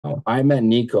I met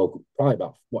Niko probably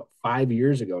about 5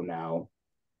 years ago now,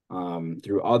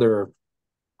 through other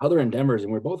endeavors,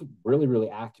 and we're both really really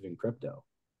active in crypto.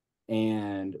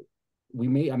 And I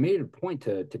made it a point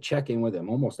to check in with him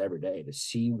almost every day to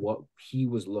see what he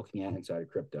was looking at inside of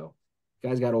crypto. The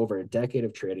guy's got over a decade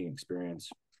of trading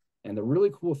experience, and the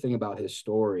really cool thing about his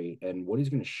story and what he's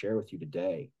going to share with you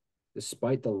today,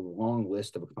 despite the long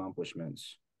list of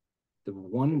accomplishments, the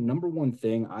number one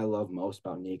thing I love most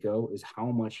about Niko is how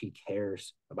much he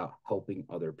cares about helping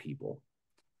other people.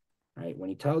 Right. When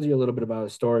he tells you a little bit about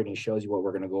his story and he shows you what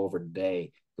we're going to go over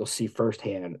today, you'll see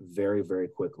firsthand very, very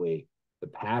quickly the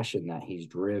passion that he's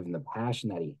driven, the passion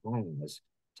that he has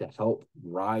to help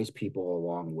rise people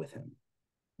along with him.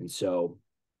 And so,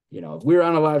 if we were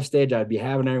on a live stage, I'd be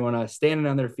having everyone standing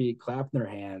on their feet, clapping their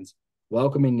hands,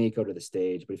 welcoming Niko to the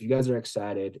stage. But if you guys are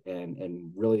excited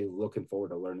and really looking forward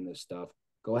to learning this stuff,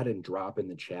 go ahead and drop in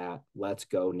the chat. Let's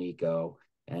go, Niko,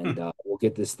 and we'll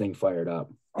get this thing fired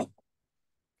up.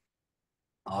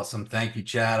 Awesome. Thank you,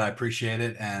 Chad. I appreciate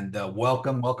it. And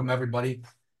welcome everybody.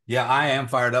 Yeah, I am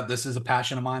fired up. This is a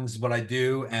passion of mine. This is what I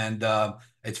do. And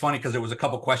it's funny because there was a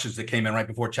couple questions that came in right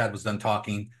before Chad was done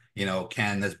talking.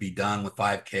 Can this be done with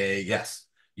 5K? Yes.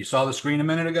 You saw the screen a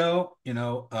minute ago,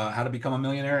 how to become a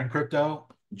millionaire in crypto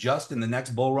just in the next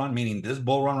bull run, meaning this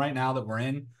bull run right now that we're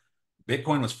in.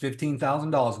 Bitcoin was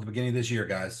 $15,000 at the beginning of this year,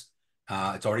 guys.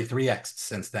 It's already 3x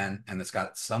since then, and it's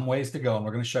got some ways to go. And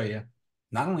we're going to show you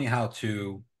not only how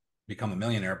to become a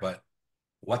millionaire, but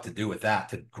what to do with that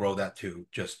to grow that to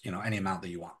just, any amount that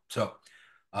you want. So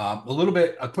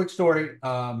a quick story.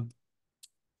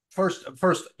 First,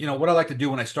 what I like to do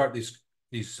when I start these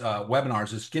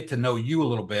webinars is get to know you a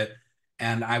little bit.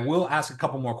 And I will ask a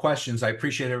couple more questions. I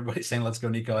appreciate everybody saying, let's go,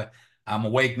 Niko. I'm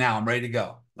awake now. I'm ready to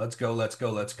go. Let's go, let's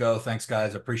go, let's go. Thanks,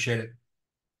 guys. I appreciate it.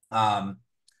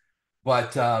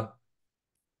 But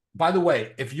by the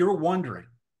way, if you're wondering,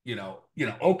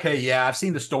 okay, yeah, I've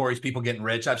seen the stories, people getting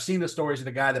rich. I've seen the stories of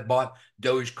the guy that bought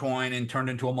Dogecoin and turned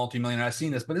into a multimillionaire. I've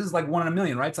seen this, but this is like 1 in a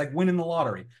million, right? It's like winning the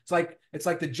lottery. It's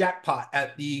like the jackpot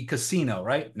at the casino,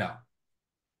 right? No.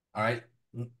 All right.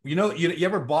 You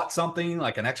ever bought something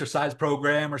like an exercise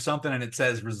program or something and it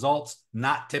says results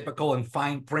not typical in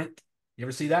fine print? You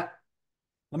ever see that?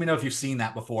 Let me know if you've seen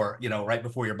that before, right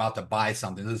before you're about to buy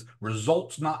something. This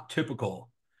results not typical,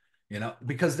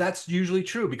 because that's usually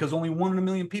true because only 1 in a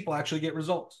million people actually get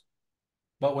results.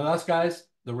 But with us guys,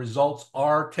 the results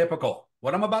are typical.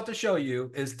 What I'm about to show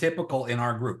you is typical in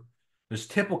our group. There's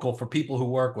typical for people who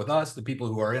work with us, the people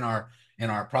who are in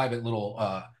our private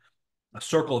little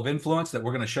circle of influence that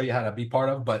we're going to show you how to be part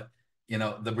of. But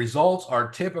the results are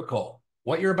typical.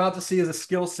 What you're about to see is a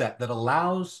skill set that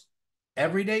allows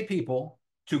everyday people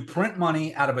to print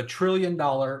money out of $1 trillion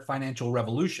financial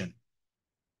revolution.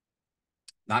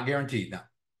 Not guaranteed now,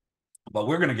 but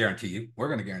we're going to guarantee you. We're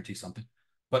going to guarantee something,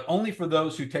 but only for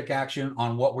those who take action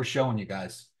on what we're showing you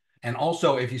guys. And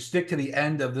also, if you stick to the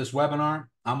end of this webinar,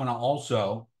 I'm going to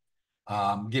also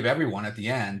give everyone at the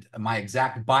end my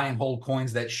exact buy and hold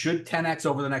coins that should 10x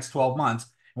over the next 12 months.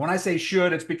 And when I say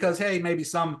should, it's because, hey, maybe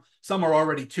some are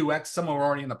already 2x, some are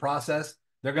already in the process.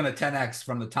 They're going to 10x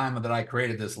from the time that I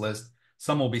created this list.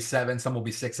 Some will be 7, some will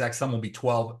be 6x, some will be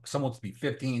 12, some will be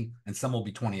 15, and some will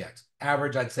be 20x.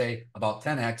 Average, I'd say about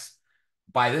 10x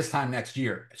by this time next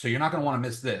year. So you're not going to want to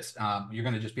miss this. You're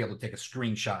going to just be able to take a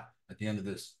screenshot at the end of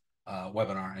this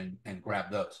webinar and grab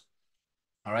those.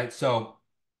 All right. So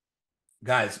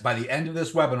guys, by the end of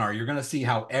this webinar, you're going to see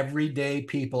how everyday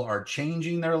people are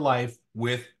changing their life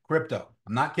with crypto.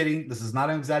 I'm not kidding. This is not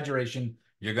an exaggeration.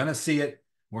 You're going to see it.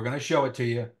 We're going to show it to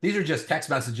you. These are just text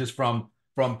messages from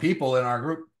people in our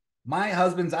group. My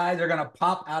husband's eyes are going to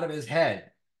pop out of his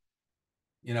head.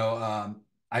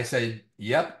 I said,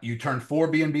 yep, you turned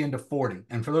 4 BNB into 40.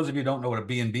 And for those of you who don't know what a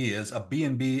BNB is, a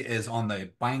BNB is on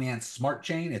the Binance Smart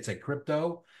Chain. It's a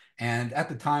crypto. And at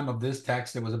the time of this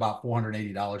text, it was about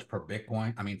 $480 per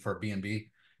Bitcoin. I mean, for a BNB.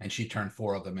 And she turned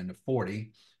 4 of them into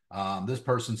 40. This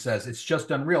person says, it's just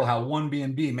unreal how 1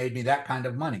 BNB made me that kind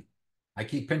of money. I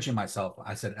keep pinching myself.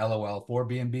 I said, LOL, 4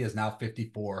 BNB is now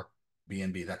 54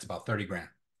 BNB. That's about 30 grand.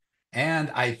 And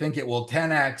I think it will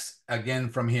 10x again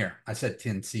from here. I said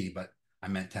 10C, but I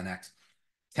meant 10x,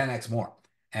 10x more.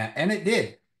 And it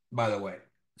did, by the way.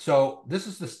 So this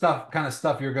is the kind of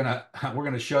stuff we're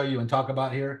gonna show you and talk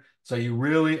about here, so you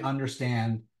really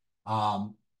understand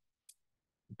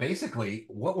basically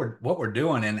what we're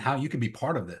doing and how you can be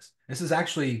part of this. This is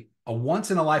actually a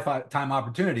once in a lifetime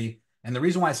opportunity, and the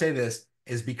reason why I say this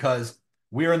is because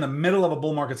we are in the middle of a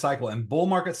bull market cycle, and bull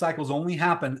market cycles only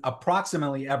happen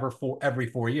approximately every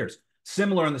 4 years.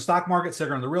 Similar in the stock market,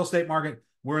 similar in the real estate market,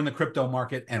 we're in the crypto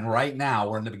market, and right now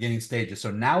we're in the beginning stages. So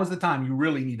now is the time you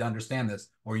really need to understand this,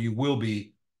 or you will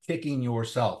be kicking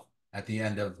yourself at the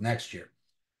end of next year.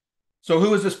 So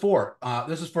who is this for?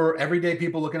 This is for everyday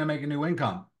people looking to make a new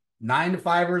income.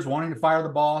 9-to-5ers wanting to fire the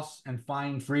boss and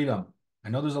find freedom. I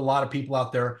know there's a lot of people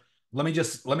out there. Let me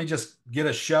just get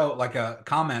a show, like a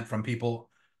comment from people.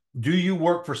 Do you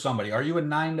work for somebody? Are you a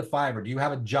 9-to-5er? Do you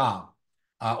have a job?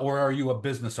 Or are you a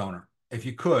business owner? If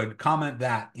you could, comment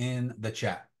that in the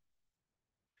chat.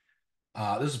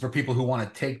 This is for people who want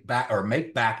to take back or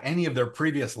make back any of their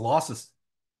previous losses.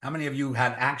 How many of you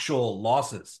had actual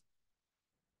losses?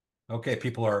 Okay,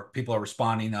 people are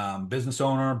responding. Business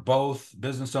owner, both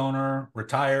business owner,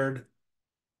 retired,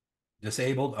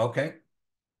 disabled. Okay.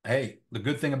 Hey, the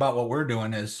good thing about what we're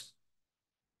doing is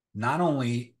not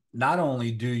only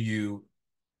do you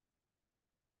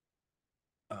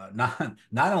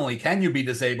not only can you be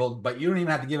disabled, but you don't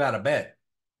even have to get out of bed.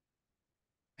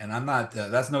 And I'm not,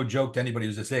 that's no joke to anybody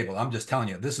who's disabled. I'm just telling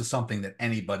you, this is something that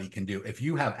anybody can do. If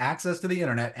you have access to the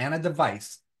internet and a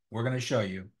device, we're going to show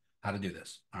you how to do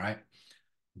this. All right.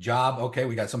 Job. Okay.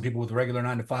 We got some people with regular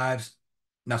 9-to-5s.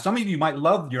 Now, some of you might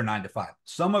love your 9-to-5.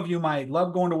 Some of you might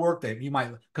love going to work. You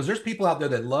might, because there's people out there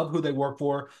that love who they work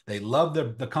for. They love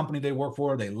the company they work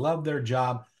for. They love their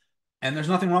job. And there's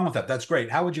nothing wrong with that. That's great.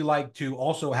 How would you like to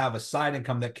also have a side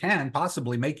income that can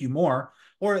possibly make you more,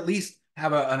 or at least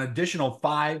have an additional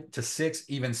 5 to 6,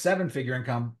 even 7-figure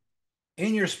income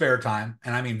in your spare time,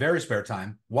 and I mean very spare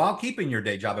time, while keeping your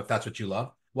day job if that's what you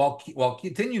love, while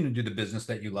continuing to do the business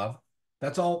that you love?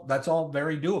 That's all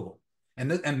very doable.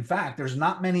 And in fact, there's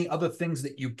not many other things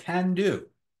that you can do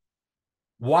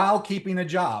while keeping a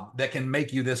job that can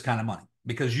make you this kind of money,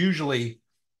 because usually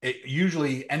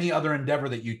any other endeavor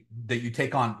that you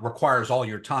take on requires all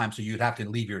your time, so you'd have to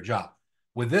leave your job.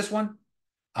 With this one,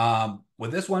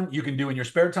 you can do in your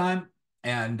spare time,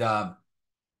 and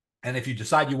if you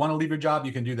decide you want to leave your job,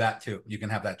 you can do that too. You can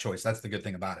have that choice. That's the good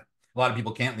thing about it. A lot of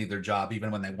people can't leave their job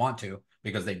even when they want to,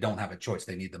 because they don't have a choice.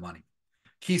 They need the money.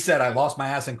 Keith said, I lost my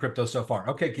ass in crypto so far.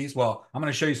 Okay, Keith. Well, I'm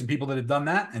going to show you some people that have done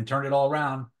that and turned it all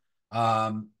around.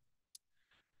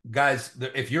 Guys,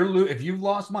 if you've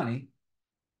lost money,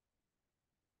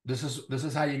 this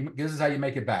is how you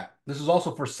make it back. This is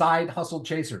also for side hustle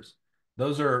chasers.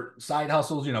 Those are side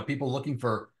hustles, people looking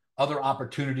for other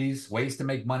opportunities, ways to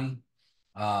make money.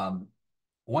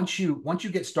 Once you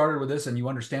get started with this and you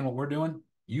understand what we're doing,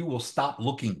 you will stop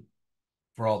looking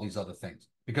for all these other things,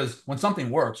 because when something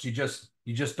works, you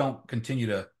just don't continue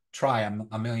to try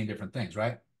a million different things,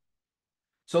 right?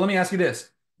 So let me ask you this: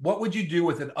 what would you do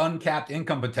with an uncapped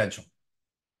income potential?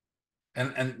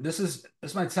 And this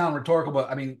might sound rhetorical, but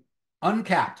I mean,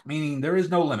 uncapped, meaning there is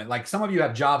no limit. Like, some of you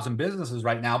have jobs and businesses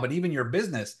right now, but even your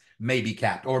business may be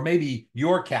capped, or maybe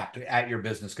you're capped at your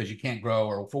business because you can't grow,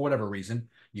 or for whatever reason,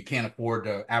 you can't afford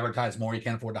to advertise more. You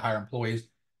can't afford to hire employees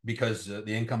because the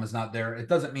income is not there. It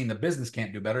doesn't mean the business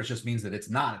can't do better. It just means that it's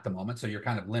not at the moment. So you're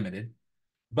kind of limited.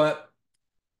 But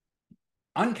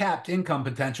uncapped income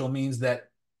potential means that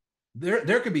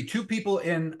there could be two people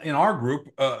in our group,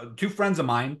 two friends of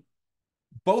mine,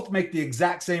 both make the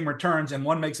exact same returns, and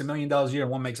one makes $1 million a year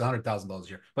and one makes $100,000 a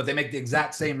year, but they make the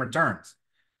exact same returns.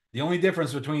 The only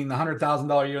difference between the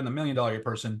 $100,000 a year and the $1 million a year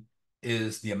person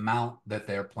is the amount that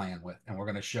they're playing with. And we're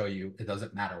going to show you it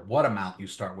doesn't matter what amount you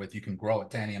start with. You can grow it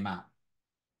to any amount.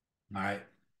 All right.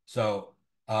 So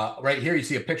right here, you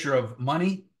see a picture of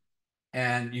money,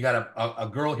 and you got a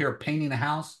girl here painting a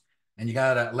house, and you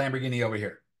got a Lamborghini over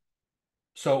here.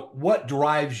 So what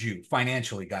drives you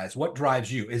financially, guys? What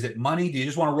drives you? Is it money? Do you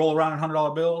just want to roll around in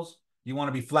 $100 bills? Do you want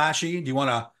to be flashy? Do you want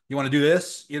to do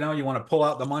this? You want to pull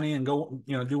out the money and go,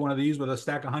 do one of these with a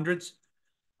stack of hundreds?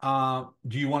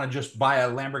 Do you want to just buy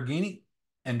a Lamborghini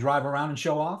and drive around and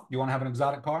show off? You want to have an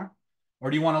exotic car?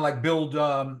 Or do you want to like build,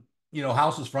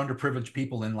 houses for underprivileged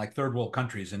people in like third world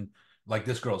countries, and like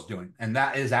this girl's doing? And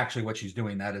that is actually what she's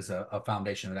doing. That is a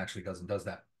foundation that actually does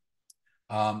that.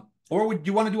 Or would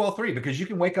you want to do all three? Because you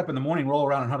can wake up in the morning, roll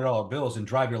around in $100 bills, and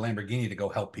drive your Lamborghini to go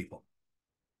help people.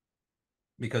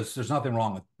 Because there's nothing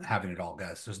wrong with having it all,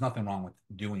 guys. There's nothing wrong with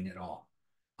doing it all.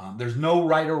 There's no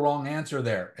right or wrong answer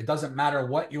there. It doesn't matter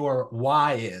what your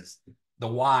why is,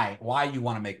 why you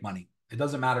want to make money. It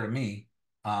doesn't matter to me.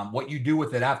 What you do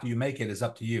with it after you make it is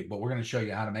up to you, but we're going to show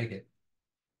you how to make it.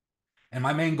 And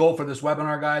my main goal for this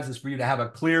webinar, guys, is for you to have a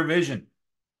clear vision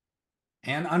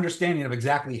and understanding of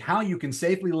exactly how you can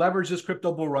safely leverage this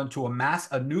crypto bull run to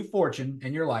amass a new fortune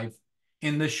in your life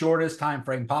in the shortest time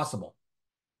frame possible,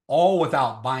 all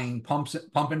without buying pump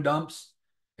and dumps.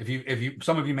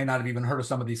 Some of you may not have even heard of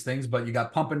some of these things, but you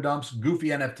got pump and dumps, goofy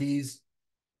NFTs,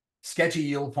 sketchy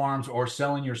yield farms or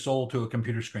selling your soul to a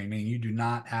computer screen, meaning you do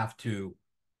not have to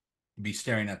be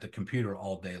staring at the computer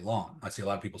all day long. I see a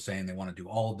lot of people saying they want to do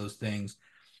all of those things.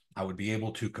 I would be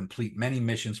able to complete many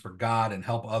missions for God and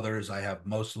help others. I have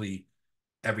mostly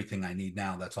everything I need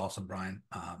now. That's awesome, Brian.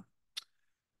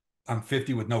 I'm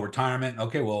 50 with no retirement.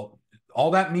 Okay, well,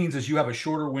 all that means is you have a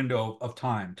shorter window of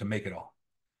time to make it all.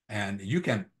 And you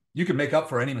can make up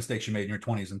for any mistakes you made in your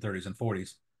 20s and 30s and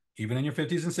 40s, even in your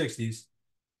 50s and 60s.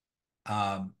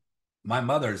 Um, my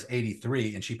mother's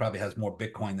 83 and she probably has more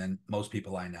Bitcoin than most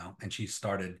people I know. And she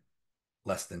started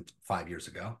less than 5 years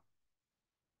ago.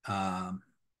 Um,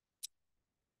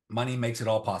 Money makes it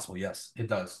all possible. Yes, it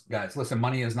does. Guys, listen,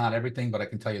 money is not everything, but I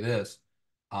can tell you this.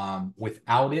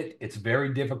 Without it, it's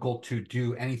very difficult to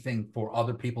do anything for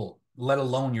other people, let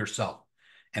alone yourself.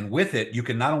 And with it, you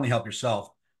can not only help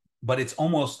yourself, but it's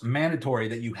almost mandatory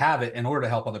that you have it in order to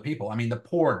help other people. I mean, the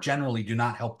poor generally do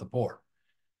not help the poor.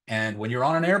 And when you're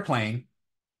on an airplane,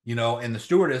 and the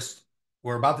stewardess,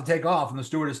 we're about to take off, and the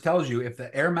stewardess tells you if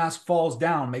the air mask falls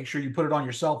down, make sure you put it on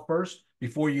yourself first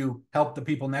before you help the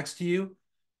people next to you.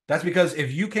 That's because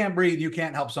if you can't breathe, you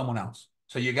can't help someone else.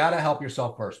 So you got to help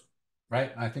yourself first,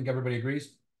 right? I think everybody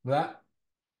agrees with that.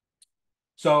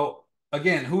 So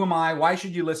again, who am I? Why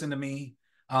should you listen to me?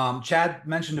 Chad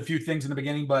mentioned a few things in the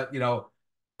beginning, but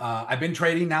I've been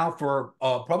trading now for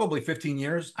probably 15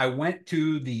 years. I went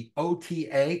to the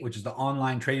OTA, which is the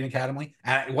Online Trading Academy.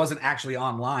 And it wasn't actually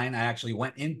online. I actually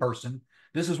went in person.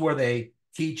 This is where they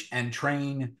teach and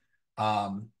train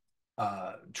um,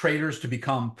 traders to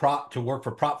become to work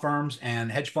for prop firms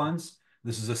and hedge funds.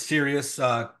 This is a serious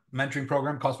mentoring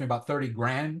program. It cost me about 30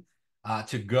 grand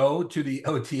to go to the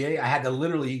OTA. I had to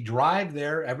literally drive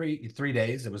there every 3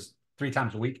 days. It was 3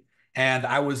 times a week. And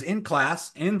I was in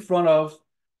class in front of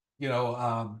you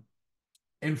know,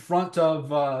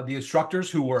 the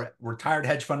instructors who were retired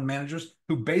hedge fund managers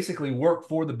who basically work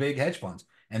for the big hedge funds,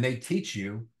 and they teach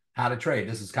you how to trade.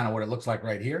 This is kind of what it looks like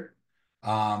right here.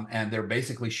 And they're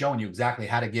basically showing you exactly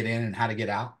how to get in and how to get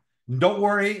out. Don't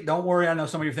worry, don't worry. I know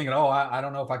some of you are thinking, oh, I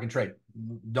don't know if I can trade.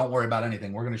 Don't worry about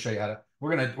anything. We're going to show you how to.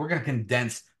 We're gonna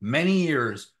condense many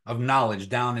years of knowledge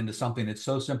down into something that's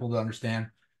so simple to understand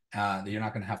that you're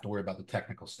not going to have to worry about the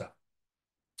technical stuff.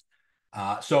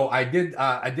 So I did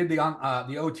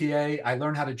the OTA. I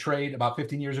learned how to trade about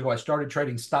 15 years ago. I started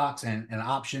trading stocks and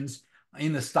options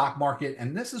in the stock market.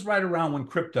 And this is right around when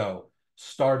crypto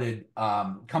started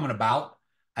coming about.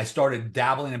 I started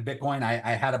dabbling in Bitcoin.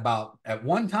 I had at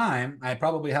one time, I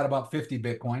probably had about 50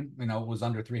 Bitcoin, it was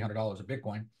under $300 a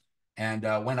Bitcoin, and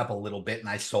went up a little bit, and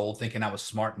I sold thinking I was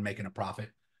smart and making a profit,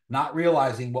 not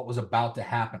realizing what was about to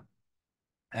happen.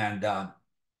 And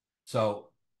so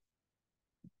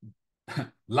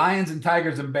lions and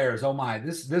tigers and bears. Oh my,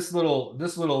 this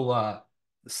little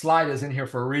slide is in here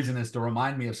for a reason, is to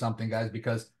remind me of something, guys,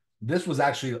 because this was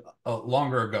actually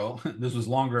longer ago. This was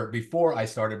longer before I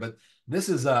started, but this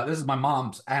is my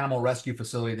mom's animal rescue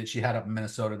facility that she had up in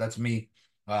Minnesota. That's me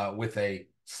with a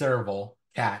Serval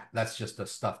cat. That's just a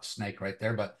stuffed snake right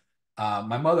there. But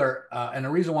my mother, and the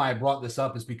reason why I brought this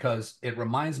up is because it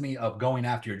reminds me of going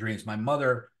after your dreams. My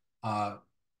mother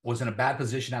was in a bad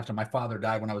position after my father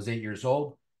died when I was 8 years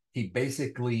old.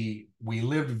 We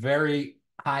lived very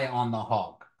high on the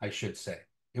hog, I should say.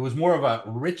 It was more of a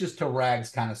riches to rags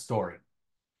kind of story.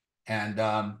 And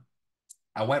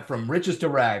I went from riches to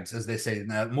rags, as they say.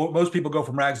 Now, most people go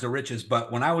from rags to riches,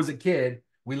 but when I was a kid,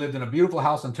 we lived in a beautiful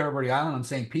house on Terra Verde Island on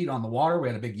St. Pete on the water. We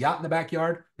had a big yacht in the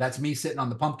backyard. That's me sitting on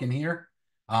the pumpkin here.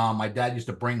 My dad used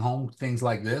to bring home things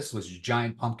like this, was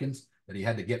giant pumpkins that he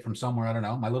had to get from somewhere. I don't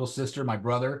know. My little sister, my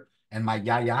brother, and my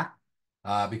yaya,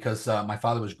 because my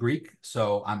father was Greek,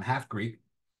 so I'm half Greek.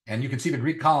 And you can see the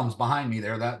Greek columns behind me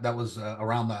there. That was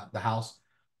around the house.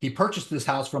 He purchased this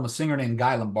house from a singer named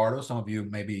Guy Lombardo. Some of you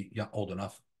may be old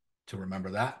enough to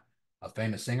remember that, a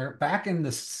famous singer. Back in the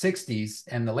 60s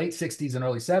and the late 60s and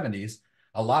early 70s,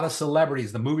 a lot of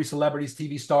celebrities, the movie celebrities,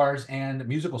 TV stars, and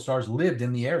musical stars lived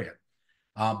in the area.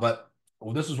 But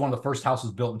this was one of the first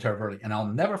houses built in Terra Verde. And I'll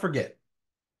never forget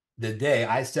the day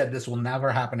I said this will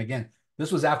never happen again.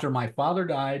 This was after my father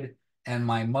died, and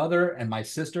my mother and my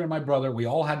sister and my brother, we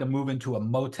all had to move into a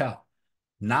motel.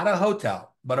 Not a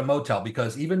hotel, but a motel,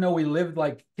 because even though we lived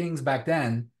like kings back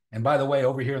then, and by the way,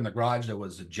 over here in the garage, there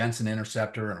was a Jensen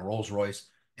Interceptor and a Rolls Royce.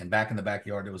 And back in the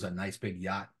backyard, there was a nice big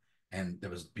yacht and there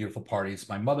was beautiful parties.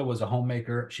 My mother was a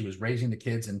homemaker. She was raising the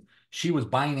kids and she was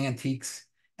buying antiques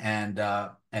and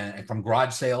from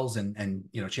garage sales. And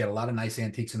she had a lot of nice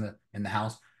antiques in the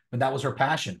house, but that was her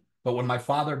passion. But when my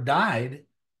father died,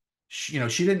 she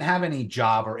didn't have any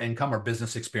job or income or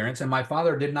business experience. And my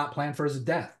father did not plan for his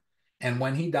death. And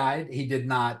when he died, he did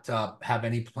not have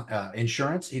any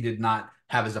insurance. He did not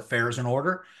have his affairs in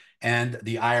order. And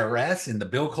the IRS and the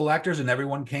bill collectors and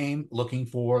everyone came looking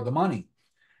for the money.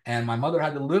 And my mother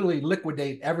had to literally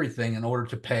liquidate everything in order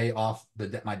to pay off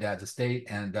my dad's estate.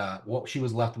 And what she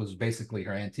was left was basically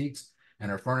her antiques and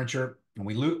her furniture. And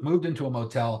we moved into a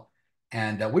motel,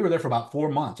 and we were there for about 4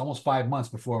 months, almost 5 months,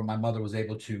 before my mother was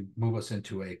able to move us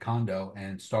into a condo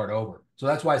and start over. So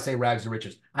that's why I say rags to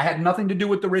riches. I had nothing to do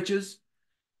with the riches,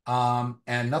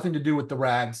 and nothing to do with the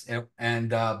rags.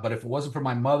 But if it wasn't for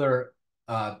my mother,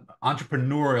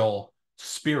 entrepreneurial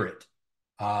spirit,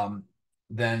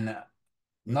 then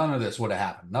none of this would have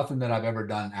happened. Nothing that I've ever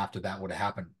done after that would have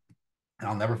happened. And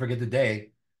I'll never forget the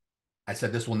day I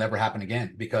said this will never happen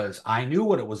again, because I knew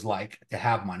what it was like to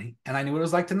have money and I knew what it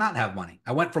was like to not have money.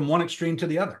 I went from one extreme to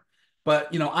the other. But,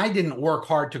 I didn't work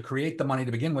hard to create the money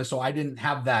to begin with, so I didn't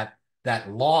have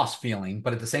that loss feeling.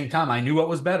 But at the same time, I knew what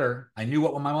was better. I knew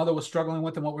what my mother was struggling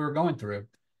with and what we were going through.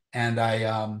 And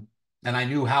I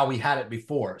knew how we had it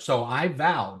before. So I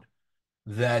vowed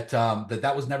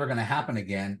that was never going to happen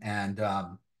again. And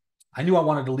I knew I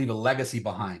wanted to leave a legacy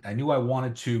behind. I knew I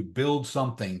wanted to build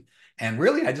something. And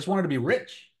really, I just wanted to be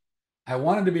rich. I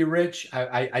wanted to be rich.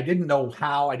 I didn't know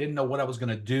how. I didn't know what I was going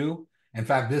to do. In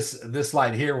fact, this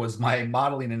slide here was my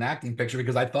modeling and acting picture,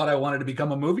 because I thought I wanted to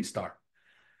become a movie star.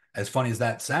 As funny as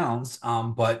that sounds,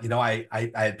 but I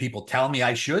had people tell me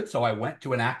I should, so I went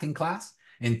to an acting class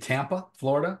in Tampa,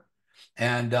 Florida,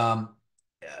 and the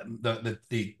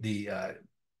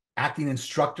acting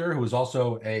instructor, who was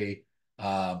also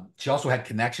she also had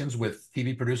connections with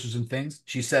TV producers and things.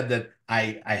 She said that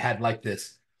I had like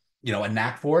this, a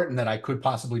knack for it, and that I could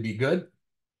possibly be good.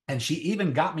 And she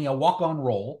even got me a walk-on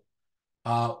role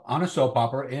on a soap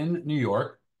opera in New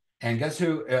York. And guess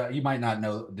who? You might not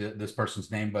know this person's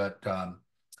name, but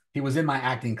he was in my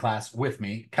acting class with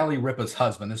me. Kelly Ripa's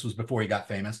husband. This was before he got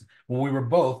famous. Well, we were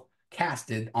both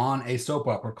casted on a soap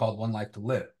opera called One Life to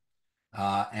Live.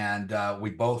 And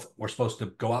we both were supposed to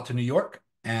go out to New York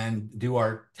and do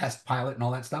our test pilot and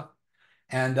all that stuff.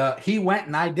 And he went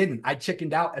and I didn't. I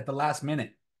chickened out at the last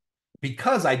minute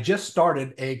because I just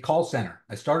started a call center.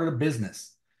 I started a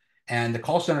business, and the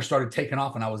call center started taking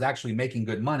off, and I was actually making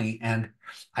good money. And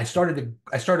I started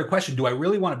to question, do I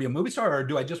really want to be a movie star, or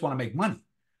do I just want to make money?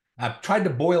 I tried to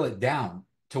boil it down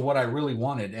to what I really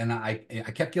wanted. And I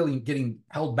kept getting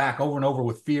held back over and over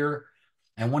with fear.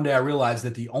 And one day I realized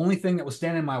that the only thing that was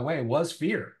standing in my way was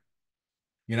fear.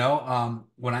 When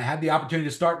I had the opportunity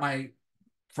to start my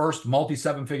first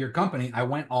multi-7-figure company, I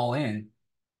went all in,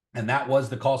 and that was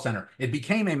the call center. It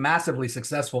became a massively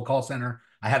successful call center.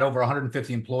 I had over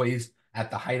 150 employees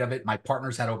at the height of it. My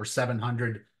partners had over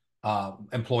 700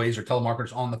 employees or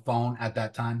telemarketers on the phone at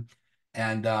that time.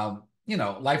 And,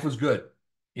 life was good.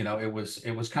 It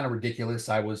was kind of ridiculous.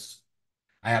 I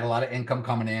had a lot of income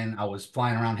coming in. I was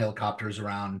flying around helicopters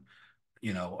around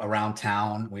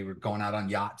town. We were going out on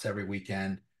yachts every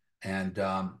weekend. And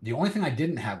the only thing I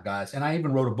didn't have, guys, and I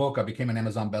even wrote a book. I became an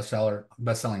Amazon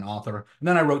best-selling author. And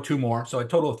then I wrote 2 more. So a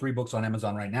total of 3 books on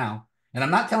Amazon right now. And I'm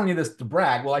not telling you this to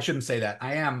brag. Well, I shouldn't say that.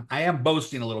 I am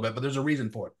boasting a little bit, but there's a reason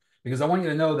for it. Because I want you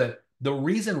to know that the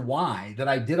reason why that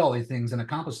I did all these things and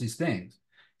accomplished these things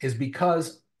is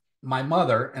because my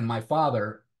mother and my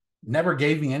father never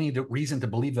gave me any reason to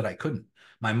believe that I couldn't.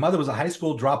 My mother was a high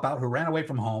school dropout who ran away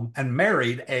from home and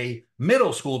married a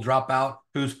middle school dropout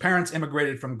whose parents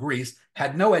immigrated from Greece,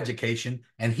 had no education,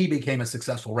 and he became a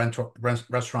successful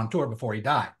restaurateur before he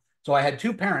died. So I had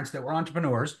 2 parents that were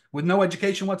entrepreneurs with no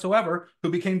education whatsoever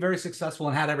who became very successful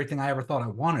and had everything I ever thought I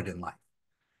wanted in life.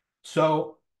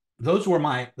 So those were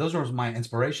my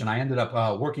inspiration. I ended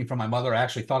up working for my mother. I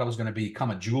actually thought I was going to become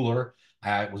a jeweler.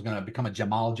 I was going to become a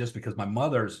gemologist because my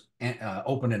mother's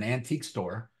opened an antique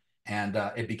store, and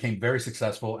it became very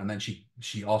successful. And then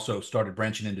she also started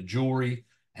branching into jewelry.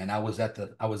 And I was at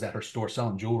her store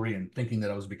selling jewelry and thinking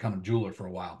that I was becoming a jeweler for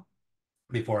a while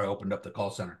before I opened up the call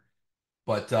center.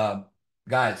 But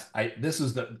guys, I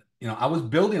was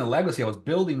building a legacy. I was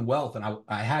building wealth, and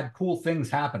I had cool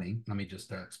things happening. Let me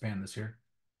just expand this here.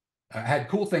 I had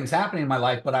cool things happening in my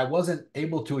life, but I wasn't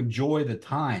able to enjoy the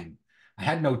time. I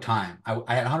had no time.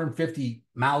 I had 150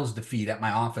 mouths to feed at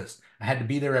my office. I had to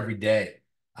be there every day.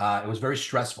 It was very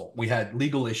stressful. We had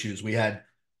legal issues. We had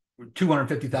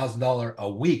 $250,000 a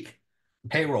week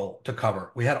payroll to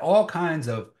cover. We had all kinds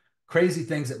of crazy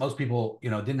things that most people,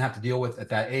 didn't have to deal with at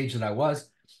that age that I was.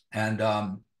 And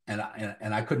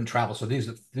I couldn't travel. So these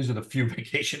are the few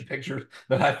vacation pictures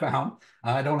that I found.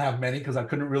 I don't have many because I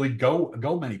couldn't really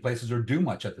go many places or do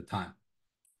much at the time.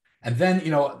 And then,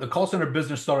 the call center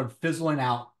business started fizzling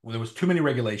out. There was too many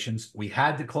regulations. We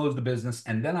had to close the business.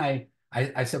 And then I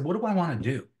I said, what do I want to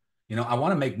do? I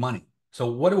want to make money.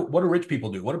 So what do rich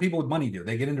people do? What do people with money do?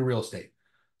 They get into real estate.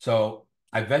 So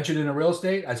I ventured into real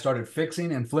estate. I started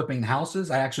fixing and flipping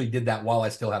houses. I actually did that while I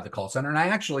still had the call center. And I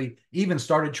actually even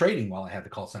started trading while I had the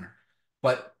call center.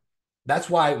 But that's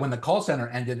why when the call center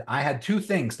ended, I had two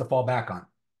things to fall back on: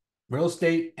 real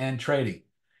estate and trading.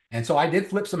 And so I did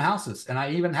flip some houses, and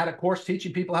I even had a course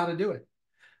teaching people how to do it.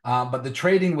 But the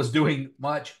trading was doing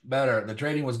much better. The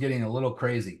trading was getting a little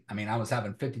crazy. I mean, I was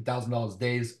having $50,000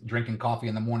 days drinking coffee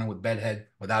in the morning with bedhead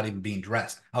without even being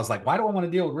dressed. I was like, why do I want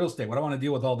to deal with real estate? Why do I want to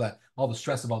deal with all the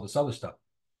stress of all this other stuff?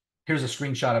 Here's a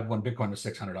screenshot of when Bitcoin was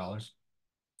 $600.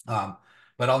 Um,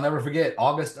 but I'll never forget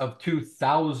August of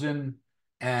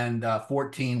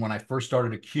 2014 when I first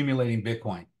started accumulating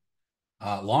Bitcoin.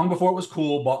 Long before it was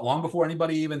cool, but long before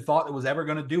anybody even thought it was ever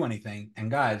going to do anything. And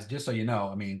guys, just so you know,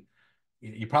 I mean,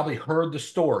 you probably heard the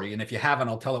story, and if you haven't,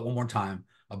 I'll tell it one more time,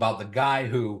 about the guy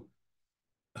who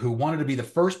wanted to be the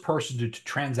first person to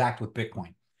transact with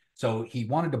Bitcoin. So he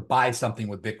wanted to buy something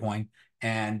with Bitcoin.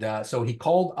 And so he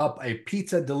called up a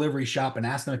pizza delivery shop and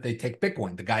asked them if they'd take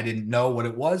Bitcoin. The guy didn't know what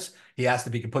it was. He asked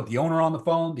if he could put the owner on the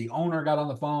phone. The owner got on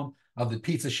the phone of the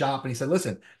pizza shop and he said,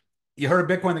 listen, you heard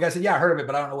of Bitcoin? The guy said, yeah, I heard of it,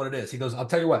 but I don't know what it is. He goes, I'll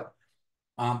tell you what,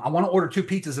 I want to order two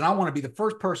pizzas and I want to be the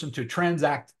first person to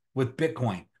transact with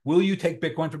Bitcoin. Will you take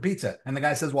Bitcoin for pizza? And the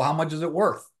guy says, well, how much is it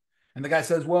worth? And the guy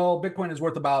says, well, Bitcoin is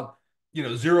worth about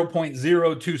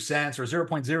 0.02 cents or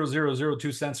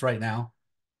 0.0002 cents right now.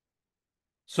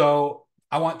 So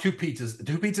I want two pizzas. The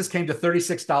two pizzas came to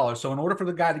 $36. So in order for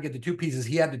the guy to get the two pizzas,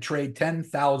 he had to trade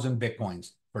 10,000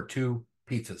 Bitcoins for two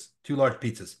pizzas, two large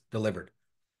pizzas delivered.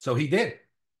 So he did.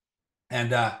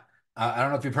 And I don't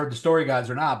know if you've heard the story,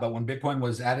 guys, or not, but when Bitcoin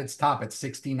was at its top at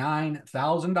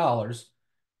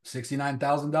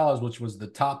 $69,000, which was the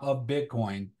top of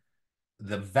Bitcoin,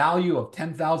 the value of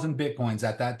 10,000 Bitcoins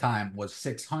at that time was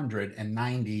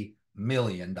 $690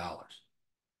 million.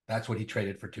 That's what he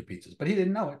traded for two pizzas. But he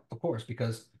didn't know it, of course,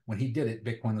 because when he did it,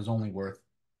 Bitcoin was only worth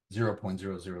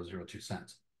 0.0002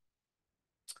 cents.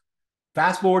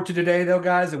 Fast forward to today, though,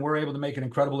 guys, and we're able to make an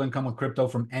incredible income with crypto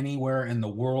from anywhere in the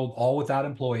world, all without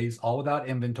employees, all without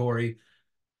inventory,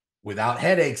 without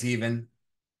headaches even.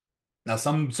 Now,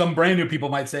 some brand new people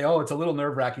might say, oh, it's a little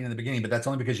nerve-wracking in the beginning, but that's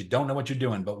only because you don't know what you're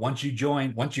doing. But once you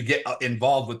join, once you get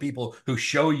involved with people who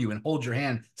show you and hold your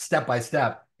hand step by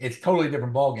step, it's totally a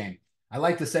different ballgame. I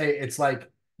like to say it's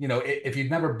like, if you've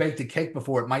never baked a cake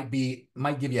before, it might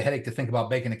give you a headache to think about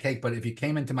baking a cake. But if you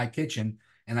came into my kitchen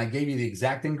and I gave you the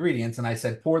exact ingredients and I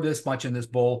said, pour this much in this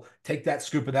bowl, take that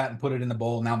scoop of that and put it in the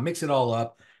bowl. Now mix it all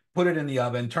up, put it in the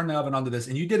oven, turn the oven onto this.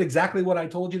 And you did exactly what I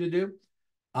told you to do.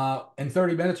 In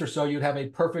 30 minutes or so, you'd have a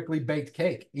perfectly baked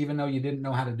cake, even though you didn't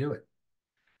know how to do it.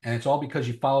 And it's all because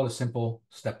you followed a simple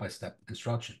step-by-step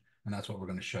instruction. And that's what we're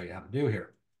going to show you how to do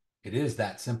here. It is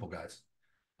that simple, guys.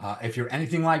 If you're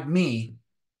anything like me,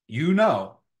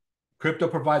 crypto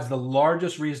provides the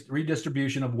largest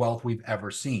redistribution of wealth we've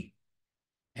ever seen.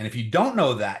 And if you don't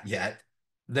know that yet,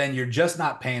 then you're just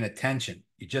not paying attention.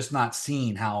 You're just not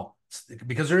seeing how,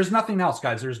 because there is nothing else,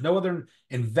 guys. There's no other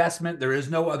investment. There is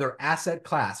no other asset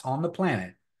class on the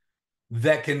planet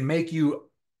that can make you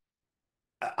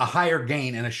a higher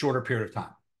gain in a shorter period of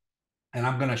time. And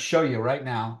I'm going to show you right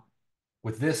now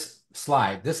with this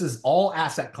slide. This is all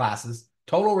asset classes,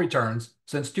 total returns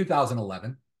since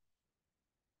 2011.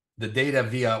 The data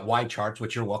via Y charts,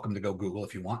 which you're welcome to go Google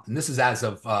if you want. And this is as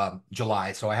of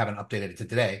July, so I haven't updated it to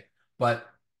today. But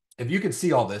if you can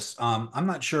see all this, I'm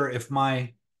not sure if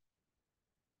my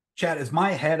chat is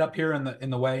my head up here in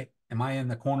the way. Am I in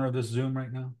the corner of this Zoom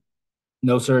right now?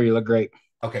 No, sir. You look great.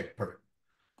 Okay, perfect.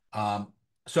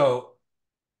 So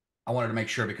I wanted to make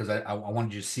sure because I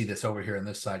wanted you to see this over here on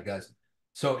this side, guys.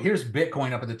 So here's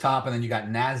Bitcoin up at the top, and then you got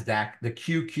NASDAQ, the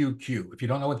QQQ. If you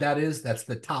don't know what that is, that's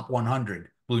the top 100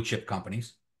 blue chip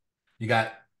companies. You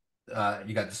got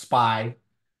the SPY,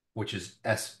 which is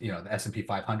the S&P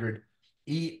 500,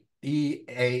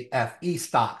 EAFE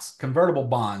stocks, convertible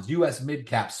bonds, U.S. mid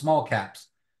caps, small caps,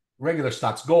 regular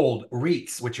stocks, gold,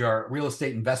 REITs, which are real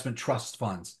estate investment trust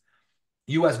funds,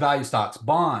 U.S. value stocks,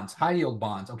 bonds, high yield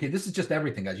bonds. Okay, this is just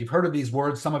everything, guys. You've heard of these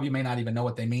words. Some of you may not even know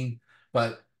what they mean,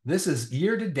 but this is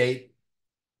year to date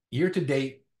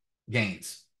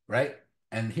gains, right?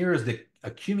 And here is the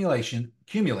accumulation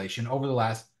over the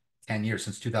last 10 years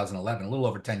since 2011, a little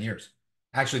over 10 years.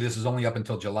 Actually, this is only up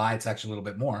until July. It's actually a little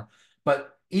bit more.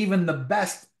 But even the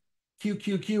best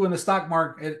QQQ in the stock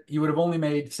market, you would have only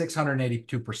made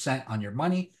 682% on your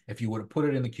money if you would have put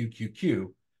it in the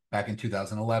QQQ back in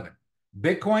 2011.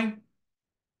 Bitcoin,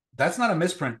 that's not a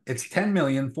misprint. It's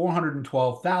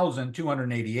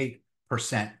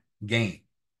 10,412,288% gain.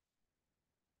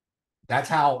 That's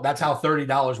how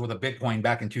 $30 worth of Bitcoin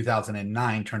back in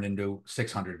 2009 turned into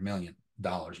 $600 million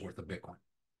worth of Bitcoin.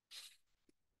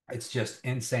 It's just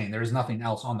insane. There's nothing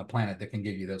else on the planet that can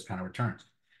give you those kind of returns.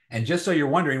 And just so you're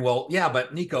wondering, well, yeah,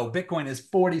 but Niko, Bitcoin is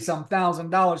 40 some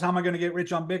 $1,000s. How am I going to get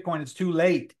rich on Bitcoin? It's too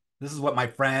late. This is what my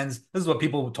friends, this is what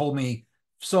people told me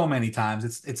so many times.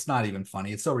 It's not even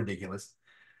funny. It's so ridiculous.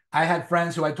 I had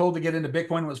friends who I told to get into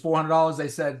Bitcoin. It was $400. They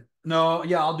said, no,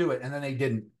 yeah, I'll do it. And then they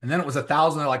didn't. And then it was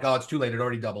 1,000. They're like, oh, it's too late. It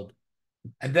already doubled.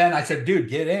 And then I said, dude,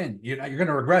 get in. You're going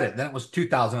to regret it. Then it was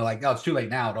 2,000. They're like, oh, it's too late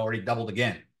now. It already doubled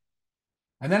again.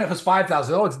 And then it was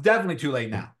 5,000. Oh, it's definitely too late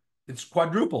now. It's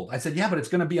quadrupled. I said, yeah, but it's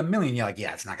going to be 1 million. You're like,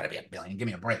 yeah, it's not going to be 1 billion. Give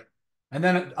me a break. And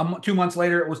then 2 months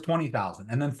later, it was 20,000,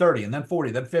 and then 30, and then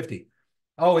 40, then 50.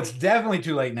 Oh, it's definitely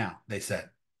too late now, they said.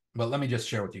 But let me just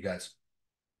share with you guys.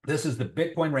 This is the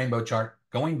Bitcoin rainbow chart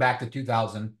going back to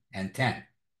 2010.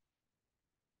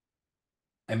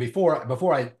 And before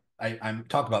I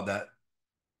talk about that,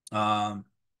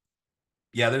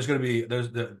 yeah,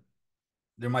 there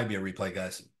might be a replay,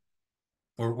 guys.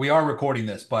 We are recording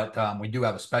this, but we do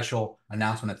have a special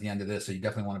announcement at the end of this, so you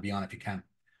definitely want to be on if you can.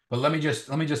 But let me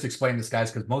just explain this,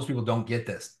 guys, because most people don't get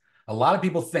this. A lot of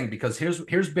people think, because here's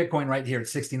Bitcoin right here at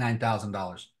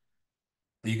 $69,000.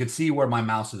 You can see where my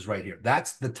mouse is right here.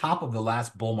 That's the top of the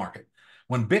last bull market.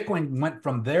 When Bitcoin went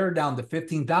from there down to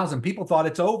 15,000, people thought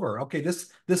it's over. Okay,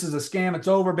 this is a scam. It's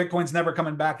over. Bitcoin's never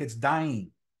coming back. It's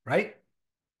dying, right?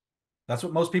 That's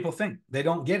what most people think. They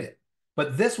don't get it.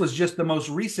 But this was just the most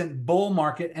recent bull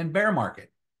market and bear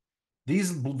market.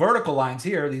 These vertical lines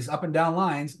here, these up and down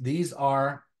lines, these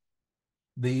are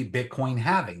the Bitcoin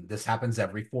halving. This happens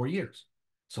every 4 years.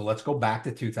 So let's go back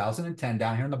to 2010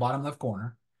 down here in the bottom left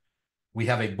corner. We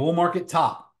have a bull market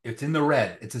top. It's in the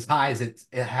red. It's as high as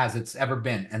it's ever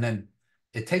been. And then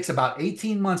it takes about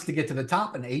 18 months to get to the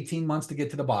top and 18 months to get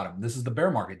to the bottom. This is the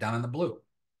bear market down in the blue.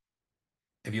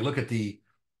 If you look at this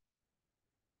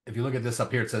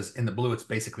up here, it says in the blue, it's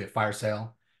basically a fire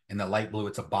sale. In the light blue,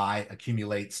 it's a buy,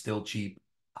 accumulate, still cheap,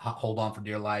 hold on for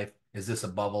dear life. Is this a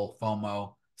bubble?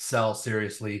 FOMO, sell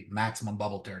seriously, maximum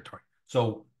bubble territory.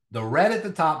 So the red at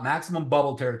the top, maximum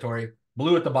bubble territory,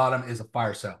 blue at the bottom is a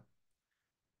fire sale.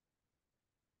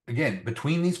 Again,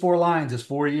 between these four lines is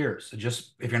 4 years. So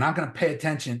just, if you're not going to pay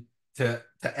attention to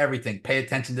everything, pay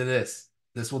attention to this.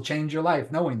 This will change your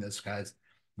life knowing this, guys.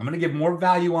 I'm going to give more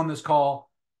value on this call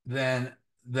than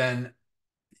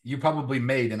you probably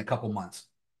made in a couple months,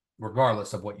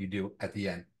 regardless of what you do at the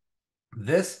end.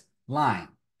 This line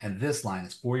and this line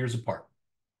is 4 years apart.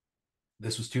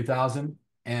 This was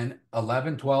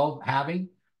 2011, 12 halving.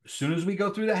 As soon as we go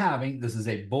through the halving, this is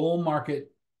a bull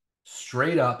market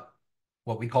straight up,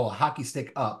 what we call a hockey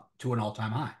stick up to an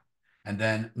all-time high. And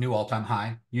then new all-time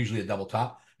high, usually a double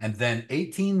top. And then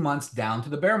 18 months down to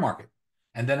the bear market.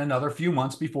 And then another few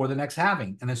months before the next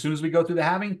halving. And as soon as we go through the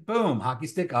halving, boom, hockey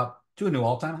stick up to a new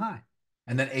all-time high.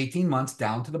 And then 18 months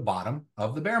down to the bottom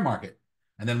of the bear market.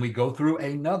 And then we go through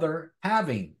another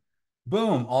halving.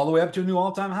 Boom, all the way up to a new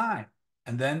all-time high.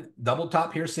 And then double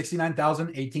top here,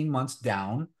 69,000, 18 months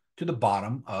down to the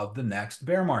bottom of the next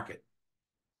bear market.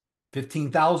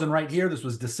 15,000 right here. This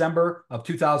was December of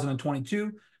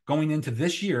 2022, going into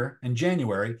this year in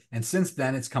January. And since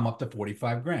then, it's come up to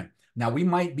 45 grand. Now, we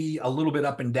might be a little bit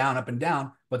up and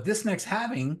down, but this next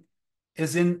halving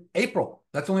is in April.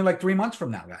 That's only like 3 months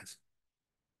from now, guys.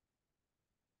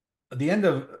 At the end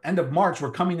of March,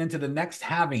 we're coming into the next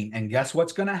halving. And guess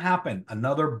what's going to happen?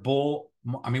 Another bull.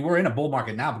 I mean, we're in a bull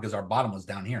market now because our bottom was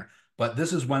down here. But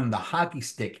this is when the hockey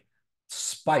stick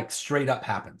spike straight up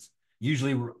happens.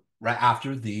 Usually right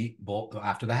after the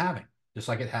halving, just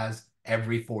like it has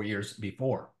every 4 years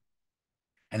before.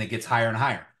 And it gets higher and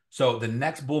higher. So the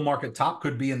next bull market top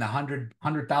could be in the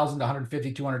 100,000 to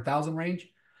 150, 200,000 range.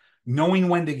 Knowing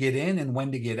when to get in and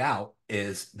when to get out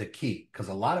is the key, because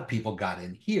a lot of people got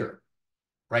in here,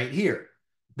 right here.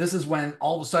 This is when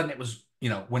all of a sudden it was,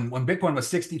 when Bitcoin was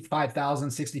 65,000,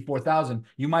 64,000,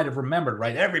 you might have remembered,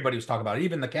 right? Everybody was talking about it,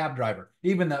 even the cab driver,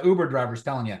 even the Uber driver's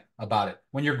telling you about it.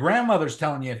 When your grandmother's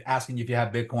telling you, asking you if you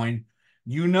have Bitcoin,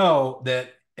 you know that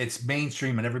it's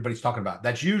mainstream and everybody's talking about it.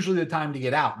 That's usually the time to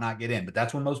get out, not get in. But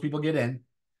that's when most people get in.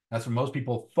 That's when most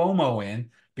people FOMO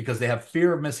in, because they have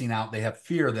fear of missing out. They have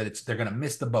fear that they're going to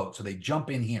miss the boat. So they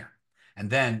jump in here and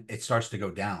then it starts to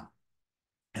go down.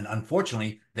 And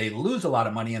unfortunately, they lose a lot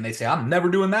of money and they say, I'm never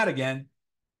doing that again.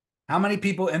 How many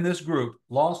people in this group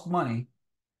lost money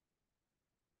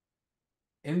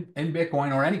in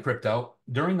Bitcoin or any crypto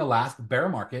during the last bear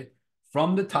market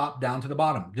from the top down to the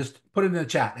bottom? Just put it in the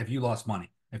chat if you lost money,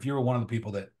 if you were one of the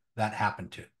people that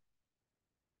happened to.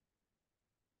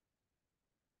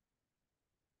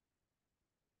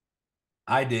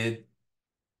 I did.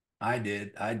 I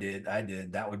did.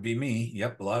 That would be me.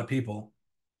 Yep, a lot of people.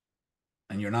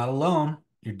 And you're not alone.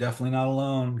 You're definitely not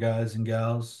alone, guys and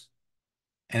gals.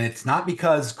 And it's not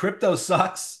because crypto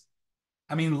sucks.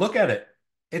 I mean, look at it.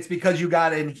 It's because you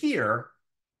got in here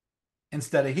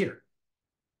instead of here.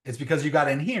 It's because you got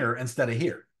in here instead of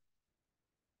here,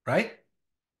 right?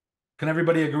 Can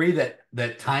everybody agree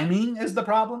that timing is the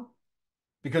problem?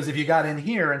 Because if you got in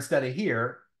here instead of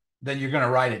here, then you're going to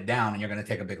write it down and you're going to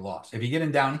take a big loss. If you get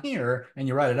in down here and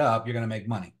you write it up, you're going to make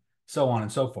money, so on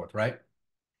and so forth, right?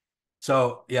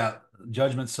 So yeah,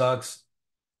 judgment sucks.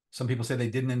 Some people say they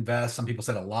didn't invest. Some people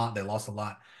said a lot. They lost a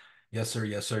lot. Yes, sir.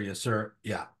 Yes, sir. Yes, sir.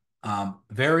 Yeah.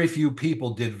 Very few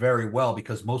people did very well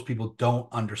because most people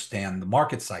don't understand the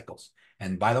market cycles.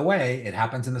 And by the way, it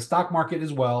happens in the stock market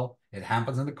as well. It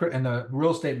happens in the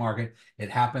real estate market.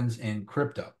 It happens in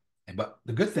crypto. But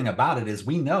the good thing about it is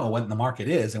we know when the market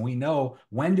is, and we know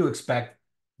when to expect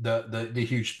the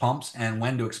huge pumps and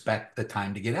when to expect the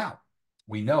time to get out.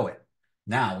 We know it.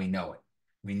 Now we know it.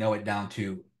 We know it down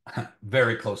to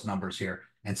very close numbers here.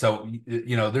 And so,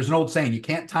 there's an old saying, you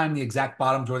can't time the exact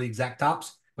bottoms or the exact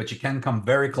tops, but you can come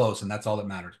very close. And that's all that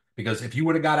matters. Because if you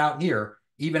would have got out here,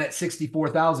 even at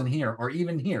 64,000 here, or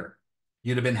even here,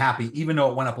 you'd have been happy, even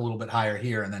though it went up a little bit higher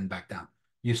here and then back down.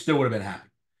 You still would have been happy.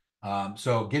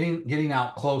 So getting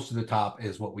out close to the top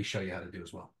is what we show you how to do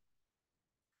as well.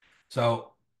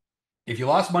 So if you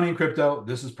lost money in crypto,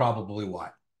 this is probably why.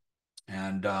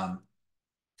 And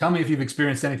tell me if you've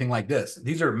experienced anything like this.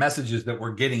 These are messages that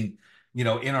we're getting, in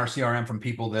our CRM from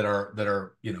people that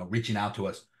are reaching out to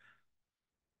us.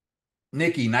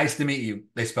 Nikki, nice to meet you.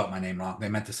 They spelt my name wrong. They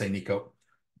meant to say Niko.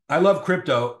 I love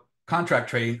crypto contract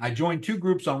trading. I joined 2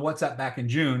 groups on WhatsApp back in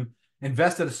June,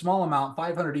 invested a small amount,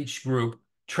 500 each group,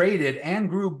 traded and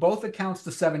grew both accounts to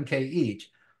 7K each.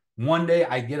 One day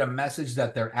I get a message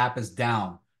that their app is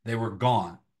down. They were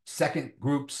gone. Second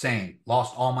group, same.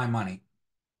 Lost all my money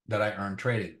that I earned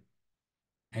trading.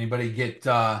 Anybody get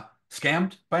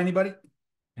scammed by anybody?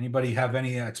 Anybody have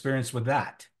any experience with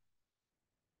that?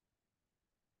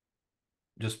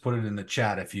 Just put it in the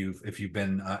chat if you've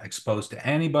been exposed to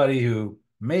anybody who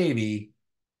maybe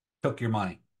took your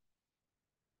money.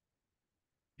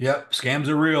 Yep, scams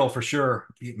are real for sure.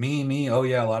 Me. Oh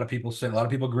yeah, a lot of people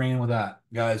agreeing with that,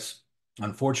 guys.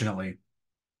 Unfortunately,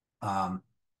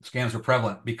 scams are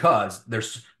prevalent because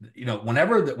there's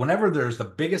whenever there's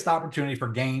the biggest opportunity for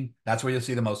gain, that's where you'll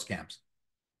see the most scams.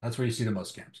 That's where you see the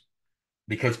most scams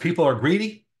because people are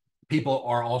greedy. People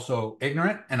are also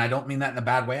ignorant. And I don't mean that in a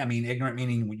bad way. I mean, ignorant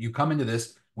meaning you come into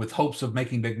this with hopes of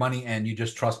making big money and you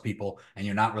just trust people and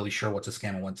you're not really sure what's a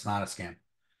scam and what's not a scam.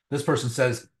 This person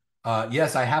says,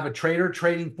 yes, I have a trader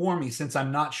trading for me since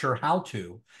I'm not sure how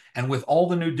to. And with all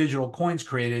the new digital coins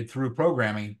created through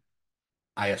programming,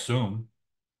 I assume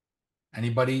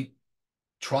anybody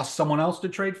trust someone else to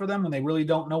trade for them when they really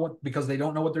don't know because they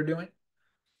don't know what they're doing?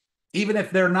 Even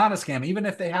if they're not a scam, even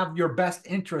if they have your best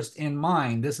interest in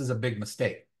mind, this is a big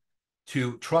mistake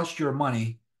to trust your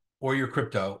money or your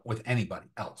crypto with anybody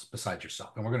else besides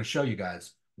yourself. And we're going to show you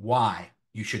guys why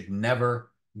you should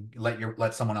never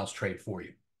let someone else trade for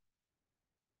you.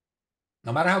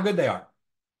 No matter how good they are.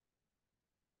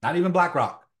 Not even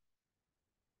BlackRock.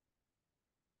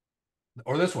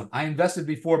 Or this one. I invested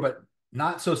before, but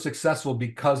not so successful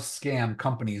because scam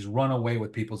companies run away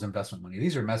with people's investment money.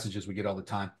 These are messages we get all the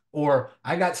time. Or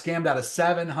I got scammed out of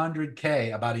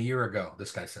 700K about a year ago,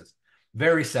 this guy says.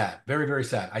 Very sad. Very, very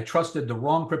sad. I trusted the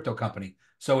wrong crypto company.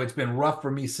 So it's been rough for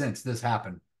me since this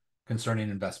happened concerning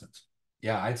investments.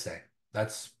 Yeah, I'd say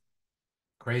that's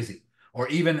crazy. Or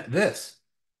even this.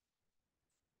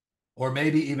 Or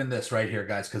maybe even this right here,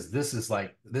 guys, because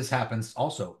this happens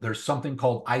also. There's something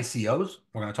called ICOs.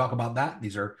 We're going to talk about that.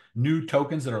 These are new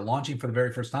tokens that are launching for the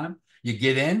very first time. You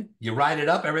get in, you write it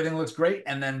up, everything looks great,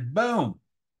 and then boom,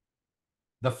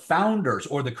 the founders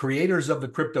or the creators of the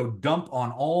crypto dump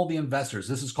on all the investors.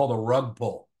 This is called a rug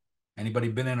pull. Anybody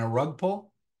been in a rug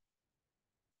pull?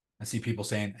 I see people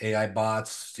saying AI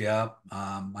bots. Yeah,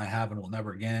 I have and will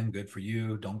never again. Good for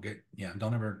you. Don't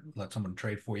ever let someone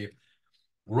trade for you.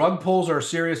 Rug pulls are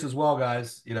serious as well,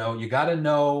 guys. You got to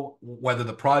know whether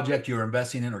the project you're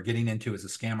investing in or getting into is a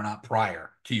scam or not prior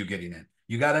to you getting in.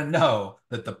 You got to know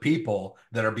that the people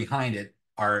that are behind it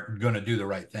are going to do the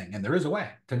right thing. And there is a way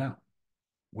to know.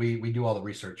 We do all the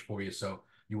research for you, so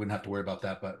you wouldn't have to worry about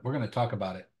that. But we're going to talk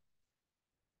about it.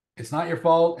 It's not your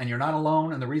fault and you're not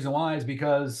alone. And the reason why is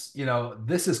because,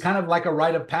 this is kind of like a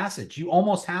rite of passage. You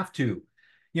almost have to.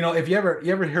 If you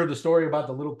ever hear the story about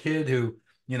the little kid who,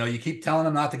 you keep telling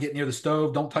them not to get near the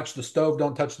stove, don't touch the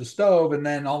stove, and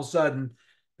then all of a sudden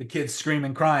the kid's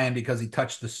screaming, crying because he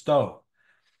touched the stove.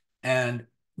 And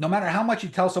no matter how much you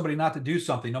tell somebody not to do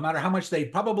something, no matter how much they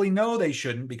probably know they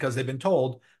shouldn't because they've been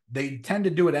told, they tend to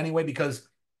do it anyway because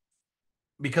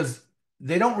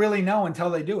they don't really know until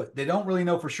they do it. They don't really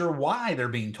know for sure why they're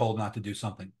being told not to do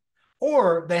something.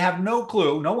 Or they have no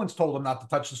clue. No one's told them not to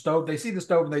touch the stove. They see the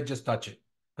stove and they just touch it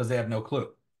because they have no clue.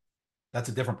 That's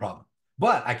a different problem.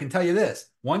 But I can tell you this,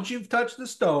 once you've touched the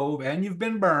stove and you've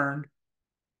been burned,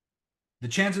 the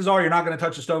chances are you're not going to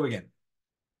touch the stove again,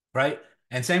 right?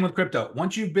 And same with crypto.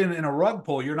 Once you've been in a rug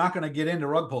pull, you're not going to get into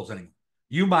rug pulls anymore.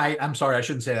 You might, I'm sorry, I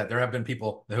shouldn't say that. There have been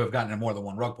people who have gotten in more than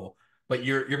one rug pull, but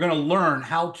you're going to learn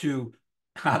how to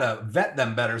vet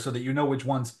them better so that you know which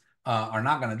ones are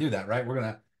not going to do that, right?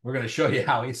 We're gonna show you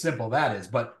how simple that is.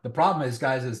 But the problem is,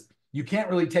 guys, is you can't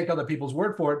really take other people's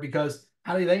word for it because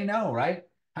how do they know, right?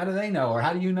 How do they know, or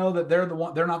how do you know that they're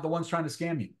not the ones trying to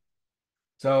scam you?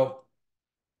 So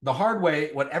the hard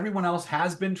way, what everyone else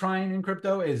has been trying in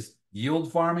crypto is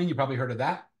yield farming. You probably heard of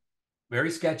that. Very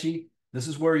sketchy. This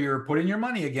is where you're putting your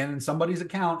money again in somebody's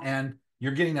account and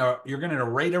you're getting a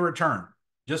rate of return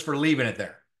just for leaving it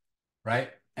there, right?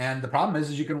 And the problem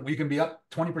is you can be up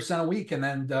 20% a week, and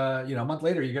then a month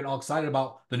later you're getting all excited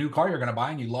about the new car you're going to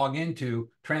buy, and you log in to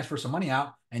transfer some money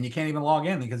out, and you can't even log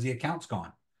in because the account's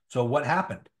gone. So what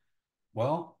happened?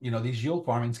 Well, these yield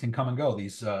farmings can come and go.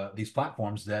 These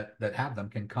platforms that have them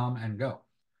can come and go.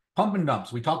 Pump and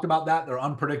dumps. We talked about that. They're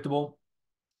unpredictable.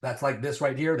 That's like this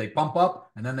right here. They pump up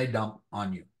and then they dump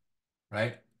on you,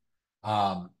 right?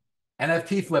 Um,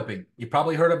 NFT flipping. You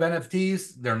probably heard of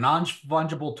NFTs. They're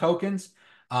non-fungible tokens.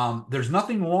 There's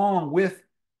nothing wrong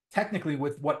technically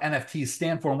with what NFTs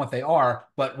stand for and what they are,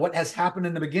 but what has happened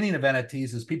in the beginning of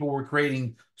NFTs is people were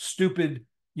creating stupid,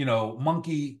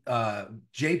 monkey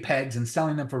JPEGs and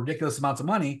selling them for ridiculous amounts of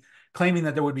money, claiming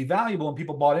that they would be valuable, and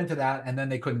people bought into that, and then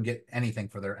they couldn't get anything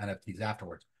for their NFTs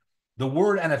afterwards. The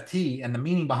word NFT and the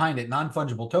meaning behind it,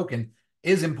 non-fungible token,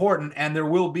 is important, and there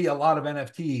will be a lot of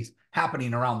NFTs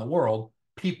happening around the world.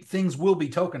 Things will be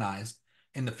tokenized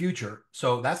in the future,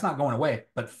 so that's not going away.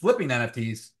 But flipping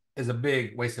NFTs is a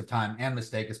big waste of time and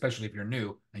mistake, especially if you're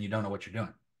new and you don't know what you're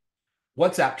doing.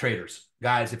 WhatsApp traders,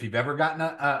 guys, if you've ever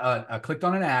gotten clicked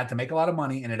on an ad to make a lot of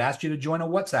money and it asked you to join a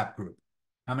WhatsApp group,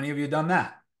 how many of you have done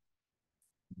that?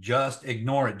 Just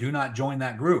ignore it. Do not join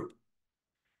that group.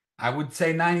 I would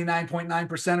say 99.9%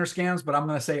 are scams, but I'm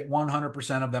going to say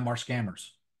 100% of them are scammers.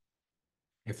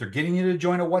 If they're getting you to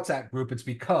join a WhatsApp group, it's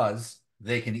because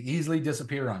they can easily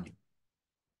disappear on you.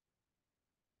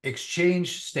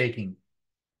 Exchange staking.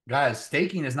 Guys,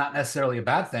 staking is not necessarily a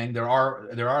bad thing. There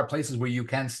are places where you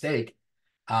can stake.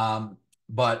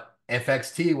 But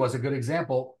FXT was a good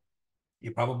example.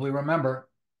 You probably remember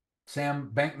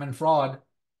Sam Bankman fraud,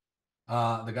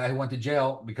 the guy who went to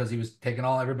jail because he was taking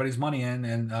everybody's money in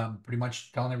and pretty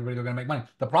much telling everybody they're going to make money.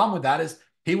 The problem with that is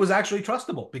he was actually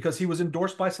trustable because he was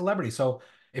endorsed by celebrities. So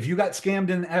if you got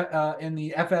scammed in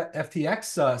the FTX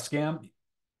scam,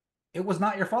 it was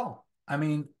not your fault. I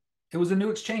mean, it was a new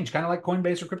exchange, kind of like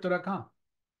Coinbase or Crypto.com.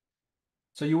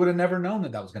 So you would have never known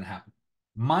that was going to happen.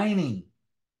 Mining.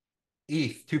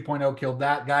 ETH 2.0 killed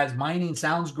that. Guys, mining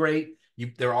sounds great.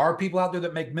 There are people out there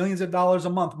that make millions of dollars a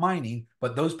month mining,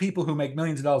 but those people who make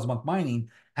millions of dollars a month mining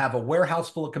have a warehouse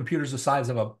full of computers the size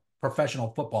of a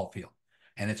professional football field,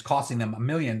 and it's costing them $1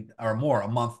 million or more a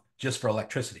month just for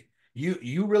electricity.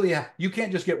 You really you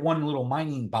can't just get one little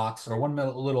mining box or one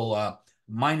little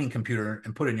mining computer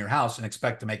and put it in your house and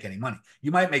expect to make any money.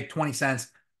 You might make 20 cents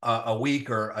a week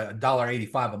or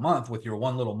 $1.85 a month with your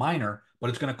one little miner, but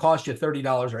it's going to cost you $30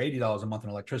 or $80 a month in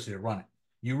electricity to run it.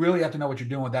 You really have to know what you're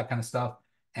doing with that kind of stuff,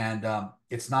 and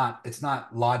it's not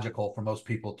logical for most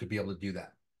people to be able to do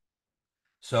that.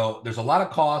 So there's a lot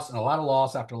of costs and a lot of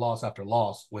loss after loss after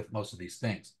loss with most of these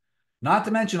things. Not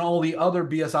to mention all the other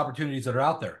BS opportunities that are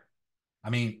out there. I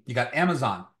mean, you got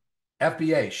Amazon,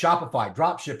 FBA, Shopify,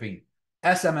 drop shipping,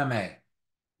 SMMA,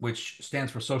 which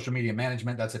stands for social media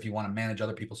management. That's if you want to manage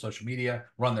other people's social media,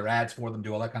 run their ads for them,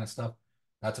 do all that kind of stuff.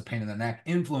 That's a pain in the neck.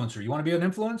 Influencer. You want to be an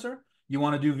influencer? You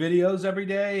want to do videos every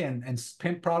day and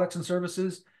pimp products and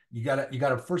services? You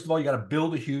gotta first of all, you gotta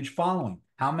build a huge following.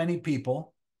 How many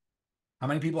people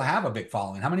have a big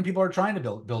following? How many people are trying to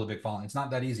build a big following? It's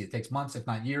not that easy. It takes months, if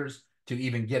not years, to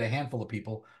even get a handful of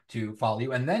people to follow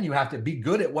you. And then you have to be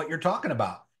good at what you're talking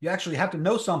about. You actually have to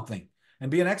know something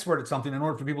and be an expert at something in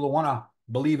order for people to want to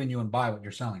believe in you and buy what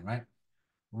you're selling, right?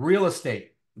 Real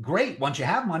estate. Great once you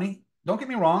have money. Don't get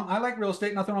me wrong. I like real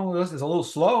estate. Nothing wrong with this. It's a little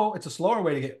slow. It's a slower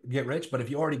way to get rich. But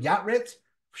if you already got rich,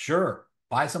 sure,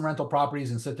 buy some rental properties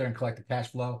and sit there and collect the cash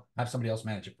flow. Have somebody else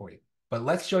manage it for you. But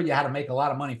let's show you how to make a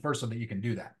lot of money first so that you can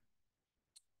do that.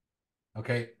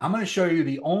 Okay. I'm going to show you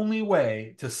the only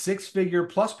way to six-figure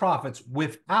plus profits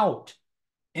without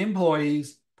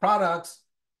employees, products,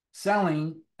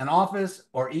 selling, an office,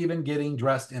 or even getting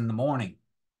dressed in the morning.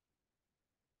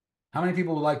 How many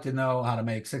people would like to know how to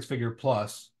make six-figure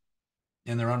plus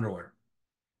in their underwear?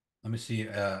 Let me see.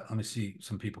 Let me see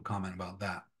some people comment about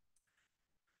that.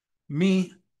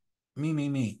 Me,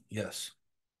 me. Yes,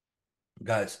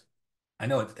 guys. I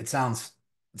know it sounds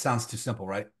too simple,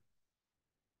 right?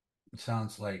 It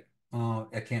sounds like, oh,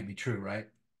 it can't be true, right?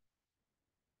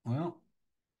 Well,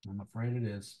 I'm afraid it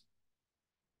is.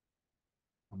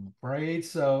 I'm afraid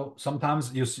so.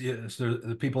 Sometimes you see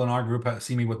the people in our group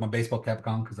see me with my baseball cap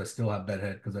on because I still have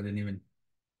bedhead because I didn't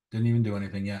even do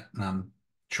anything yet, and I'm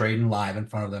trading live in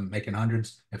front of them, making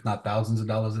hundreds, if not thousands of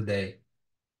dollars a day.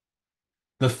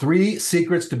 The three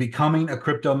secrets to becoming a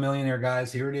crypto millionaire,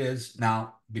 guys. Here it is.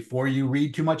 Now, before you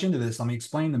read too much into this, let me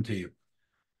explain them to you.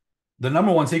 The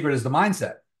number one secret is the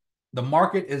mindset. The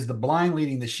market is the blind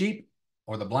leading the sheep,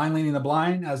 or the blind leading the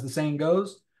blind, as the saying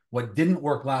goes. What didn't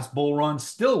work last bull run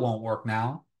still won't work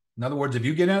now. In other words, if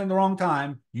you get in at the wrong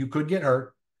time, you could get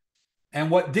hurt. And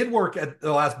what did work at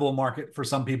the last bull market for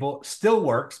some people still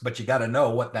works, but you got to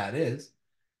know what that is.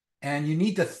 And you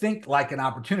need to think like an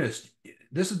opportunist.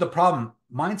 This is the problem.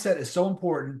 Mindset is so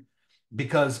important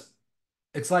because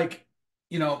it's like,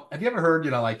 have you ever heard,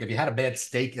 like if you had a bad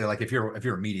steak, like if you're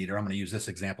a meat eater, I'm going to use this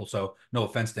example. So no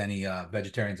offense to any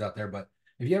vegetarians out there, but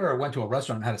if you ever went to a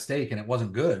restaurant and had a steak and it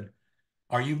wasn't good,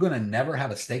 are you going to never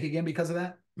have a steak again because of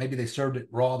that? Maybe they served it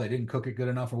raw, they didn't cook it good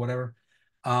enough or whatever.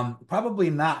 Probably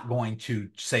not going to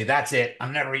say, that's it,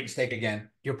 I'm never eating steak again.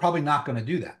 You're probably not going to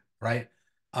do that, right?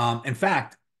 In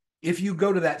fact, if you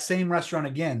go to that same restaurant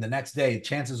again the next day,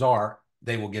 chances are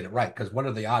they will get it right. Because what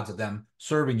are the odds of them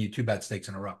serving you two bad steaks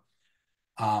in a row?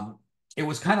 Um, it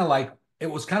was kind of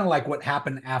like what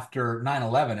happened after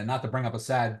 9/11, and not to bring up a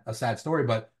sad story,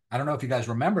 but I don't know if you guys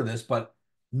remember this, but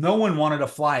no one wanted to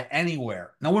fly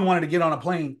anywhere. No one wanted to get on a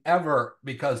plane ever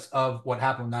because of what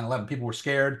happened with 9/11. People were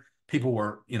scared. People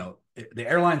were, the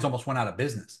airlines almost went out of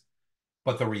business.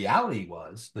 But the reality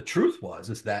was, the truth was,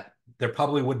 is that there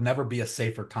probably would never be a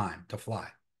safer time to fly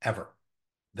ever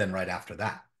than right after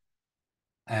that.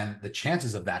 And the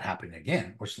chances of that happening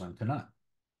again were slim to none.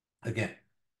 Again,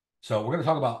 so we're going to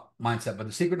talk about mindset, but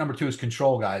the secret number two is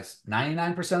control, guys.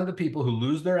 99% of the people who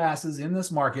lose their asses in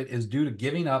this market is due to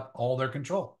giving up all their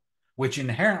control, which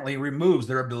inherently removes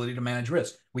their ability to manage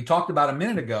risk. We talked about a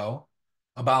minute ago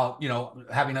about,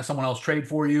 having someone else trade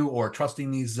for you or trusting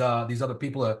these other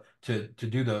people to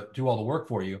do all the work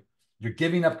for you. You're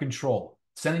giving up control,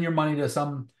 sending your money to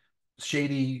some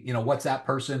shady, WhatsApp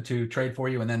person to trade for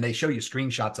you, and then they show you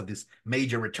screenshots of these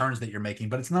major returns that you're making,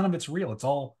 but none of it's real. It's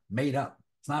all made up.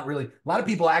 It's not really. A lot of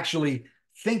people actually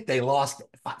think they lost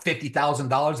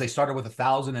 $50,000. They started with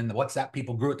 1,000, and the WhatsApp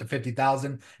people grew it to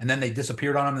 50,000, and then they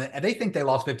disappeared on them. And they think they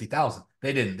lost 50,000.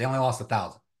 They didn't. They only lost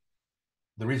 1,000.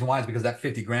 The reason why is because that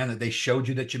 50 grand that they showed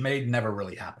you that you made never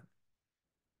really happened.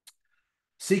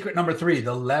 Secret number three,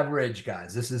 the leverage,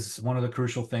 guys. This is one of the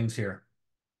crucial things here.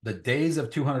 The days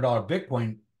of $200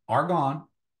 Bitcoin are gone,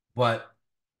 but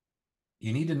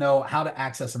you need to know how to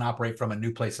access and operate from a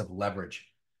new place of leverage.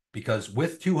 Because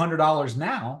with $200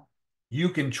 now, you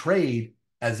can trade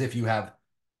as if you have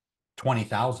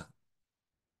 20,000.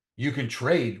 You can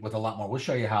trade with a lot more. We'll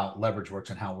show you how leverage works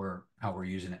and how we're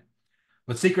using it.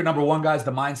 But secret number one, guys,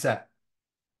 the mindset.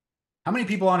 How many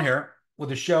people on here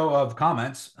with a show of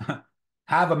comments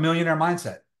have a millionaire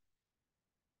mindset?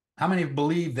 How many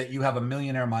believe that you have a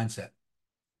millionaire mindset?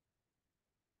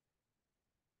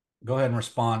 Go ahead and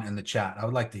respond in the chat. I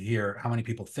would like to hear how many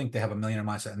people think they have a millionaire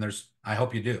mindset. And I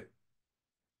hope you do.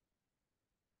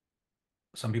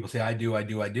 Some people say, I do.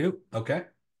 Okay.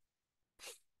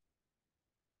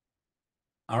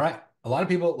 All right. A lot of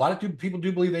people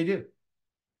do believe they do.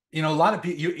 A lot of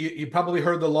people, you probably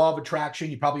heard the law of attraction.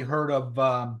 You probably heard of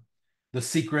The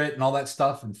Secret and all that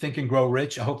stuff, and Think and Grow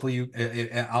Rich. Hopefully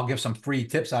I'll give some free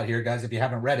tips out here, guys. If you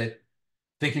haven't read it,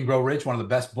 Think and Grow Rich, one of the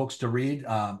best books to read.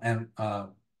 And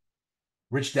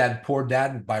Rich Dad, Poor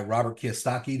Dad by Robert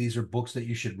Kiyosaki. These are books that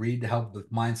you should read to help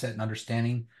with mindset and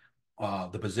understanding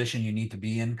the position you need to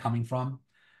be in coming from.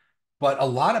 But a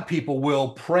lot of people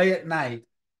will pray at night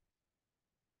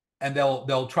and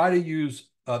they'll try to use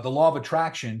the law of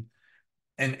attraction,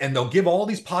 and they'll give all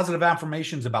these positive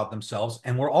affirmations about themselves.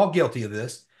 And we're all guilty of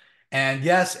this. And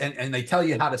yes, and they tell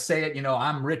you how to say it.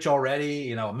 I'm rich already.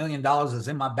 $1 million is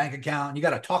in my bank account. You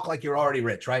got to talk like you're already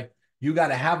rich, right? You got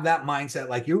to have that mindset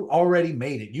like you already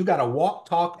made it. You got to walk,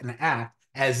 talk, and act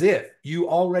as if you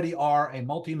already are a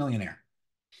multimillionaire.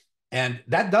 And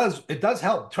it does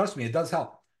help. Trust me, it does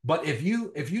help. But if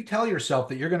you tell yourself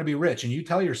that you're going to be rich, and you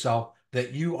tell yourself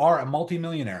that you are a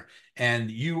multimillionaire and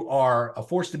you are a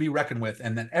force to be reckoned with,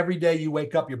 and then every day you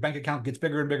wake up, your bank account gets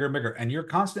bigger and bigger and bigger, and you're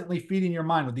constantly feeding your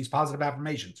mind with these positive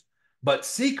affirmations, but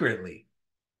secretly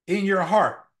in your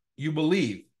heart, you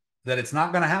believe that it's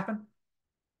not going to happen,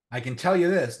 I can tell you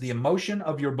this, the emotion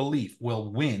of your belief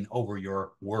will win over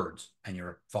your words and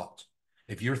your thoughts.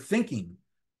 If you're thinking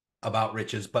about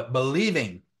riches, but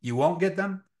believing you won't get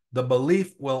them, the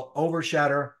belief will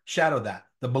shadow that.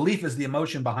 The belief is the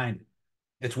emotion behind it.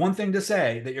 It's one thing to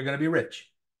say that you're going to be rich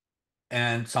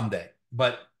and someday,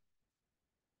 but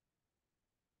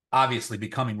obviously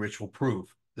becoming rich will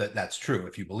prove that that's true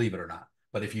if you believe it or not.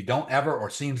 But if you don't ever, or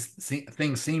things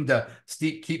seem to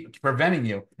keep preventing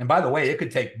you, and by the way, it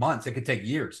could take months, it could take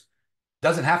years,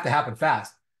 doesn't have to happen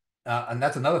fast. And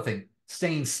that's another thing,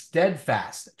 staying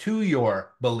steadfast to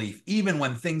your belief, even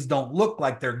when things don't look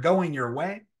like they're going your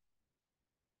way.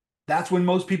 That's when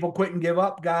most people quit and give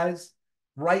up, guys,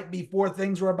 right before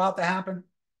things were about to happen.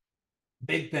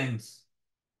 Big things.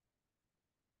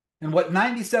 And what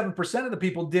 97% of the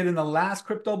people did in the last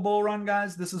crypto bull run,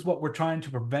 guys, this is what we're trying to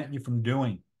prevent you from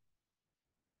doing.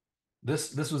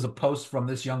 This was a post from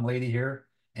this young lady here,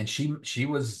 and she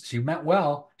meant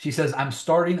well. She says, I'm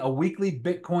starting a weekly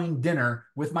Bitcoin dinner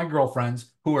with my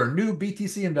girlfriends who are new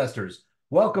BTC investors.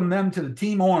 Welcome them to the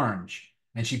Team Orange.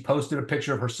 And she posted a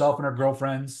picture of herself and her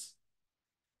girlfriends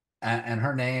and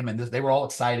her name, and they were all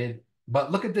excited.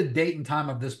 But look at the date and time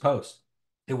of this post.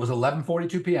 It was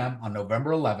 11:42 p.m. on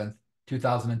November 11th,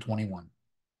 2021,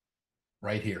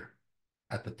 right here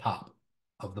at the top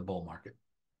of the bull market.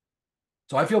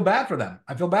 So I feel bad for them.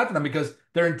 I feel bad for them because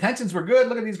their intentions were good.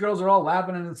 Look at these girls; they're all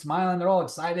laughing and smiling. They're all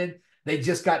excited. They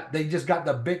just got the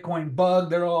Bitcoin bug.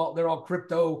 They're all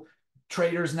crypto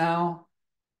traders now,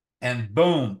 and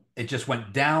boom, it just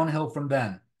went downhill from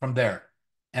there.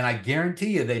 And I guarantee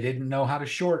you, they didn't know how to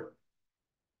short,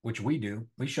 which we do.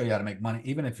 We show you how to make money,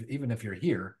 even if you're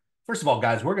here. First of all,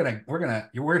 guys, we're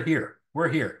here. We're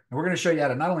here, and we're gonna show you how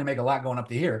to not only make a lot going up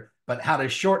to here, but how to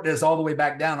short this all the way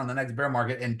back down on the next bear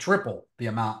market and triple the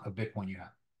amount of Bitcoin you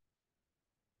have.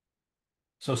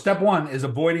 So step one is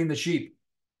avoiding the sheep.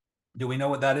 Do we know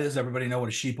what that is? Everybody know what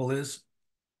a sheeple is?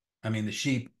 I mean, the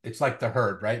sheep, it's like the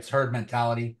herd, right? It's herd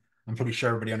mentality. I'm pretty sure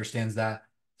everybody understands that.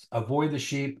 Avoid the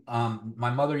sheep. My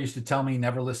mother used to tell me,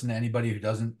 never listen to anybody who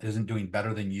isn't doing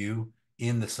better than you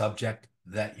in the subject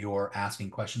that you're asking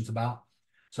questions about.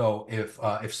 So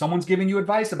if someone's giving you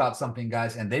advice about something,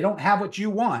 guys, and they don't have what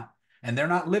you want, and they're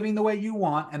not living the way you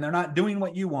want, and they're not doing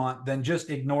what you want, then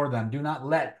just ignore them. Do not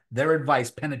let their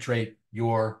advice penetrate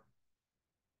your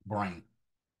brain.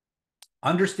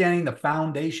 Understanding the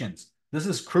foundations. This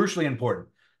is crucially important.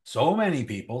 So many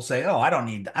people say, "Oh, I don't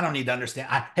need to understand.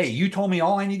 Hey, you told me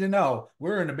all I need to know.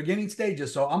 We're in the beginning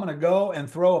stages, so I'm going to go and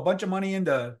throw a bunch of money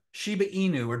into Shiba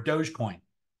Inu or Dogecoin."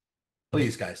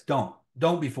 Please, guys,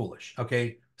 don't be foolish.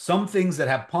 Okay, some things that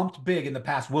have pumped big in the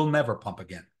past will never pump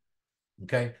again.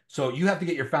 Okay, so you have to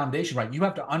get your foundation right. You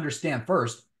have to understand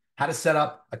first how to set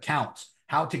up accounts,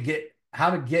 how to get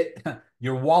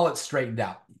your wallet straightened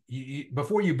out.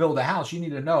 Before you build a house, you need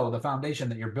to know the foundation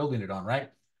that you're building it on,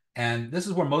 right? And this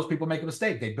is where most people make a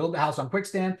mistake. They build the house on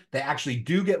quicksand. They actually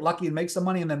do get lucky and make some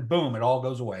money, and then boom, it all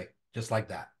goes away just like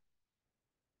that.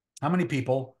 How many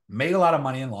people made a lot of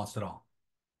money and lost it all?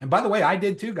 And by the way, I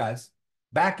did too, guys.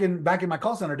 Back in my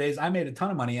call center days, I made a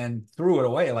ton of money and threw it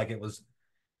away like it was.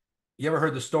 You ever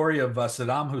heard the story of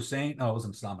Saddam Hussein? No, it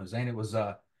wasn't Saddam Hussein. It was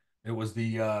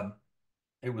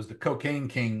the cocaine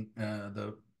king,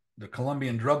 the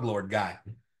Colombian drug lord guy.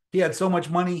 He had so much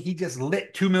money, he just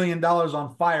lit $2 million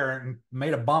on fire and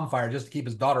made a bonfire just to keep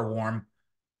his daughter warm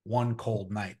one cold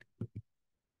night.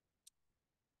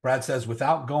 Brad says,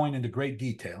 without going into great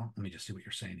detail, let me just see what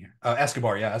you're saying here.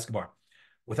 Escobar, yeah, Escobar.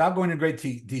 Without going into great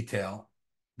detail,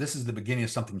 this is the beginning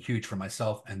of something huge for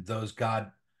myself and those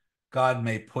God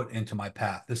may put into my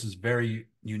path. This is very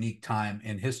unique time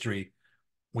in history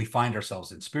we find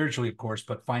ourselves in, spiritually, of course,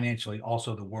 but financially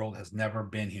also. The world has never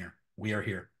been here. We are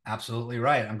here. Absolutely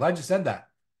right. I'm glad you said that.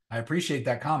 I appreciate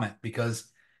that comment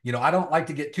because, I don't like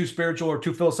to get too spiritual or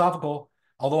too philosophical,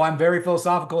 although I'm very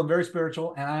philosophical and very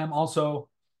spiritual. And I am also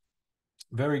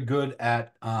very good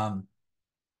at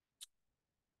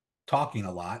talking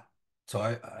a lot. So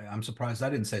I'm surprised I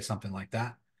didn't say something like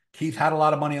that. Keith had a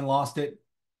lot of money and lost it.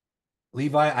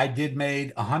 Levi, I did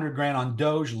made 100 grand on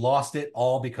Doge, lost it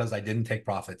all because I didn't take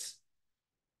profits.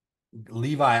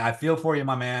 Levi, I feel for you,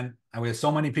 my man. I have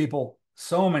so many people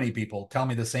tell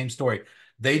me the same story.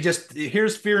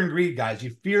 Here's fear and greed, guys. You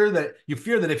fear that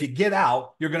if you get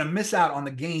out, you're going to miss out on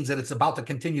the gains that it's about to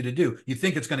continue to do. You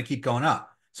think it's going to keep going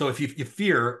up. So if you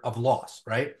fear of loss,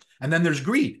 right? And then there's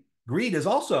greed. Greed is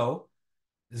also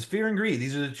is fear and greed.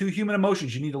 These are the two human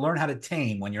emotions you need to learn how to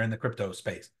tame when you're in the crypto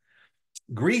space.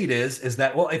 Greed is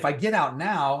that, well, if I get out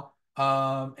now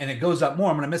and it goes up more,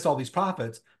 I'm going to miss all these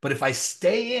profits. But if I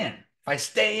stay in,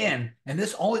 and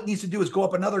this all it needs to do is go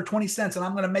up another 20 cents, and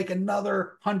I'm going to make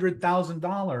another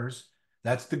 $100,000.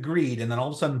 That's the greed. And then all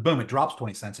of a sudden, boom, it drops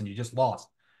 20 cents, and you just lost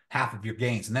half of your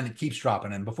gains. And then it keeps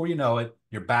dropping, and before you know it,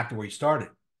 you're back to where you started.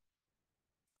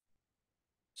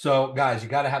 So, guys, you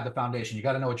got to have the foundation. You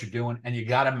got to know what you're doing, and you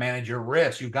got to manage your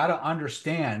risk. You got to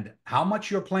understand how much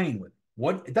you're playing with.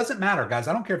 What it doesn't matter, guys.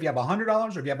 I don't care if you have $100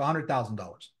 or if you have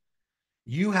 $100,000.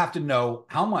 You have to know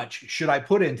how much should I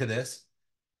put into this,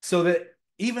 so that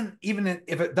even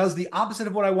if it does the opposite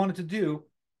of what I want it to do,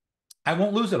 I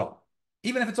won't lose it all,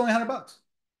 even if it's only $100.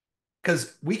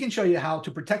 Because we can show you how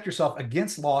to protect yourself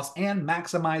against loss and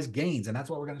maximize gains, and that's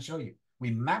what we're going to show you.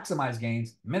 We maximize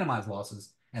gains, minimize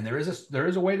losses, and there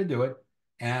is a way to do it.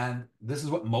 And this is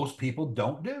what most people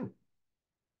don't do.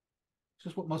 It's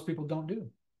just what most people don't do.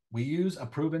 We use a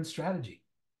proven strategy.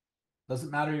 Doesn't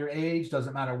matter your age,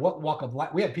 doesn't matter what walk of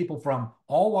life. We have people from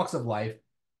all walks of life,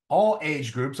 all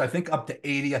age groups. I think up to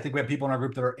 80. I think we have people in our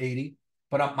group that are 80.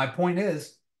 But my point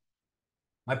is,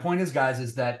 guys,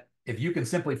 is that if you can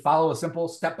simply follow a simple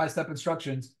step-by-step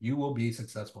instructions, you will be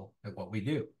successful at what we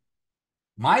do.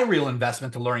 My real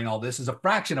investment to learning all this is a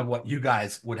fraction of what you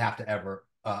guys would have to ever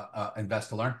invest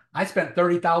to learn. I spent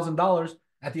 $30,000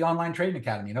 at the Online Trading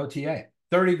Academy in OTA,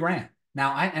 30 grand.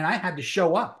 Now, I had to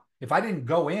show up. If I didn't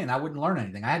go in, I wouldn't learn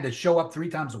anything. I had to show up 3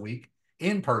 times a week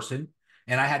in person,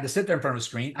 and I had to sit there in front of a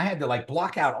screen. I had to like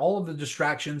block out all of the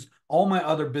distractions, all my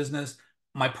other business,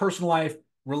 my personal life,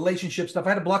 relationship stuff. I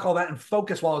had to block all that and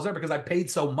focus while I was there because I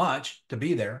paid so much to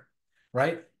be there,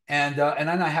 right? And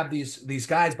then I have these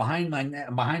guys behind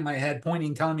my head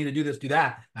pointing, telling me to do this, do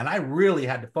that, and I really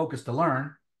had to focus to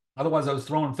learn. Otherwise, I was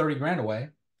throwing 30 grand away.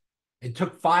 It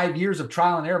took 5 years of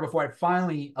trial and error before I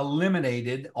finally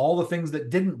eliminated all the things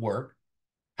that didn't work.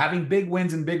 Having big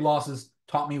wins and big losses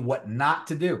taught me what not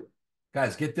to do.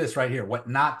 Guys, get this right here, what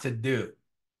not to do.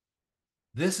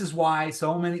 This is why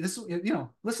so many,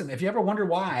 listen, if you ever wonder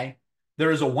why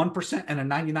there is a 1% and a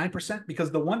 99%,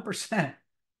 because the 1%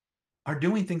 are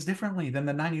doing things differently than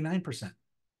the 99%.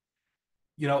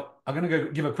 I'm going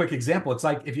to give a quick example. It's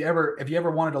like if you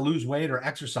ever wanted to lose weight or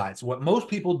exercise, what most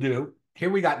people do, here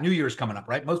we got New Year's coming up,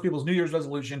 right? Most people's New Year's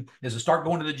resolution is to start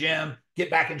going to the gym, get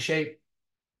back in shape.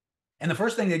 And the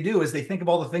first thing they do is they think of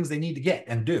all the things they need to get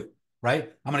and do,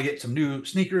 right? I'm going to get some new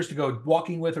sneakers to go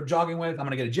walking with or jogging with. I'm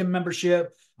going to get a gym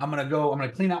membership. I'm going to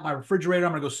clean out my refrigerator.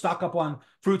 I'm going to go stock up on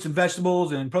fruits and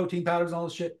vegetables and protein powders and all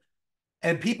this shit.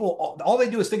 And people, all they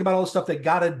do is think about all the stuff they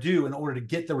got to do in order to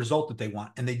get the result that they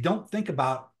want. And they don't think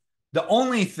about the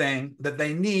only thing that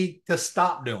they need to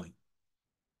stop doing.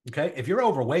 Okay. If you're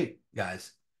overweight,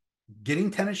 guys, getting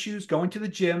tennis shoes, going to the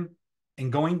gym,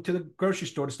 and going to the grocery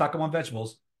store to stock up on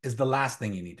vegetables is the last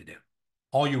thing you need to do.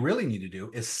 All you really need to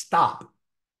do is stop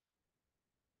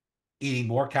eating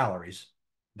more calories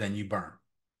than you burn.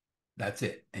 That's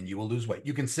it. And you will lose weight.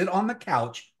 You can sit on the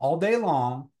couch all day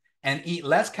long and eat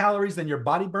less calories than your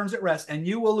body burns at rest, and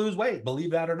you will lose weight.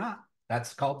 Believe that or not.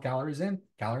 That's called calories in,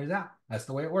 calories out. That's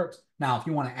the way it works. Now, if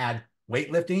you want to add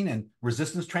weightlifting and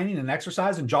resistance training and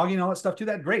exercise and jogging and all that stuff to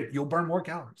that, great. You'll burn more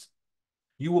calories.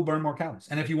 You will burn more calories.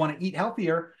 And if you want to eat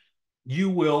healthier, you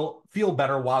will feel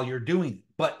better while you're doing it.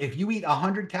 But if you eat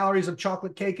 100 calories of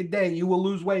chocolate cake a day, you will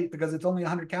lose weight because it's only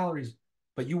 100 calories.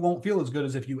 But you won't feel as good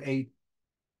as if you ate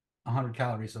 100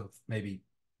 calories of maybe,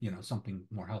 something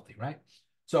more healthy, right?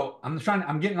 So I'm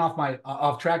getting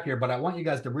off track here, but I want you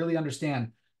guys to really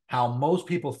understand how most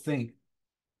people think,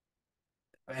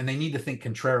 and they need to think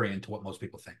contrarian to what most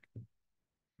people think,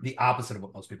 the opposite of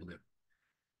what most people do.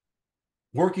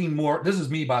 Working more, this is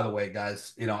me, by the way,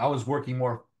 guys. I was working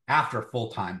more after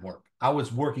full-time work. I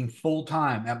was working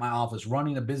full-time at my office,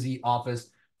 running a busy office,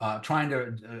 trying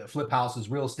to flip houses,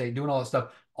 real estate, doing all that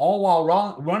stuff. All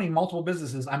while running multiple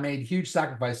businesses, I made huge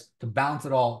sacrifice to balance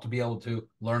it all, to be able to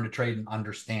learn to trade and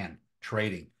understand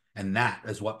trading. And that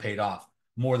is what paid off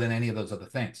more than any of those other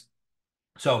things.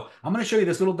 So I'm going to show you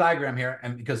this little diagram here.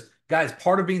 And because, guys,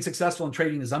 part of being successful in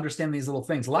trading is understanding these little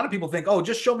things. A lot of people think, oh,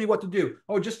 just show me what to do.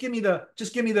 Oh, just give me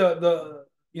the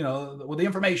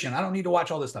information. I don't need to watch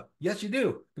all this stuff. Yes, you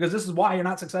do, because this is why you're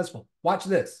not successful. Watch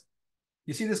this.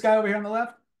 You see this guy over here on the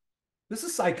left? This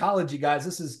is psychology, guys.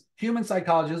 This is human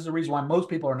psychology. This is the reason why most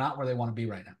people are not where they want to be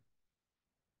right now.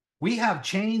 We have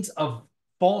chains of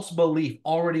false belief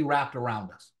already wrapped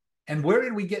around us. And where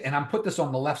did we get, and I'm put this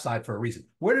on the left side for a reason.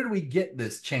 Where did we get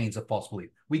this chains of false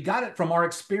belief? We got it from our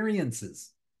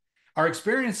experiences. Our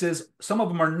experiences, some of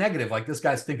them are negative. Like this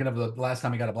guy's thinking of the last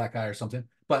time he got a black eye or something,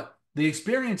 but the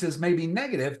experiences may be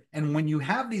negative. And when you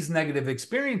have these negative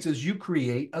experiences, you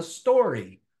create a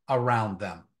story around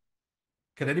them.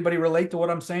 Can anybody relate to what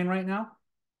I'm saying right now?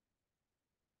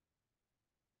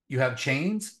 You have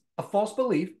chains of false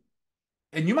belief,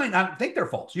 and you might not think they're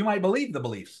false. You might believe the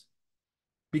beliefs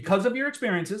because of your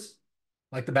experiences,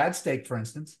 like the bad steak, for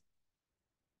instance,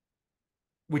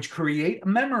 which create a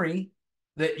memory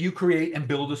that you create and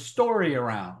build a story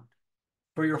around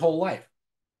for your whole life.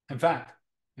 In fact,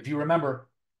 if you remember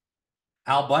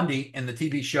Al Bundy in the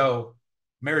TV show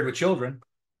Married with Children,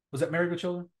 was that Married with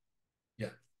Children? Yeah.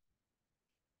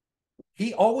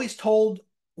 He always told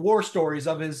war stories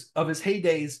of his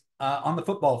heydays on the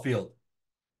football field.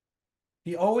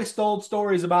 He always told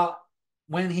stories about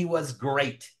when he was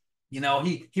great. You know,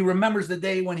 he remembers the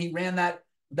day when he ran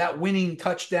that winning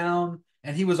touchdown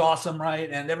and he was awesome, right?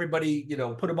 And everybody, you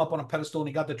know, put him up on a pedestal and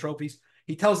he got the trophies.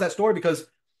 He tells that story because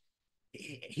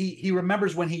he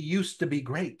remembers when he used to be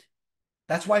great.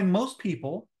 That's why most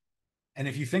people, and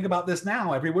if you think about this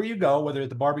now, everywhere you go, whether at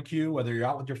the barbecue, whether you're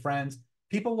out with your friends,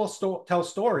 people will tell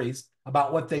stories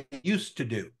about what they used to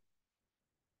do,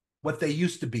 what they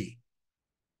used to be,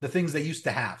 the things they used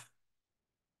to have.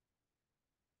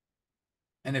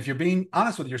 And if you're being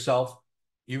honest with yourself,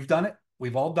 you've done it.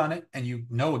 We've all done it. And you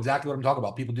know exactly what I'm talking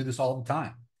about. People do this all the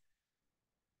time.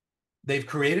 They've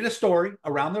created a story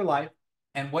around their life.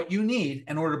 And what you need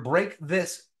in order to break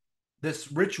this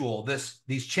ritual,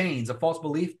 these chains of false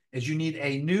belief, is you need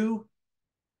a new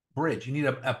bridge. You need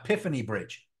an epiphany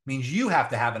bridge. It means you have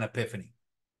to have an epiphany.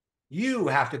 You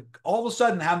have to all of a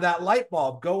sudden have that light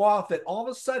bulb go off that all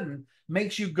of a sudden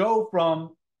makes you go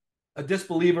from a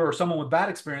disbeliever or someone with bad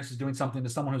experiences doing something to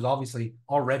someone who's obviously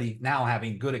already now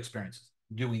having good experiences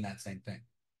doing that same thing.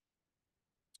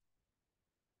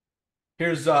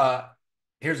 Here's an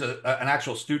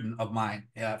actual student of mine,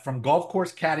 from golf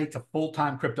course caddy to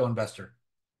full-time crypto investor.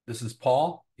 This is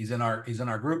Paul. He's in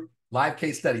our group. Live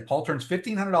case study. Paul turns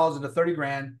 $1,500 into 30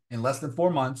 grand in less than 4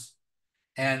 months.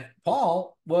 And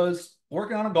Paul was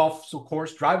working on a golf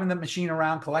course, driving the machine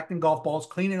around, collecting golf balls,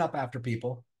 cleaning up after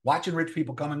people, watching rich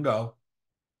people come and go.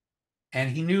 And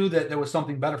he knew that there was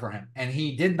something better for him. And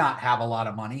he did not have a lot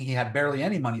of money. He had barely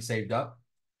any money saved up.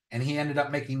 And he ended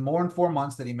up making more in 4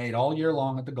 months than he made all year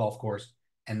long at the golf course.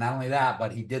 And not only that,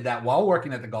 but he did that while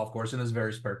working at the golf course in his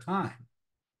very spare time.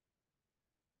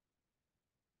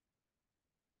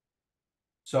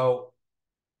 So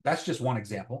that's just one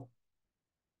example.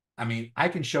 I mean, I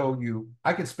can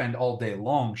spend all day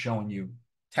long showing you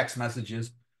text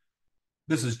messages.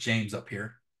 This is James up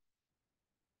here.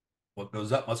 What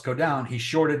goes up must go down. He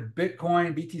shorted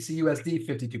Bitcoin, BTC USD,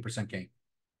 52% gain.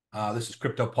 This is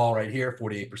Crypto Paul right here,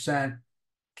 48%.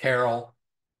 Carol,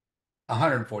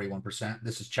 141%.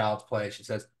 This is Child's Play. She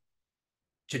says,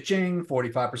 cha-ching,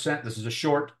 45%. This is a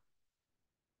short.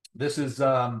 This is,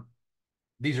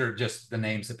 these are just the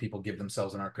names that people give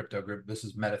themselves in our crypto group. This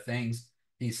is Meta Things.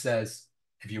 He says,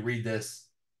 if you read this,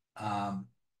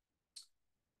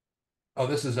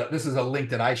 this is a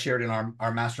link that I shared in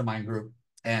our mastermind group.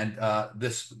 And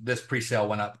this pre-sale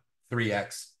went up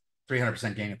 3x,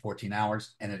 300% gain in 14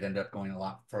 hours, and it ended up going a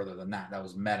lot further than that. That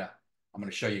was Meta. I'm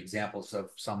going to show you examples of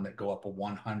some that go up a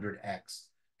 100x.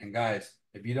 And guys,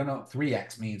 if you don't know,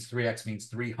 3x means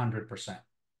 300%,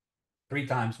 3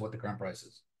 times what the current price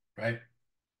is, right?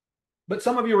 But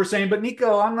some of you were saying, but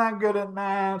Niko, I'm not good at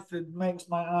math. It makes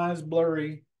my eyes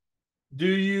blurry. Do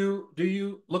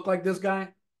you look like this guy?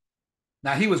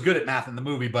 Now, he was good at math in the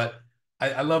movie, but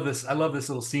I love this. I love this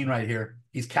little scene right here.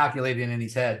 He's calculating in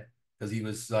his head because he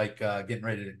was like getting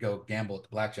ready to go gamble at the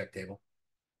blackjack table.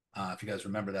 If you guys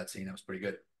remember that scene, that was pretty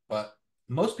good. But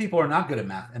most people are not good at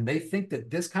math, and they think that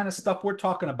this kind of stuff we're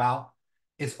talking about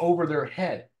is over their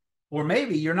head. Or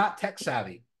maybe you're not tech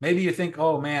savvy. Maybe you think,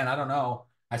 oh man, I don't know.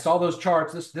 I saw those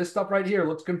charts. This stuff right here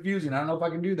looks confusing. I don't know if I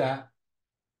can do that.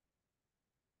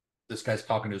 This guy's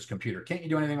talking to his computer. Can't you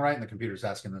do anything right? And the computer's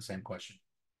asking the same question.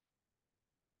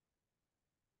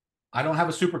 I don't have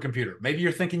a supercomputer. Maybe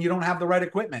you're thinking you don't have the right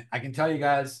equipment. I can tell you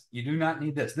guys, you do not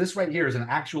need this. This right here is an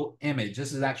actual image.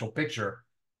 This is an actual picture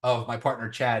of my partner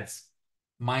Chad's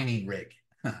mining rig.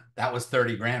 That was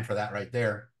 30 grand for that right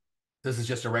there. This is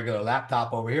just a regular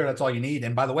laptop over here. That's all you need.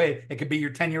 And by the way, it could be your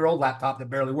 10-year-old laptop that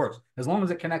barely works. As long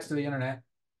as it connects to the internet,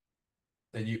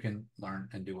 then you can learn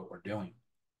and do what we're doing.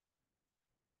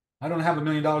 I don't have $1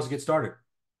 million to get started.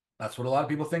 That's what a lot of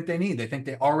people think they need. They think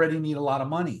they already need a lot of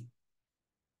money.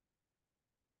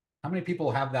 How many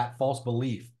people have that false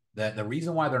belief that the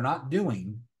reason why they're not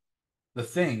doing the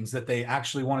things that they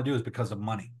actually want to do is because of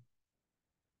money?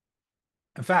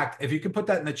 In fact, if you could put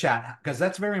that in the chat, because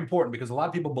that's very important, because a lot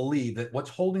of people believe that what's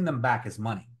holding them back is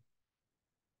money.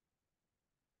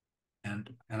 And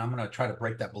I'm going to try to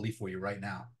break that belief for you right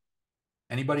now.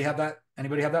 Anybody have that?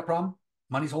 Anybody have that problem?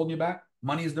 Money's holding you back?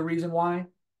 Money is the reason why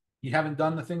you haven't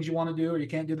done the things you want to do, or you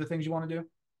can't do the things you want to do?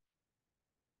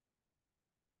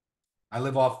 I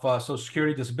live off Social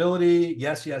Security, disability.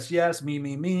 Yes, yes, yes.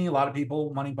 Me. A lot of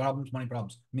people, money problems, money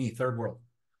problems. Me, third world.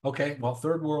 Okay, well,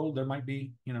 third world, there might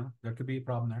be, there could be a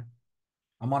problem there.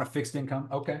 I'm on a fixed income.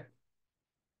 Okay.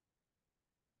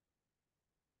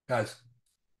 Guys,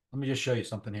 let me just show you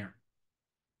something here.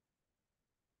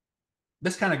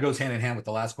 This kind of goes hand in hand with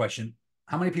the last question.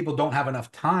 How many people don't have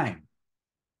enough time?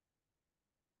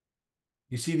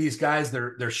 You see these guys,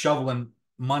 they're shoveling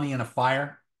money in a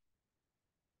fire.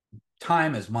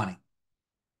 Time is money.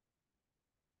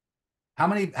 How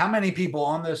many people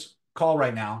on this call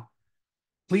right now?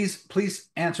 Please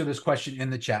answer this question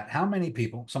in the chat. How many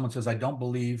people? Someone says, I don't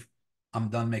believe it. I'm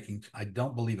done making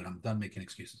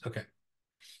excuses. Okay.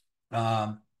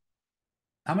 How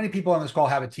many people on this call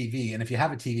have a TV? And if you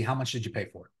have a TV, how much did you pay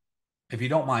for it? If you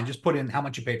don't mind, just put in how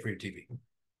much you paid for your TV.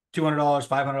 $200,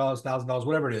 $500, $1,000,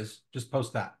 whatever it is, just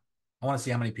post that. I want to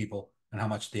see how many people and how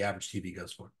much the average TV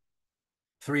goes for.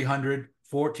 300,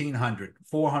 1,400,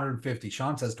 450.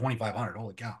 Sean says 2,500.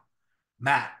 Holy cow.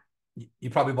 Matt, you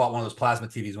probably bought one of those plasma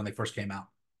TVs when they first came out.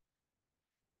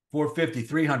 450,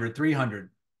 300, 300.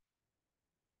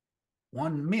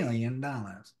 $1 million.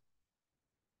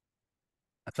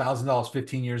 $1,000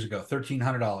 15 years ago.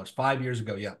 $1,300 5 years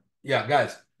ago. Yeah. Yeah,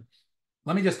 guys.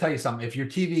 Let me just tell you something. If your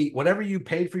TV, whatever you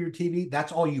paid for your TV,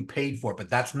 that's all you paid for, but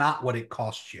that's not what it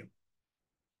costs you.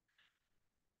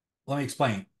 Let me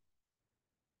explain.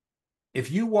 If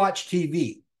you watch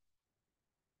TV,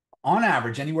 on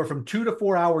average, anywhere from 2 to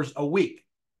 4 hours a week,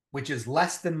 which is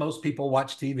less than most people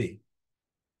watch TV,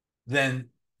 then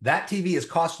that TV is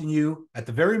costing you, at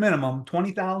the very minimum,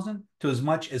 $20,000 to as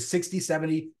much as $60,000,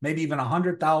 $70,000, maybe even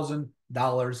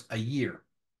 $100,000 a year.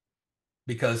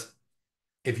 Because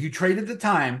if you traded the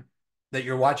time that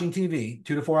you're watching TV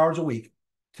 2 to 4 hours a week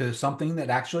to something that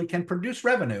actually can produce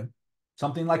revenue,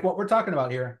 something like what we're talking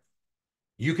about here,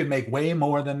 you can make way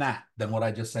more than that, than what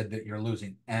I just said that you're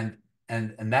losing. And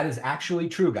that is actually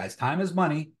true, guys. Time is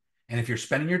money. And if you're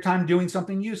spending your time doing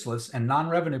something useless and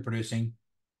non-revenue producing,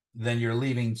 then you're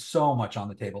leaving so much on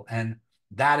the table. And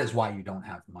that is why you don't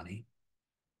have money.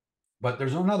 But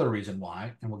there's another reason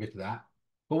why, and we'll get to that.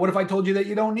 But what if I told you that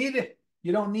you don't need it?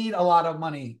 You don't need a lot of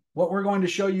money. What we're going to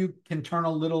show you can turn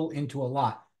a little into a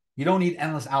lot. You don't need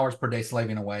endless hours per day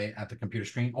slaving away at the computer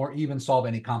screen or even solve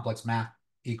any complex math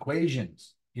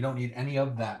equations. You don't need any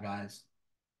of that, guys.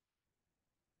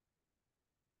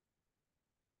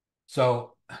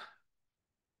 So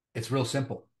it's real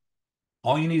simple.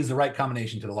 All you need is the right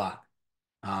combination to the lock.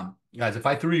 Guys, if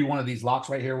I threw you one of these locks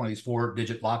right here, one of these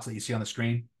 4-digit locks that you see on the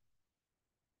screen,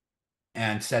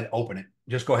 and said, open it,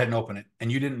 just go ahead and open it,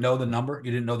 and you didn't know the number,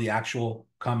 you didn't know the actual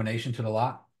combination to the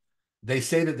lock, they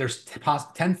say that there's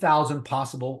 10,000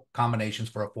 possible combinations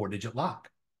for a 4-digit lock.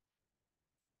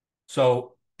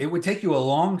 So it would take you a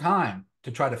long time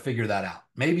to try to figure that out.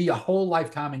 Maybe a whole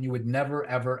lifetime, and you would never,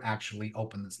 ever actually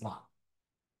open this lock.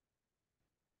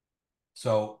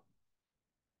 So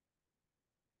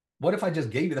what if I just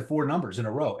gave you the 4 numbers in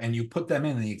a row and you put them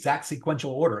in the exact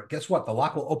sequential order? Guess what? The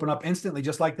lock will open up instantly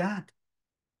just like that.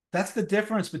 That's the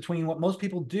difference between what most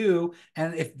people do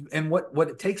and what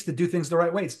it takes to do things the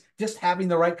right way. It's just having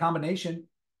the right combination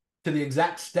to the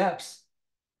exact steps.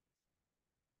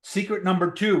 Secret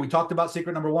number 2, we talked about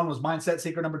secret number 1 was mindset.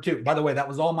 Secret number 2, by the way, that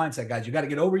was all mindset, guys. You got to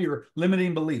get over your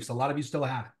limiting beliefs. A lot of you still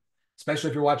have it, especially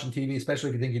if you're watching TV,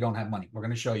 especially if you think you don't have money. We're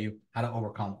going to show you how to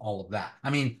overcome all of that. I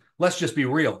mean, let's just be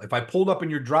real. If I pulled up in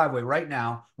your driveway right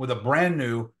now with a brand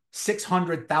new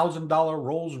 $600,000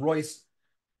 Rolls Royce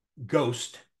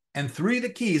Ghost and 3 of the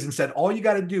keys and said, all you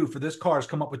got to do for this car is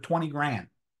come up with 20 grand,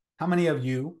 how many of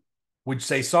you would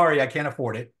say, sorry, I can't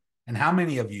afford it? And how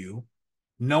many of you,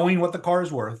 knowing what the car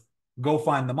is worth, go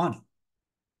find the money?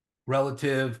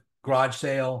 Relative, garage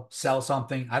sale, sell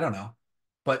something, I don't know.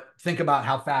 But think about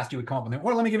how fast you would come up with it.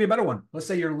 Or let me give you a better one. Let's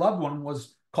say your loved one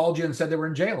called you and said they were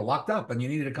in jail, locked up, and you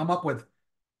needed to come up with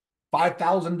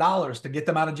 $5,000 to get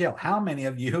them out of jail. How many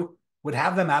of you would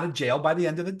have them out of jail by the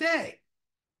end of the day?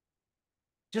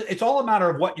 It's all a matter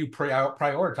of what you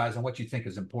prioritize and what you think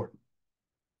is important.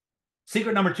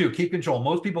 Secret number 2, keep control.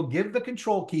 Most people give the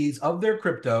control keys of their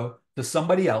crypto to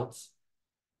somebody else.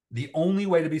 The only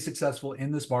way to be successful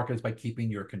in this market is by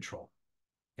keeping your control.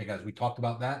 Okay, guys, we talked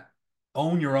about that.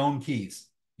 Own your own keys.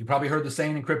 You probably heard the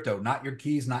saying in crypto, not your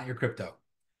keys, not your crypto.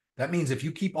 That means if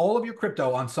you keep all of your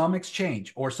crypto on some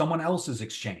exchange or someone else's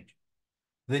exchange,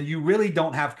 then you really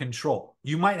don't have control.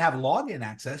 You might have login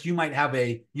access. You might have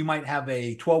a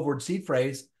 12-word seed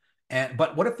phrase.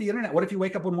 But what if the internet? What if you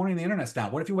wake up one morning and the internet's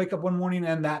down? What if you wake up one morning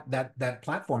and that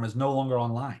platform is no longer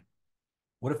online?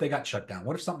 What if they got shut down?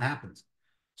 What if something happens?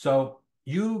 So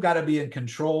you got to be in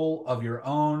control of your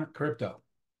own crypto.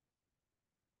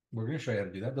 We're going to show you how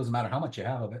to do that. Doesn't matter how much you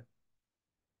have of it.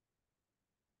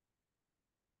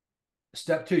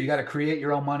 Step 2, you got to create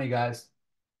your own money, guys.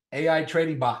 AI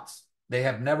trading bots. They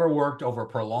have never worked over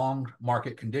prolonged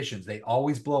market conditions. They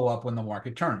always blow up when the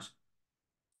market turns.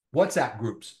 WhatsApp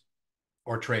groups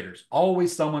or traders.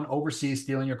 Always someone overseas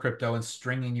stealing your crypto and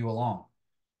stringing you along.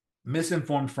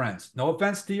 Misinformed friends. No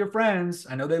offense to your friends.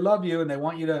 I know they love you and they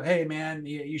want you to, hey, man,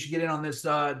 you should get in on this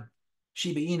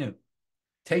Shiba Inu.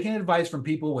 Taking advice from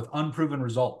people with unproven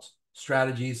results.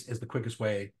 Strategies is the quickest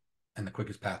way and the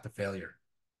quickest path to failure.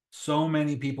 So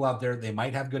many people out there, they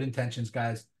might have good intentions,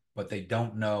 guys, but they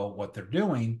don't know what they're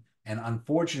doing. And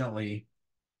unfortunately,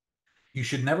 you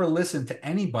should never listen to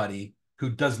anybody who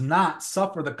does not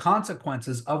suffer the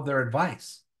consequences of their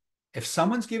advice. If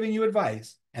someone's giving you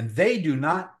advice and they do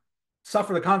not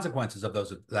suffer the consequences of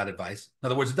that advice, in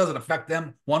other words, it doesn't affect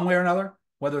them one way or another,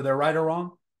 whether they're right or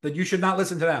wrong, then you should not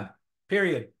listen to them,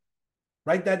 period.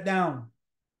 Write that down.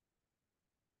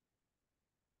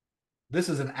 This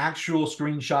is an actual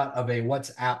screenshot of a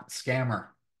WhatsApp scammer.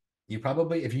 You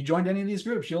probably, if you joined any of these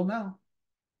groups, you'll know.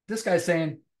 This guy's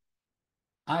saying,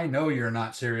 I know you're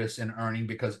not serious in earning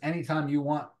because anytime you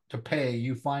want to pay,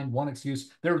 you find one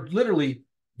excuse. They're literally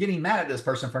getting mad at this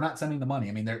person for not sending the money.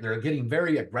 I mean, they're getting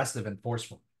very aggressive and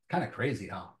forceful. Kind of crazy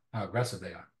how aggressive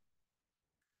they are.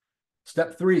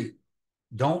 Step 3,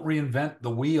 don't reinvent the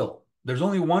wheel. There's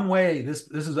only one way.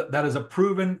 That is a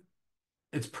proven.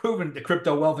 It's proven to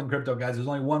crypto wealth and crypto, guys. There's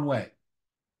only one way.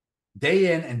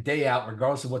 Day in and day out,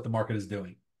 regardless of what the market is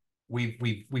doing. We've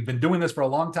been doing this for a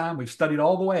long time. We've studied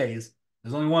all the ways.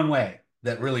 There's only one way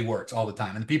that really works all the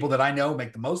time. And the people that I know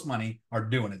make the most money are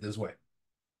doing it this way.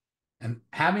 And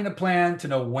having a plan to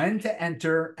know when to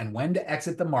enter and when to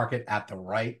exit the market at the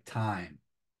right time.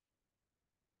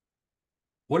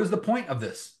 What is the point of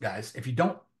this, guys? If you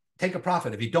don't take a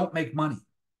profit, if you don't make money,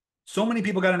 so many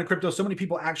people got into crypto. So many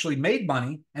people actually made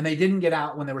money and they didn't get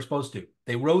out when they were supposed to.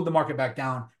 They rode the market back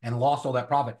down and lost all that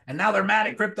profit. And now they're mad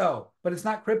at crypto, but it's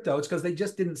not crypto. It's because they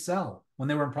just didn't sell when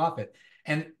they were in profit.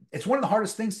 And it's one of the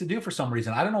hardest things to do for some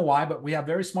reason. I don't know why, but we have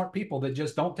very smart people that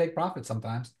just don't take profit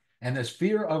sometimes. And there's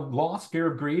fear of loss,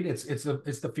 fear of greed. It's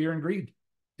the fear and greed.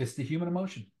 It's the human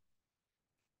emotion.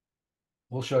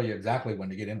 We'll show you exactly when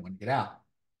to get in, when to get out.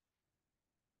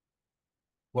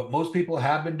 What most people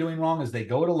have been doing wrong is they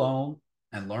go it alone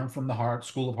and learn from the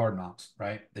school of hard knocks,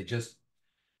 right? They just,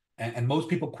 and most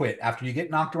people quit. After you get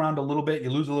knocked around a little bit, you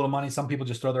lose a little money. Some people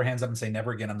just throw their hands up and say,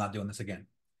 never again, I'm not doing this again.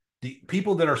 The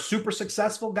people that are super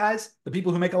successful, guys, the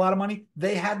people who make a lot of money,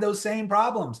 they had those same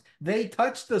problems. They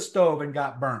touched the stove and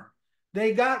got burnt.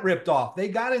 They got ripped off. They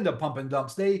got into pump and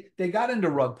dumps. They got into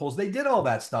rug pulls. They did all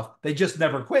that stuff. They just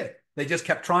never quit. They just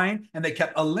kept trying and they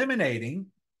kept eliminating.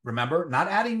 Remember, not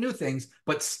adding new things,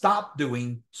 but stop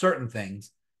doing certain things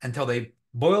until they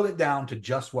boil it down to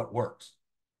just what works.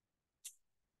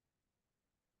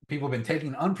 People have been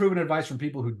taking unproven advice from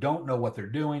people who don't know what they're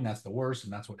doing. That's the worst,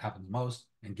 and that's what happens most,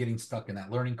 and getting stuck in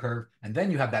that learning curve. And then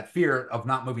you have that fear of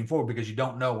not moving forward because you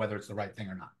don't know whether it's the right thing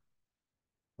or not.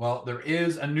 Well, there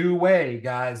is a new way,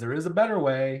 guys. There is a better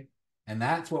way, and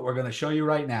that's what we're going to show you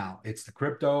right now. It's the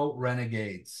Crypto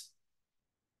Renegades.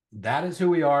 That is who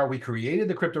we are. We created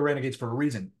the Crypto Renegades for a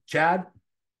reason. Chad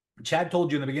told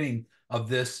you in the beginning of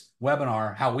this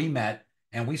webinar how we met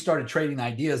and we started trading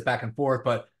ideas back and forth.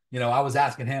 But, you know, I was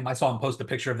asking him, I saw him post a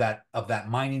picture of that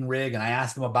mining rig and I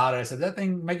asked him about it. I said, is that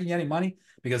thing making you any money?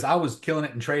 Because I was killing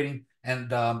it in trading.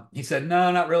 And he said, no,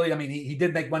 not really. I mean, he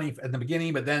did make money at the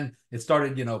beginning, but then it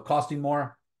started, you know, costing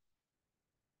more.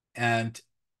 And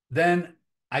then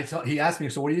he asked me,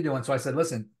 so what are you doing? So I said,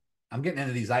 listen, I'm getting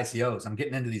into these ICOs. I'm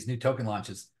getting into these new token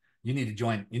launches. You need to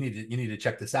join. You need to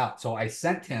check this out. So I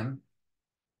sent him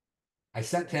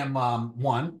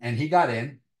one, and he got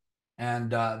in.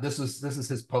 And this is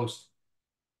his post.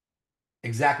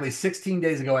 Exactly 16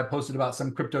 days ago, I posted about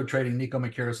some crypto trading Niko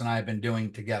Mercuris and I have been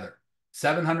doing together.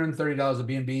 $730 of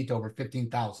BNB to over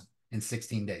 15,000 in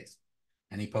 16 days.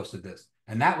 And he posted this.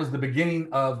 And that was the beginning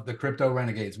of the Crypto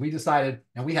Renegades. We decided,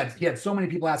 and he had so many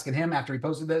people asking him after he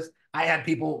posted this. I had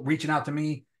people reaching out to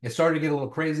me. It started to get a little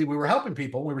crazy. We were helping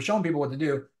people. We were showing people what to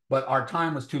do, but our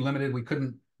time was too limited. We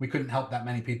couldn't help that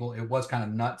many people. It was kind of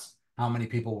nuts how many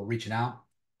people were reaching out.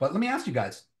 But let me ask you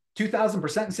guys,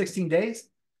 2,000% in 16 days?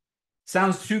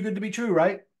 Sounds too good to be true,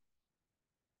 right?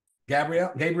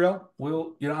 Gabriel,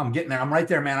 I'm getting there. I'm right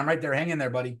there, man. I'm right there. Hang in there,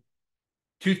 buddy.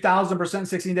 2000%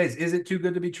 16 days. Is it too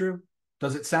good to be true?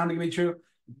 Does it sound to be true?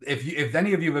 If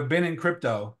any of you have been in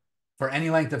crypto for any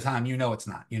length of time, you know it's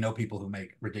not. You know people who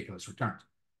make ridiculous returns.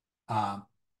 Um,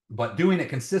 but doing it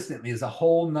consistently is a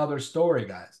whole nother story,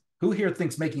 guys. Who here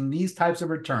thinks making these types of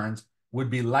returns would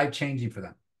be life changing for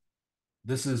them?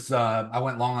 This is I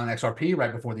went long on XRP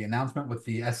right before the announcement with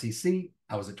the SEC.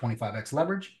 I was at 25x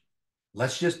leverage.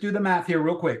 Let's just do the math here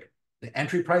real quick. The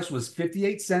entry price was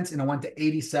 58 cents and it went to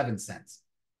 87 cents.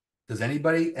 Does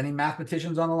anybody, any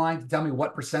mathematicians on the line to tell me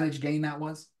what percentage gain that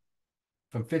was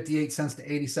from 58 cents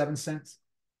to 87 cents?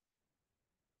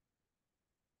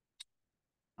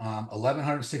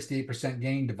 1,168%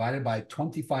 gain divided by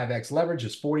 25x leverage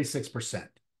is 46%.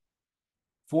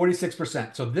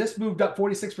 46%. So this moved up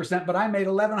 46%, but I made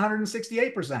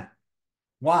 1,168%.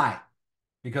 Why?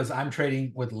 Because I'm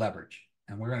trading with leverage.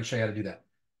 And we're going to show you how to do that.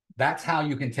 That's how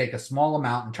you can take a small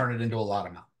amount and turn it into a lot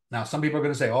amount. Now, some people are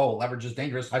going to say, oh, leverage is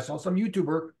dangerous. I saw some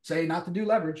YouTuber say not to do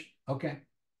leverage. Okay.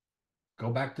 Go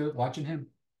back to watching him.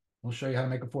 We'll show you how to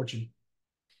make a fortune.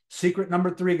 Secret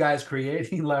number 3, guys,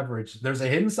 creating leverage. There's a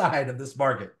hidden side of this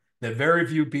market that very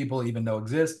few people even know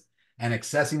exists. And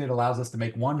accessing it allows us to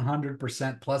make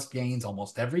 100% plus gains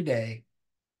almost every day,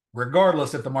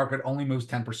 regardless if the market only moves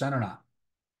 10% or not.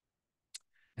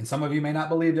 And some of you may not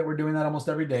believe that we're doing that almost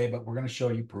every day, but we're going to show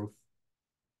you proof.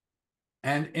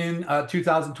 And in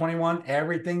 2021,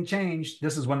 everything changed.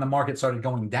 This is when the market started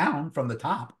going down from the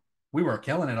top. We were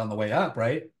killing it on the way up,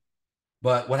 right?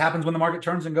 But what happens when the market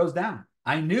turns and goes down?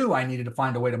 I knew I needed to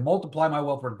find a way to multiply my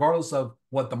wealth regardless of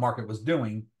what the market was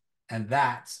doing. And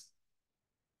that's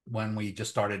when we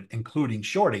just started including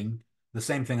shorting, the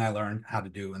same thing I learned how to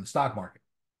do in the stock market.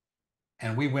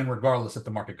 And we win regardless if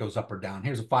the market goes up or down.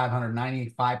 Here's a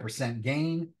 595%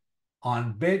 gain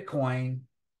on Bitcoin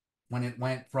when it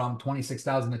went from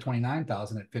 26,000 to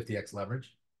 29,000 at 50x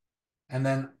leverage. And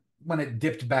then when it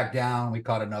dipped back down, we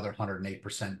caught another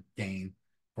 108% gain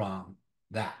from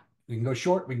that. We can go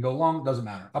short, we can go long, doesn't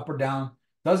matter. Up or down,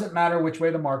 doesn't matter which way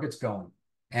the market's going.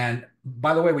 And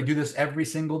by the way, we do this every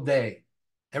single day.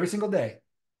 Every single day.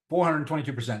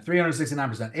 422%,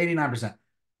 369%, 89%.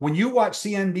 When you watch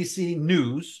CNBC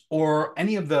News or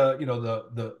any of the,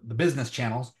 the business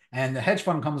channels, and the hedge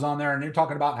fund comes on there and they're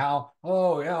talking about how,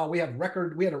 oh yeah, we had a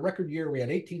record year. We had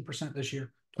 18% this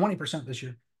year, 20% this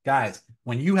year. Guys,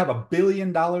 when you have $1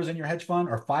 billion in your hedge fund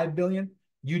or 5 billion,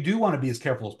 you do want to be as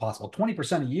careful as possible.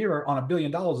 20% a year on $1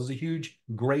 billion is a huge,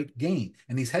 great gain.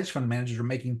 And these hedge fund managers are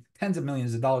making tens of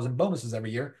millions of dollars in bonuses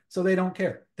every year, so they don't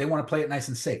care. They want to play it nice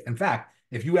and safe. In fact,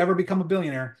 if you ever become a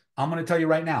billionaire, I'm going to tell you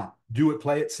right now, do it,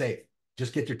 play it safe.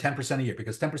 Just get your 10% a year,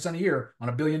 because 10% a year on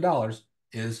 $1 billion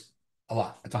is a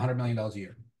lot. It's $100 million a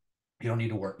year. You don't need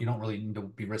to work. You don't really need to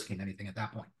be risking anything at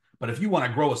that point. But if you want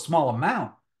to grow a small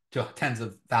amount to tens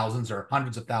of thousands or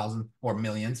hundreds of thousands or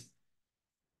millions,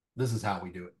 this is how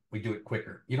we do it. We do it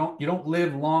quicker. You don't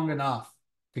live long enough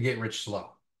to get rich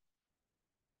slow.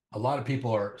 A lot of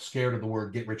people are scared of the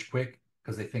word get rich quick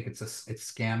because they think it's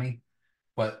scammy.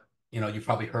 But you've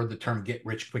probably heard the term get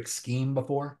rich quick scheme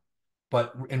before.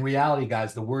 But in reality,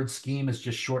 guys, the word scheme is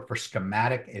just short for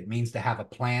schematic. It means to have a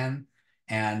plan.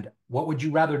 And what would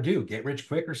you rather do? Get rich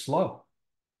quick or slow?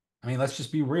 I mean, let's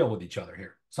just be real with each other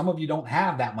here. Some of you don't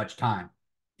have that much time.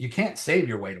 You can't save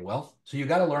your way to wealth. So you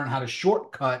got to learn how to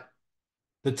shortcut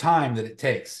the time that it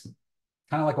takes.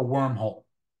 Kind of like a wormhole.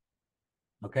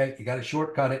 Okay, you got to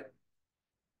shortcut it.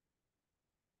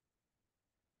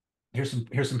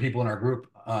 Here's some people in our group.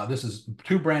 This is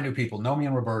 2 brand new people, Nomi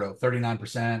and Roberto,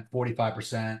 39%,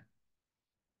 45%.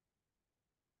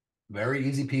 Very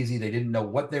easy peasy. They didn't know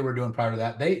what they were doing prior to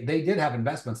that. They did have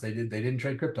investments. They didn't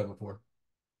trade crypto before.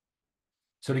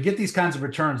 So to get these kinds of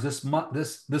returns, this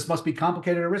must be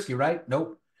complicated or risky, right?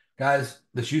 Nope. Guys,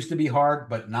 this used to be hard,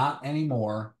 but not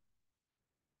anymore.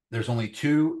 There's only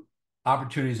 2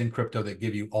 opportunities in crypto that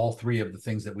give you all 3 of the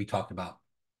things that we talked about.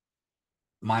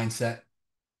 Mindset,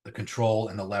 the control,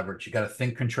 and the leverage. You got to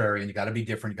think contrarian. You got to be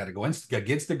different. You got to go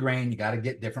against the grain. You got to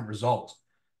get different results.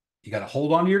 You got to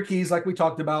hold on to your keys like we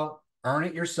talked about, earn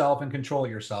it yourself and control it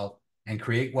yourself, and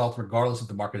create wealth regardless if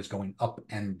the market is going up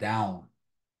and down.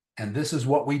 And this is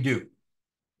what we do.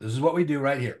 This is what we do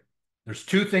right here. There's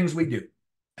 2 things we do.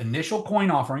 Initial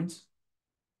coin offerings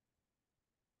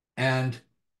and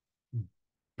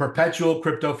perpetual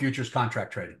crypto futures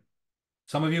contract trading.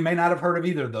 Some of you may not have heard of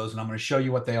either of those, and I'm going to show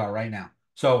you what they are right now.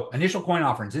 So initial coin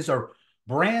offerings. These are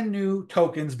brand new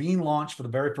tokens being launched for the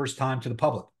very first time to the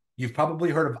public. You've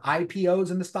probably heard of IPOs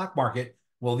in the stock market.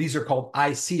 Well, these are called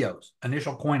ICOs,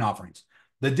 initial coin offerings.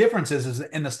 The difference is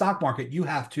in the stock market, you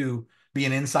have to be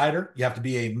an insider, you have to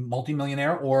be a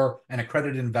multimillionaire or an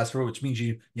accredited investor, which means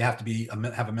you have to be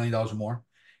have $1 million or more.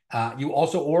 You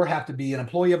also or have to be an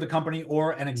employee of the company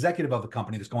or an executive of the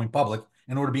company that's going public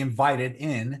in order to be invited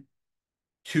in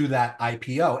to that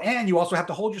IPO. And you also have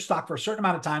to hold your stock for a certain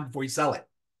amount of time before you sell it.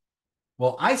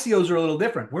 Well, ICOs are a little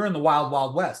different. We're in the wild,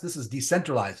 wild west. This is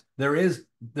decentralized. There is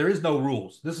no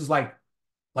rules. This is like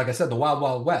I said, the wild,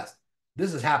 wild west.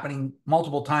 This is happening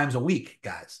multiple times a week,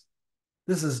 guys.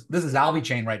 This is Alvy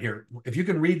Chain right here. If you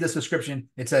can read this description,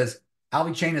 it says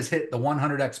Alvy Chain has hit the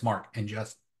 100x mark in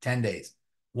just 10 days.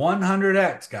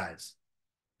 100x, guys.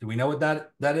 Do we know what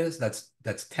that is? That's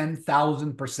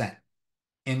 10,000%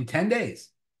 in 10 days.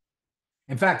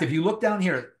 In fact, if you look down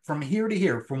here, from here to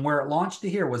here, from where it launched to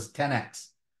here was 10x.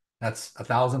 That's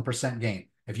 1,000% gain.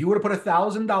 If you would have put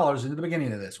 $1,000 into the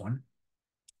beginning of this one,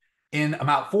 in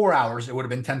about 4 hours, it would have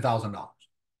been $10,000.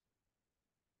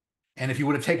 And if you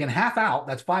would have taken half out,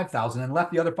 that's 5,000, and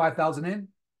left the other 5,000 in,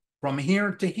 from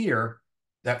here to here,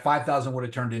 that 5,000 would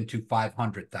have turned into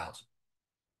 500,000.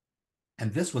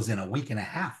 And this was in a week and a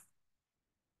half.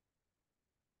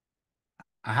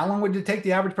 How long would it take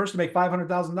the average person to make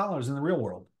 $500,000 in the real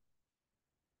world?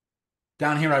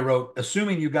 Down here, I wrote,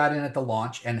 assuming you got in at the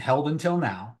launch and held until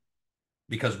now,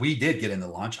 because we did get in the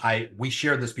launch. We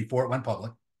shared this before it went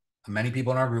public. Many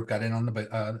people in our group got in on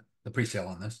the pre-sale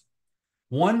on this.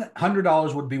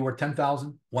 $100 would be worth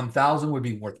 10,000. 1,000 would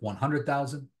be worth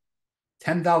 100,000.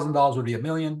 $10,000 would be $1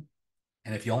 million.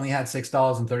 And if you only had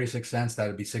 $6.36, that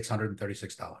would be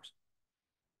 $636.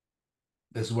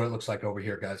 This is what it looks like over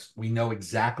here, guys. We know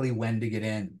exactly when to get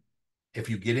in. If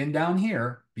you get in down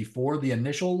here before the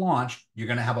initial launch, you're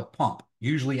going to have a pump,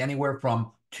 usually anywhere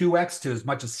from 2x to as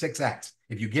much as 6x.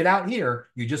 If you get out here,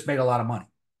 you just made a lot of money.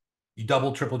 You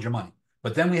doubled, tripled your money.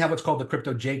 But then we have what's called the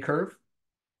crypto J curve.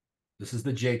 This is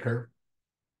the J curve.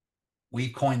 We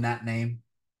coined that name.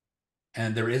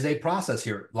 And there is a process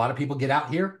here. A lot of people get out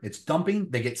here. It's dumping.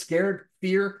 They get scared,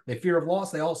 they fear of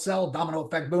loss. They all sell, domino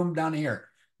effect, boom, down here.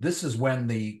 This is when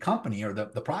the company or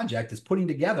the project is putting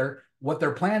together what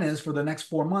their plan is for the next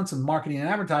 4 months in marketing and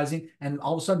advertising. And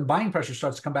all of a sudden, buying pressure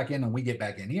starts to come back in, and we get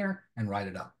back in here and write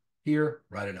it up. Here,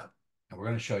 write it up. And we're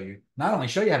going to show you, not only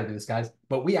show you how to do this, guys,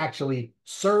 but we actually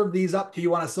serve these up to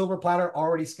you on a silver platter,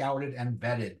 already scoured and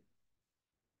vetted.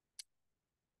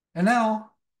 And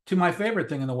now to my favorite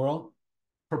thing in the world,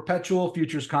 perpetual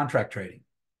futures contract trading.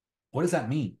 What does that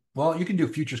mean? Well, you can do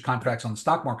futures contracts on the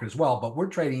stock market as well, but we're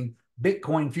trading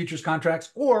Bitcoin futures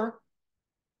contracts or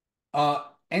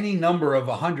any number of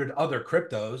 100 other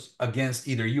cryptos against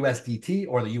either USDT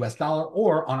or the US dollar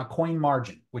or on a coin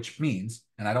margin, which means,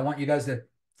 and I don't want you guys to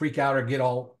freak out or get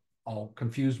all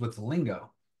confused with the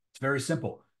lingo. It's very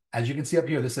simple. As you can see up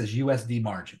here, this says USD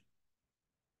margin.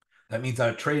 That means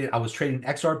I was trading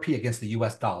XRP against the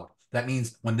US dollar. That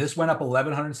means when this went up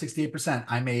 1,168%,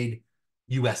 I made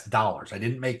US dollars. I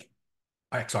didn't make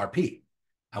XRP.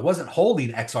 I wasn't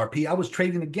holding XRP. I was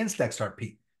trading against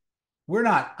XRP.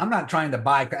 I'm not trying to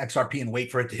buy XRP and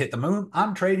wait for it to hit the moon.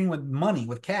 I'm trading with money,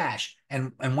 with cash.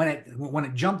 And when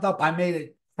it jumped up, I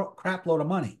made a crap load of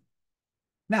money.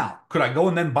 Now, could I go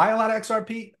and then buy a lot of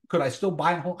XRP? Could I still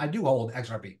buy and hold? I do hold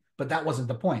XRP, but that wasn't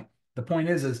the point. The point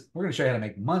is we're going to show you how to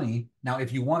make money. Now,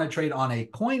 if you want to trade on a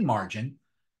coin margin,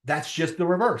 that's just the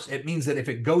reverse. It means that if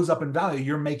it goes up in value,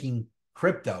 you're making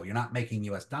crypto. You're not making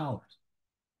US dollars.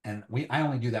 And I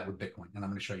only do that with Bitcoin, and I'm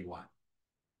going to show you why.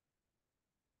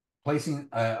 Placing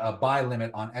a buy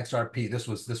limit on XRP. This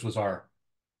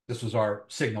was our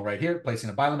signal right here. Placing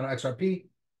a buy limit on XRP,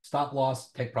 stop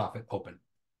loss, take profit, open.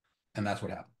 And that's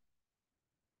what happened.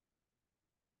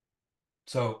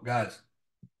 So guys,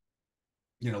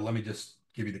 let me just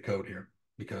give you the code here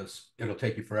because it'll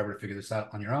take you forever to figure this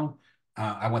out on your own.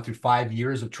 I went through 5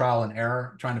 years of trial and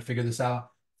error trying to figure this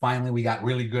out. Finally, we got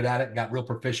really good at it, got real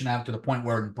proficient at it to the point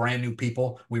where brand new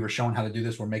people, we were shown how to do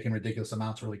this. We're making ridiculous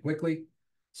amounts really quickly.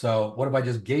 So what if I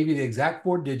just gave you the exact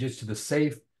 4 digits to the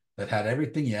safe that had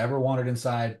everything you ever wanted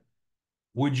inside?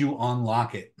 Would you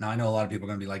unlock it? Now, I know a lot of people are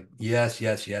going to be like, yes,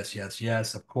 yes, yes, yes,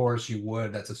 yes. Of course you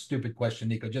would. That's a stupid question,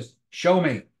 Niko. Just show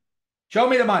me. Show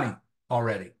me the money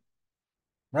already.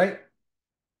 Right?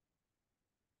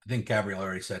 I think Gabriel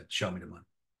already said, show me the money.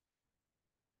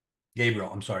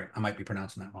 Gabriel, I'm sorry. I might be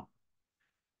pronouncing that wrong.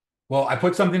 Well, I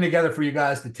put something together for you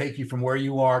guys to take you from where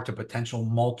you are to potential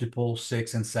multiple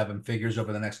 6 and 7 figures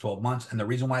over the next 12 months. And the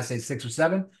reason why I say 6 or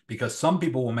 7, because some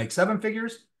people will make 7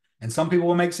 figures and some people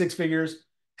will make 6 figures.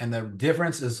 And the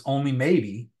difference is only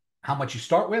maybe how much you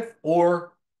start with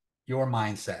or your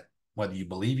mindset, whether you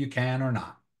believe you can or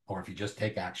not, or if you just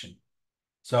take action.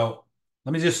 So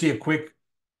let me just see a quick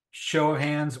show of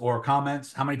hands or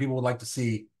comments, how many people would like to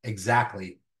see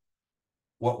exactly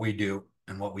what we do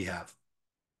and what we have?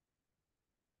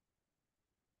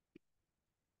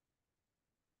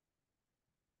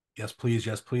 Yes, please.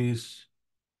 Yes, please.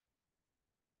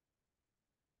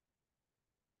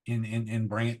 In,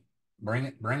 bring it, bring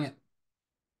it, bring it.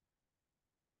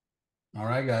 All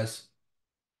right, guys.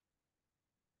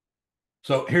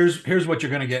 So here's what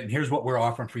you're going to get, and here's what we're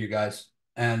offering for you guys.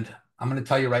 And I'm going to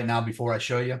tell you right now before I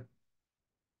show you,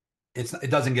 it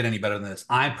doesn't get any better than this.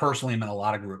 I personally am in a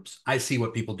lot of groups. I see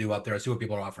what people do out there. I see what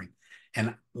people are offering.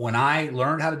 And when I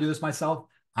learned how to do this myself,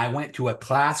 I went to a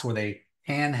class where they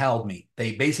handheld me.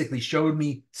 They basically showed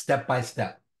me step by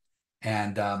step.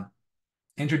 And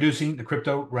introducing the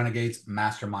Crypto Renegades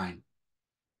Mastermind.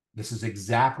 This is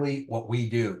exactly what we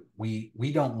do. We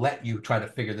don't let you try to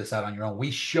figure this out on your own.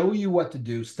 We show you what to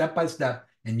do step by step,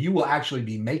 and you will actually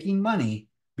be making money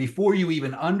before you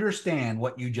even understand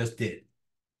what you just did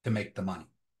to make the money.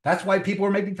 That's why people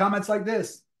are making comments like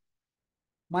this.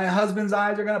 My husband's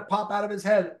eyes are going to pop out of his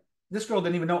head. This girl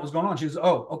didn't even know what was going on. She was,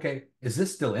 oh, okay. Is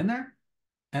this still in there?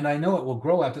 And I know it will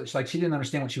grow after. She's like, she didn't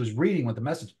understand what she was reading with the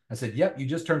message. I said, yep, you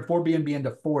just turned 4BNB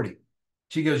into 40.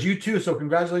 She goes, you too. So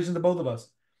congratulations to both of us.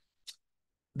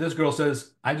 This girl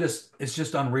says, it's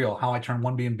just unreal how I turned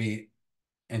 1BNB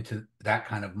into that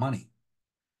kind of money.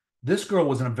 This girl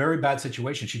was in a very bad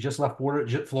situation. She just left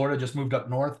Florida, just moved up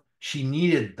north. She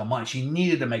needed the money. She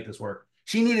needed to make this work.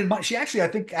 She needed money. She actually, I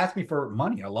think, asked me for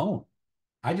money, a loan.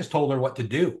 I just told her what to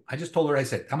do. I just told her, I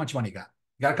said, how much money you got?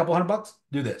 You got a couple $100?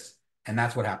 Do this. And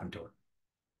that's what happened to her.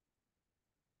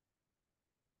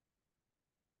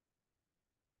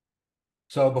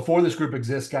 So before this group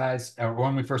exists, guys,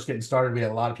 when we first getting started, we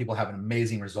had a lot of people having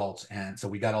amazing results. And so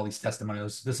we got all these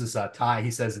testimonials. This is Ty.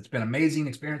 He says, it's been an amazing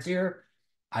experience here.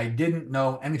 I didn't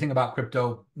know anything about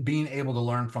crypto, being able to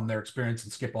learn from their experience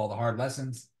and skip all the hard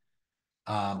lessons.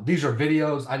 These are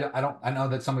videos. I know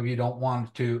that some of you don't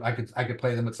want to, I could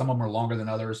play them, but some of them are longer than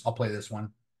others. I'll play this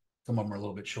one. Some of them are a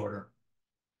little bit shorter.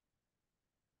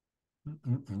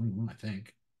 I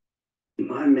think.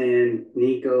 My man,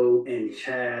 Niko and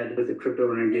Chad with the Crypto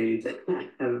Renegades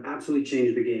have absolutely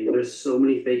changed the game. There's so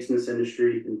many fakes in this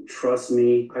industry, and trust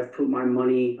me, I've put my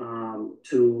money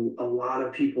to a lot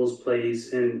of people's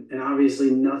plays, and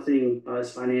obviously nothing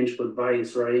is financial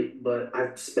advice, right? But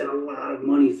I've spent a lot of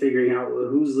money figuring out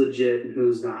who's legit and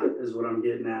who's not, is what I'm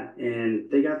getting at.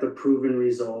 And they got the proven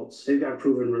results. They've got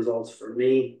proven results for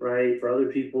me, right? For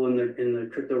other people in the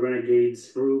Crypto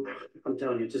Renegades group. I'm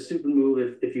telling you, it's a stupid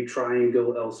move if you try and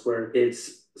go elsewhere.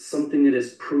 It's something that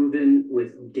is proven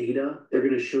with data. They're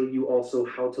going to show you also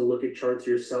how to look at charts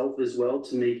yourself as well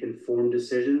to make informed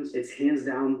decisions. It's hands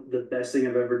down the best thing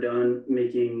I've ever done.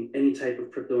 Making any type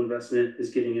of crypto investment is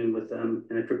getting in with them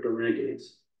and the Crypto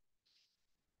Renegades.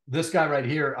 This guy right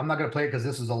here, I'm not going to play it because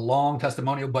this is a long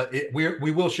testimonial, but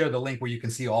we will share the link where you can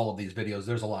see all of these videos.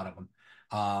 There's a lot of them.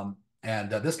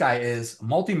 And this guy is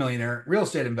multimillionaire, real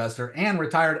estate investor, and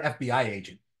retired FBI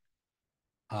agent.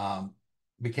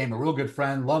 Became a real good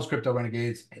friend, loves Crypto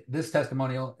Renegades. This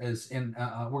testimonial is in,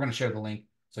 we're going to share the link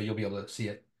so you'll be able to see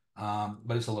it.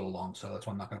 But it's a little long, so that's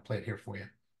why I'm not going to play it here for you.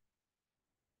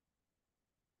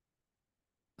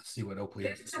 Let's see what Oakley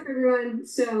has. What's up, everyone?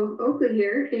 So Oakley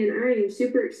here, and I am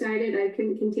super excited. I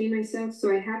couldn't contain myself,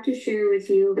 so I have to share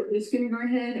with you. I'm just going to go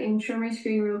ahead and share my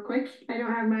screen real quick. I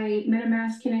don't have my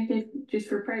MetaMask connected just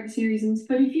for privacy reasons,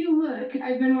 but if you look,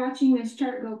 I've been watching this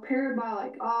chart go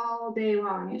parabolic all day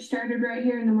long. It started right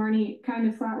here in the morning, it kind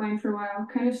of flatlined for a while,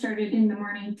 kind of started in the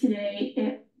morning today.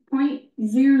 It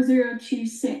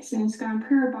 0.0026 and it's gone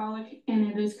parabolic and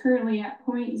it is currently at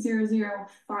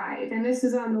 0.005, and this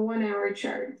is on the 1 hour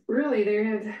chart. Really, there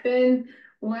have been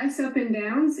less up and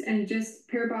downs and just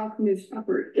parabolic moves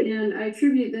upward, and I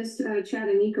attribute this to Chad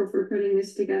and Niko for putting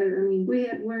this together. I mean, we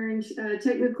have learned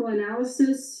technical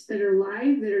analysis that are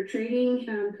live, that are trading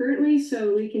currently,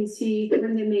 so we can see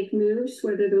when they make moves,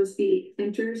 whether those be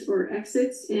enters or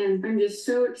exits. And I'm just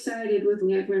so excited with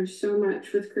me. I've learned so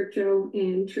much with crypto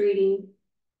and trading.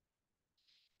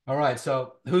 All right,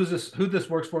 so who this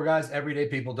works for, guys? Everyday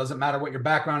people. Doesn't matter what your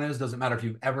background is, doesn't matter if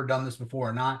you've ever done this before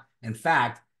or not. In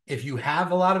fact, if you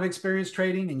have a lot of experience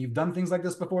trading and you've done things like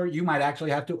this before, you might actually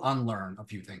have to unlearn a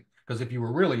few things, because if you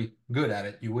were really good at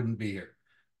it, you wouldn't be here.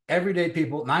 Everyday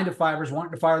people, 9-to-5ers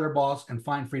wanting to fire their boss and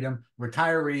find freedom,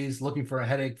 retirees looking for a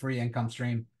headache-free income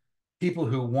stream, people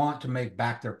who want to make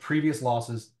back their previous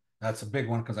losses. That's a big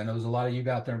one, because I know there's a lot of you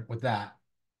out there with that.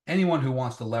 Anyone who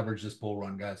wants to leverage this bull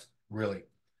run, guys, really.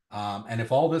 And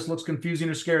if all this looks confusing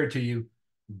or scary to you,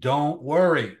 don't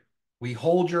worry. We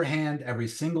hold your hand every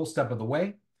single step of the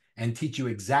way. and teach you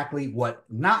exactly what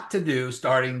not to do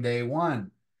starting day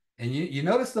one. And you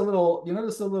notice the little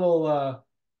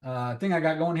thing I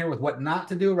got going here with what not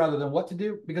to do rather than what to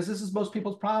do, because this is most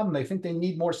people's problem. They think they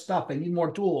need more stuff. They need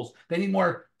more tools. They need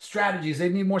more strategies. They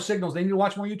need more signals. They need to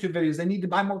watch more YouTube videos. They need to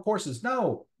buy more courses.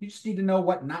 No, you just need to know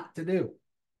what not to do.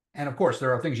 And of course,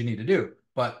 there are things you need to do,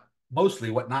 but mostly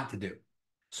what not to do.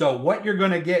 So what you're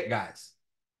going to get, guys,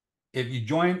 when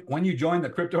you join the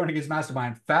Crypto Renegades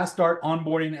Mastermind Fast Start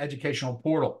Onboarding Educational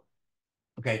Portal.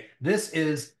 Okay, this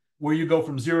is where you go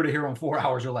from 0 to hero in 4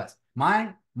 hours or less.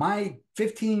 My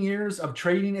 15 years of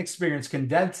trading experience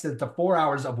condensed into 4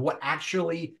 hours of what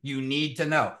actually you need to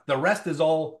know. The rest is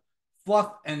all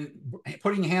fluff and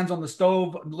putting hands on the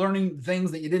stove, learning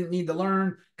things that you didn't need to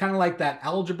learn, kind of like that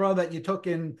algebra that you took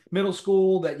in middle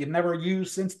school that you've never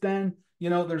used since then. You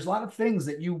know, there's a lot of things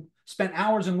that you spent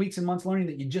hours and weeks and months learning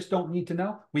that you just don't need to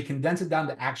know. We condense it down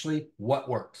to actually what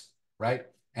works, right?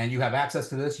 And you have access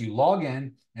to this. You log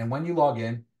in, and when you log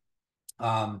in,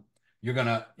 you're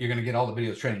gonna get all the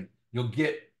videos training. You'll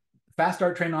get Fast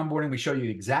Start Training Onboarding. We show you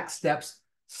exact steps,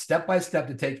 step by step,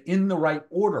 to take in the right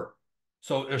order.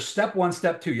 So there's step 1,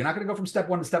 step 2. You're not going to go from step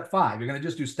 1 to step 5. You're going to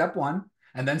just do step 1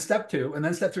 and then step 2 and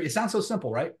then step 3. It sounds so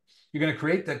simple, right? You're going to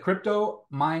create the crypto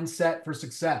mindset for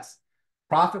success.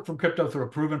 Profit from crypto through a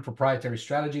proven proprietary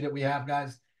strategy that we have,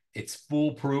 guys. It's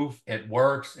foolproof. It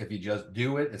works if you just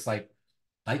do it. It's like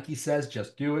Nike says,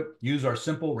 just do it. Use our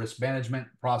simple risk management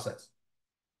process.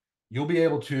 You'll be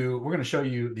able to, we're going to show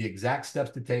you the exact steps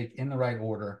to take in the right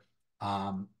order,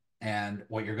 and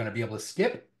what you're going to be able to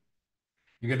skip.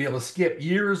 You're going to be able to skip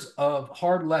years of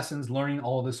hard lessons learning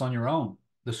all of this on your own.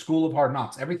 The School of Hard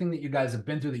Knocks, everything that you guys have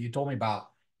been through that you told me about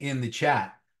in the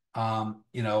chat.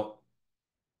 You know,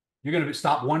 you're going to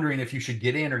stop wondering if you should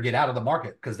get in or get out of the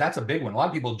market, because that's a big one. A lot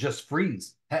of people just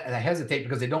freeze, hesitate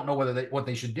because they don't know what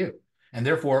they should do. And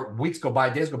therefore, weeks go by,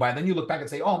 days go by, and then you look back and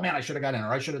say, oh man, I should have got in,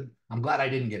 or I'm glad I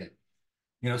didn't get in.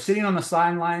 You know, sitting on the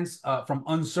sidelines from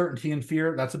uncertainty and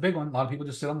fear, that's a big one. A lot of people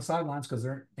just sit on the sidelines because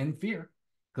they're in fear,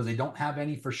 because they don't have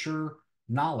any for sure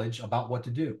knowledge about what to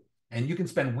do. And you can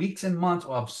spend weeks and months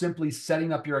of simply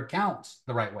setting up your accounts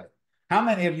the right way. How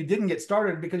many of you didn't get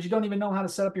started because you don't even know how to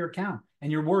set up your account,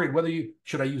 and you're worried whether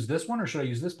should I use this one, or should I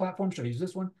use this platform? Should I use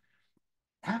this one?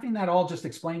 Having that all just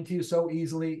explained to you so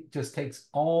easily just takes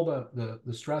all the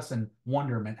stress and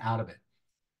wonderment out of it.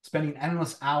 Spending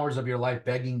endless hours of your life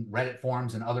begging Reddit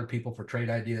forums and other people for trade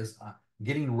ideas,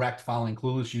 getting wrecked following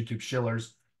clueless YouTube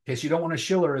shillers. In case you don't want to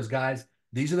shiller is, guys,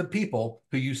 these are the people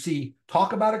who you see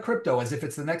talk about a crypto as if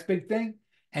it's the next big thing.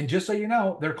 And just so you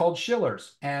know, they're called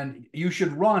shillers. And you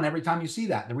should run every time you see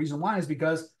that. The reason why is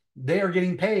because they are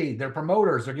getting paid. They're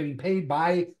promoters. They're getting paid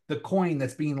by the coin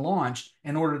that's being launched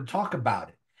in order to talk about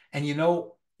it. And you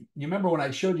remember when I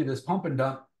showed you this pump and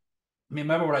dump? I mean,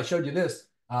 remember when I showed you this?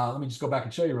 Let me just go back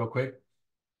and show you real quick.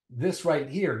 This right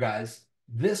here, guys,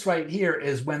 this right here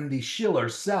is when the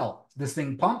shillers sell. This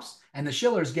thing pumps and the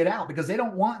shillers get out because they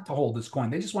don't want to hold this coin.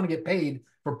 They just want to get paid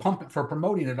for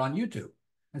promoting it on YouTube.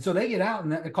 And so they get out,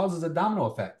 and it causes a domino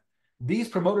effect. These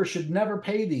promoters should never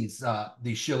pay these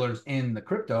shillers in the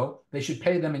crypto. They should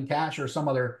pay them in cash or some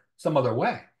other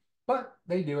way. But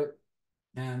they do it.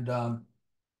 And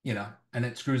and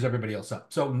it screws everybody else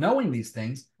up. So knowing these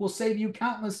things will save you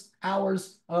countless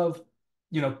hours of,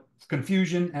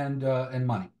 confusion and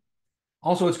money.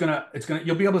 Also,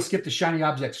 you'll be able to skip the shiny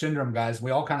object syndrome, guys.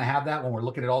 We all kind of have that when we're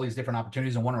looking at all these different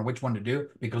opportunities and wondering which one to do,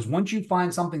 because once you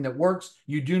find something that works,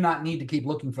 you do not need to keep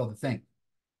looking for the thing.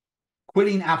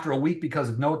 Quitting after a week because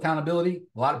of no accountability.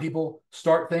 A lot of people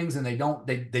start things and they don't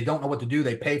know what to do.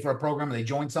 They pay for a program, they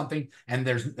join something, and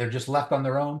they're just left on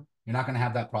their own. You're not going to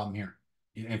have that problem here.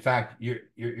 In fact, you're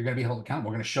going to be held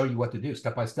accountable. We're going to show you what to do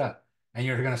step by step. And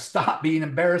you're going to stop being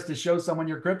embarrassed to show someone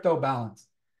your crypto balance.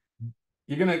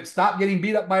 You're going to stop getting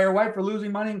beat up by your wife for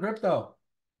losing money in crypto.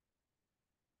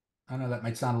 I know that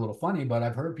might sound a little funny, but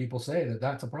I've heard people say that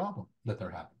that's a problem that they're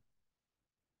having.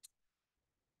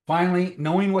 Finally,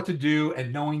 knowing what to do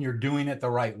and knowing you're doing it the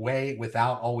right way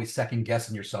without always second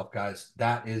guessing yourself, guys.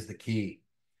 That is the key.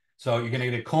 So you're going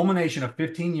to get a culmination of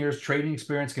 15 years trading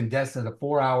experience condensed into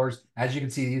 4 hours. As you can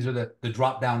see, these are the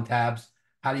drop-down tabs,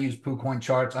 how to use PooCoin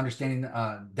charts, understanding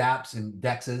dApps and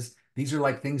DEXs. These are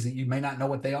like things that you may not know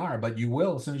what they are, but you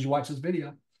will as soon as you watch this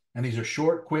video. And these are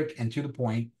short, quick, and to the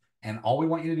point. And all we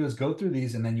want you to do is go through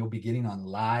these, and then you'll be getting on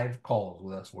live calls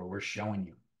with us where we're showing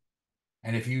you.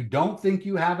 And if you don't think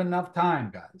you have enough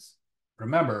time, guys,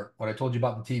 remember what I told you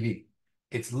about the TV.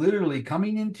 It's literally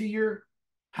coming into your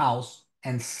house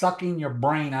and sucking your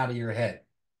brain out of your head.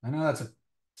 I know it's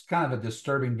kind of a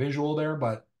disturbing visual there,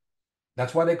 but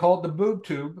that's why they call it the boob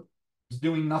tube. It's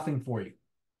doing nothing for you.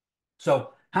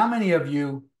 So how many of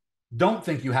you don't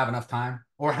think you have enough time?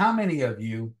 Or how many of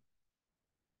you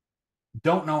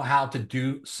don't know how to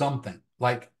do something?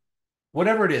 Like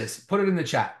whatever it is, put it in the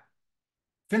chat.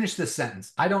 Finish this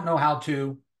sentence. I don't know how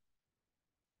to.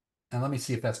 And let me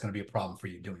see if that's going to be a problem for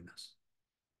you doing this.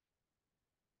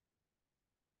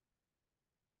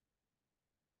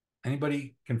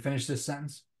 Anybody can finish this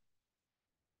sentence?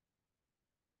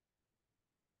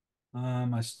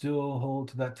 I still hold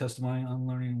to that testimony.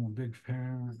 Unlearning a big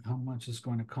parent. How much is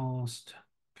going to cost?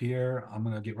 Pierre, I'm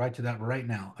going to get right to that right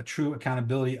now. A true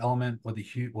accountability element will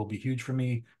be huge for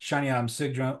me. Shiny arm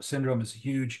syndrome is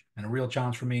huge and a real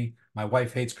challenge for me. My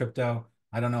wife hates crypto.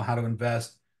 I don't know how to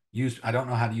invest. I don't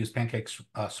know how to use Pancake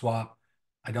Swap.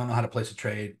 I don't know how to place a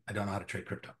trade. I don't know how to trade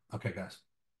crypto. Okay, guys.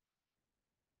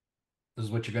 This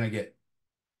is what you're going to get.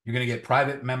 You're going to get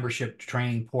private membership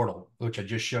training portal, which I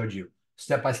just showed you.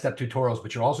 Step-by-step tutorials,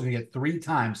 but you're also going to get 3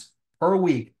 times per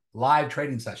week live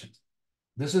trading sessions.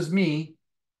 This is me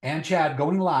and Chad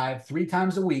going live 3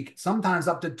 times a week, sometimes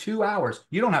up to 2 hours.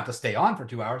 You don't have to stay on for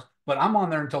 2 hours, but I'm on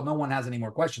there until no one has any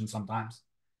more questions sometimes.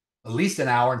 At least an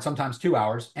hour and sometimes 2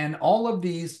 hours. And all of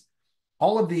these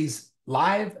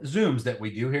live Zooms that we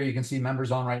do here, you can see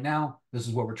members on right now. This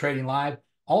is what we're trading live.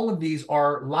 All of these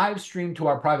are live streamed to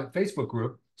our private Facebook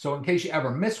group. So in case you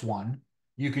ever miss one,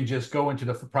 you can just go into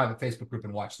the private Facebook group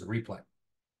and watch the replay.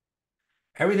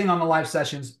 Everything on the live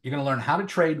sessions, you're going to learn how to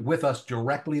trade with us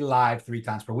directly live 3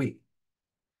 times per week.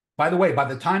 By the way, by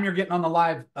the time you're getting on the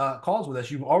live calls with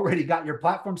us, you've already got your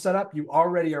platform set up. You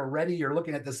already are ready. You're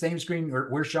looking at the same screen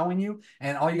we're showing you.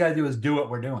 And all you got to do is do what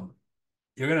we're doing.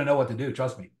 You're going to know what to do.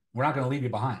 Trust me. We're not going to leave you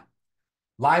behind.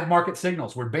 Live market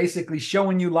signals. We're basically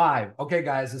showing you live. Okay,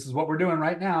 guys, this is what we're doing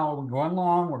right now. We're going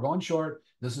long. We're going short.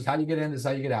 This is how you get in. This is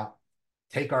how you get out.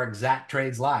 Take our exact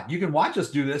trades live. You can watch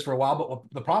us do this for a while,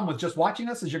 but the problem with just watching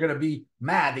us is you're going to be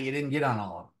mad that you didn't get on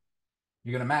all of them.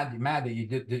 You're going to be mad that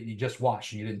you just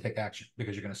watched and you didn't take action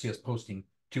because you're going to see us posting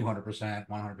 200%,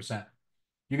 100%.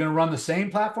 You're going to run the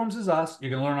same platforms as us.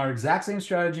 You're going to learn our exact same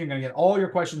strategy. You're going to get all your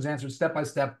questions answered step by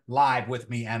step live with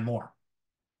me and more.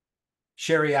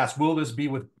 Sherry asked, will this be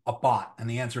with a bot? And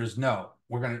the answer is no.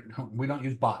 We don't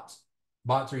use bots.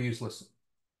 Bots are useless.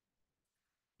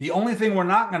 The only thing we're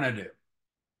not going to do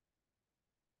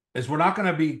is we're not going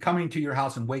to be coming to your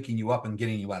house and waking you up and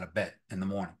getting you out of bed in the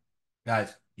morning.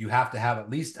 Guys, you have to have at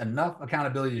least enough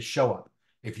accountability to show up.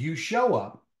 If you show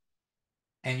up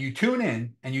and you tune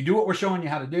in and you do what we're showing you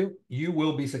how to do, you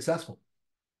will be successful.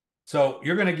 So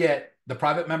you're going to get the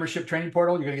private membership training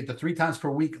portal. You're going to get the 3 times per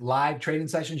week live trading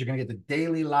sessions. You're going to get the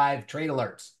daily live trade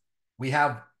alerts. We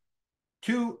have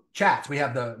 2 chats. We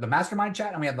have the mastermind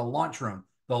chat and we have the launch room.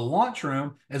 The launch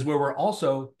room is where we're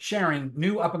also sharing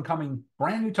new up-and-coming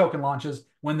brand new token launches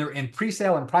when they're in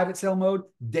pre-sale and private sale mode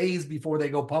days before they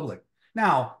go public.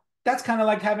 Now, that's kind of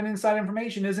like having inside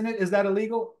information, isn't it? Is that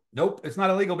illegal? Nope, it's not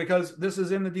illegal because this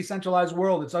is in the decentralized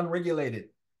world. It's unregulated.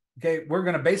 Okay, we're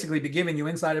going to basically be giving you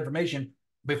inside information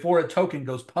before a token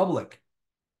goes public.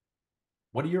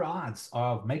 What are your odds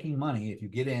of making money if you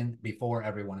get in before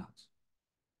everyone else?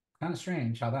 Kind of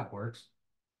strange how that works.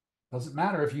 Doesn't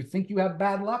matter if you think you have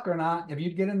bad luck or not. If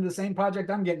you get into the same project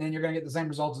I'm getting in, you're going to get the same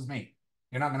results as me.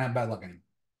 You're not going to have bad luck anymore.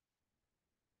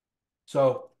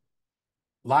 So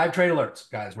live trade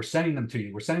alerts, guys, we're sending them to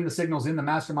you. We're sending the signals in the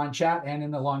mastermind chat and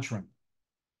in the launch room.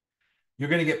 You're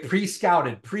going to get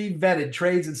pre-scouted, pre-vetted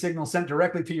trades and signals sent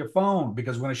directly to your phone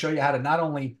because we're going to show you how to not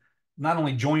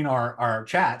only join our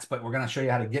chats, but we're going to show you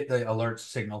how to get the alerts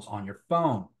signals on your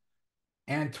phone.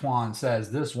 Antoine says,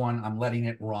 this one, I'm letting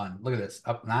it run. Look at this,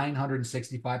 up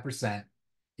 965%.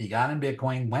 He got in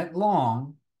Bitcoin, went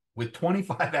long with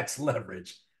 25x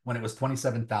leverage when it was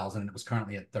 27,000 and it was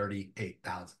currently at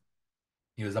 38,000.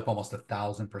 He was up almost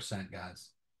 1,000%,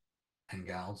 guys and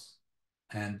gals.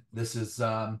 And this was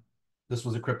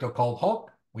a crypto called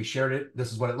Hulk. We shared it.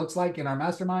 This is what it looks like in our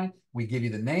mastermind. We give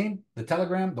you the name, the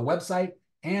Telegram, the website,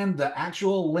 and the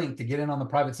actual link to get in on the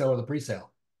private sale or the pre-sale.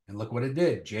 And look what it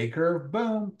did. J-curve,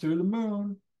 boom, through the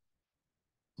moon.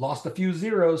 Lost a few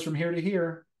zeros from here to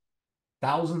here.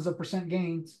 Thousands of percent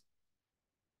gains.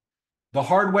 The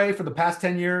hard way for the past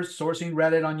 10 years, sourcing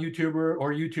Reddit on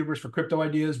YouTubers for crypto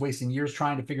ideas, wasting years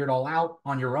trying to figure it all out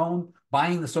on your own,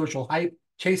 buying the social hype,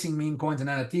 chasing meme coins and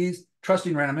NFTs,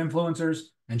 trusting random influencers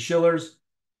and shillers.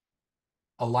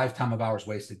 A lifetime of hours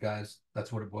wasted, guys.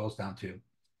 That's what it boils down to.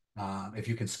 If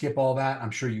you can skip all that,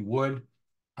 I'm sure you would.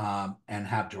 And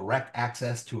have direct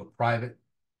access to a private,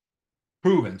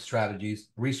 proven strategies,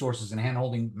 resources, and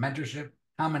hand-holding mentorship.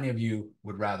 How many of you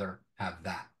would rather have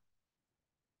that?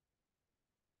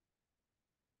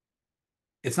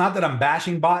 It's not that I'm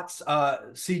bashing bots,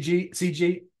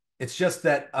 CG. It's just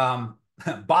that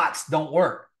bots don't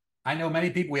work. I know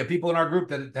many people. We have people in our group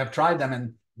that have tried them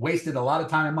and wasted a lot of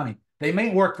time and money. They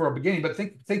may work for a beginning, but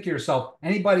think to yourself,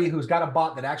 anybody who's got a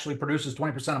bot that actually produces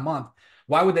 20% a month,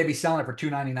 why would they be selling it for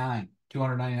 $299,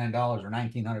 $299 or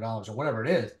 $1,900 or whatever it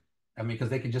is? I mean, because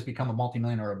they can just become a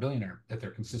multimillionaire or a billionaire if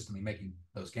they're consistently making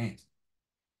those gains.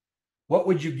 What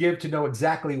would you give to know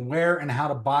exactly where and how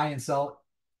to buy and sell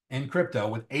in crypto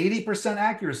with 80%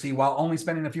 accuracy while only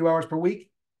spending a few hours per week?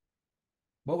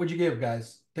 What would you give,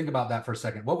 guys? Think about that for a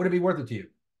second. What would it be worth it to you?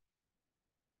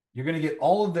 You're going to get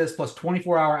all of this plus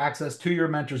 24-hour access to your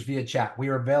mentors via chat. We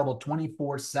are available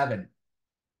 24/7.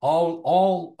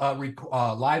 All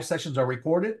live sessions are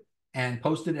recorded and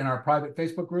posted in our private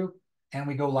Facebook group, and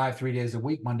we go live 3 days a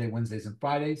week, Monday, Wednesdays, and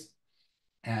Fridays.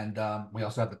 And we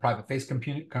also have the private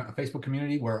Facebook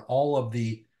community where all of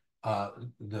the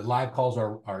live calls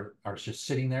are just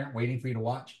sitting there waiting for you to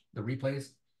watch the replays.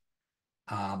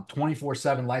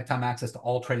 24/7 lifetime access to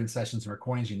all trading sessions and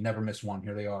recordings. You never miss one.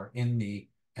 Here they are in the,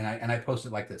 and I post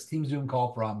it like this: team Zoom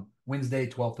call from Wednesday,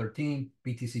 12/13,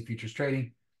 BTC futures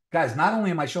trading. Guys, not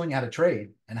only am I showing you how to trade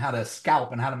and how to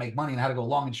scalp and how to make money and how to go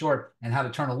long and short and how to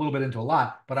turn a little bit into a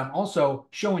lot, but I'm also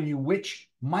showing you which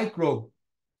micro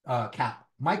cap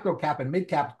and mid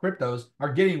cap cryptos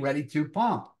are getting ready to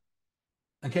pump.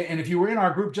 Okay. And if you were in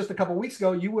our group just a couple of weeks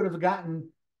ago, you would have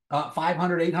gotten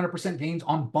 500, 800% gains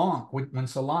on Bonk when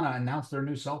Solana announced their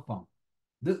new cell phone.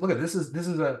 Look at this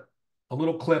is a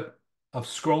little clip of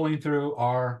scrolling through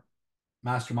our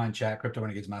mastermind chat, Crypto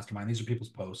Renegades Mastermind. These are people's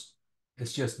posts.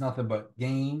 It's just nothing but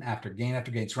gain after gain after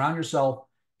gain. Surround yourself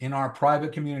in our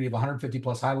private community of 150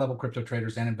 plus high-level crypto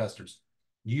traders and investors.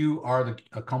 You are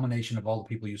a culmination of all the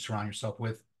people you surround yourself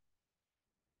with.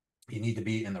 You need to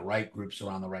be in the right groups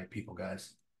around the right people,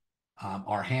 guys.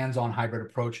 Our hands-on hybrid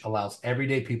approach allows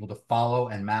everyday people to follow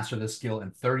and master this skill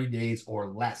in 30 days or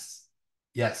less.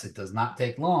 Yes, it does not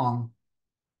take long.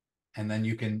 And then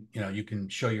you can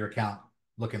show your account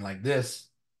looking like this.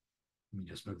 Let me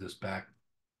just move this back.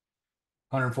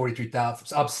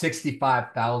 143,000, up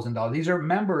 $65,000. These are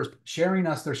members sharing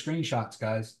us their screenshots,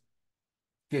 guys.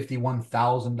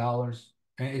 $51,000.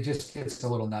 And it just gets a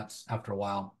little nuts after a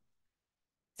while.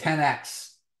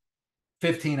 10x,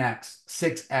 15x,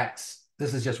 6x.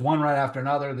 This is just one right after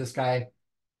another. This guy,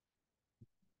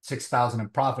 6,000 in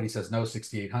profit. He says no,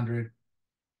 6,800.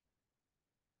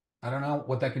 I don't know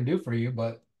what that can do for you,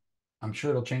 but I'm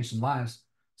sure it'll change some lives.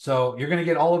 So you're going to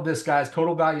get all of this, guys.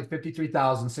 Total value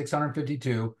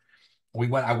 53,652.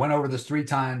 I went over this 3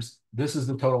 times. This is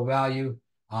the total value.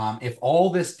 If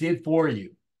all this did for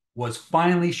you was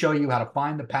finally show you how to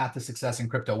find the path to success in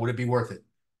crypto, would it be worth it?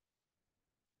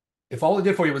 If all it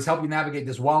did for you was help you navigate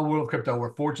this wild world of crypto where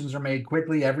fortunes are made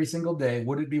quickly every single day,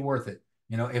 would it be worth it?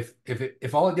 You know,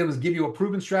 if all it did was give you a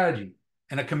proven strategy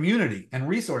and a community and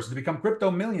resources to become crypto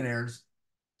millionaires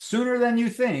sooner than you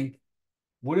think,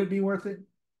 would it be worth it?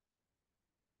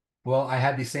 Well, I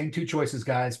had these same 2 choices,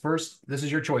 guys. First, this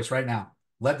is your choice right now.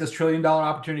 Let this $1 trillion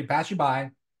opportunity pass you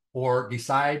by, or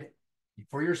decide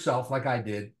for yourself, like I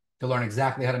did, to learn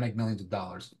exactly how to make millions of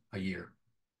dollars a year.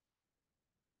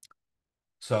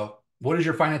 So what is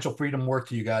your financial freedom worth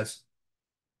to you, guys?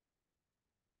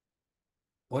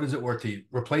 What is it worth to you?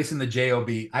 Replacing the JOB.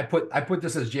 I put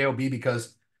this as JOB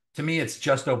because to me, it's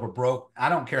just over broke. I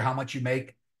don't care how much you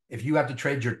make. If you have to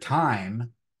trade your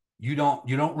time, you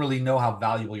don't really know how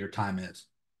valuable your time is.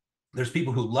 There's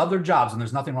people who love their jobs, and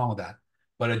there's nothing wrong with that.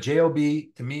 But a JOB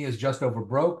to me is just over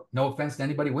broke. No offense to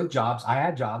anybody with jobs. I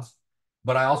had jobs,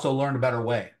 but I also learned a better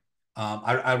way.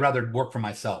 I'd rather work for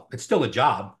myself. It's still a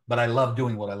job, but I love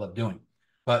doing what I love doing.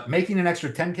 But making an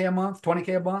extra 10K a month,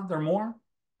 20K a month or more,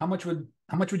 how much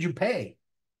would you pay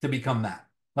to become that?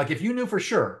 Like if you knew for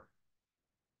sure,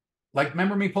 like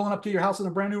remember me pulling up to your house in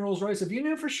a brand new Rolls Royce? If you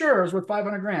knew for sure it was worth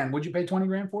 500 grand, would you pay 20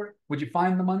 grand for it? Would you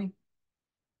find the money?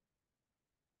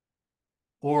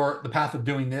 Or the path of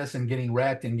doing this and getting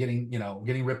wrecked and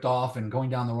getting ripped off and going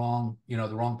down the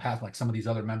wrong path like some of these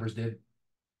other members did?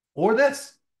 Or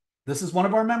this is one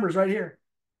of our members right here.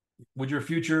 Would your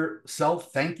future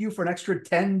self thank you for an extra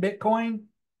 10 Bitcoin?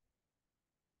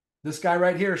 This guy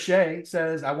right here, Shay,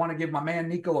 says, I want to give my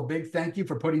man Niko a big thank you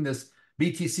for putting this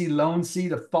BTC loan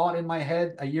seed of thought in my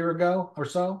head a year ago or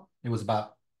so. It was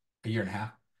about a year and a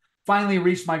half. Finally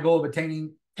reached my goal of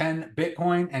attaining 10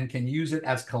 Bitcoin and can use it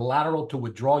as collateral to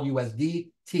withdraw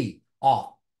USDT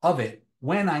off of it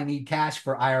when I need cash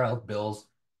for IRL bills,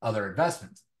 other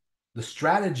investments. The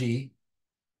strategy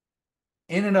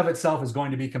in and of itself is going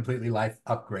to be completely life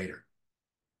upgrader.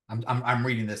 I'm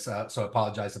reading this, so I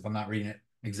apologize if I'm not reading it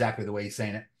exactly the way he's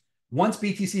saying it. Once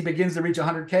BTC begins to reach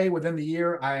 100K within the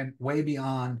year, I'm way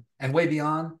beyond, and way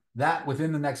beyond that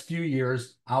within the next few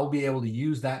years, I'll be able to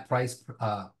use that price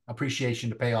appreciation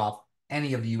to pay off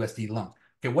any of the USD loans.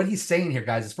 Okay, what he's saying here,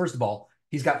 guys, is first of all,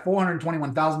 he's got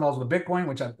 $421,000 worth of Bitcoin,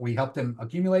 which we helped him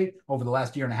accumulate over the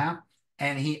last year and a half.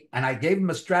 And I gave him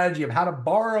a strategy of how to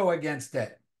borrow against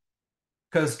it.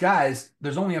 Because, guys,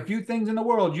 there's only a few things in the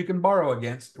world you can borrow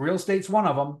against. Real estate's one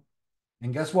of them.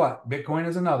 And guess what? Bitcoin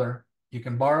is another. You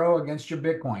can borrow against your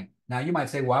Bitcoin. Now, you might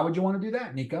say, why would you want to do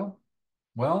that, Niko?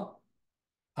 Well,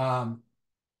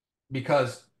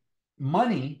 because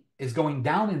money is going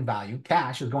down in value.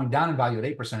 Cash is going down in value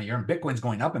at 8% a year, and Bitcoin's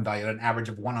going up in value at an average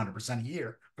of 100% a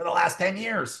year for the last 10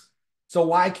 years. So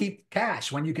why keep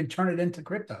cash when you can turn it into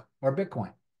crypto or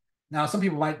Bitcoin? Now, some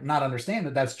people might not understand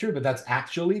that that's true, but that's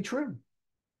actually true.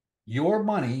 Your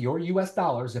money, your US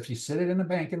dollars, if you sit it in a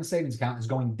bank in a savings account, is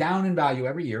going down in value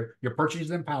every year. Your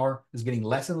purchasing power is getting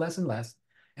less and less and less,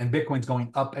 and Bitcoin's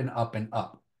going up and up and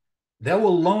up. They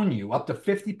will loan you up to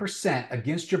 50%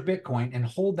 against your Bitcoin and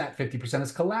hold that 50%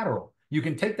 as collateral. You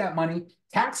can take that money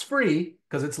tax-free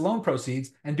because it's loan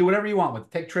proceeds and do whatever you want with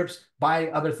it. Take trips, buy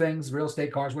other things, real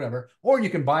estate, cars, whatever, or you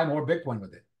can buy more Bitcoin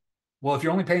with it. Well, if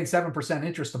you're only paying 7%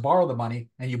 interest to borrow the money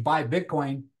and you buy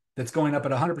Bitcoin that's going up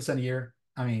at 100% a year,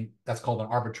 I mean, that's called an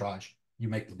arbitrage. You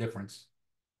make the difference.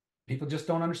 People just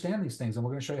don't understand these things, and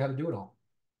we're going to show you how to do it all.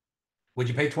 Would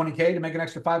you pay 20K to make an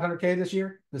extra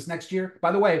 500K this next year?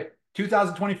 By the way,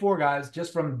 2024, guys,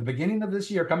 just from the beginning of this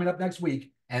year, coming up next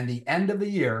week, and the end of the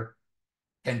year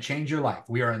can change your life.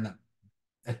 We are in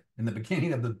the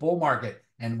beginning of the bull market,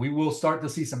 and we will start to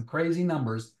see some crazy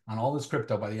numbers on all this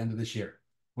crypto by the end of this year.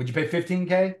 Would you pay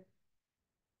 15K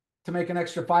to make an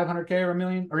extra 500K or a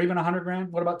million or even 100 grand?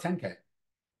 What about 10K?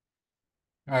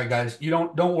 All right, guys,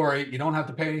 don't worry. You don't have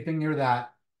to pay anything near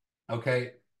that.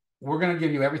 Okay. We're going to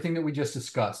give you everything that we just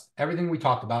discussed, everything we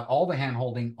talked about, all the hand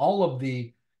holding, all of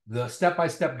the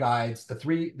step-by-step guides, the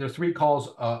three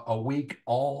calls a week,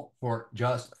 all for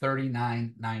just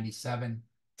 $39.97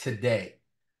 today.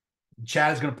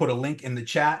 Chad is going to put a link in the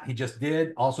chat. He just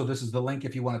did. Also, this is the link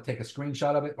if you want to take a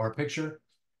screenshot of it or a picture.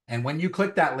 And when you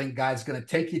click that link, guys, it's going to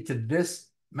take you to this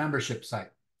membership site.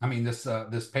 I mean, this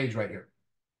page right here.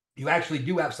 You actually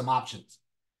do have some options,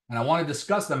 and I want to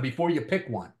discuss them before you pick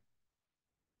one.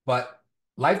 But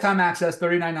lifetime access,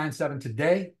 $39.97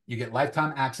 today. You get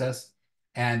lifetime access,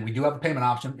 and we do have a payment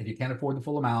option. If you can't afford the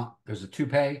full amount, there's a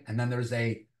 2-pay, and then there's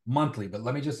a monthly. But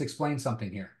let me just explain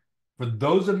something here. For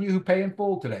those of you who pay in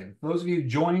full today, for those of you who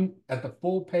join at the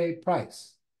full pay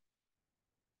price,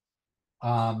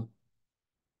 well,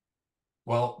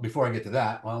 before I get to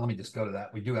that, well, let me just go to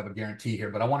that. We do have a guarantee here,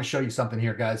 but I want to show you something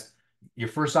here, guys. Your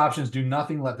first option is do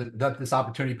nothing. Let this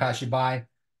opportunity pass you by.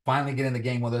 Finally get in the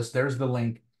game with us. There's the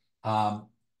link.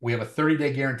 We have a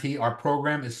 30-day guarantee. Our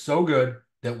program is so good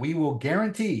that we will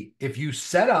guarantee if you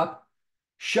set up,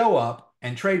 show up,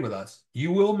 and trade with us,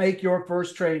 you will make your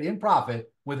first trade in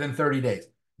profit within 30 days.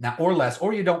 Now, or less,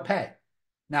 or you don't pay.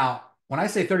 Now, when I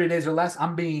say 30 days or less,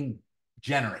 I'm being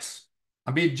generous.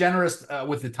 I'm being generous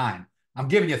with the time. I'm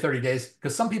giving you 30 days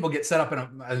because some people get set up in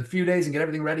a few days and get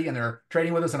everything ready and they're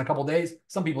trading with us in a couple of days.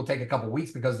 Some people take a couple of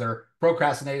weeks because they're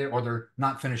procrastinated or they're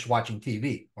not finished watching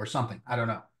TV or something. I don't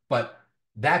know. But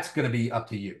that's going to be up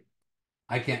to you.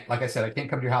 I can't, like I said, I can't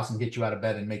come to your house and get you out of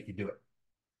bed and make you do it.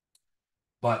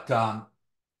 But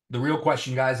the real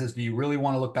question, guys, is do you really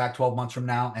want to look back 12 months from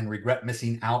now and regret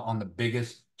missing out on the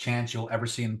biggest chance you'll ever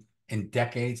see in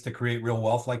decades to create real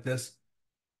wealth like this?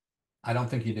 I don't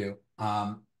think you do.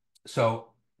 So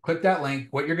click that link.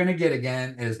 What you're going to get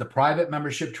again is the private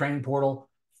membership training portal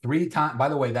 3 times. By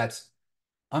the way, that's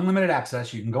unlimited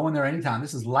access. You can go in there anytime.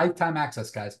 This is lifetime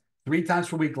access, guys. 3 times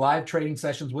per week, live trading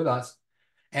sessions with us.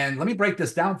 And let me break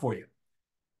this down for you.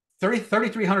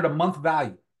 $3,300 a month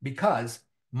value because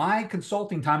my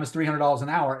consulting time is $300 an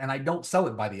hour and I don't sell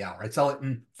it by the hour. I sell it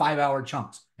in 5-hour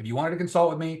chunks. If you wanted to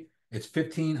consult with me, it's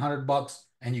 $1,500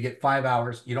 and you get 5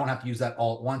 hours. You don't have to use that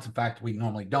all at once. In fact, we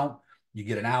normally don't. You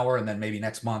get an hour and then maybe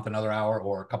next month, another hour,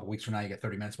 or a couple of weeks from now, you get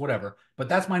 30 minutes, whatever. But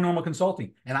that's my normal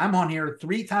consulting. And I'm on here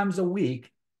 3 times a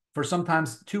week for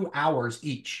sometimes 2 hours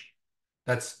each.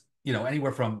 That's,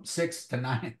 anywhere from 6 to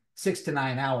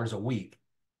 9 hours a week.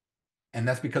 And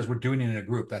that's because we're doing it in a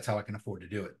group. That's how I can afford to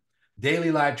do it.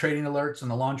 Daily live trading alerts in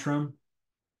the launch room.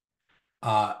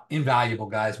 Invaluable,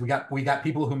 guys. We got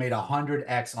people who made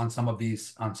 100x on some of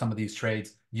these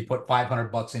trades. You put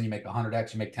 $500 in, you make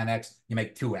 100x, you make 10x, you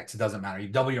make 2x. It doesn't matter. You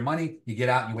double your money, you get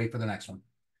out, and you wait for the next one.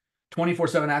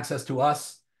 24/7 access to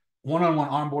us, one-on-one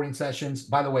onboarding sessions.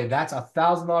 By the way, that's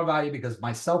 $1,000 value because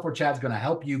myself or Chad's going to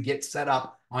help you get set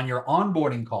up on your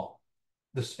onboarding call.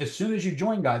 this, as soon as you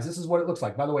join, guys, this is what it looks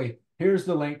like. By the way, here's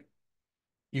the link.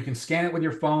 You can scan it with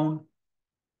your phone.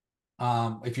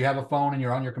 If you have a phone and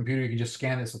you're on your computer, you can just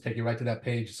scan this. It'll take you right to that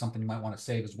page. It's something you might want to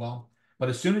save as well. But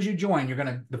as soon as you join,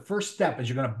 the first step is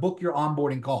you're going to book your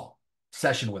onboarding call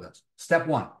session with us. Step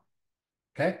 1.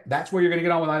 Okay. That's where you're going to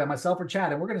get on with either myself or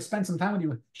Chad. And we're going to spend some time with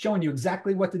you, showing you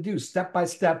exactly what to do step by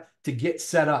step to get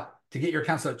set up, to get your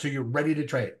account set up so you're ready to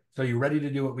trade. So you're ready to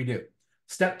do what we do.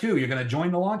 Step 2, you're going to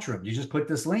join the launch room. You just click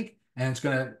this link and it's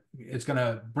going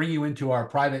to bring you into our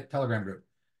private Telegram group.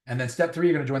 And then step 3,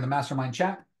 you're going to join the mastermind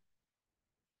chat.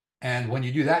 And when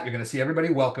you do that, you're going to see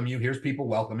everybody welcome you. Here's people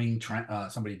welcoming Trent.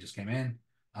 Somebody just came in.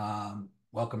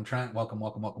 Welcome, Trent. Welcome,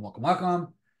 welcome, welcome, welcome,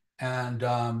 welcome.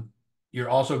 And you're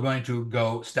also going to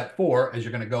go step 4 is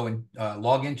you're going to go and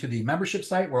log into the membership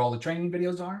site where all the training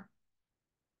videos are.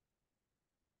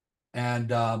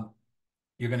 And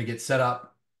you're going to get set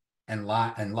up and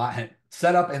live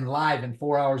in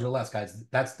 4 hours or less, guys.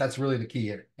 That's really the key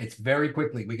here. It's very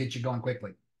quickly. We get you going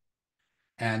quickly.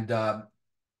 And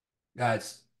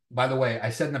guys, by the way,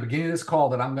 I said in the beginning of this call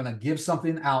that I'm going to give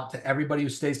something out to everybody who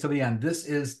stays to the end. This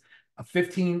is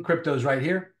 15 cryptos right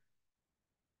here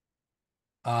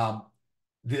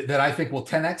that I think will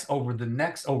 10x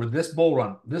over this bull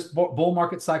run. This bull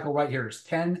market cycle right here is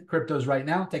 10 cryptos right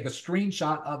now. Take a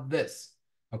screenshot of this.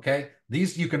 Okay.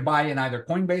 These you can buy in either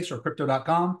Coinbase or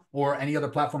crypto.com or any other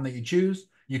platform that you choose.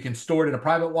 You can store it in a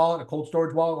private wallet, a cold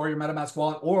storage wallet, or your MetaMask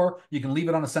wallet, or you can leave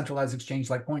it on a centralized exchange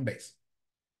like Coinbase.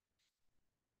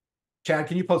 Chad,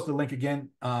 can you post the link again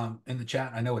in the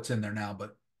chat? I know it's in there now,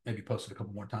 but maybe post it a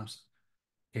couple more times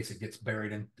in case it gets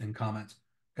buried in comments.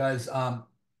 Guys,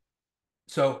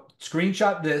 so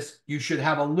screenshot this. You should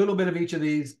have a little bit of each of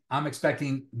these. I'm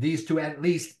expecting these to at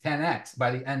least 10x by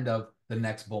the end of the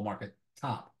next bull market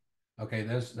top. Okay,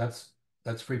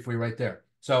 that's free for you right there.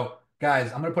 So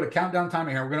guys, I'm going to put a countdown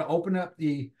timer here. We're going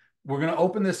to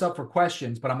open this up for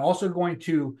questions, but I'm also going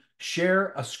to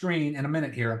share a screen in a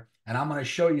minute here. And I'm going to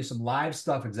show you some live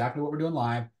stuff, exactly what we're doing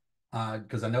live,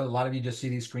 because I know a lot of you just see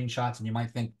these screenshots and you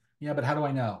might think, yeah, but how do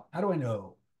I know? How do I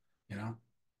know? You know,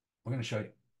 we're going to show you.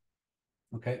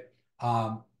 Okay.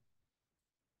 By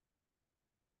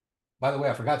the way,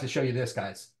 I forgot to show you this,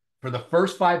 guys. For the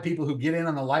first 5 people who get in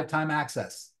on the lifetime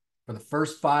access, for the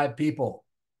first 5 people,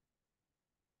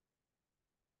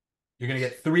 you're going to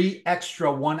get 3 extra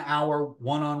 1-hour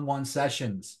one-on-one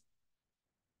sessions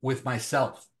with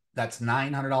myself. That's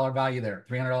 $900 value there,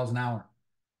 $300 an hour.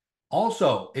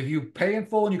 Also, if you pay in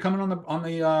full and you come in on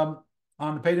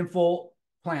the paid in full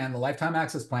plan, the lifetime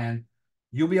access plan,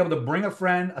 you'll be able to bring a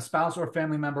friend, a spouse, or a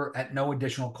family member at no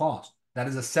additional cost. That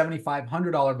is a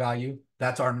 $7,500 value.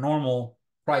 That's our normal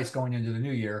price going into the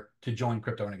new year to join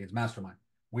Crypto Renegades Mastermind.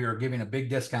 We are giving a big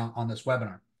discount on this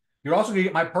webinar. You're also going to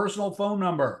get my personal phone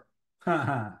number.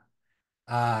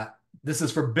 This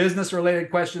is for business-related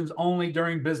questions only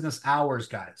during business hours,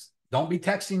 guys. Don't be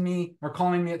texting me or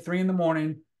calling me at 3 in the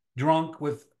morning, drunk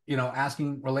with,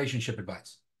 asking relationship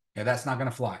advice. Yeah, that's not going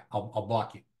to fly. I'll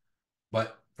block you.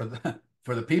 But for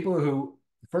the people the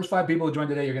first 5 people who joined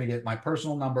today, you're going to get my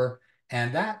personal number,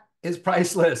 and that is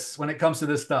priceless when it comes to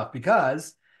this stuff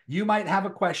because you might have a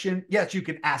question. Yes, you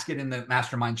can ask it in the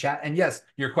mastermind chat. And yes,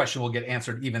 your question will get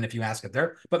answered even if you ask it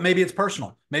there. But maybe it's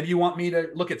personal. Maybe you want me to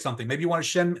look at something. Maybe you want to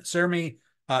send me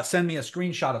a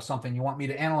screenshot of something. You want me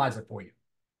to analyze it for you.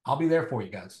 I'll be there for you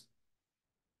guys.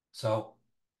 So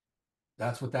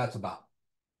that's what that's about.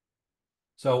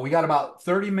 So we got about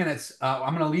 30 minutes.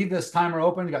 I'm going to leave this timer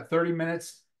open. We got 30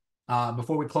 minutes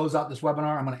before we close out this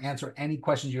webinar. I'm going to answer any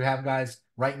questions you have, guys.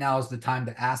 Right now is the time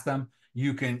to ask them.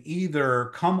 You can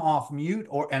either come off mute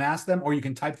and ask them, or you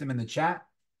can type them in the chat.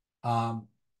 Let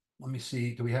me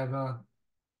see. Do we have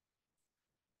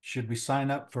should we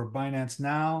sign up for Binance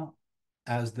now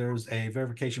as there's a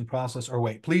verification process, or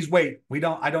wait, please wait.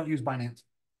 I don't use Binance.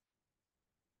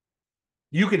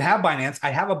 You can have Binance.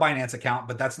 I have a Binance account,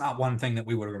 but that's not one thing that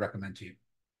we would recommend to you.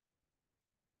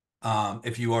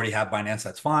 If you already have Binance,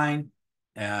 that's fine.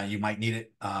 You might need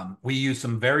it. We use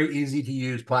some very easy to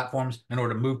use platforms in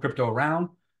order to move crypto around,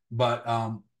 but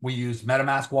we use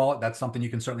MetaMask wallet. That's something you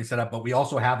can certainly set up, but we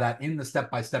also have that in the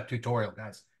step-by-step tutorial,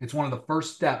 guys. It's one of the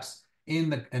first steps in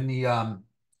the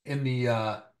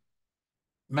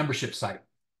membership site.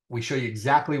 We show you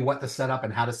exactly what to set up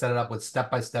and how to set it up with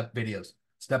step-by-step videos,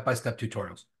 step-by-step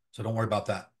tutorials. So don't worry about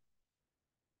that.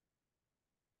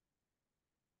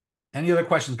 Any other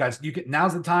questions, guys?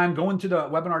 Now's the time. Go into the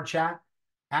webinar chat.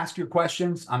 Ask your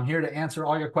questions. I'm here to answer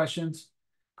all your questions.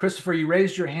 Christopher, you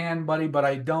raised your hand, buddy, but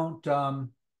I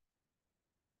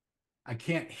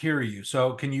can't hear you.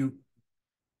 So can you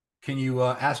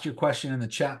ask your question in the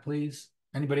chat, please?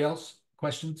 Anybody else?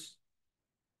 questions?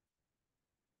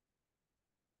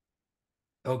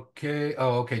 Okay.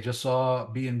 Oh, okay. Just saw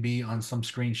B&B on some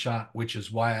screenshot, which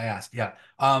is why I asked. Yeah.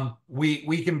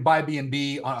 We can buy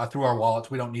B&B through our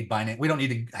wallets. We don't need Binance. We don't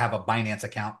need to have a Binance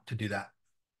account to do that.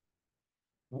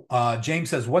 James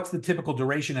says, what's the typical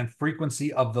duration and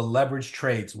frequency of the leverage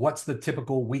trades? What's the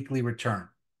typical weekly return?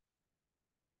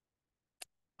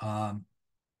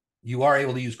 You are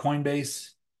able to use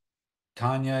Coinbase.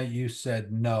 Tanya, you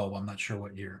said no. I'm not sure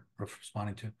what you're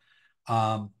responding to.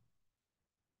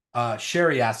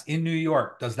 Sherry asks, in New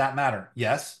York, does that matter?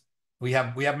 Yes. We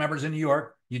have members in New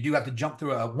York. You do have to jump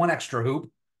through one extra hoop,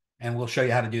 and we'll show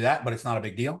you how to do that, but it's not a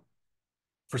big deal.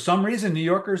 For some reason, New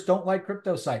Yorkers don't like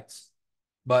crypto sites,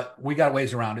 but we got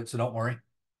ways around it, so don't worry.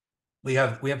 We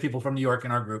have people from New York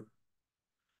in our group.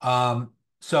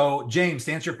 So James,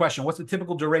 to answer your question, what's the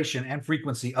typical duration and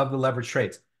frequency of the leverage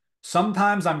trades?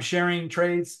 Sometimes I'm sharing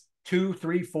trades 2,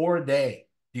 3, 4 a day.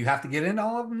 Do you have to get into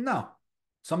all of them? No.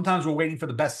 Sometimes we're waiting for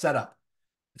the best setup.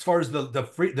 As far as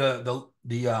the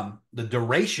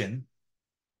duration,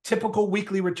 typical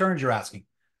weekly returns you're asking.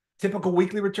 Typical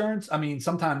weekly returns, I mean,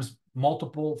 sometimes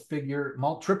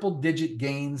triple digit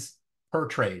gains per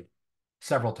trade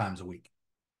several times a week.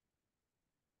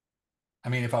 I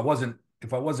mean, if I wasn't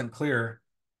clear,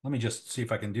 let me just see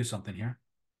if I can do something here.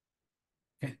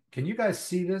 Can you guys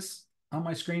see this on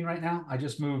my screen right now? I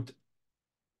just moved.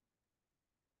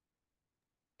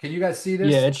 Can you guys see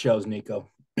this? Yeah, it shows, Niko.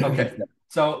 Okay.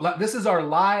 So this is our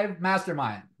live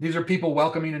mastermind. These are people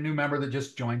welcoming a new member that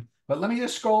just joined. But let me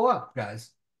just scroll up, guys.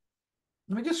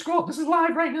 Let me just scroll. This is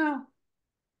live right now.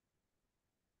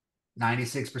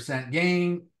 96%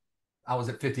 gain. I was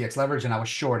at 50x leverage and I was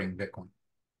shorting Bitcoin.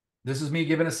 This is me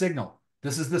giving a signal.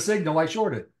 This is the signal I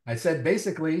shorted. I said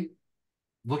basically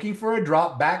looking for a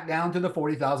drop back down to the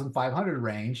 40,500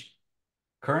 range.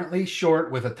 Currently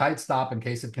short with a tight stop in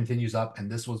case it continues up. And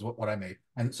this was what I made.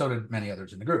 And so did many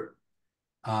others in the group.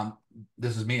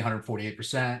 This is me,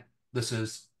 148%. This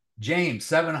is James,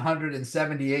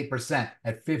 778%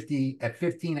 at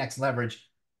 15x leverage.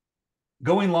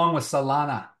 Going long with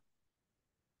Solana.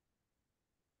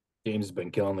 James has been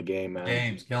killing the game, man.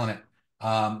 James, killing it.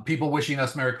 People wishing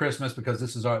us Merry Christmas because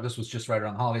this was just right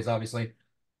around the holidays, obviously.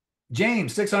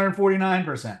 James,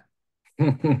 649%.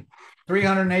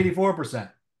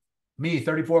 384%. Me,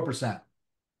 34%.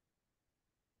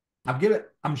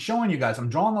 I'm showing you guys, I'm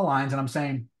drawing the lines and I'm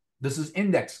saying this is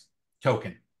index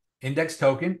token. Index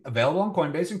token available on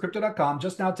Coinbase and crypto.com,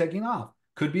 just now taking off.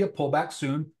 Could be a pullback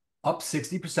soon, up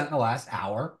 60% in the last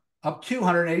hour, up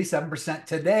 287%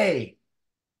 today.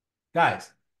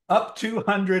 Guys, up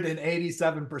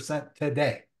 287%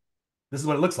 today. This is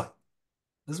what it looks like.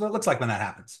 This is what it looks like when that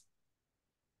happens.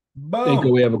 Boom.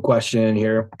 We have a question in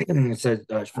here. It says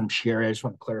from Sherry. I just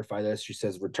want to clarify this. She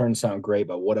says returns sound great,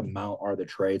 but what amount are the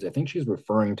trades? I think she's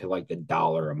referring to like the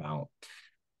dollar amount.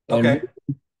 And okay.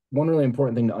 One really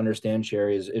important thing to understand,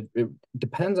 Sherry, is it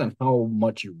depends on how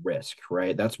much you risk,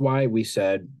 right? That's why we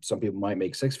said some people might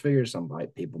make 6 figures,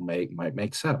 people might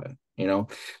make 7,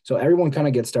 So everyone kind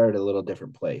of gets started at a little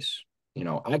different place.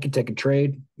 I could take a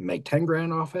trade, make 10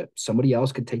 grand off it. Somebody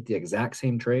else could take the exact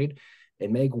same trade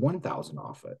and make 1,000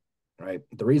 off it, right?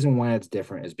 The reason why it's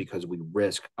different is because we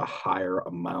risk a higher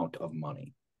amount of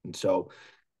money. And so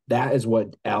that is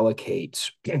what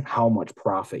allocates how much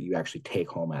profit you actually take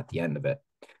home at the end of it.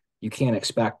 You can't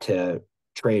expect to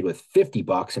trade with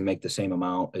 $50 and make the same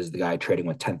amount as the guy trading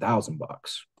with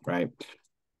 $10,000, right?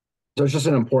 So it's just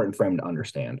an important frame to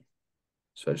understand.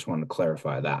 So I just wanted to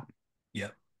clarify that.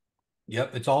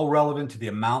 Yep. It's all relevant to the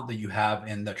amount that you have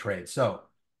in the trade. So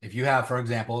if you have, for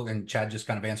example, and Chad just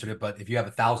kind of answered it, but if you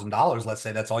have $1,000, let's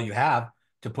say that's all you have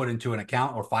to put into an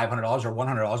account, or $500 or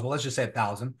 $100, well, let's just say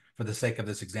 1,000 for the sake of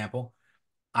this example.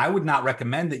 I would not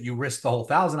recommend that you risk the whole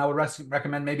 1,000. I would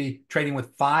recommend maybe trading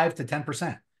with 5 to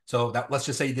 10%. So that, let's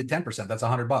just say you did 10%, that's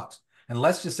 $100. And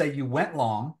let's just say you went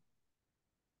long.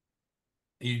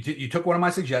 You took one of my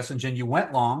suggestions and you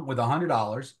went long with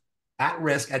 $100 at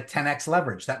risk at 10x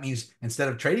leverage. That means instead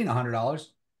of trading $100,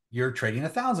 you're trading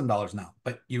 $1,000 now,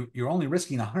 but you're only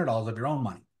risking $100 of your own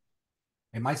money.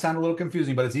 It might sound a little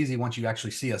confusing, but it's easy once you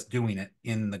actually see us doing it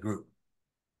in the group.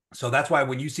 So that's why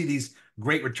when you see these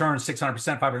great returns,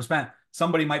 600%, 500%,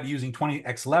 somebody might be using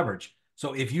 20x leverage.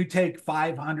 So if you take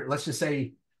 500, let's just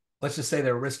say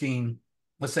they're risking,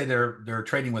 let's say they're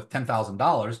trading with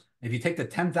 $10,000. If you take the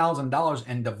 $10,000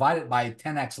 and divide it by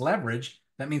 10x leverage,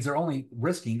 that means they're only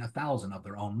risking 1,000 of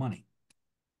their own money.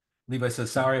 Levi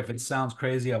says, sorry if it sounds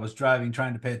crazy. I was driving,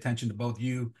 trying to pay attention to both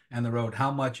you and the road.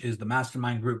 How much is the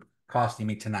mastermind group costing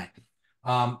me tonight?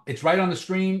 It's right on the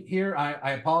screen here.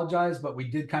 I apologize, but we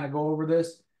did kind of go over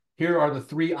this. here are the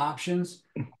 3 options.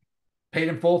 Paid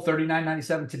in full,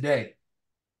 $39.97 today.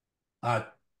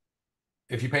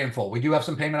 If you pay in full, we do have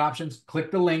some payment options. Click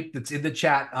the link that's in the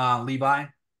chat, Levi.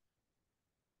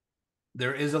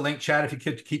 There is a link, chat, if you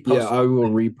could keep posting. Yeah, I will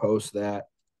repost that.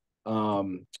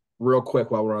 Real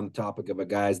quick while we're on the topic of it,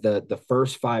 guys, the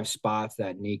first 5 spots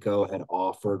that Niko had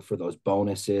offered for those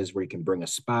bonuses where you can bring a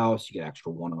spouse, you get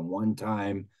extra one-on-one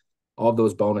time, all of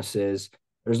those bonuses.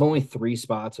 There's only 3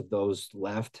 spots of those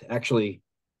left. Actually,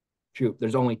 shoot,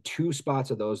 there's only 2 spots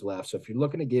of those left. So if you're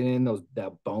looking to get in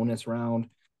that bonus round,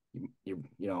 you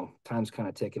know, time's kind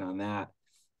of ticking on that.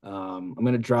 I'm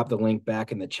going to drop the link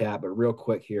back in the chat, but real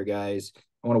quick here, guys,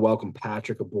 I want to welcome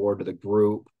Patrick aboard to the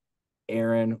group.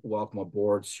 Aaron, welcome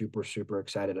aboard. Super, super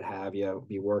excited to have you,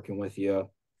 be working with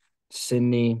you.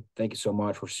 Sydney, thank you so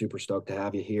much. We're super stoked to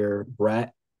have you here.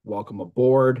 Brett, welcome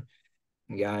aboard.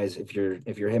 And guys, if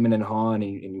you're hemming and hawing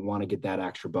and you want to get that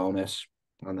extra bonus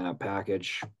on that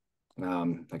package,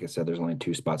 like I said, there's only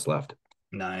 2 spots left.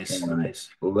 Nice.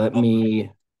 Let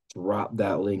me drop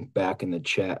that link back in the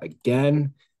chat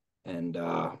again, and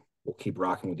we'll keep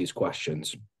rocking with these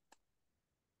questions.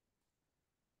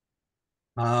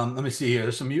 Let me see here.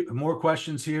 There's some more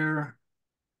questions here.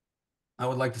 I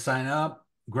would like to sign up.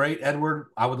 Great,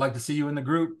 Edward. I would like to see you in the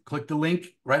group. Click the link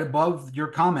right above your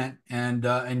comment and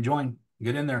join.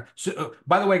 Get in there. So,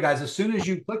 by the way, guys, as soon as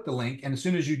you click the link and as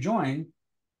soon as you join,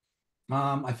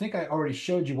 I think I already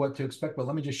showed you what to expect, but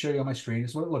let me just show you on my screen. This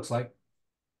is what it looks like.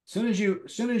 As soon as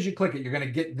you click it, you're going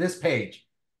to get this page.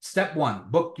 Step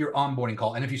 1, book your onboarding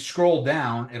call. And if you scroll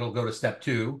down, it'll go to step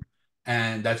 2.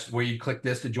 And that's where you click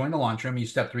this to join the launch room. You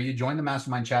step 3, you join the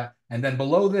mastermind chat. And then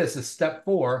below this is step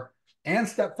 4 and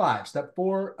step 5. Step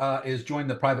 4 is join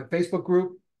the private Facebook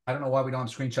group. I don't know why we don't have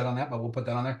a screenshot on that, but we'll put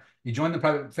that on there. You join the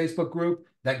private Facebook group.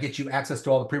 That gets you access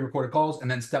to all the pre-recorded calls. And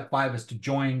then step 5 is to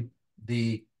join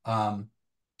the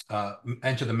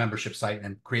enter the membership site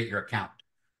and create your account.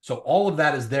 So all of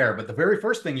that is there. But the very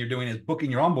first thing you're doing is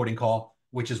booking your onboarding call,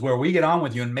 which is where we get on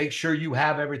with you and make sure you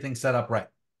have everything set up right.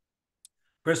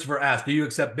 Christopher asked, do you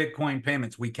accept Bitcoin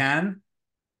payments? We can.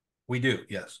 We do,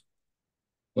 yes.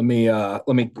 Let me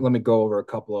go over a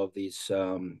couple of these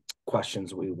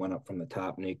questions we went up from the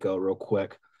top, Niko, real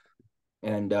quick.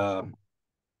 And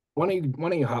why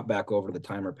don't you hop back over to the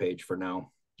timer page for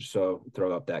now? So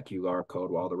throw up that QR code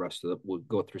while the rest of we'll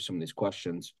go through some of these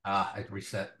questions. I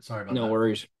reset. Sorry about that. No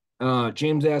worries.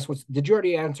 James asked, did you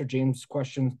already answer James'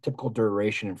 question? Typical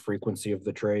duration and frequency of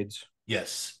the trades?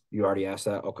 Yes. You already asked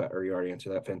that? Okay. Or you already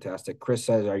answered that. Fantastic. Chris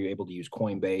says, are you able to use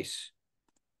Coinbase?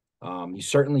 You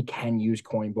certainly can use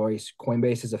Coinbase.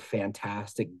 Coinbase is a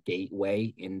fantastic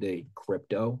gateway into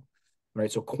crypto,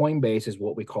 right? So Coinbase is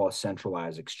what we call a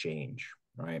centralized exchange,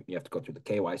 right? You have to go through the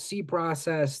KYC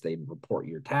process. They report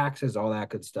your taxes, all that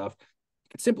good stuff.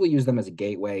 You can simply use them as a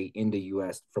gateway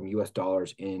into from US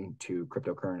dollars into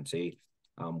cryptocurrency.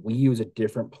 We use a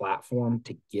different platform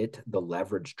to get the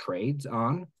leverage trades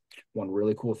on. One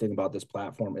really cool thing about this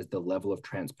platform is the level of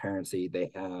transparency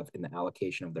they have in the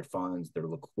allocation of their funds, their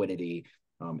liquidity,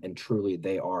 and truly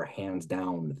they are hands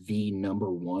down the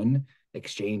 #1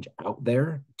 exchange out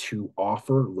there to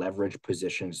offer leverage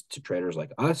positions to traders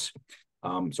like us.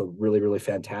 So really, really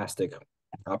fantastic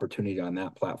opportunity on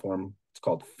that platform. It's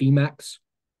called FEMEX.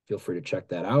 Feel free to check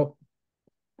that out.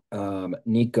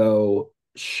 Niko,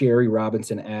 Sherry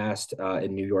Robinson asked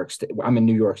in New York State. I'm in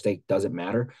New York State, doesn't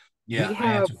matter. Yeah,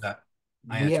 I answered that.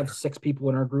 We have 6 people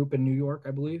in our group in New York,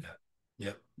 I believe.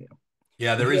 Yep.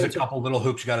 Yeah, there is a couple little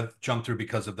hoops you got to jump through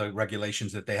because of the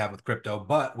regulations that they have with crypto,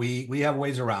 but we have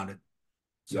ways around it.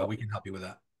 So we can help you with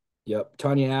that. Yep.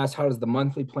 Tanya asked, how does the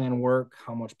monthly plan work?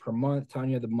 How much per month?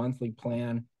 Tanya, the monthly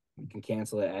plan, you can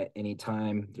cancel it at any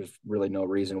time. There's really no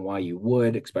reason why you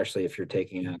would, especially if you're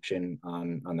taking action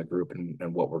on the group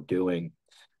and what we're doing.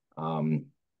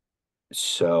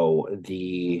 So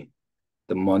the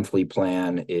monthly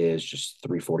plan is just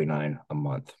 $349 a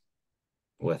month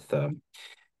with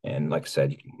and like I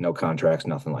said, no contracts,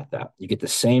 nothing like that. You get the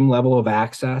same level of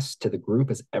access to the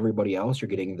group as everybody else. You're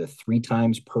getting the 3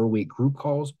 times per week group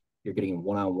calls. You're getting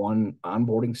one-on-one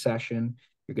onboarding session.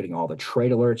 You're getting all the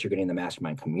trade alerts. You're getting the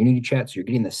mastermind community chats. So you're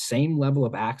getting the same level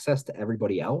of access to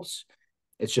everybody else.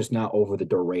 It's just not over the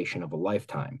duration of a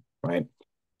lifetime, right?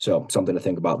 So something to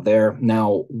think about there.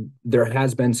 Now, there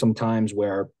has been some times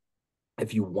where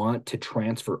if you want to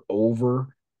transfer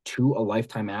over to a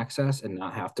lifetime access and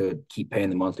not have to keep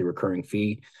paying the monthly recurring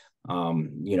fee,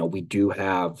 we do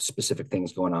have specific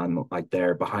things going on like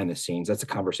there behind the scenes. That's a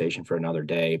conversation for another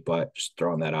day, but just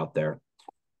throwing that out there.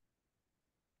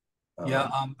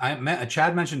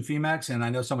 Chad mentioned FEMEX, and I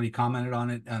know somebody commented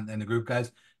on it in the group,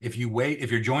 guys. If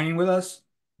you're joining with us,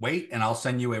 wait, and I'll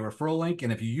send you a referral link.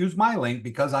 And if you use my link,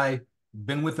 because I've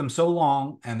been with them so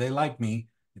long and they like me,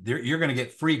 you're going to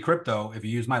get free crypto if you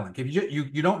use my link. If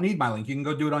you don't need my link, you can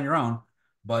go do it on your own.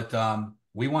 But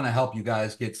we want to help you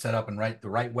guys get set up and the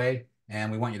right way,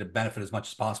 and we want you to benefit as much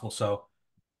as possible. So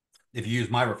if you use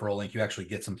my referral link, you actually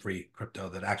get some free crypto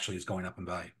that actually is going up in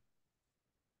value.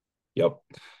 Yep.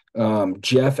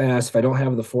 Jeff asked, if I don't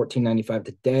have the $14.95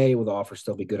 today, will the offer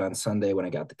still be good on Sunday when I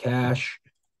got the cash?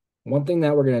 One thing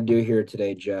that we're going to do here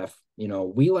today, Jeff,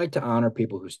 we like to honor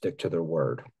people who stick to their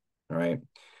word. All right.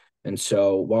 And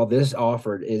so while this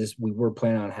offered is, we were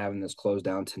planning on having this closed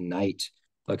down tonight.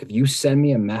 Like, if you send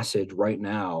me a message right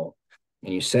now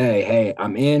and you say, hey,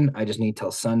 I'm in, I just need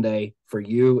till Sunday for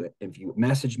you. If you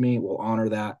message me, we'll honor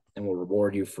that and we'll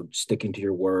reward you for sticking to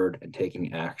your word and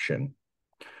taking action.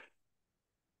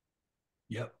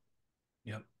 Yep.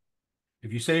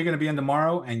 If you say you're going to be in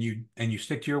tomorrow and you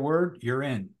stick to your word, you're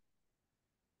in.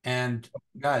 And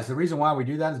guys, the reason why we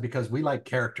do that is because we like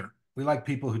character. We like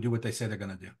people who do what they say they're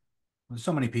going to do. There's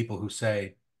so many people who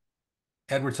say,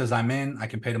 Edward says I'm in, I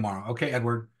can pay tomorrow. Okay,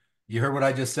 Edward, you heard what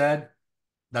I just said?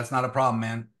 That's not a problem,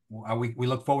 man. We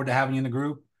look forward to having you in the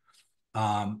group.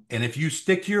 And if you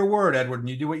stick to your word, Edward, and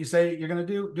you do what you say you're going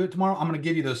to do it tomorrow, I'm going to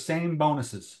give you those same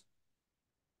bonuses.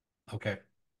 Okay.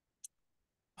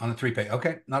 On the 3 pay.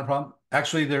 Okay, not a problem.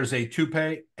 Actually, there's a 2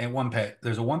 pay and 1 pay.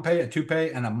 There's a 1 pay, a 2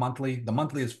 pay, and a monthly. The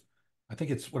monthly is, I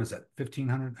think it's, what is that,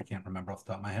 1,500? I can't remember off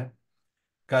the top of my head.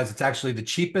 Guys, it's actually the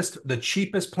cheapest. The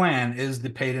cheapest plan is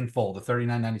the paid in full, the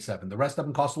 $39.97. The rest of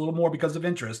them cost a little more because of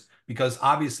interest, because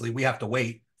obviously we have to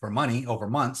wait for money over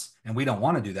months, and we don't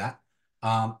want to do that.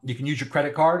 You can use your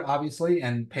credit card, obviously,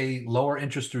 and pay lower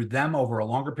interest through them over a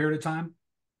longer period of time.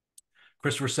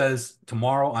 Christopher says,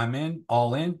 tomorrow I'm in,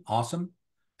 all in. Awesome.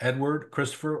 Edward,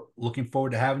 Christopher, looking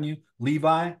forward to having you.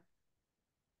 Levi, I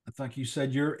think you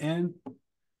said you're in.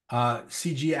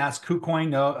 CG asked KuCoin.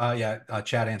 No,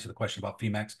 Chad answered the question about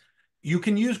Femex. You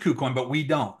can use KuCoin, but we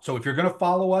don't. So if you're going to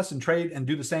follow us and trade and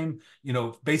do the same,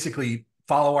 basically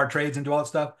follow our trades and do all that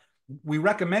stuff, we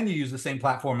recommend you use the same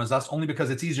platform as us, only because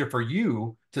it's easier for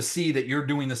you to see that you're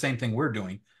doing the same thing we're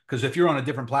doing. Because if you're on a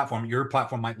different platform, your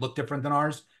platform might look different than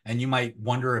ours, and you might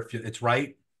wonder if it's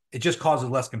right. It just causes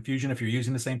less confusion if you're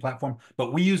using the same platform.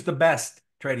 But we use the best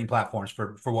trading platforms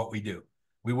for what we do.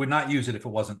 We would not use it if it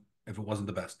wasn't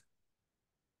the best.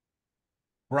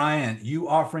 Brian, you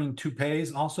offering 2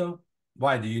 pays also?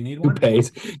 Why, do you need one? 2 pays,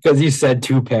 because you said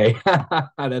 2 pay.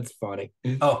 That's funny.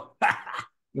 Oh.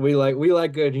 we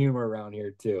like good humor around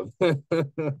here too.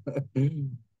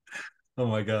 Oh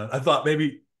my God. I thought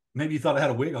maybe you thought I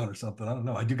had a wig on or something. I don't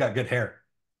know. I do got good hair.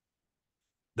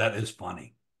 That is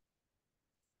funny.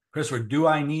 Christopher, do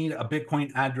I need a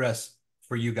Bitcoin address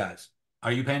for you guys?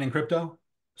 Are you paying in crypto?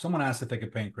 Someone asked if they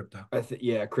could pay in crypto.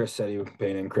 Yeah, Chris said he was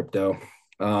paying in crypto.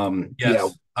 Yes, yeah,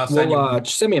 I'll send you.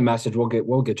 Just send me a message. We'll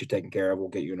get you taken care of. We'll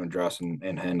get you an address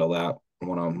and handle that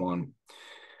one-on-one.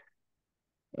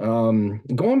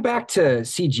 Going back to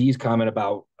CG's comment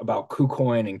about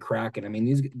KuCoin and Kraken. I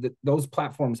mean, those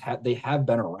platforms have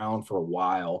been around for a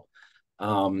while.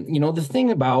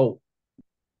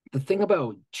 The thing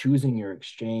about choosing your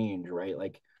exchange, right?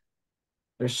 Like,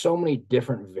 there's so many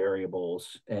different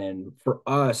variables, and for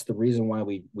us, the reason why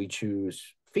we choose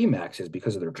Femex is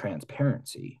because of their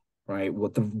transparency, right?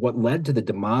 What led to the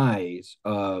demise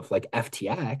of like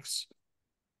FTX,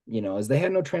 is they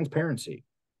had no transparency,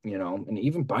 and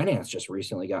even Binance just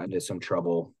recently got into some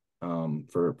trouble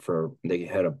for they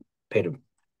had to pay a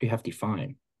pretty hefty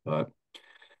fine. But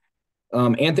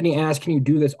Anthony asked, can you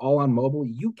do this all on mobile?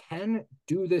 You can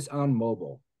do this on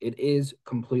mobile. It is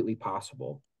completely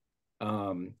possible.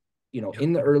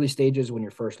 In the early stages when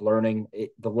you're first learning,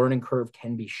 the learning curve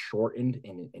can be shortened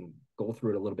and go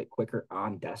through it a little bit quicker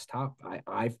on desktop.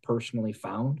 I've personally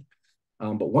found,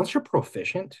 but once you're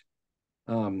proficient,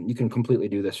 you can completely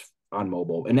do this on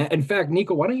mobile. And in fact,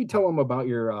 Niko, why don't you tell them about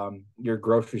your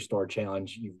grocery store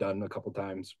challenge you've done a couple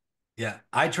times? Yeah,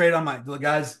 I trade on my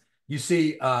guys. You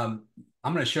see, I'm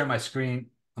going to share my screen.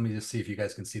 Let me just see if you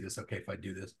guys can see this. Okay, if I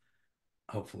do this,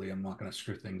 hopefully I'm not going to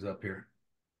screw things up here.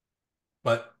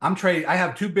 But I'm trading. I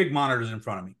have 2 big monitors in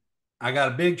front of me. I got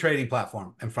a big trading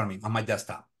platform in front of me on my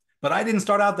desktop. But I didn't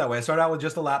start out that way. I started out with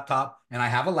just a laptop, and I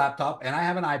have a laptop, and I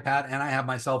have an iPad, and I have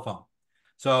my cell phone.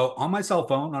 So on my cell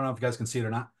phone, I don't know if you guys can see it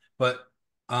or not, but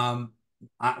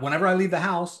whenever I leave the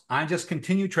house, I just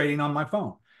continue trading on my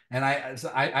phone. And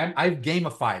I've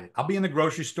gamified it. I'll be in the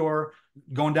grocery store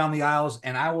going down the aisles,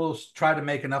 and I will try to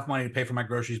make enough money to pay for my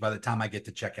groceries by the time I get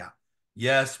to checkout.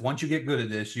 Yes, once you get good at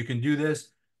this, you can do this.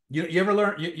 You ever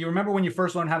learn? You remember when you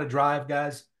first learned how to drive,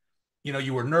 guys?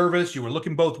 you were nervous, you were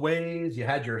looking both ways, you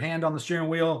had your hand on the steering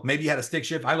wheel, maybe you had a stick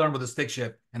shift. I learned with a stick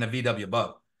shift and a VW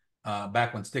bug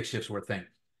back when stick shifts were a thing.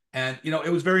 And,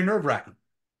 it was very nerve-wracking.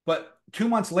 But 2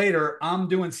 months later, I'm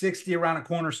doing 60 around a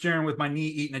corner steering with my knee,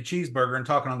 eating a cheeseburger and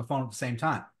talking on the phone at the same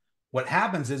time. What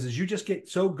happens is you just get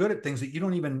so good at things that you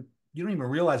don't even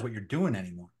realize what you're doing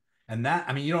anymore. And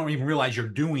you don't even realize you're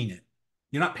doing it.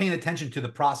 You're not paying attention to the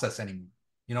process anymore.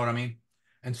 You know what I mean?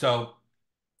 And so,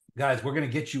 guys, we're going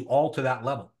to get you all to that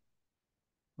level.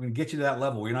 We're going to get you to that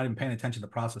level where you're not even paying attention to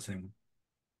the process anymore.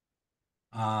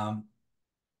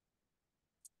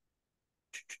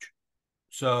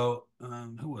 So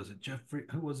who was it? Jeffrey,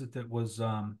 who was it that was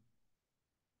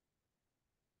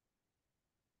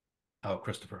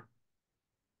Christopher.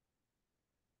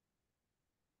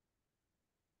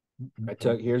 I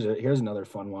took here's another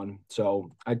fun one.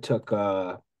 So I took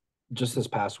just this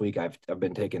past week I've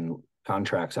been taking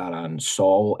contracts out on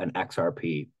Sol and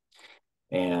XRP.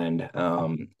 And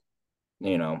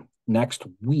next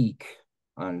week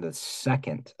on the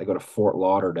 2nd, I go to Fort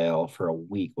Lauderdale for a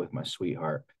week with my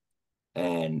sweetheart.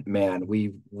 And man,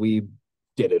 we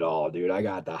did it all, dude. I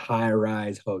got the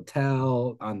high-rise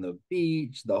hotel on the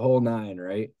beach, the whole nine,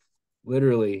 right?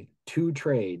 Literally 2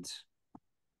 trades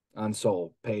on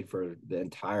Sol paid for the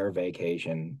entire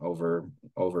vacation over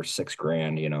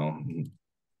 $6,000,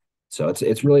 So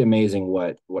it's really amazing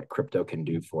what crypto can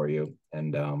do for you.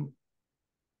 And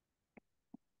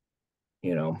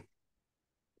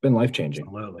been life-changing.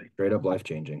 Absolutely. Straight up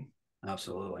life-changing.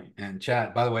 Absolutely. And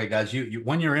chat, by the way, guys, you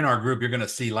when you're in our group, you're going to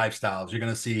see lifestyles. You're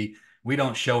going to see, we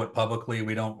don't show it publicly.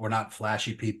 We're not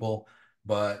flashy people,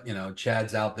 but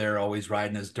Chad's out there always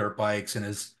riding his dirt bikes and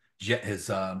his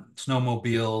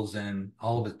snowmobiles and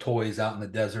all of his toys out in the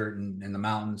desert and in the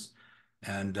mountains.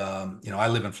 And I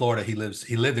live in Florida. He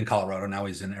lived in Colorado. Now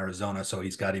he's in Arizona, so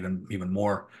he's got even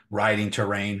more riding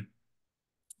terrain.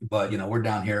 But we're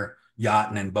down here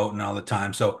yachting and boating all the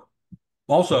time. So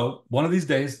also, one of these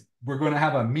days, we're going to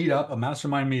have a meetup, a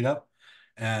mastermind meetup,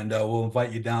 and we'll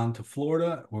invite you down to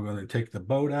Florida. We're going to take the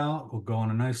boat out. We'll go on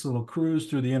a nice little cruise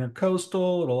through the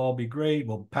intercoastal. It'll all be great.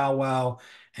 We'll powwow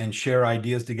and share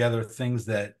ideas together, things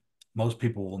that most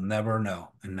people will never know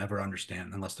and never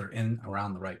understand unless they're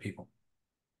around the right people.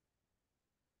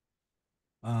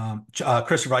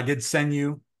 Christopher, I did send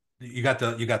you. You got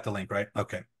the link, right?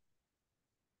 Okay.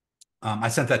 I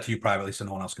sent that to you privately so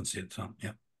no one else can see it. So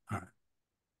yeah. All right.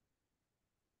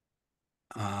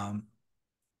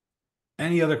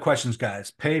 Any other questions,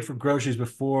 guys? Pay for groceries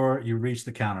before you reach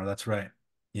the counter. That's right.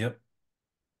 Yep.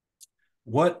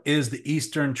 What is the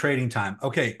Eastern trading time?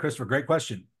 Okay, Christopher, great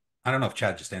question. I don't know if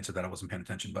Chad just answered that. I wasn't paying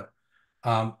attention, but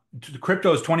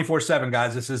crypto is 24/7,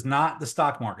 guys. This is not the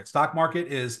stock market. Stock market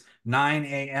is 9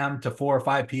 a.m. to 4 or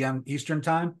 5 p.m. Eastern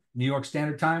time, New York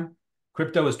Standard Time.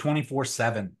 Crypto is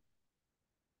 24/7.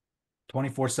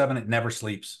 24/7. It never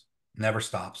sleeps, never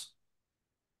stops.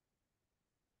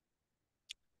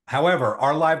 However,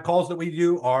 our live calls that we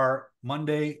do are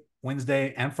Monday,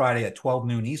 Wednesday, and Friday at 12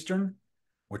 noon Eastern.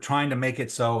 We're trying to make it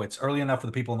so it's early enough for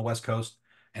the people on the West Coast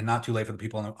and not too late for the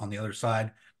people on the other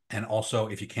side. And also,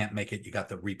 if you can't make it, you got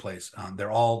the replays.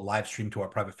 They're all live streamed to our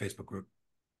private Facebook group.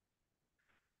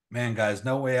 Man, guys,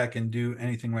 no way I can do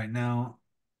anything right now.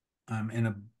 I'm in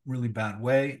a really bad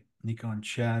way. Niko and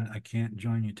Chad, I can't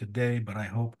join you today, but I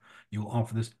hope you will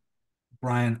offer this.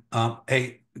 Brian,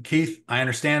 hey, Keith, I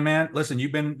understand, man. Listen,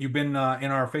 you've been in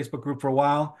our Facebook group for a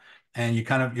while, and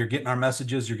you're getting our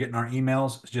messages, you're getting our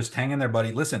emails. Just hang in there,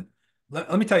 buddy. Listen,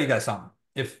 let me tell you guys something.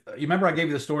 If you remember, I gave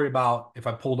you the story about if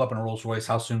I pulled up in a Rolls Royce,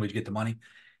 how soon would you get the money?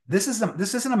 This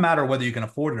isn't a matter of whether you can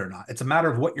afford it or not. It's a matter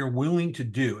of what you're willing to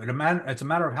do. It's a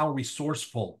matter of how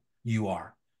resourceful you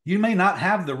are. You may not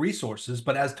have the resources,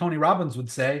 but as Tony Robbins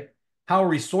would say, how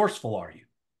resourceful are you?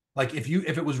 Like if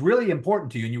it was really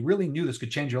important to you and you really knew this could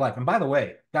change your life. And by the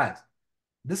way, guys,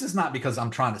 this is not because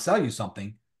I'm trying to sell you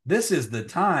something. This is the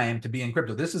time to be in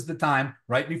crypto. This is the time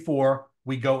right before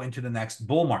we go into the next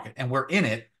bull market. And we're in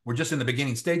it. We're just in the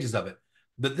beginning stages of it.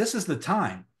 But this is the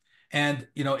time. And,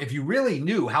 if you really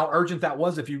knew how urgent that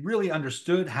was, if you really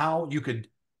understood how you could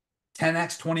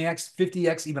 10x, 20x,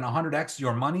 50x, even 100x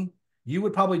your money, you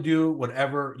would probably do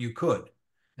whatever you could.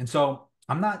 And so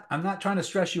I'm not trying to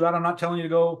stress you out. I'm not telling you to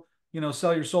go,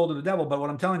 sell your soul to the devil. But what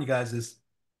I'm telling you guys is,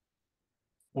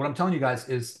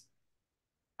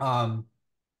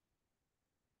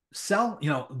 sell,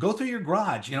 go through your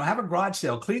garage, have a garage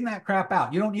sale, clean that crap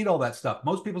out. You don't need all that stuff.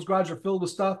 Most people's garages are filled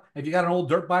with stuff. If you got an old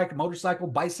dirt bike, a motorcycle,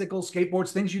 bicycle,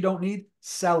 skateboards, things you don't need,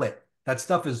 sell it. That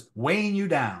stuff is weighing you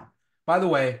down. By the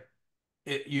way,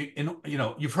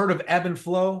 you've heard of ebb and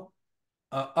flow.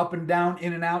 up and down,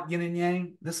 in and out, yin and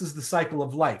yang. This is the cycle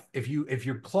of life. If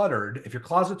you're cluttered, if your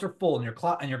closets are full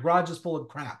and your garage is full of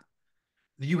crap,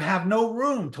 you have no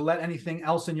room to let anything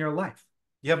else in your life.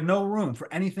 You have no room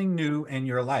for anything new in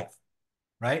your life,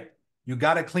 right? You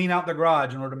got to clean out the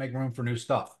garage in order to make room for new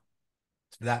stuff.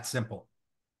 It's that simple.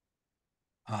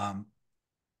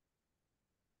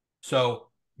 So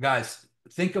guys,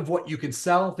 think of what you can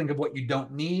sell. Think of what you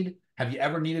don't need. Have you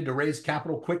ever needed to raise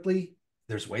capital quickly?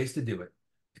 There's ways to do it.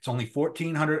 It's only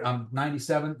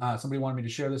 1,497. Somebody wanted me to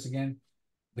share this again.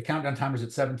 The countdown timer is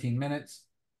at 17 minutes.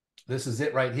 This is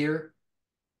it right here.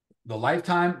 The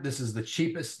lifetime, this is the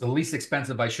cheapest, the least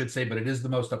expensive, I should say, but it is the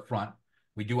most upfront.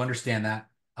 We do understand that.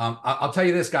 I'll tell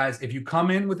you this, guys. If you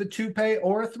come in with a 2-pay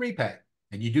or a 3-pay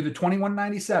and you do the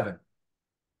 2197,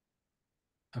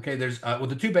 okay, there's with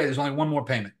the 2-pay, there's only one more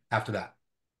payment after that.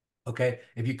 Okay,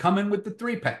 if you come in with the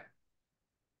 3-pay,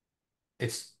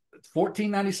 it's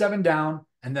 $1,497 down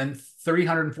and then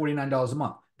 $349 a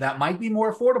month. That might be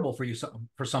more affordable for you,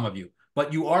 for some of you,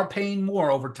 but you are paying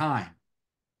more over time.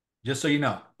 Just so you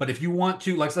know. But if you want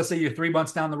to, like, let's say you're 3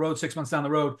 months down the road, 6 months down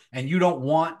the road, and you don't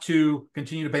want to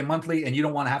continue to pay monthly and you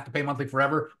don't want to have to pay monthly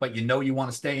forever, but you know you want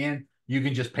to stay in, you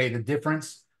can just pay the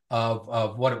difference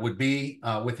of what it would be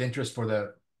with interest for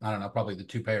the, I don't know, probably the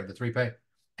 2-pay or the 3-pay.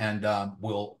 And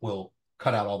we'll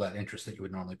cut out all that interest that you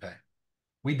would normally pay.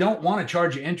 We don't want to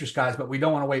charge you interest, guys, but we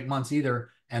don't want to wait months either.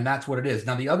 And that's what it is.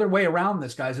 Now, the other way around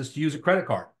this, guys, is to use a credit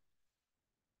card.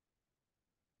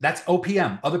 That's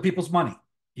OPM, other people's money.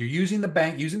 You're using the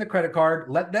bank, using the credit card,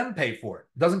 let them pay for it.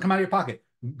 It doesn't come out of your pocket.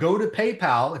 Go to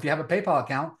PayPal, if you have a PayPal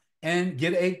account, and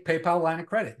get a PayPal line of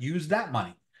credit. Use that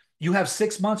money. You have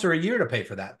 6 months or a year to pay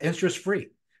for that,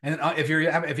 interest-free. And if you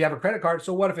have a credit card,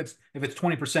 so what if it's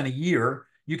 20% a year,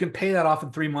 you can pay that off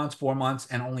in 3 months, 4 months,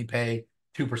 and only pay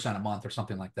 2% a month or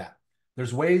something like that.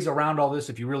 There's ways around all this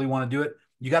if you really want to do it.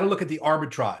 You got to look at the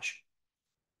arbitrage.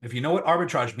 If you know what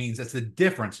arbitrage means, it's the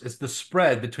difference. It's the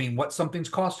spread between what something's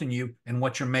costing you and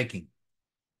what you're making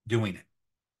doing it.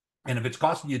 And if it's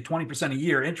costing you 20% a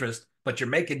year interest, but you're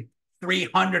making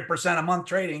 300% a month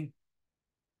trading,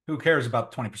 who cares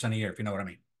about 20% a year, if you know what I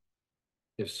mean?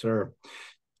 Yes, sir.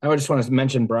 I just want to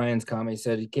mention Brian's comment. He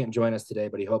said he can't join us today,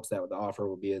 but he hopes that the offer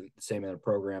will be the same in the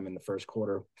program in the first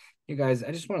quarter. You guys,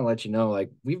 I just want to let you know,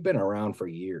 like, we've been around for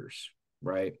years,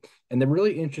 right? And the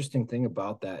really interesting thing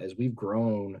about that is we've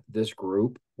grown this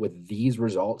group with these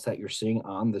results that you're seeing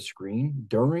on the screen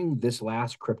during this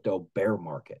last crypto bear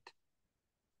market.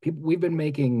 We've been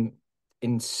making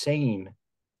insane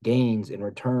gains in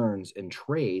returns and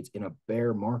trades in a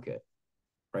bear market.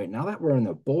 Right now that we're in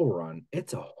the bull run,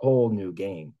 it's a whole new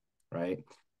game, right?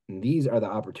 And these are the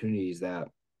opportunities that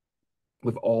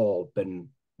we've all been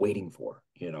waiting for,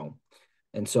 you know?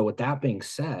 And so with that being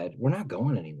said, we're not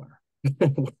going anywhere.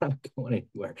 We're not going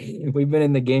anywhere. We've been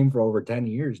in the game for over 10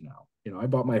 years now. You know, I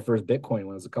bought my first Bitcoin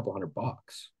when it was a couple $100.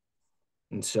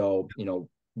 And so, you know,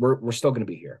 we're still going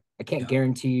to be here. I can't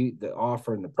guarantee the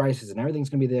offer and the prices and everything's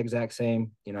going to be the exact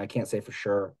same. You know, I can't say for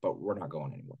sure, but we're not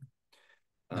going anywhere.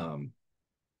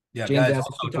 Yeah, James guys,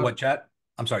 also to what Chad,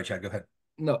 I'm sorry, Chad, go ahead.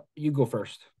 No, you go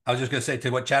first. I was just going to say to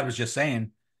what Chad was just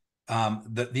saying,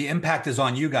 the impact is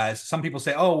on you guys. Some people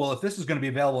say, oh, well, if this is going to be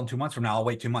available in 2 months from now, I'll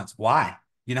wait 2 months. Why?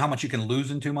 You know how much you can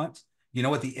lose in 2 months? You know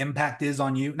what the impact is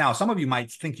on you? Now, some of you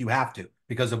might think you have to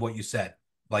because of what you said,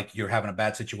 like you're having a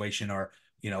bad situation or,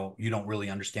 you know, you don't really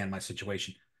understand my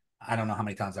situation. I don't know how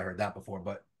many times I heard that before,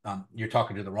 but you're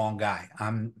talking to the wrong guy.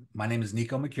 My name is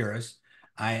Niko Mercuris.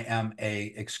 I am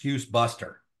a excuse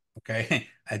buster. Okay.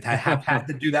 I have had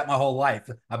to do that my whole life.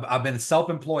 I've been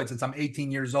self-employed since I'm 18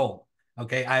 years old.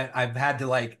 Okay. I've had to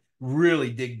like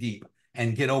really dig deep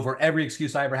and get over every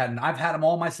excuse I ever had. And I've had them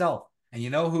all myself. And you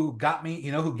know who got me,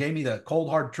 you know, who gave me the cold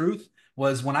hard truth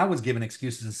was when I was giving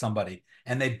excuses to somebody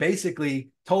and they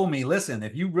basically told me, listen,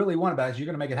 if you really want it bad, you're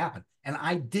going to make it happen. And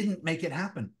I didn't make it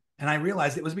happen. And I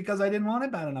realized it was because I didn't want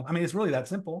it bad enough. I mean, it's really that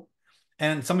simple.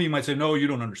 And some of you might say, no, you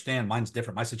don't understand. Mine's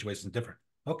different. My situation is different.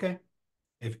 Okay.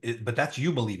 But that's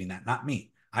you believing that, not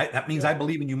me. That means I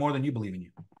believe in you more than you believe in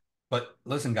you. But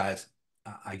listen, guys,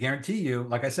 I guarantee you,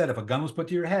 like I said, if a gun was put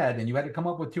to your head and you had to come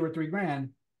up with 2 or 3 grand,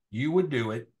 you would do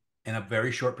it in a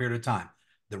very short period of time.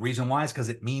 The reason why is because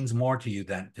it means more to you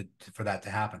than for that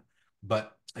to happen.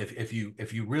 But if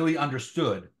you really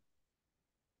understood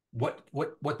what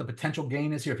the potential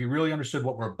gain is here, if you really understood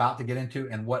what we're about to get into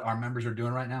and what our members are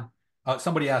doing right now,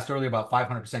 somebody asked earlier about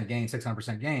 500% gain,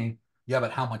 600% gain. Yeah,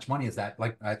 but how much money is that?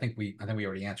 Like, I think we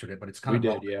already answered it, but it's kind of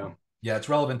relevant. Yeah. Yeah, it's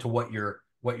relevant to what you're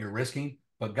risking.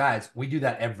 But guys, we do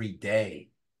that every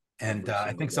day. And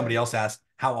I think somebody else asked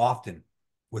how often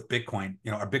with Bitcoin,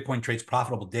 you know, are Bitcoin trades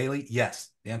profitable daily?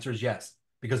 Yes. The answer is yes.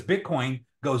 because Bitcoin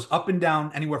goes up and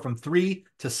down anywhere from 3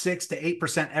 to 6 to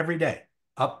 8% every day.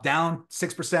 Up, down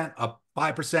 6%, up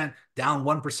 5%, down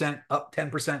 1%, up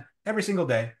 10% every single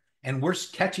day. And we're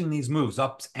catching these moves,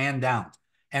 ups and downs.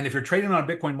 And if you're trading on a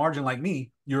Bitcoin margin like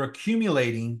me, you're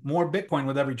accumulating more Bitcoin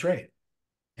with every trade.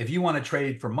 If you want to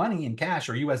trade for money in cash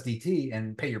or USDT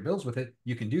and pay your bills with it,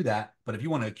 you can do that. But if you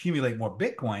want to accumulate more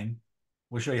Bitcoin,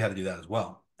 we'll show you how to do that as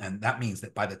well. And that means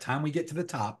that by the time we get to the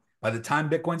top, by the time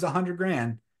Bitcoin's 100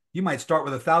 grand, you might start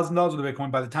with $1,000 with a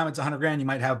Bitcoin. By the time it's 100 grand, you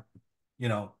might have,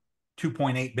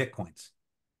 2.8 Bitcoins.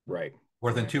 Right.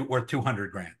 Worth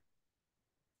 200 grand.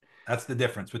 That's the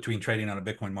difference between trading on a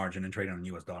Bitcoin margin and trading on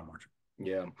a US dollar margin.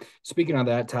 Yeah. Speaking on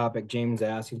that topic, James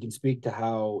asked, you can speak to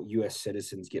how U.S.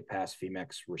 citizens get past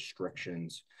FEMEX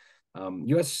restrictions.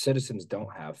 U.S. citizens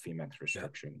don't have FEMEX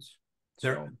restrictions.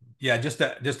 Yeah. Just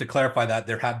to clarify that,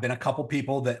 there have been a couple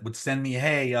people that would send me,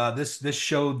 hey, this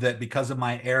showed that because of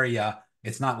my area,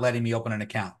 it's not letting me open an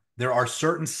account. There are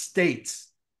certain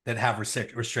states that have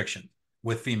restrictions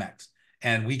with FEMEX,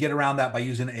 and we get around that by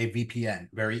using a VPN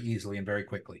very easily and very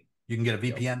quickly. You can get a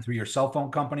VPN through your cell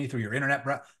phone company, through your internet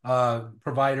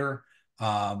provider,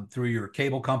 through your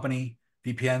cable company.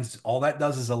 VPNs, all that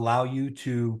does is allow you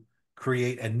to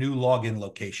create a new login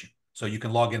location. So you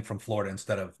can log in from Florida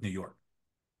instead of New York.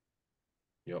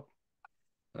 Yep.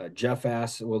 Jeff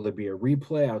asks, will there be a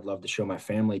replay? I would love to show my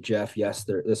family. Jeff, yes,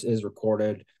 this is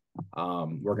recorded.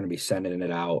 We're going to be sending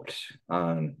it out.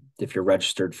 If you're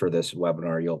registered for this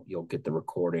webinar, you'll get the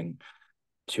recording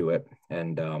to it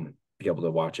and be able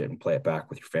to watch it and play it back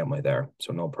with your family there.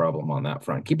 So no problem on that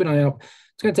front. Keep an eye out.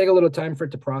 It's going to take a little time for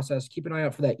it to process. Keep an eye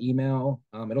out for that email.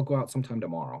 It'll go out sometime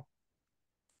tomorrow.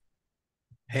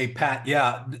 Hey, Pat.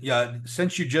 Yeah.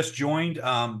 Since you just joined,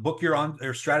 book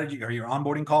your strategy or your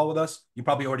onboarding call with us. You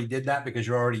probably already did that because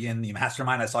you're already in the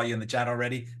mastermind. I saw you in the chat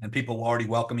already, and people were already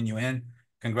welcoming you in.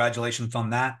 Congratulations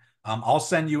on that. I'll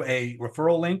send you a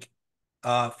referral link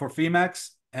for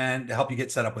FEMEX and to help you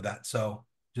get set up with that. So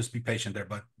just be patient there,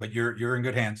 but you're in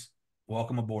good hands.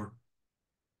 Welcome aboard.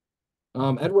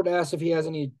 Edward asked if he has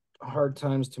any hard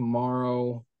times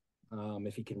tomorrow.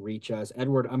 If he can reach us.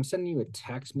 Edward, I'm sending you a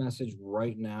text message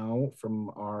right now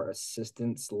from our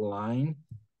assistance line.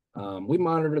 We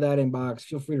monitor that inbox.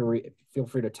 Feel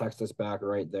free to text us back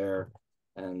right there,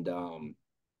 and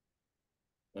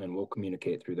we'll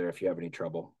communicate through there. If you have any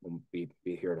trouble, we'll be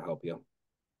here to help you.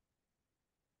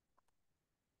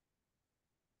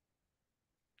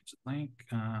 Link.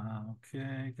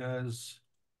 Okay, guys.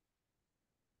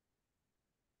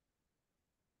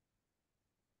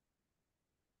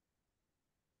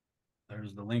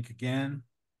 There's the link again.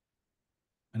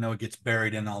 I know it gets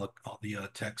buried in all the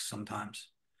text sometimes.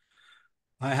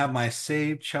 I have my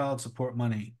saved child support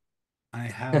money. I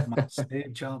have my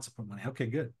saved child support money. Okay,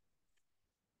 good.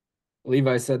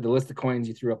 Levi said the list of coins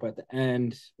you threw up at the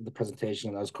end of the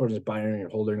presentation, those coins you're buying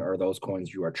and holding are those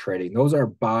coins you are trading. Those are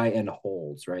buy and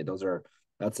holds, right?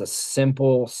 That's a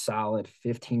simple, solid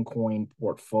 15 coin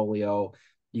portfolio.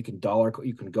 You can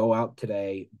go out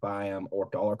today, buy them, or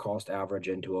dollar cost average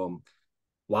into them.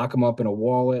 Lock them up in a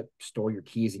wallet, store your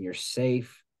keys in your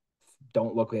safe.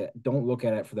 Don't look at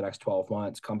it for the next 12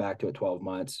 months. Come back to it 12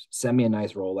 months. Send me a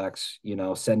nice Rolex,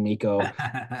 send Niko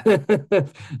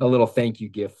a little thank you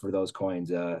gift for those coins.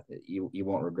 You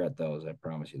won't regret those. I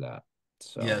promise you that.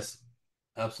 So yes,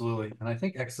 absolutely. And I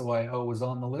think XOYO was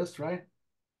on the list, right?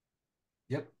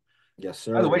 Yep. Yes,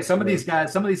 sir. By the way, some of these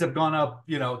have gone up,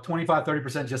 25,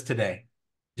 30%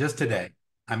 just today.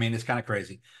 I mean, it's kind of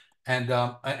crazy. And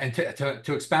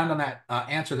to expound on that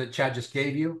answer that Chad just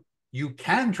gave you, you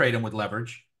can trade them with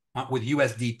leverage with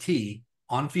USDT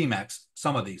on FEMEX.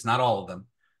 Some of these, not all of them,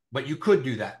 but you could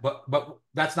do that. But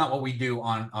that's not what we do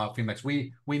on FEMEX.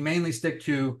 We mainly stick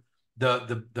to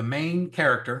the main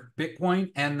character,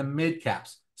 Bitcoin, and the mid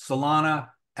caps, Solana,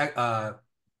 ETH,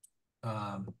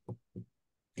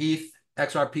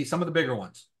 XRP, some of the bigger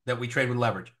ones that we trade with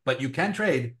leverage. But you can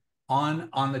trade on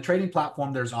the trading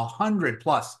platform. There's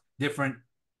 100+ different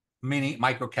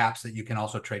micro caps that you can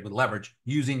also trade with leverage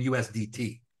using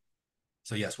USDT.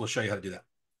 So yes, we'll show you how to do that.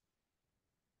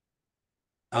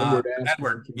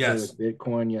 Edward, yes.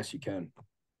 Bitcoin, yes, you can.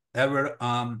 Edward,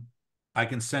 I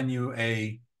can send you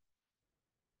a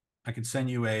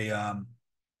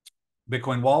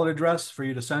Bitcoin wallet address for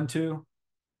you to send to.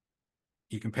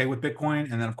 You can pay with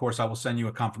Bitcoin, and then of course I will send you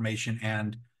a confirmation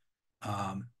and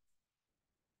hold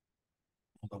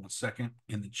on one second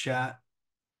in the chat.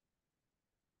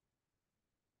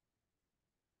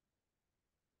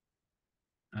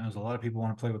 There's a lot of people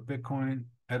want to play with Bitcoin.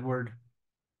 Edward.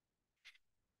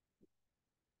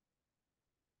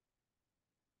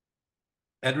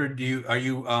 Edward, are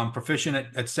you proficient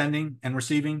at sending and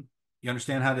receiving? You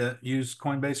understand how to use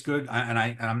Coinbase good?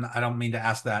 I don't mean to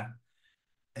ask that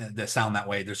sound that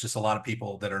way. There's just a lot of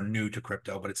people that are new to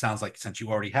crypto, but it sounds like since you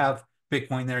already have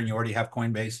Bitcoin there and you already have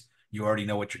Coinbase, you already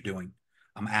know what you're doing.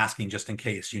 I'm asking just in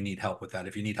case you need help with that.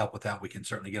 If you need help with that, we can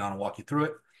certainly get on and walk you through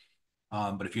it.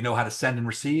 But if you know how to send and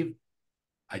receive,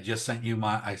 I just sent you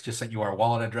our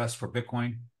wallet address for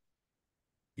Bitcoin.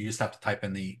 You just have to type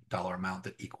in the dollar amount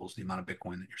that equals the amount of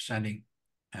Bitcoin that you're sending,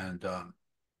 and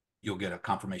you'll get a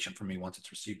confirmation from me once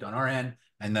it's received on our end,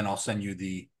 and then I'll send you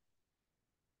the.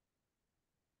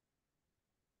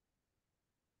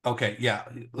 Okay, yeah.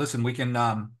 Listen, we can.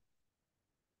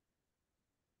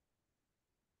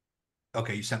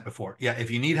 Okay, you sent before. Yeah,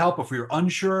 if you need help, if you're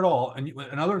unsure at all, and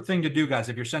another thing to do, guys,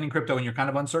 if you're sending crypto and you're kind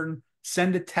of uncertain,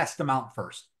 send a test amount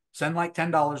first. Send like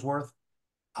 $10 worth.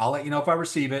 I'll let you know if I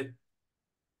receive it.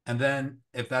 And then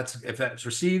if that's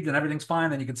received and everything's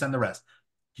fine, then you can send the rest.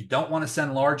 You don't want to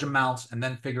send large amounts and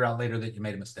then figure out later that you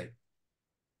made a mistake.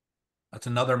 That's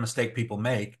another mistake people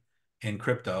make in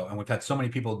crypto. And we've had so many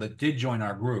people that did join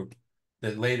our group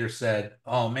that later said,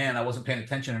 oh man, I wasn't paying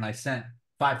attention and I sent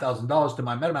 $5,000 to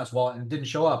my MetaMask wallet and it didn't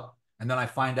show up. And then I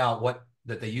find out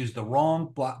that they used the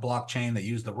wrong blockchain, they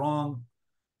used the wrong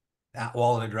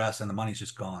wallet address, and the money's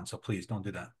just gone. So please don't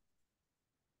do that.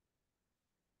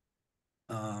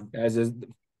 Guys,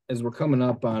 as we're coming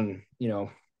up on, the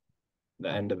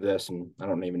end of this, and I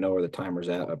don't even know where the timer's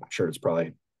at. I'm sure it's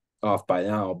probably off by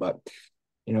now, but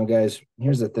guys,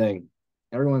 here's the thing.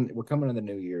 We're coming to the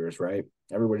New Year's, right?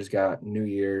 Everybody's got New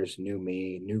Year's, new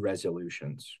me, new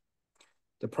resolutions.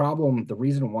 The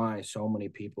reason why so many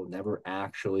people never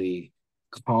actually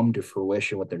come to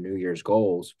fruition with their New Year's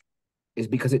goals is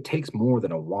because it takes more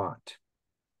than a want,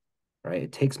 right?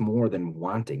 It takes more than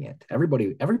wanting it.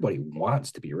 Everybody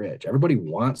wants to be rich. Everybody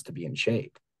wants to be in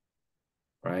shape,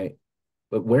 right?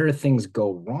 But where things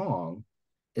go wrong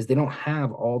is they don't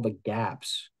have all the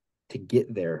gaps to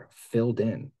get there filled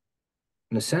in.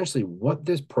 And essentially what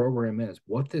this program is,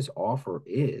 what this offer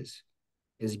is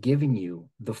giving you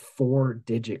the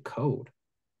 4-digit code,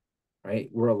 right?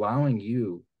 We're allowing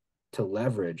you to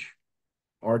leverage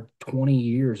our 20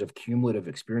 years of cumulative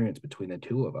experience between the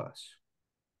two of us,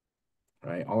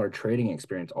 right? All our trading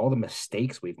experience, all the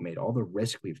mistakes we've made, all the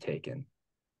risk we've taken,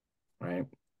 right?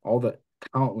 All the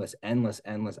countless, endless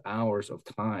hours of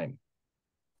time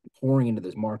pouring into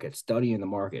this market, studying the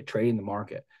market, trading the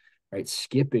market, right?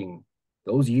 Skipping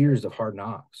those years of hard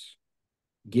knocks,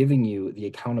 giving you the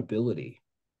accountability,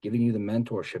 giving you the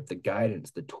mentorship, the guidance,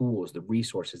 the tools, the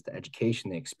resources, the education,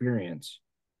 the experience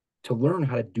to learn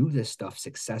how to do this stuff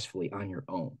successfully on your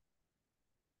own.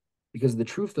 Because the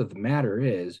truth of the matter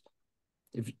is,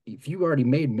 if you already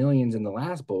made millions in the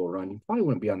last bull run, you probably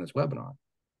wouldn't be on this webinar.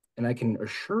 And I can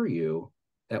assure you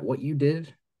that what you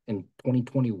did in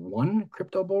 2021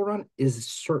 crypto bull run is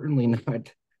certainly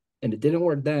not, and it didn't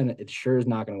work then, it sure is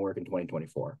not going to work in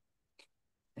 2024.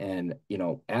 And,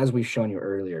 as we've shown you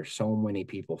earlier, so many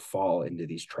people fall into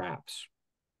these traps.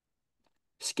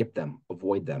 Skip them,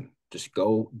 avoid them. Just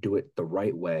go do it the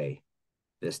right way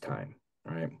this time.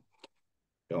 All right.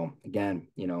 So again,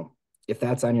 if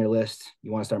that's on your list,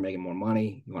 you want to start making more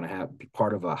money, you want to be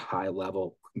part of a high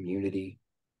level community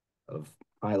of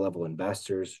high level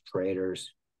investors,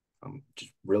 traders,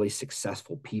 just really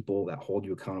successful people that hold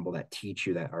you accountable, that teach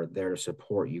you, that are there to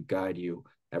support you, guide you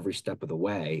every step of the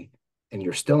way, and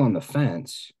you're still on the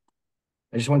fence,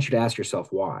 I just want you to ask yourself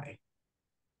why.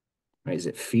 Right? Is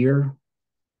it fear?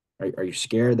 Are you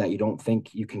scared that you don't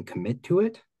think you can commit to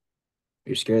it? Are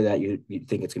you scared that you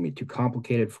think it's going to be too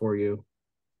complicated for you?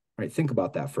 Right? Think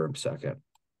about that for a second.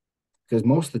 Because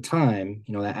most of the time,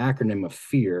 that acronym of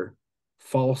fear,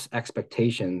 false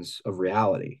expectations of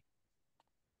reality.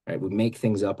 Right? We make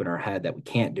things up in our head that we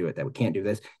can't do it, that we can't do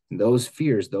this. And those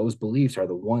fears, those beliefs are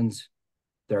the ones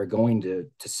that are going to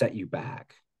set you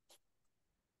back.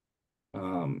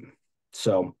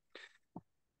 So.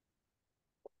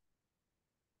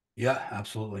 Yeah,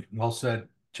 absolutely. Well said,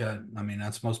 Chad. I mean,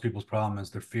 that's most people's problem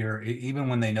is their fear. Even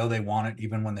when they know they want it,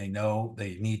 even when they know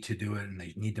they need to do it and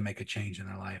they need to make a change in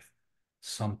their life,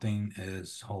 something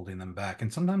is holding them back.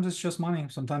 And sometimes it's just money.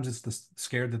 Sometimes it's the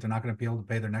scared that they're not going to be able to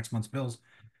pay their next month's bills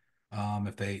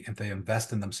if they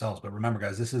invest in themselves. But remember,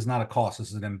 guys, this is not a cost. This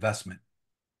is an investment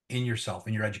in yourself,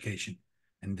 in your education.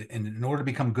 And in order to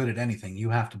become good at anything, you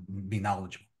have to be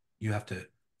knowledgeable. You have to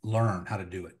learn how to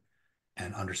do it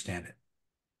and understand it.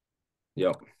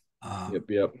 Yep.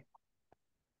 Yep.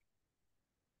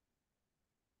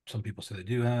 Some people say they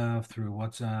do have through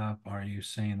WhatsApp. Are you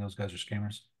saying those guys are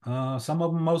scammers? Some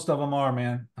of them, most of them are,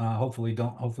 man. Hopefully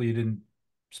you didn't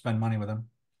spend money with them.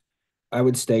 I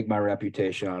would stake my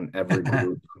reputation on every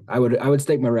group. I would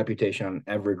stake my reputation on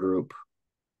every group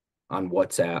on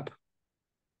WhatsApp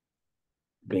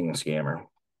being a scammer.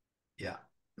 Yeah.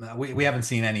 We haven't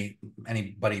seen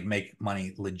anybody make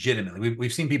money legitimately.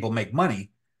 We've seen people make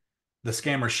money. The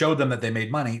scammer showed them that they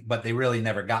made money, but they really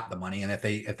never got the money. And if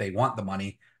they want the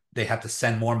money, they have to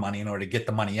send more money in order to get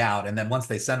the money out. And then once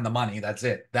they send the money, that's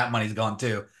it. That money's gone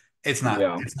too. Yeah. It's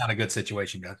not a good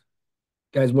situation, guys.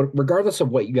 Guys, regardless of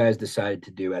what you guys decide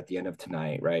to do at the end of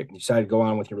tonight, right? You decide to go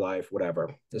on with your life,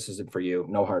 whatever. This isn't for you.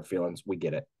 No hard feelings. We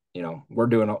get it. You know, we're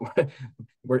doing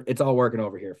it's all working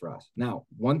over here for us. Now,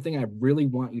 one thing I really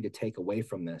want you to take away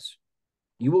from this,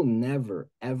 you will never,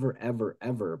 ever, ever,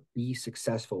 ever be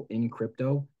successful in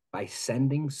crypto by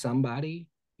sending somebody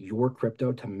your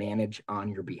crypto to manage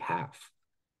on your behalf.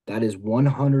 That is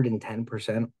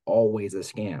 110% always a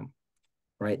scam,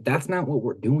 right? That's not what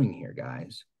we're doing here,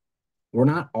 guys. We're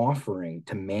not offering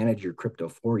to manage your crypto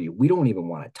for you. We don't even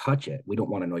want to touch it. We don't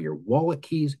want to know your wallet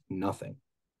keys, nothing.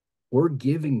 We're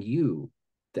giving you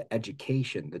the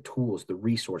education, the tools, the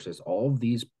resources, all of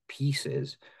these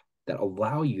pieces that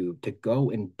allow you to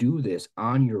go and do this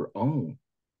on your own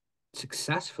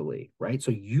successfully, right?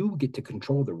 So you get to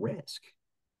control the risk.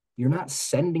 You're not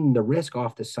sending the risk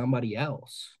off to somebody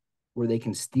else where they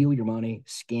can steal your money,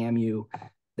 scam you.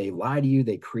 They lie to you.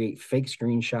 They create fake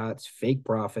screenshots, fake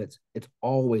profits. It's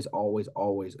always, always,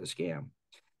 always a scam.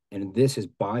 And this is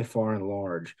by far and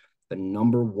large the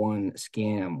number one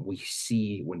scam we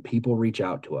see when people reach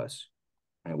out to us.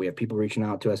 Right? We have people reaching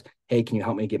out to us. Hey, can you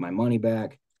help me get my money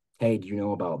back? Hey, do you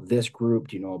know about this group?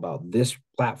 Do you know about this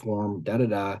platform? Da da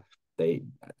da.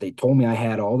 They told me I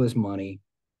had all this money.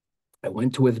 I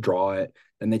went to withdraw it.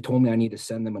 Then they told me I need to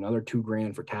send them another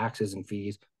 $2,000 for taxes and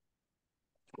fees.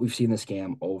 We've seen the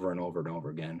scam over and over and over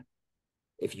again.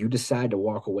 If you decide to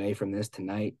walk away from this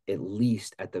tonight, at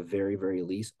least, at the very, very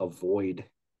least, avoid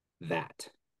that.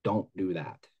 Don't do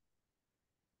that.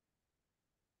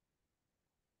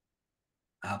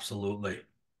 Absolutely.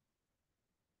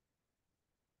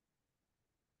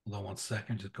 Hold on one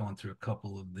second. Just going through a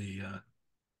couple of the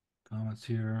comments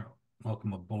here.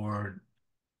 Welcome aboard,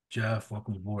 Jeff.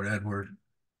 Welcome aboard, Edward.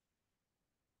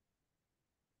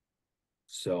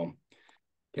 So,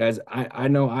 guys, I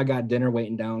know I got dinner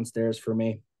waiting downstairs for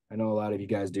me. I know a lot of you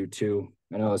guys do too.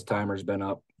 I know this timer's been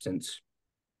up since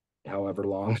however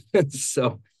long.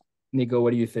 So, Niko,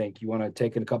 what do you think? You want to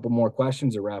take a couple more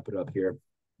questions or wrap it up here?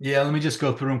 Yeah, let me just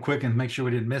go through them quick and make sure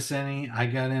we didn't miss any. I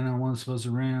got in on one supposed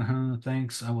to ran.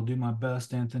 Thanks. I will do my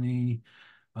best, Anthony.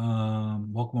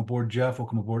 Welcome aboard, Jeff.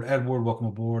 Welcome aboard, Edward. Welcome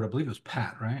aboard. I believe it was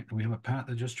Pat, right? Do we have a Pat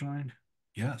that just joined?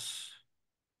 Yes.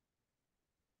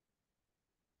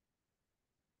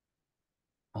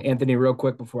 Anthony, real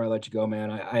quick before I let you go, man,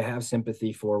 I have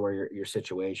sympathy for where your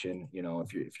situation. You know,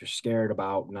 if you're scared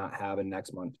about not having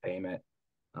next month's payment,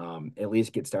 at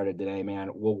least get started today, man.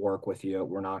 We'll work with you.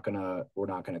 We're not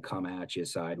gonna come at you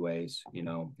sideways. You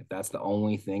know, if that's the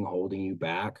only thing holding you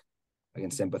back, I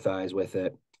can sympathize with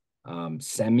it.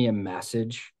 Send me a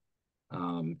message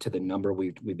to the number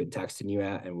we've been texting you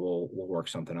at, and we'll work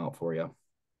something out for you.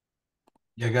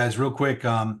 Yeah, guys, real quick.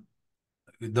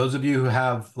 Those of you who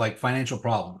have like financial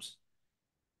problems,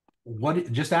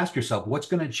 just ask yourself, what's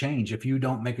going to change if you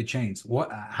don't make a change?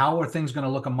 How are things going to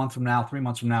look a month from now, 3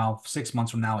 months from now, 6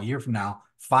 months from now, a year from now,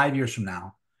 5 years from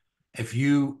now, if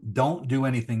you don't do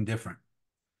anything different?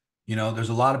 You know, there's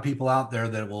a lot of people out there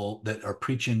that are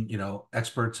preaching, you know,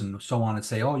 experts and so on, and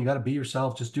say, oh, you got to be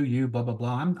yourself, just do you, blah, blah,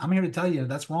 blah. I'm here to tell you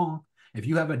that's wrong. If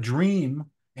you have a dream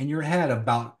in your head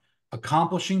about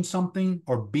accomplishing something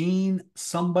or being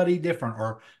somebody different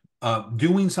or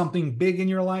doing something big in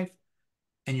your life,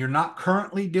 and you're not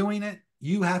currently doing it,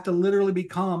 you have to literally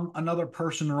become another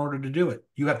person in order to do it.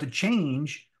 You have to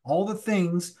change all the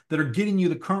things that are getting you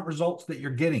the current results that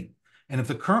you're getting. And if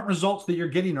the current results that you're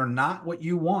getting are not what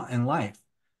you want in life,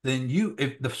 then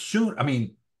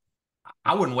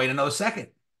I wouldn't wait another second.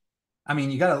 I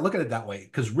mean, you got to look at it that way,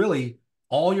 because really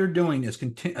all you're doing is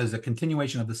a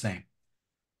continuation of the same.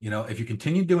 You know, if you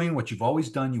continue doing what you've always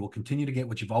done, you will continue to get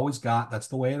what you've always got. That's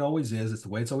the way it always is. It's the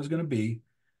way it's always going to be.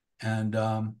 And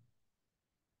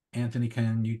Anthony,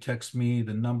 can you text me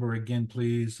the number again,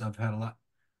 please? I've had a lot.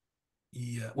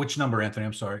 Yeah. Which number, Anthony?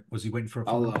 I'm sorry. Was he waiting for a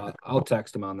phone number? I'll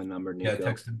text him on the number, Niko. Yeah,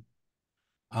 text him.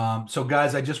 So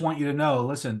guys, I just want you to know,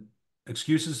 listen,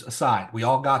 excuses aside, we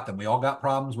all got them. We all got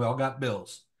problems. We all got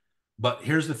bills. But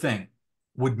here's the thing.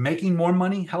 Would making more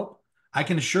money help? I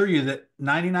can assure you that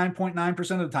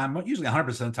 99.9% of the time, usually 100%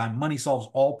 of the time, money solves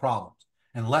all problems,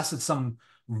 unless it's some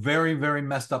very, very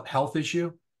messed up health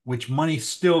issue, which money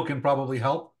still can probably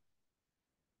help.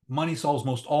 money solves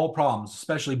most all problems,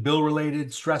 especially bill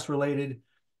related, stress related.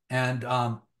 And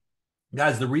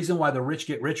guys, the reason why the rich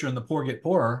get richer and the poor get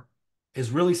poorer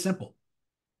is really simple.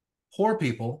 Poor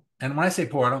people, and when I say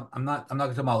poor, I'm not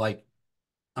talking about like,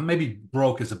 maybe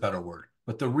broke is a better word.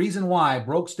 But the reason why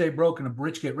broke stay broke and the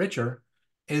rich get richer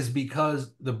is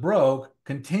because the broke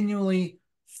continually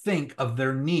think of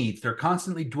their needs. They're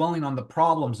constantly dwelling on the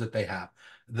problems that they have,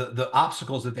 the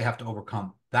obstacles that they have to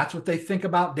overcome. That's what they think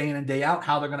about day in and day out,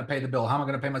 how they're going to pay the bill, how am I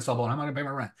going to pay my cell phone, how am I going to pay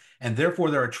my rent? And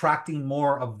therefore, they're attracting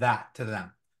more of that to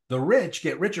them. The rich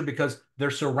get richer because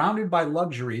they're surrounded by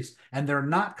luxuries and they're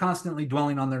not constantly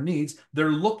dwelling on their needs.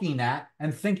 They're looking at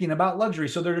and thinking about luxury.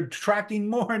 So they're attracting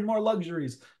more and more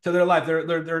luxuries to their life.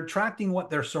 They're attracting what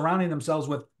they're surrounding themselves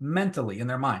with mentally in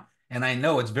their mind. And I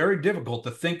know it's very difficult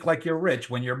to think like you're rich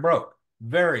when you're broke.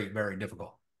 Very, very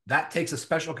difficult. That takes a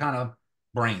special kind of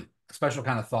brain, a special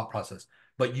kind of thought process.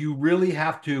 But you really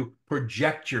have to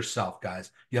project yourself,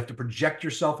 guys. You have to project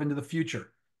yourself into the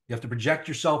future. You have to project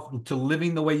yourself to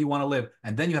living the way you want to live.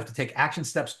 And then you have to take action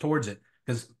steps towards it.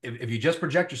 Because if you just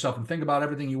project yourself and think about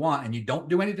everything you want and you don't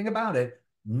do anything about it,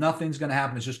 nothing's going to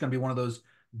happen. It's just going to be one of those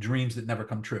dreams that never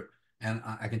come true. And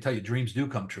I can tell you, dreams do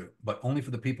come true, but only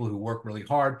for the people who work really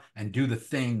hard and do the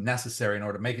thing necessary in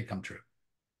order to make it come true.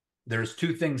 There's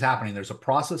two things happening. There's a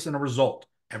process and a result.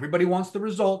 Everybody wants the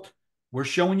result. We're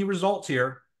showing you results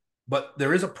here, but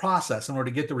there is a process in order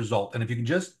to get the result. And if you can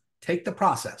just take the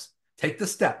process, take the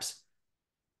steps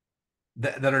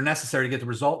that are necessary to get the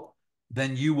result,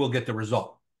 then you will get the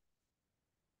result.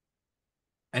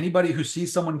 Anybody who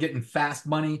sees someone getting fast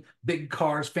money, big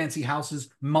cars, fancy houses,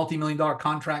 multi-million-dollar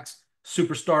contracts,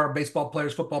 superstar baseball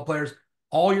players, football players,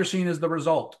 all you're seeing is the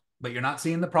result, but you're not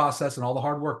seeing the process and all the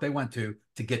hard work they went to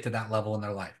get to that level in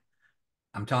their life.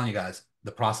 I'm telling you guys,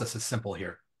 the process is simple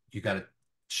here. You got to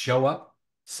show up,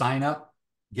 sign up,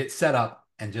 get set up,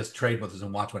 and just trade with us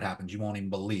and watch what happens. You won't even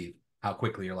believe how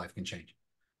quickly your life can change.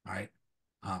 All right.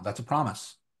 That's a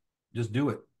promise. Just do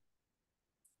it.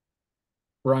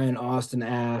 Brian Austin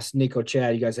asks, Niko,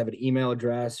 Chad, you guys have an email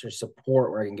address or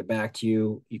support where I can get back to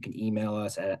you? You can email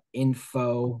us at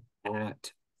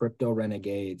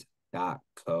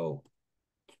info@cryptorenegades.co.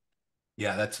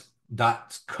 Yeah, that's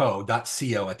 .co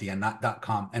at the end, not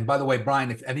 .com. And by the way,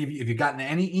 Brian, if you've gotten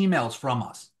any emails from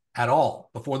us at all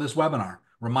before this webinar,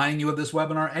 reminding you of this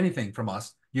webinar, anything from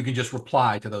us, you can just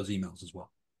reply to those emails as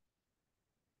well.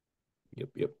 Yep.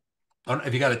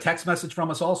 If you got a text message from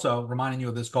us also reminding you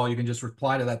of this call, you can just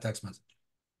reply to that text message.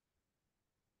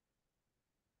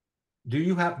 Do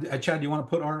you have, Chad, do you want to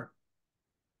put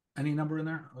any number in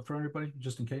there for everybody,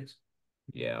 just in case?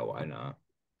 Yeah, why not?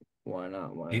 Why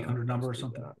not? 800 number or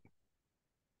something?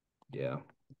 Yeah.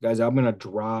 Guys, I'm going to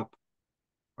drop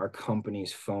our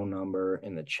company's phone number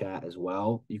in the chat as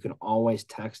well. You can always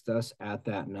text us at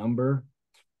that number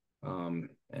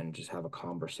and just have a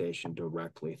conversation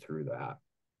directly through that.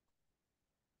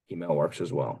 Email works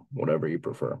as well, whatever you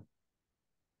prefer.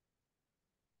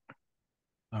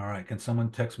 All right. Can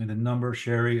someone text me the number,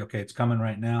 Sherry? Okay, it's coming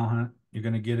right now, huh? You're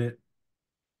going to get it.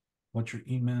 What's your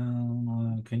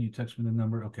email? Can you text me the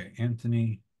number? Okay,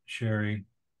 Anthony, Sherry.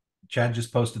 Chad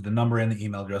just posted the number and the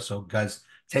email address. So guys,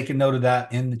 take a note of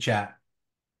that in the chat.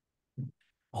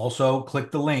 Also,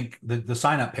 click the link, the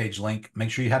sign-up page link.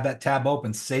 Make sure you have that tab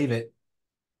open. Save it.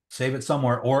 Save it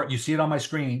somewhere. Or you see it on my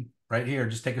screen right here.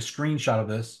 Just take a screenshot of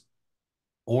this.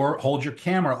 Or hold your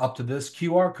camera up to this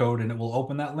QR code and it will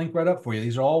open that link right up for you.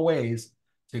 These are all ways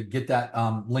to get that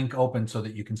link open so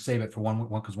that you can save it for one,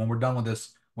 because when we're done with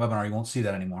this webinar, you won't see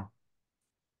that anymore.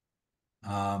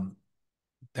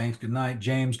 Thanks. Good night.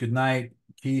 James, good night.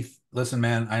 Keith, listen,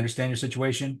 man, I understand your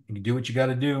situation. You can do what you got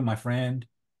to do, my friend.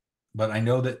 But I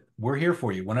know that we're here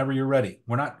for you whenever you're ready.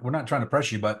 We're not trying to press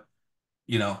you, but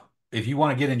you know, if you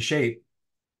want to get in shape,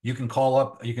 you can call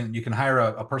up, you can hire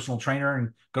a personal trainer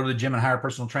and go to the gym and hire a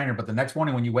personal trainer. But the next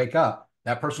morning when you wake up,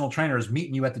 that personal trainer is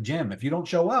meeting you at the gym. If you don't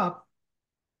show up,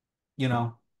 you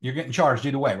know, you're getting charged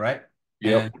either way, right?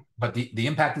 Yep. But the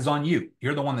impact is on you.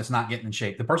 You're the one that's not getting in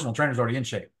shape. The personal trainer's already in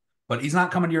shape, but he's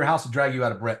not coming to your house to drag you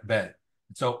out of bed.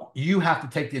 So you have to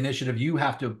take the initiative. You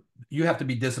have to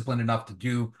be disciplined enough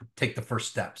to take the first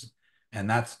steps. And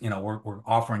that's, you know, we're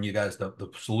offering you guys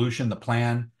the solution, the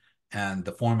plan, and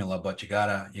the formula, but you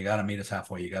gotta meet us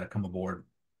halfway. You gotta come aboard.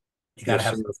 You gotta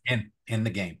have skin in the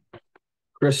game.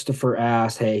 Christopher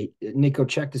asked, hey, Niko,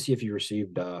 check to see if you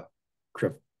received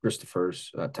Christopher's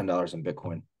 $10 in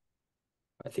Bitcoin.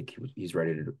 I think he's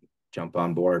ready to jump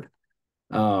on board.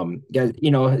 Guys,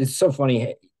 you know, it's so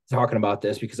funny talking about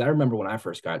this because I remember when I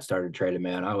first got started trading,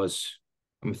 man,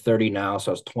 I'm 30 now.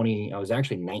 So I was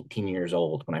actually 19 years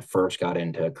old when I first got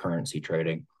into currency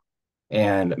trading.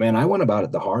 And man, I went about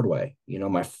it the hard way.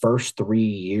 My first 3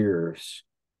 years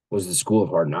was the school of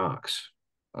hard knocks.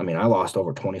 I mean, I lost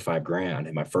over 25 grand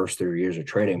in my first 3 years of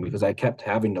trading because I kept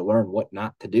having to learn what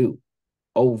not to do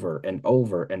over and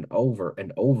over and over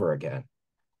and over again.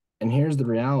 And here's the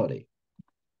reality.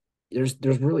 There's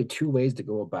really two ways to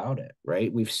go about it,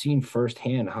 right? We've seen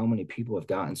firsthand how many people have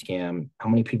gotten scammed, how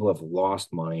many people have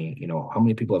lost money, how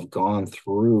many people have gone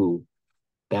through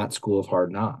that school of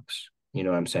hard knocks. You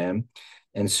know what I'm saying?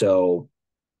 And so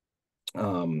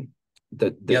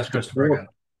yes, Christopher, I got it.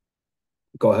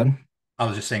 Go ahead. I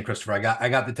was just saying, Christopher, I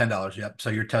got the $10. Yep. So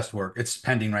your test work, it's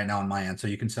pending right now on my end, so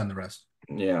you can send the rest.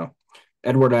 Yeah.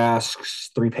 Edward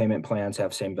asks, 3 payment plans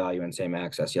have same value and same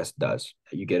access. Yes, it does.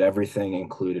 You get everything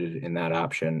included in that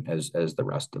option as the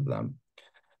rest of them.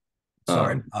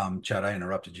 Sorry, Chad, I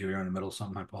interrupted you. You're in the middle of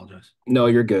something. I apologize. No,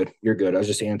 you're good. You're good. I was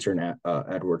just answering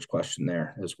Edward's question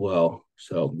there as well.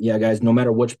 So yeah, guys, no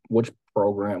matter which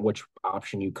program, which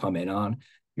option you come in on,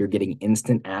 you're getting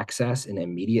instant access and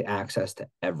immediate access to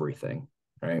everything,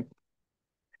 right?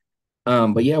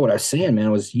 But yeah, what I was saying,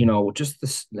 man, was just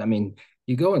this. I mean,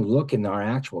 you go and look in our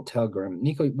actual Telegram.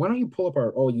 Niko, why don't you pull up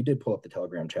you did pull up the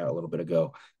Telegram chat a little bit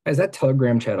ago. Guys, that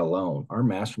Telegram chat alone, our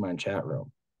mastermind chat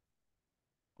room,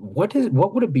 what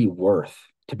would it be worth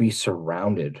to be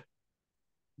surrounded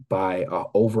by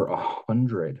over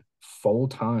 100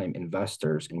 full-time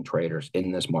investors and traders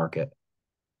in this market,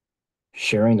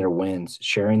 sharing their wins,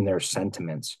 sharing their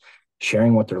sentiments,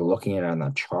 sharing what they're looking at on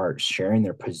the chart, sharing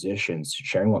their positions,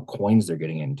 sharing what coins they're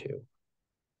getting into,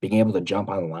 being able to jump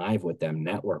on live with them,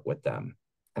 network with them,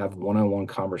 have one-on-one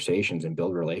conversations and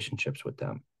build relationships with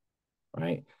them,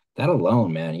 right? That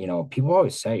alone, man, people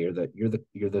always say you're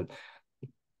the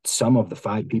sum of the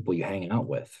 5 people you hang out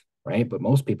with, right? But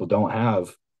most people don't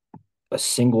have a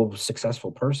single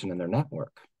successful person in their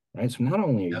network, right? So not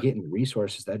only are you getting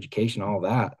resources, education, all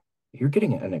that, you're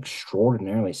getting an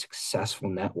extraordinarily successful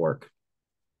network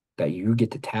that you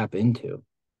get to tap into,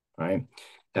 right?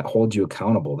 That holds you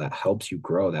accountable, that helps you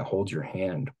grow, that holds your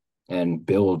hand and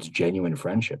builds genuine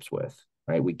friendships with,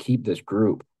 right? We keep this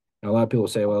group. And a lot of people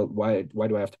say, well, why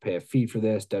do I have to pay a fee for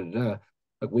this? Da, da, da.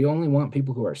 Like, we only want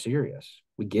people who are serious.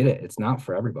 We get it. It's not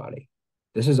for everybody.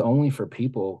 This is only for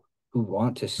people who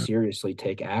want to seriously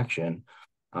take action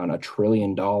on $1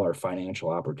 trillion financial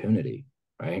opportunity,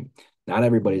 right? Not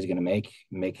everybody's going to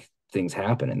make things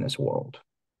happen in this world,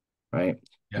 right?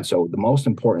 Yeah. And so the most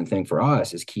important thing for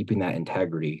us is keeping that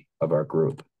integrity of our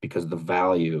group, because the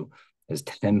value is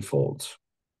tenfold.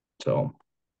 So,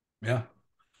 yeah.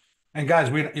 And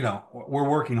guys, we're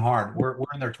working hard. We're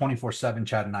in there 24/7,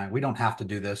 Chad and I. We don't have to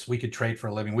do this. We could trade for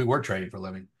a living. We were trading for a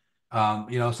living.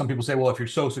 Some people say, well, if you're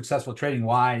so successful trading,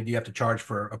 why do you have to charge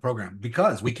for a program?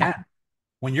 Because we can.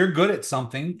 When you're good at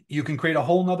something, you can create a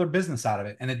whole nother business out of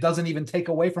it. And it doesn't even take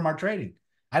away from our trading.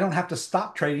 I don't have to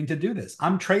stop trading to do this.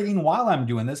 I'm trading while I'm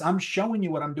doing this. I'm showing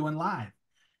you what I'm doing live.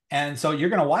 And so you're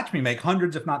going to watch me make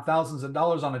hundreds, if not thousands of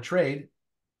dollars on a trade.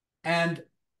 And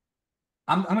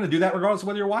I'm going to do that regardless of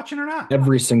whether you're watching or not.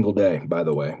 Every single day, by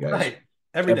the way, guys. Right.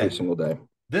 Every single day.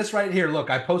 This right here, look,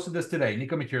 I posted this today.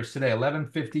 Niko Mercuris today,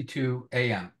 11:52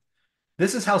 a.m.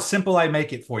 This is how simple I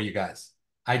make it for you guys.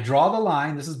 I draw the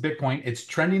line. This is Bitcoin. It's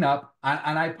trending up.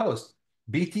 And I post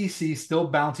BTC still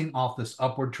bouncing off this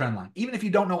upward trend line. Even if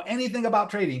you don't know anything about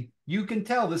trading, you can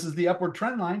tell this is the upward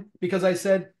trend line because I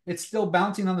said it's still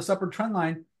bouncing on this upward trend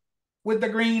line with the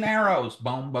green arrows.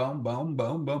 Boom, boom, boom,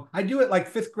 boom, boom. I do it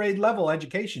like 5th grade level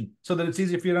education so that it's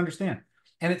easier for you to understand.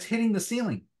 And it's hitting the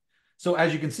ceiling. So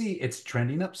as you can see, it's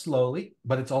trending up slowly,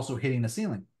 but it's also hitting the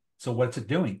ceiling. So what's it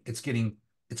doing? It's getting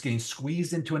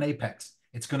squeezed into an apex.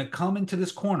 It's going to come into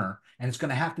this corner and it's going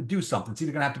to have to do something. It's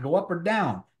either going to have to go up or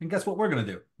down. And guess what we're going to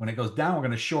do? When it goes down, we're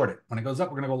going to short it. When it goes up,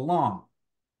 we're going to go long.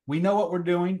 We know what we're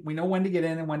doing. We know when to get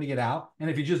in and when to get out. And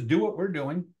if you just do what we're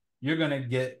doing, you're going to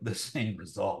get the same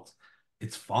result.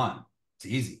 It's fun. It's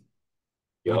easy.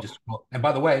 Yep. And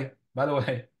by the way,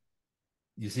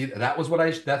 you see,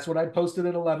 that's what I posted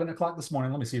at 11 o'clock this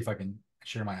morning. Let me see if I can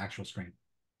share my actual screen.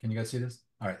 Can you guys see this?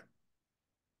 All right.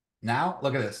 Now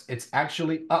look at this. It's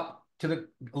actually up to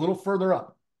a little further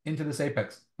up into this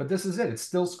apex, but this is it. It's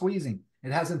still squeezing.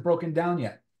 It hasn't broken down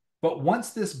yet. But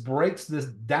once this breaks this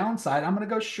downside, I'm going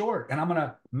to go short and I'm going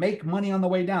to make money on the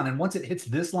way down. And once it hits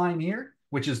this line here,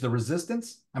 which is the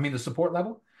resistance, the support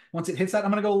level, once it hits that, I'm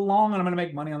going to go long and I'm going to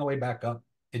make money on the way back up.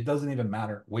 It doesn't even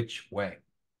matter which way.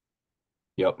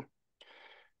 Yep.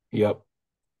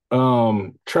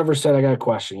 Trevor said, I got a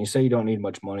question. You say you don't need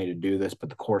much money to do this, but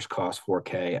the course costs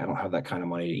 $4K. I don't have that kind of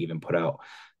money to even put out.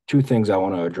 2 things I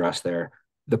want to address there.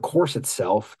 The course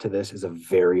itself to this is a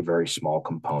very, very small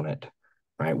component.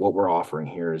 right? What we're offering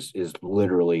here is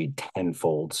literally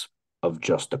tenfolds of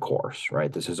just a course,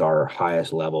 right? This is our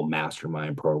highest level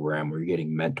mastermind program where you're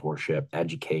getting mentorship,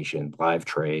 education, live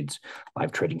trades,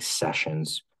 live trading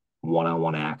sessions,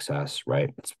 one-on-one access,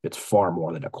 right? It's far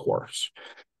more than a course.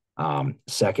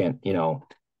 Second,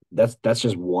 that's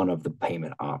just one of the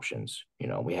payment options.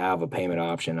 We have a payment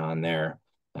option on there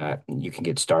that you can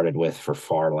get started with for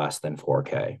far less than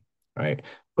 4K, right?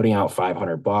 Putting out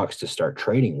 $500 to start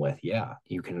trading with, yeah,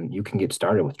 you can get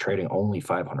started with trading only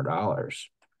 $500,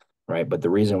 right? But the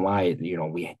reason why,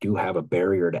 we do have a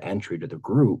barrier to entry to the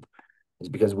group is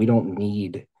because we don't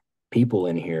need people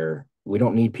in here. We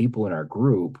don't need people in our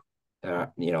group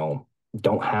that,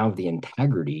 don't have the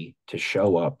integrity to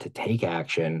show up, to take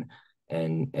action,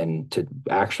 and to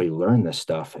actually learn this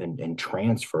stuff and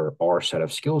transfer our set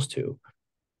of skills to,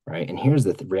 right? And here's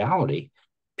the reality: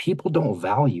 people don't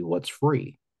value what's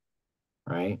free,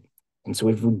 right? And so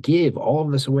if we give all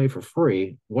of this away for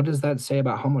free, what does that say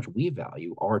about how much we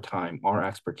value our time, our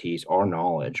expertise, our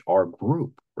knowledge, our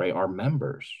group, right? Our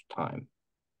members' time,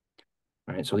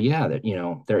 right? So yeah,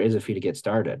 there is a fee to get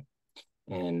started,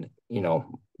 and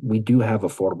we do have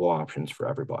affordable options for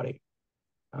everybody.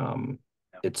 Um,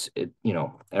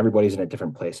 everybody's in a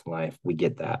different place in life. We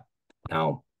get that.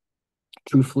 Now,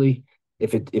 truthfully,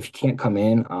 if you can't come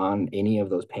in on any of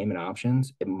those payment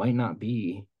options, it might not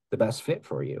be the best fit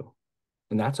for you,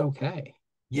 and that's okay.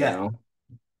 Yeah.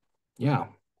 Yeah.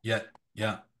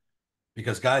 Yeah.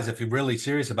 Because guys, if you're really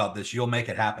serious about this, you'll make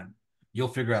it happen. You'll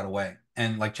figure out a way.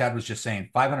 And like Chad was just saying,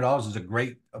 $500 is a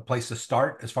great place to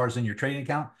start as far as in your trading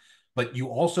account, but you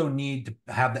also need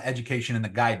to have the education and the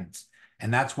guidance.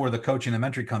 And that's where the coaching and the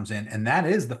mentoring comes in. And that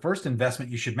is the first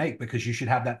investment you should make, because you should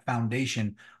have that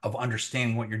foundation of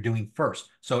understanding what you're doing first.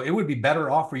 So it would be better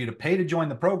off for you to pay to join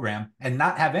the program and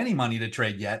not have any money to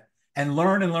trade yet, and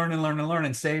learn and learn and learn and learn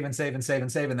and save and save and save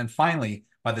and save. And then finally,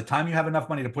 by the time you have enough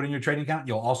money to put in your trading account,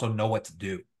 you'll also know what to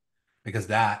do, because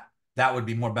that would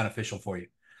be more beneficial for you.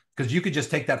 Because you could just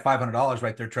take that $500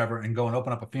 right there, Trevor, and go and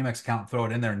open up a Femex account and throw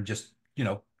it in there and just,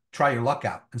 try your luck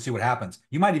out and see what happens.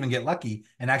 You might even get lucky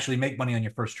and actually make money on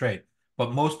your first trade.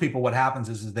 But most people, what happens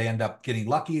is they end up getting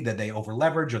lucky, that they over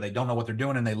leverage or they don't know what they're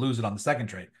doing and they lose it on the second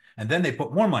trade. And then they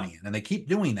put more money in and they keep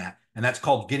doing that. And that's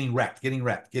called getting wrecked, getting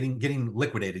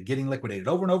liquidated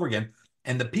over and over again.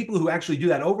 And the people who actually do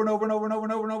that over and over and over and over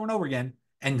and over and over and over again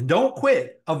and don't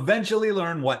quit eventually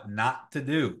learn what not to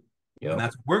do. Yep. And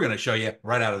that's what we're going to show you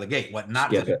right out of the gate, what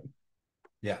not to do.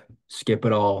 Yeah. Skip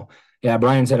it all. Yeah.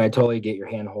 Brian said, I totally get your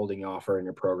hand holding offer in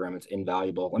your program. It's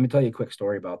invaluable. Let me tell you a quick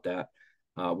story about that.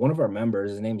 One of our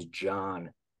members, his name's John.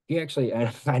 He actually,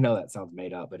 I know that sounds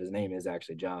made up, but his name is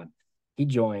actually John. He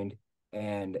joined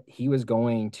and he was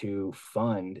going to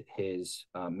fund his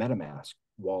MetaMask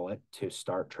wallet to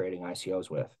start trading ICOs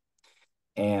with.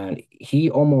 And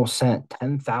he almost sent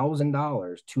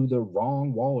 $10,000 to the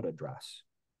wrong wallet address.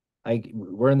 Like,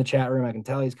 we're in the chat room. I can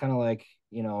tell he's kind of like,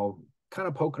 kind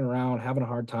of poking around, having a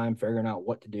hard time figuring out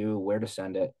what to do, where to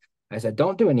send it. I said,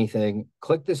 don't do anything.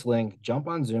 Click this link, jump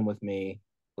on Zoom with me.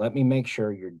 Let me make sure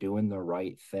you're doing the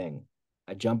right thing.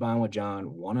 I jump on with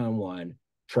John one-on-one,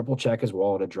 triple check his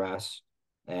wallet address,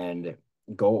 and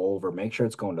go over, make sure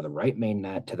it's going to the right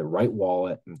mainnet, to the right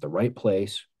wallet, the right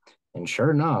place. And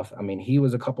sure enough, I mean, he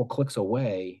was a couple clicks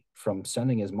away from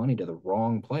sending his money to the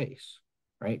wrong place,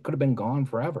 right? Could have been gone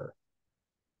forever.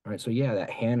 All right. So yeah,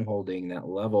 that hand holding, that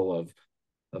level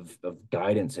of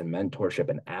guidance and mentorship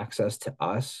and access to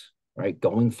us, right?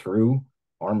 Going through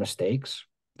our mistakes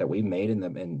that we made in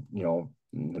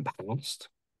the past.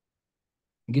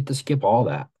 You get to skip all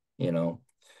that,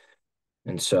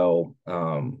 And so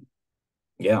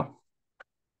yeah,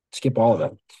 skip all of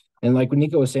it. And like what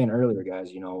Niko was saying earlier,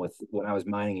 guys, when I was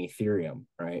mining Ethereum,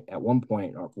 right? At one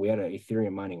point, we had an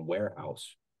Ethereum mining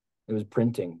warehouse. It was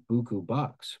printing buku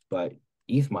bucks, but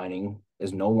ETH mining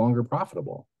is no longer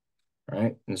profitable,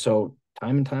 right? And so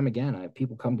time and time again, I have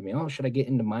people come to me, oh, should I get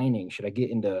into mining? Should I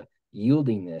get into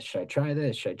yielding this? Should I try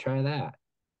this? Should I try that?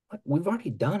 We've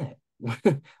already done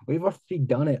it. We've already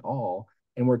done it all.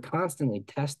 And we're constantly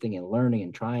testing and learning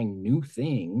and trying new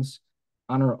things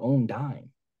on our own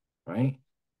dime, right?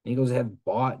 Eagles have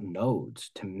bought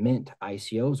nodes to mint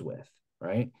ICOs with,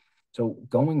 right? So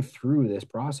going through this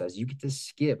process, you get to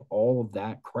skip all of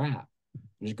that crap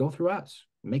and just go through us.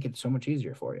 Make it so much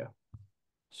easier for you.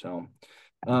 So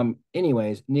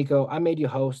anyways, Niko, I made you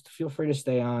host. Feel free to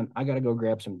stay on. I got to go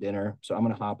grab some dinner, so I'm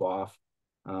going to hop off.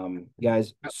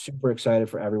 Guys, super excited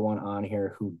for everyone on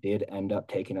here who did end up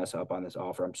taking us up on this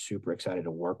offer. I'm super excited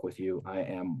to work with you. I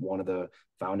am one of the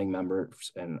founding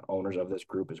members and owners of this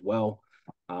group as well.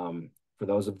 For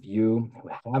those of you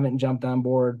who haven't jumped on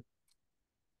board,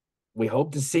 we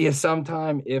hope to see you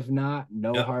sometime. If not,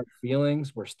 no Yep. hard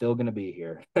feelings. We're still going to be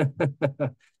here.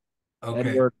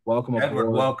 Okay. Edward, welcome Edward,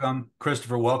 aboard. welcome.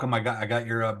 Christopher, welcome. I got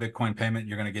your Bitcoin payment.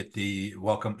 You're gonna get the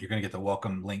welcome. You're gonna get the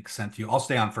welcome link sent to you. I'll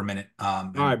stay on for a minute. All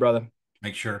And right, brother.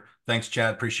 make sure. Thanks,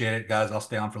 Chad. Appreciate it, guys. I'll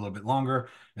stay on for a little bit longer.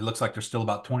 It looks like there's still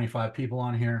about 25 people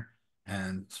on here,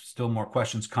 and still more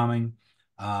questions coming.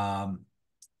 Um,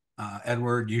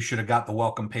 Edward, you should have got the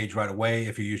welcome page right away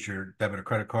if you use your debit or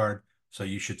credit card. So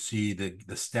you should see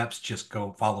the steps. Just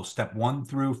go follow step 1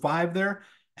 through 5 there,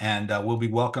 and we'll be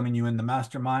welcoming you in the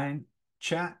mastermind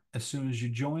chat as soon as you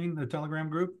join the Telegram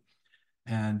group.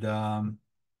 And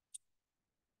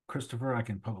Christopher, I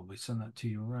can probably send that to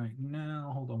you right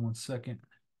now. Hold on one second.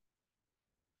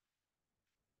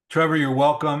 Trevor, you're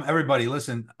welcome. Everybody,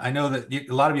 listen, I know that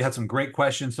a lot of you had some great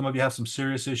questions. Some of you have some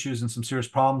serious issues and some serious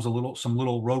problems, some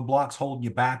little roadblocks holding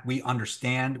you back. We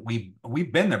understand.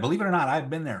 We've been there. Believe it or not, I've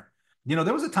been there. You know,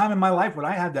 there was a time in my life when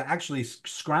I had to actually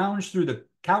scrounge through the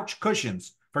couch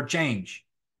cushions for change.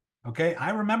 Okay. I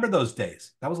remember those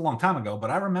days. That was a long time ago, but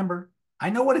I remember.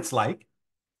 I know what it's like.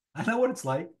 I know what it's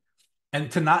like. And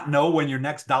to not know when your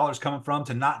next dollar is coming from,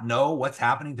 to not know what's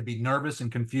happening, to be nervous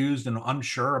and confused and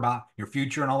unsure about your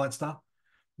future and all that stuff.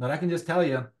 But I can just tell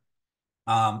you,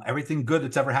 everything good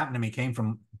that's ever happened to me came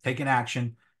from taking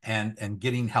action and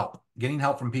getting help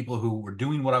from people who were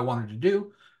doing what I wanted to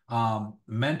do,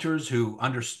 mentors who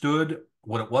understood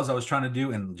what it was I was trying to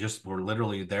do and just were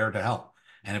literally there to help.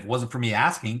 And if it wasn't for me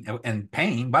asking and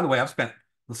paying, by the way, I've spent,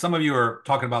 some of you are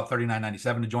talking about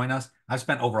 $39.97 to join us. I've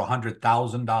spent over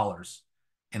 $100,000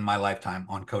 in my lifetime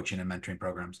on coaching and mentoring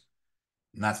programs.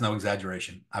 And that's no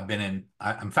exaggeration. I've been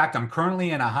in fact, I'm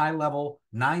currently in a high level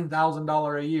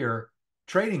 $9,000 a year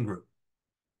trading group.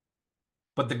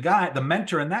 But the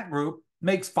mentor in that group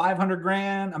makes 500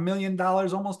 grand, $1 million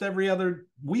almost every other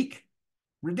week.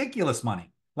 Ridiculous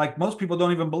money. Like most people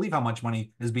don't even believe how much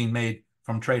money is being made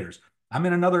from traders. I'm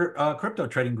in another crypto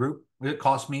trading group. It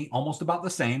cost me almost about the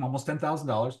same, almost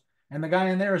 $10,000. And the guy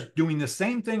in there is doing the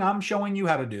same thing I'm showing you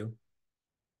how to do.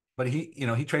 But he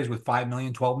trades with $5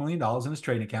 million, $12 million in his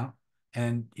trading account.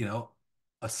 And,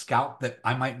 a scalp that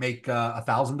I might make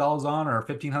 $1,000 on or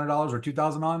 $1,500 or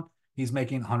 $2,000 on, he's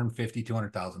making 150,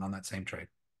 200,000 on that same trade.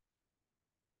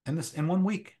 In 1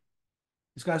 week.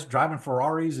 These guys are driving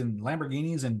Ferraris and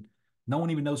Lamborghinis and no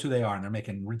one even knows who they are. And they're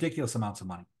making ridiculous amounts of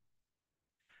money.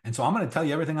 And so I'm going to tell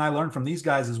you everything I learned from these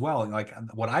guys as well. Like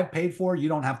what I've paid for, you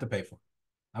don't have to pay for.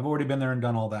 I've already been there and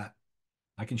done all that.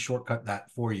 I can shortcut that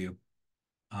for you.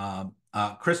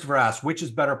 Christopher asks, which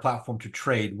is better platform to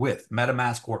trade with,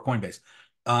 MetaMask or Coinbase?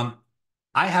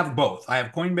 I have both. I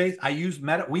have Coinbase.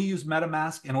 We use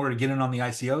MetaMask in order to get in on the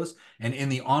ICOs. And in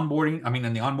the onboarding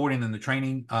and the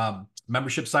training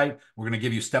membership site, we're going to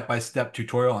give you step-by-step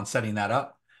tutorial on setting that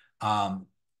up.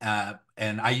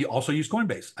 And I also use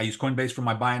Coinbase. I use Coinbase for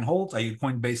my buy and holds. I use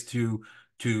Coinbase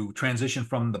to transition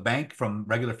from the bank, from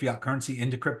regular fiat currency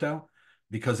into crypto,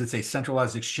 because it's a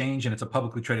centralized exchange and it's a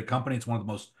publicly traded company. It's one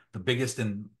of the biggest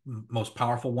and most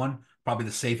powerful one, probably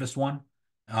the safest one.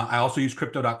 I also use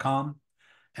crypto.com.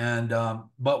 And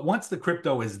but once the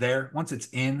crypto is there, once it's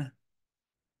in,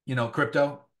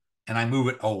 crypto, and I move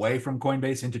it away from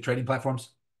Coinbase into trading platforms,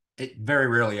 it very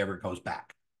rarely ever goes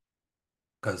back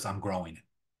because I'm growing it.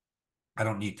 I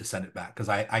don't need to send it back because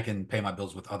I can pay my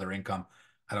bills with other income.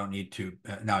 I don't need to.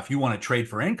 Now, if you want to trade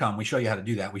for income, we show you how to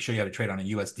do that. We show you how to trade on a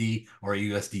USD or a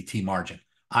USDT margin.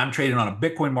 I'm trading on a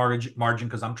Bitcoin margin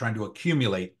because I'm trying to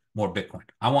accumulate more Bitcoin.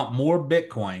 I want more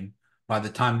Bitcoin by the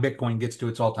time Bitcoin gets to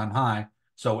its all-time high.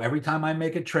 So every time I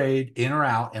make a trade in or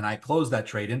out and I close that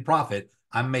trade in profit,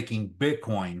 I'm making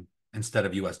Bitcoin instead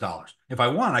of US dollars. If I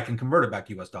want, I can convert it back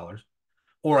to US dollars,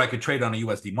 or I could trade on a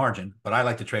USD margin, but I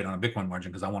like to trade on a Bitcoin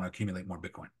margin because I want to accumulate more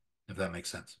Bitcoin, if that makes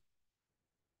sense.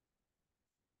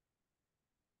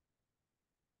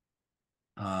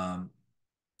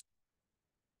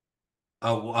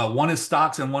 One is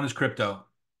stocks and one is crypto.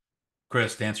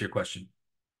 Chris, to answer your question,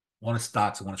 one is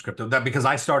stocks and one is crypto. That because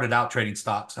I started out trading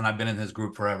stocks and I've been in this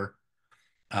group forever.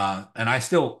 And I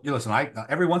still, listen,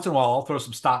 every once in a while, I'll throw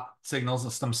some stock signals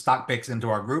and some stock picks into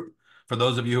our group. For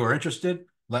those of you who are interested,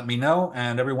 let me know.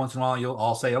 And every once in a while,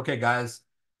 I'll say, okay, guys,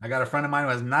 I got a friend of mine who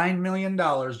has $9 million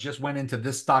just went into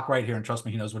this stock right here. And trust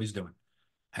me, he knows what he's doing.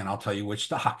 And I'll tell you which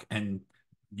stock. And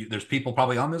there's people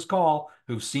probably on this call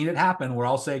who've seen it happen where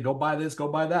I'll say, go buy this, go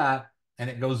buy that. And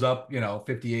it goes up,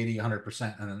 50, 80,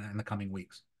 100% in the coming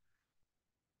weeks.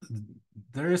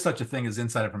 There is such a thing as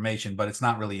inside information, but it's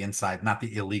not really inside, not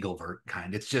the illegal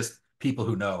kind. It's just people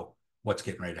who know what's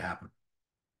getting ready to happen.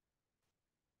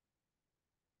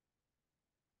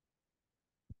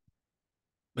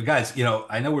 But guys,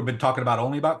 I know we've been talking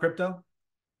only about crypto,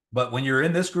 but when you're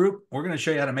in this group, we're going to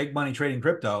show you how to make money trading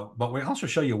crypto, but we also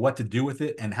show you what to do with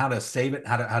it and how to save it,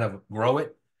 how to grow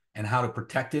it, and how to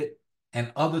protect it,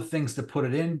 and other things to put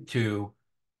it into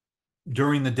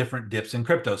during the different dips in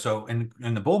crypto. So in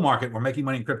the bull market, we're making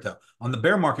money in crypto. On the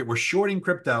bear market, we're shorting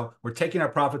crypto. We're taking our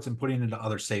profits and putting it into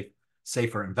other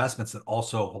safer investments that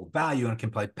also hold value and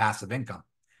can play passive income.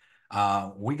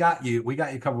 We got you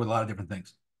covered with a lot of different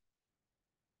things.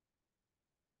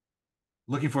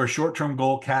 Looking for a short-term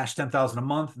goal, cash 10,000 a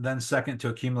month, then second to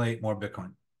accumulate more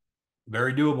Bitcoin.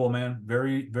 Very doable, man.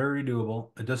 Very, very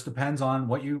doable. It just depends on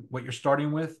what you're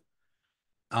starting with.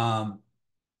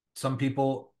 Some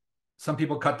people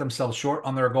cut themselves short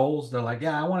on their goals. They're like,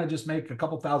 yeah, I want to just make a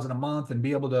couple thousand a month and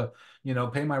be able to,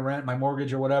 pay my rent, my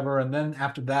mortgage or whatever. And then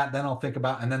after that, then I'll think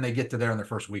about, and then they get to there in their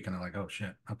first week and they're like, oh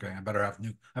shit, okay, I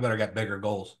better get bigger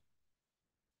goals.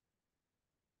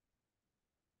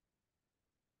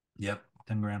 Yep,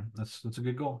 10 grand. That's a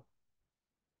good goal.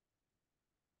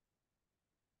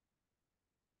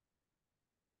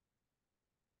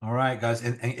 All right, guys.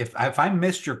 And if I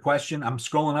missed your question, I'm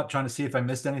scrolling up trying to see if I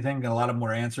missed anything. A lot of them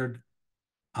were answered.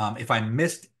 If I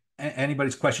missed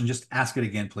anybody's question, just ask it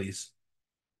again, please.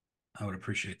 I would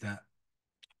appreciate that.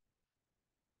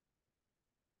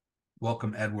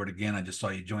 Welcome, Edward, again. I just saw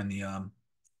you join the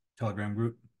Telegram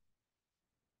group.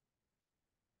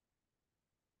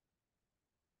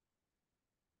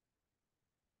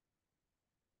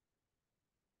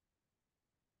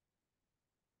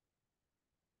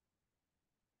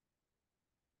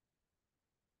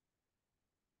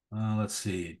 Let's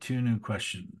see. 2 new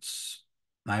questions.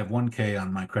 I have 1K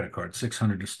on my credit card,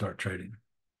 600 to start trading.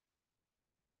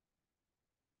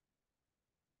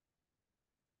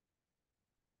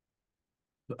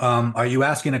 Are you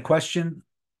asking a question,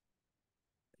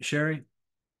 Sherry?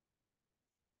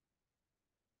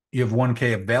 You have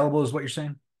 1K available, is what you're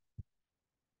saying?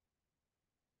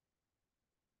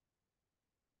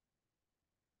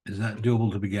 Is that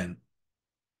doable to begin?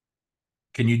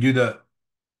 Can you do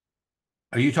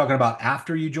are you talking about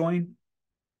after you join?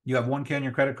 You have 1K on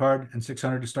your credit card and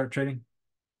 600 to start trading?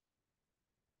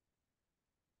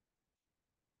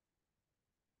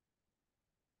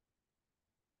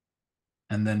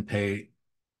 And then pay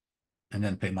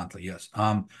monthly, yes.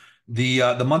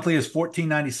 The monthly is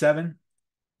 $14.97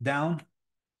 down.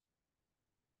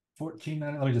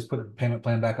 14.90. Let me just put the payment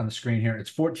plan back on the screen here.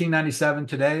 It's $14.97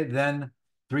 today, then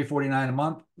 $349 a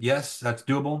month. Yes, that's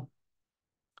doable.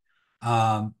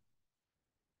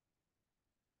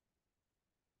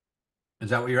 Is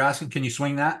that what you're asking? Can you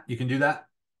swing that? You can do that?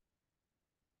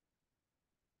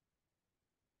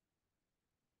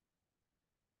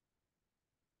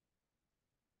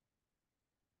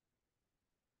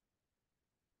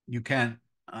 You can.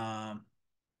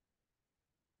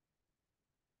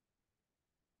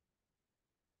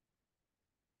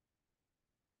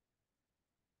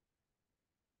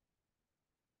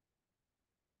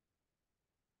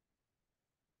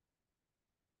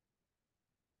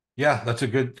 Yeah, that's a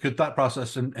good thought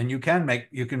process. And you can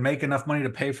make enough money to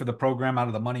pay for the program out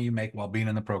of the money you make while being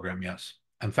in the program. Yes.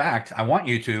 In fact, I want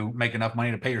you to make enough money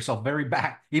to pay yourself very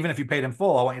back. Even if you paid in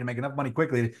full, I want you to make enough money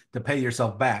quickly to pay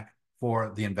yourself back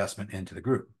for the investment into the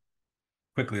group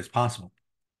quickly as possible.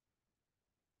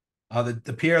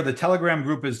 Pierre, the Telegram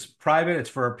group is private. It's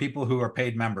for people who are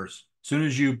paid members. As soon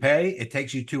as you pay, it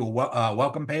takes you to a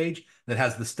welcome page that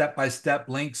has the step-by-step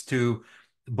links to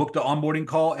book the onboarding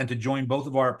call and to join both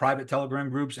of our private Telegram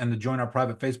groups and to join our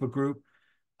private Facebook group.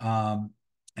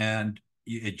 And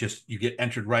you get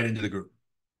entered right into the group.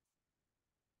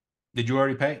 Did you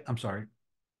already pay? I'm sorry.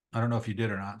 I don't know if you did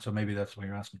or not. So maybe that's what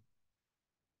you're asking.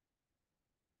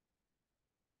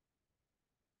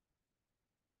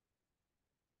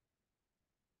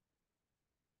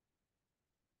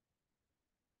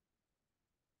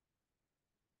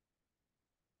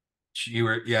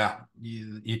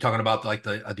 You talking about like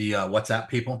the WhatsApp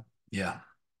people? Yeah.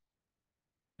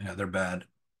 Yeah, they're bad.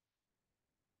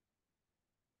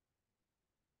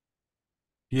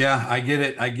 Yeah, I get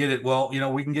it. I get it. Well,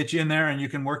 we can get you in there and you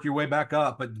can work your way back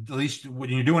up, but at least when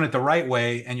you're doing it the right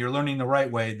way and you're learning the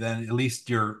right way, then at least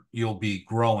you'll be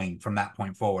growing from that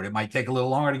point forward. It might take a little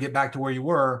longer to get back to where you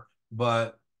were,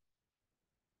 but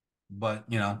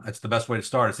it's the best way to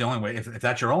start. It's the only way. If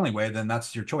that's your only way, then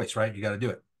that's your choice, right? You got to do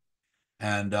it.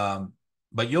 And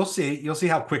but you'll see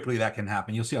how quickly that can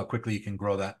happen. You'll see how quickly you can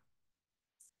grow that.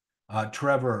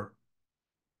 Trevor.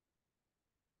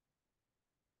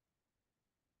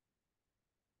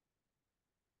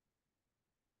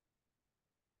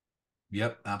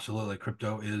 Yep, absolutely.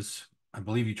 Crypto is, I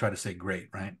believe you try to say great,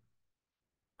 right?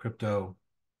 Crypto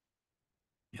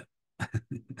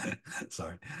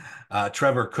Sorry.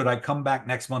 Trevor, could I come back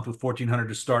next month with 1,400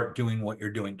 to start doing what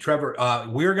you're doing? Trevor,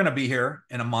 we're going to be here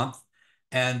in a month.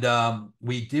 And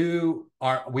we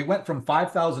went from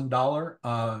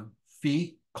 $5,000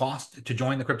 fee cost to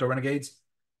join the Crypto Renegades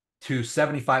to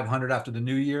 $7,500 after the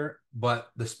new year. But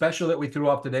the special that we threw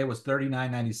up today was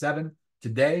 $39.97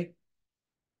 today.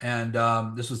 And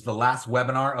this was the last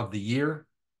webinar of the year.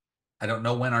 I don't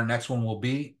know when our next one will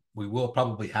be. We will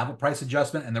probably have a price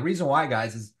adjustment. And the reason why,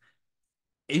 guys, is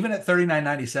even at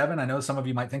 $39.97, I know some of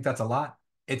you might think that's a lot.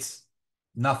 It's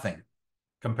nothing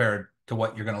compared to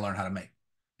what you're going to learn how to make.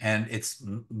 And it's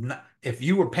not, if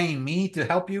you were paying me to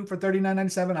help you for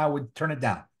 $39.97, I would turn it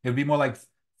down. It would be more like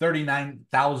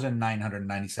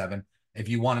 $39,997 if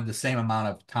you wanted the same amount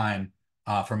of time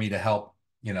for me to help,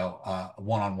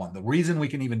 one-on-one. The reason we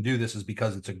can even do this is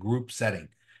because it's a group setting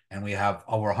and we have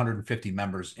over 150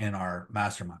 members in our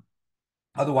mastermind.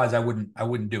 Otherwise, I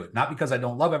wouldn't do it. Not because I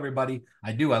don't love everybody.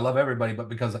 I do. I love everybody, but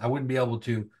because I wouldn't be able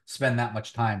to spend that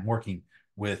much time working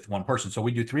with one person. So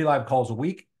we do 3 live calls a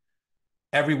week,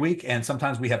 every week. And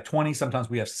sometimes we have 20, sometimes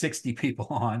we have 60 people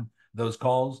on those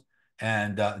calls.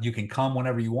 And you can come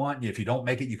whenever you want. If you don't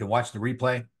make it, you can watch the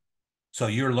replay. So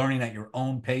you're learning at your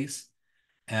own pace.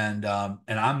 And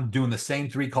I'm doing the same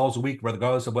 3 calls a week,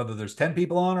 regardless of whether there's 10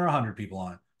 people on or 100 people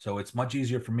on. So it's much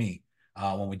easier for me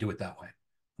when we do it that way.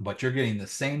 But you're getting the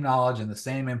same knowledge and the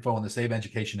same info and the same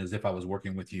education as if I was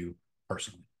working with you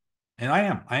personally. And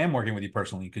I am working with you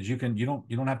personally because you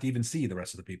don't have to even see the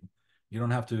rest of the people. You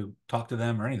don't have to talk to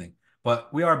them or anything.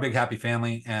 But we are a big happy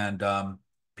family, and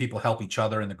people help each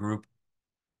other in the group.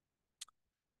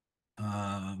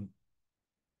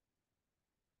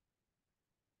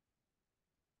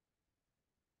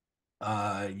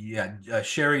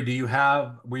 Sherry,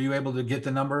 were you able to get the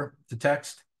number to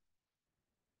text?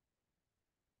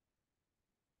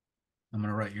 I'm going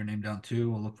to write your name down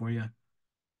too. We'll look for you.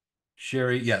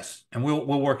 Sherry, yes. And we'll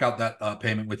work out that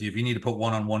payment with you. If you need to put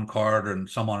one on one card and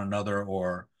some on another,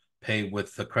 or pay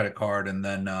with the credit card and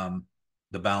then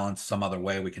the balance some other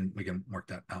way, we can work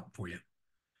that out for you.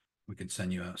 We can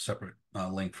send you a separate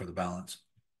link for the balance.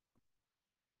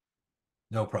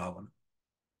 No problem.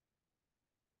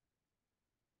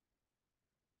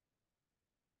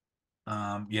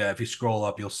 If you scroll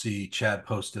up, you'll see Chad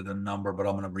posted a number, but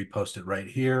I'm going to repost it right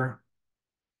here.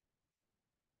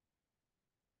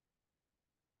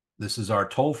 This is our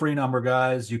toll-free number,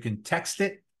 guys. You can text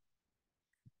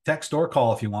or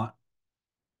call if you want.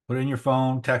 Put it in your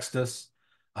phone, text us.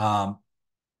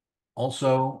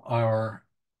 Also, our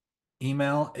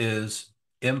email is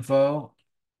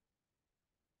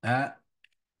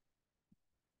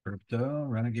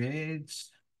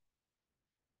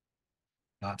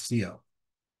info@cryptorenegades.co.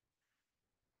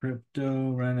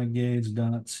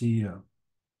 cryptorenegades.co.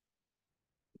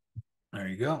 There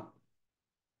you go.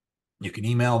 You can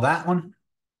email that one.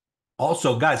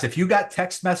 Also, guys, if you got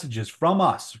text messages from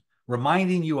us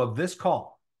reminding you of this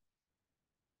call,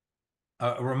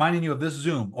 reminding you of this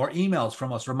Zoom, or emails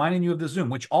from us reminding you of this Zoom,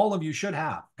 which all of you should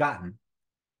have gotten,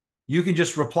 you can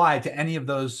just reply to any of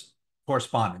those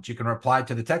correspondence. You can reply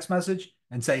to the text message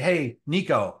and say, hey,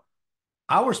 Niko,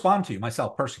 I'll respond to you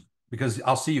myself personally because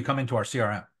I'll see you come into our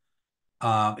CRM.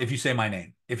 If you say my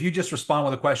name. If you just respond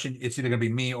with a question, it's either going to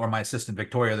be me or my assistant,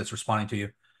 Victoria, that's responding to you.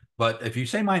 But if you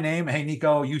say my name, hey,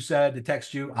 Niko, you said to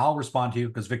text you, I'll respond to you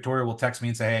because Victoria will text me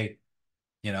and say,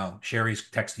 hey, Sherry's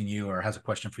texting you or has a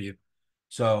question for you.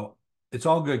 So it's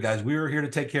all good, guys. We're here to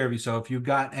take care of you. So if you've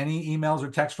got any emails or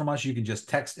text from us, you can just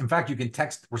text. In fact, you can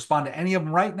respond to any of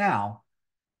them right now.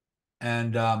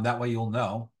 And that way you'll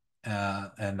know.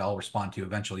 And I'll respond to you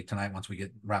eventually tonight once we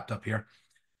get wrapped up here.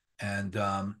 And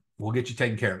we'll get you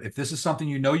taken care of. If this is something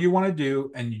you want to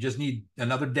do and you just need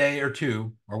another day or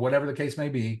two or whatever the case may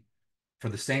be for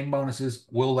the same bonuses,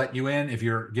 we'll let you in. If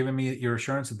you're giving me your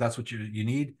assurance that that's what you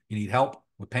need help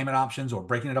with payment options or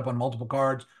breaking it up on multiple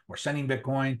cards or sending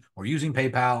Bitcoin or using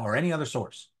PayPal or any other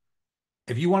source.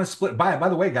 If you want to split, by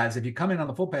the way, guys, if you come in on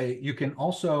the full pay, you can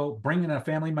also bring in a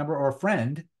family member or a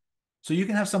friend so you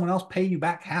can have someone else pay you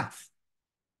back half.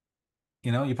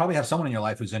 You probably have someone in your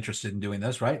life who's interested in doing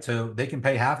this, right? So they can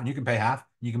pay half and you can pay half.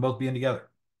 You can both be in together.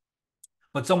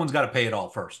 But someone's got to pay it all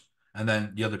first. And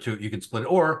then the other two, you can split it.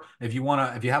 Or if you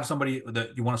have somebody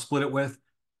that you want to split it with,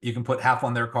 you can put half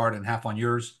on their card and half on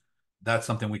yours. That's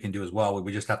something we can do as well.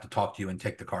 We just have to talk to you and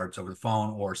take the cards over the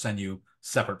phone or send you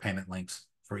separate payment links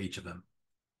for each of them.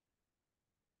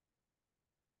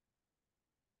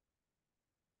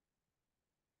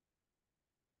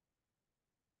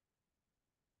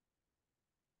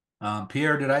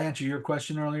 Pierre, did I answer your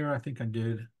question earlier? I think I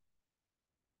did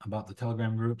about the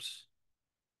Telegram groups.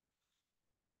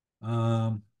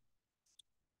 Um,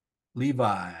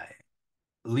 Levi,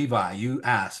 you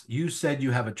asked, you said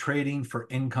you have a trading for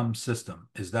income system.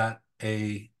 Is that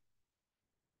a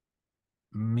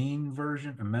memory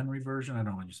version? I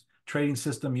don't know. Just trading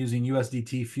system using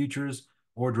USDT futures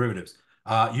or derivatives.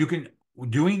 You can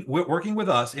working with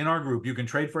us in our group, you can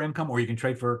trade for income or you can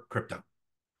trade for crypto.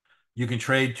 You can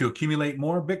trade to accumulate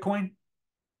more Bitcoin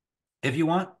if you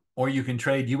want, or you can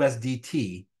trade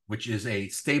USDT, which is a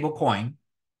stable coin.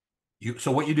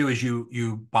 So what you do is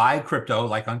you buy crypto,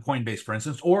 like on Coinbase, for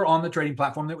instance, or on the trading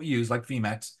platform that we use, like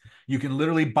Femex. You can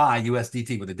literally buy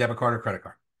USDT with a debit card or credit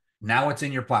card. Now it's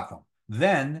in your platform.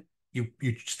 Then you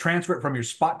transfer it from your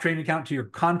spot trading account to your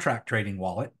contract trading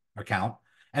wallet account,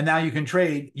 and now you can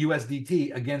trade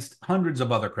USDT against hundreds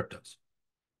of other cryptos,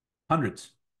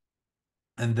 hundreds.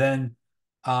 And then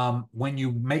when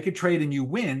you make a trade and you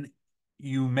win,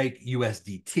 you make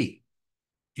USDT.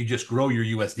 You just grow your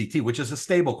USDT, which is a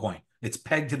stable coin. It's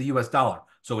pegged to the US dollar.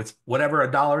 So it's whatever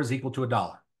a dollar is equal to a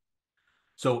dollar.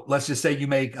 So let's just say you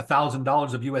make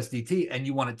 $1,000 of USDT and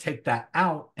you want to take that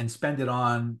out and spend it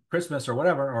on Christmas or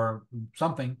whatever, or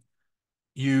something.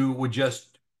 You would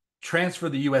just transfer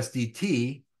the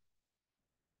USDT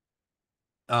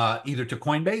either to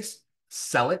Coinbase,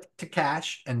 sell it to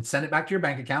cash and send it back to your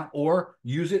bank account, or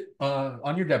use it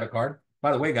on your debit card.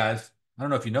 By the way, guys, I don't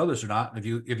know if you know this or not, if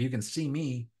you can see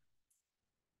me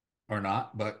or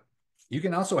not, but you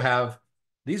can also have,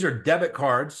 these are debit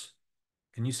cards.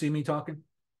 Can you see me talking?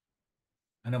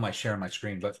 I know my sharing my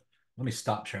screen, but let me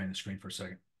stop sharing the screen for a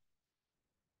second.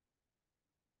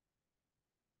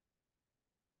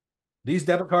 These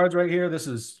debit cards right here, this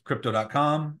is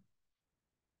crypto.com,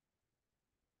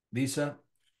 Visa,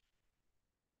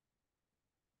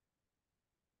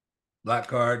 Black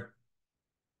Card,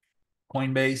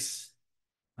 Coinbase.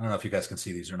 I don't know if you guys can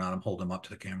see these or not. I'm holding them up to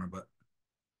the camera, but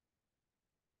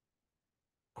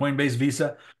Coinbase,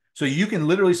 Visa. So you can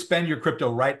literally spend your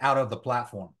crypto right out of the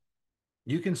platform.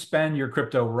 You can spend your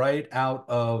crypto right out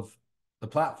of the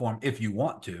platform if you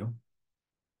want to,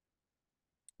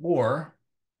 or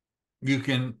you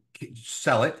can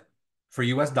sell it for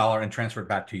US dollar and transfer it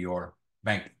back to your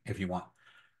bank if you want.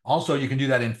 Also, you can do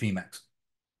that in Femex.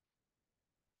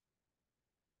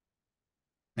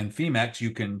 In Femex,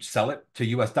 you can sell it to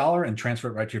US dollar and transfer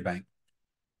it right to your bank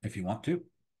if you want to.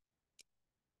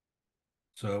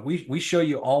 So we show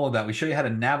you all of that. We show you how to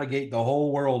navigate the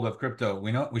whole world of crypto.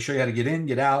 We show you how to get in,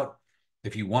 get out.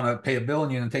 If you want to pay a bill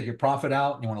and you're going to take your profit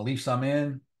out and you want to leave some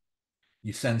in,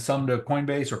 you send some to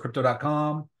Coinbase or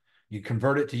crypto.com, you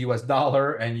convert it to US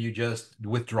dollar, and you just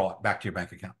withdraw it back to your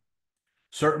bank account.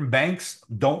 Certain banks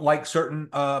don't like certain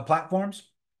platforms.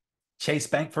 Chase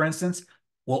Bank, for instance,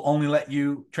 will only let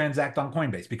you transact on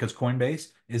Coinbase because Coinbase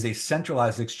is a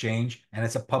centralized exchange and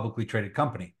it's a publicly traded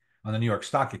company on the New York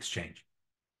Stock Exchange.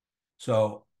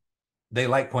 So they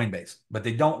like Coinbase, but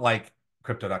they don't like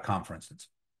crypto.com, for instance.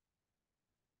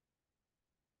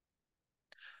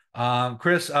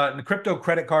 Chris, the crypto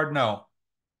credit card, no,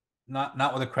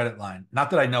 not with a credit line.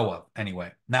 Not that I know of,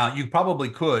 anyway. Now, you probably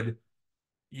could,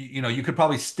 you could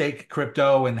probably stake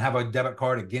crypto and have a debit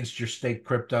card against your stake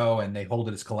crypto and they hold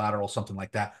it as collateral, something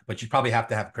like that. But you probably have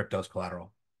to have crypto as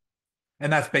collateral.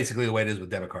 And that's basically the way it is with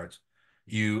debit cards.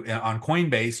 On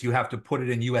Coinbase, you have to put it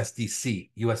in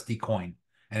USDC, USD coin,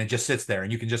 and it just sits there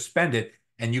and you can just spend it.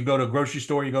 And you go to a grocery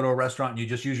store, you go to a restaurant, and you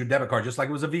just use your debit card, just like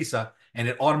it was a Visa, and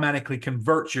it automatically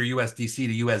converts your USDC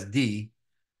to USD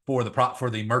for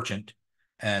the merchant.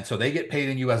 And so they get paid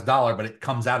in US dollar, but it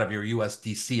comes out of your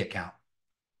USDC account.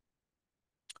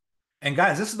 And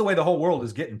guys, this is the way the whole world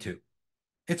is getting to.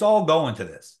 It's all going to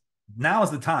this. Now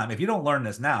is the time. If you don't learn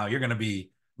this now, you're going to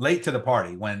be late to the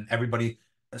party when everybody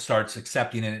starts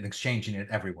accepting it and exchanging it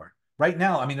everywhere. Right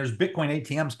now, I mean, there's Bitcoin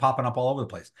ATMs popping up all over the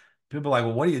place. People are like,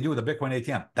 well, what do you do with a Bitcoin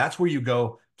ATM? That's where you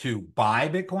go to buy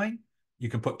Bitcoin. You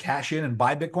can put cash in and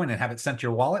buy Bitcoin and have it sent to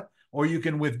your wallet, or you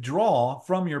can withdraw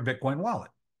from your Bitcoin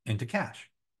wallet into cash.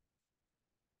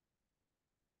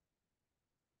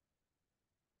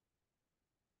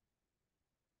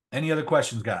 Any other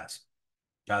questions, guys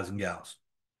and gals?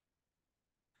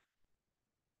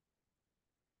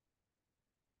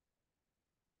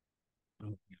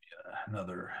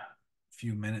 Another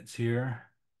few minutes here.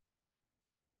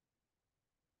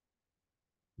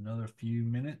 Another few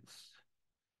minutes.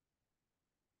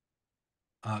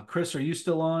 Chris, are you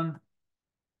still on?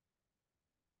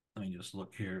 Let me just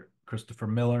look here. Christopher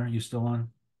Miller, you still on?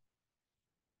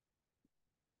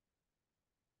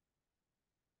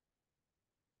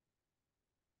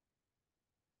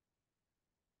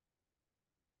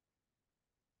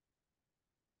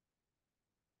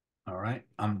 All right.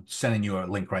 I'm sending you a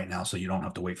link right now so you don't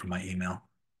have to wait for my email.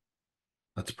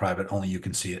 That's private. Only you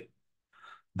can see it.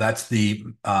 That's the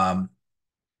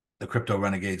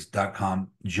cryptorenegades.com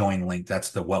join link. That's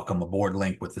the welcome aboard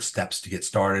link with the steps to get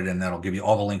started. And that'll give you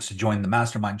all the links to join the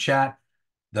mastermind chat,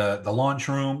 the launch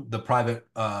room, the private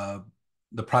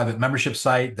membership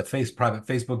site, the private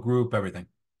Facebook group, everything.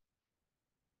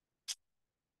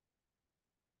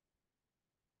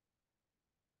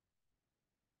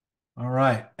 All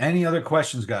right. Any other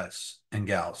questions, guys and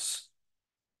gals?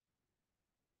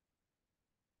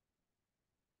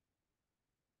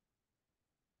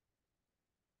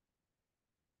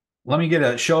 Let me get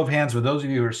a show of hands for those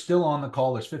of you who are still on the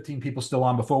call. There's 15 people still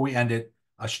on. Before we end it,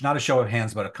 not a show of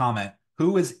hands, but a comment.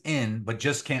 Who is in but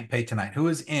just can't pay tonight? Who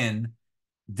is in,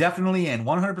 definitely in,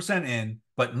 100% in,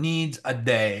 but needs a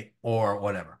day or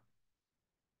whatever?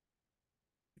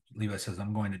 Levi says,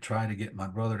 I'm going to try to get my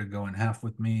brother to go in half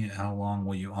with me. How long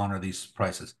will you honor these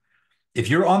prices? If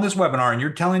you're on this webinar and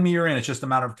you're telling me you're in, it's just a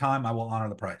matter of time. I will honor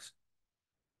the price.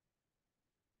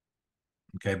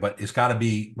 Okay, but it's got to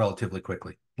be relatively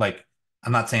quickly. Like,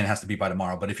 I'm not saying it has to be by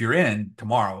tomorrow, but if you're in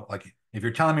tomorrow, like if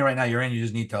you're telling me right now you're in, you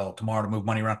just need till tomorrow to move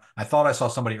money around. I thought I saw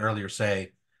somebody earlier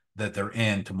say that they're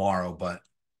in tomorrow, but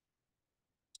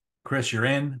Chris, you're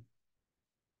in.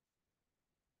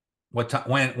 What time?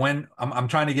 When I'm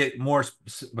trying to get more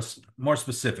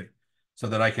specific so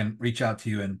that I can reach out to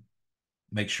you and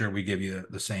make sure we give you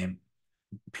the same.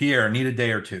 Pierre, need a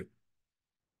day or two.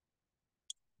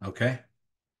 Okay.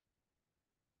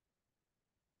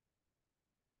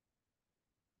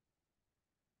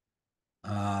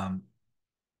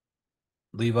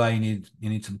 Levi, you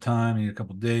need some time. You need a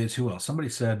couple days. Who else? Somebody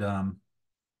said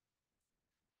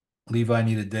Levi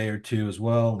need a day or two as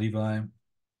well. Levi.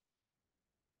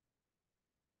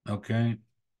 Okay.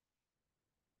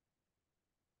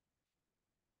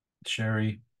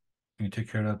 Sherry, you can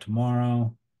take care of that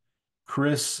tomorrow.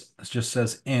 Chris just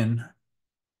says in.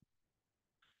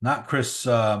 Not Chris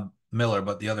Miller,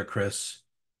 but the other Chris.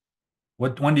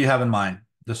 When do you have in mind?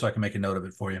 Just so I can make a note of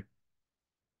it for you.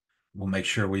 We'll make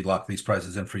sure we lock these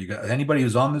prices in for you guys. Anybody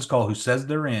who's on this call who says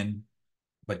they're in,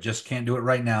 but just can't do it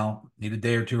right now, need a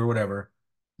day or two or whatever,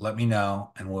 let me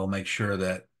know, and we'll make sure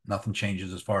that nothing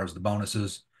changes as far as the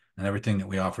bonuses and everything that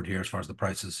we offered here as far as the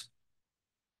prices.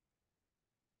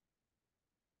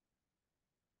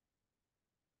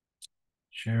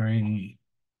 Sherry,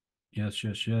 yes,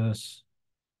 yes, yes.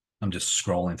 I'm just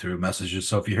scrolling through messages.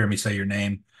 So if you hear me say your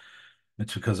name,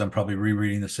 it's because I'm probably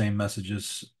rereading the same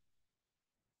messages.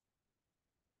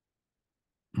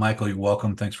 Michael, you're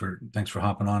welcome. Thanks for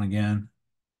hopping on again.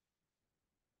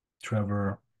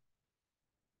 Trevor,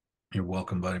 you're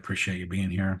welcome, buddy. Appreciate you being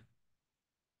here.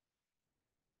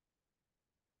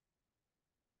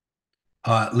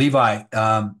 Levi,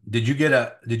 did you get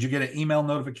an email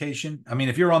notification? I mean,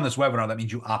 if you're on this webinar, that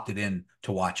means you opted in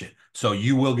to watch it. So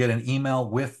you will get an email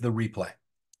with the replay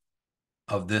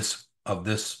of this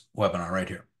webinar right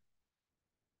here.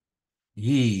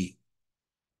 Yi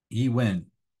Win.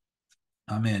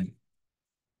 I'm in.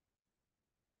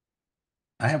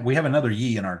 We have another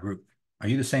Yi in our group. Are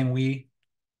you the same Yi?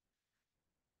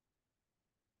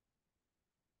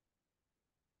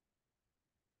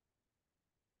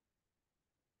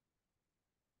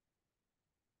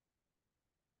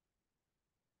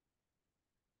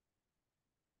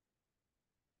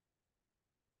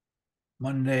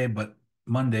 Monday,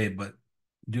 but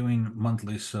doing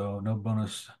monthly, so no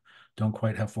bonus. Don't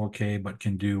quite have 4K, but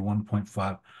can do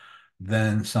 1.5.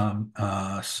 Then some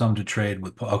to trade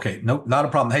with. Okay, nope, not a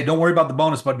problem. Hey, don't worry about the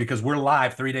bonus, bud, because we're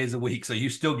live 3 days a week, so you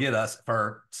still get us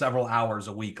for several hours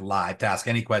a week live to ask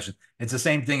any question. It's the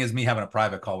same thing as me having a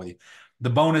private call with you.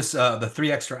 The bonus, the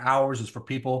 3 extra hours, is for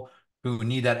people who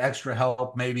need that extra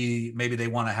help. Maybe they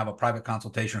want to have a private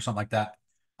consultation or something like that.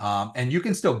 And you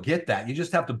can still get that. You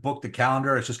just have to book the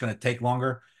calendar. It's just going to take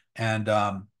longer. And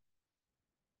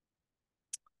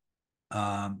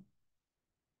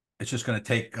it's just going to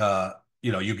take,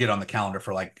 you get on the calendar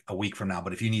for like a week from now.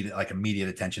 But if you need like immediate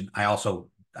attention, I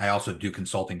also do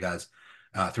consulting, guys,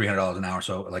 $300 an hour.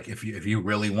 So like if you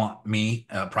really want me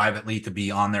privately to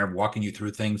be on there, walking you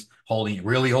through things,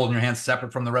 really holding your hands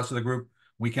separate from the rest of the group,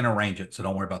 we can arrange it. So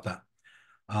don't worry about that.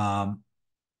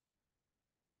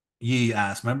 Yi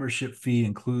asked, membership fee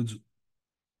includes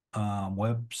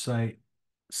website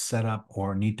setup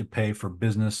or need to pay for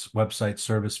business website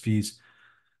service fees.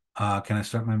 Can I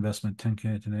start my investment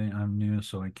 10K today? I'm new,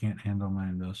 so I can't handle my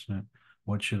investment.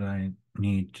 What should I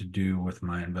need to do with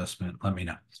my investment? Let me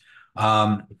know.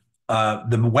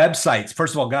 The websites,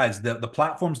 first of all, guys, the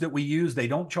platforms that we use, they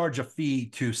don't charge a fee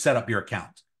to set up your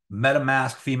account.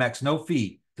 MetaMask, Femex, no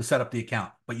fee to set up the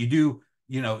account, but you do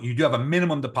have a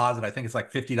minimum deposit. I think it's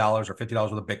like $50 or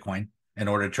 $50 with a Bitcoin. in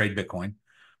order to trade Bitcoin.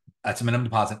 That's a minimum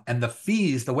deposit. And the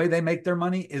fees, the way they make their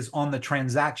money is on the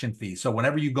transaction fee. So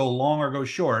whenever you go long or go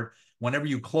short, whenever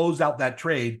you close out that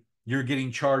trade, you're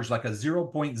getting charged like a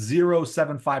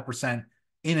 0.075%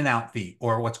 in and out fee,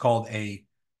 or what's called a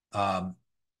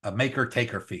maker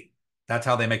taker fee. That's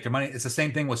how they make their money. It's the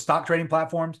same thing with stock trading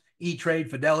platforms,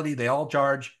 E-Trade, Fidelity. They all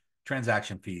charge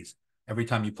transaction fees every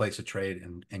time you place a trade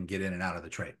and get in and out of the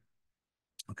trade.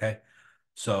 Okay.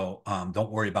 So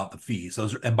don't worry about the fees.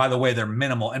 Those are, and by the way, they're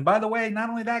minimal. And by the way, not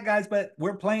only that, guys, but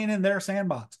we're playing in their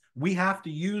sandbox. We have to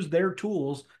use their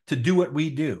tools to do what we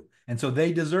do. And so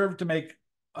they deserve to make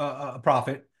a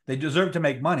profit. They deserve to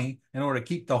make money in order to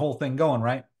keep the whole thing going,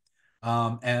 right?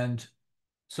 And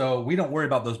so we don't worry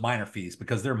about those minor fees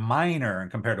because they're minor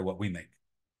compared to what we make.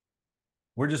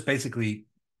 We're just basically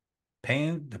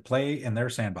paying to play in their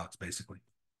sandbox, basically.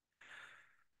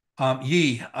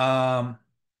 I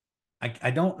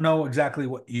don't know exactly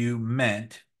what you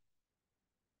meant.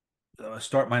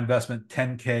 Start my investment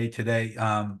 10K today.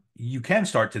 You can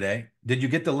start today. Did you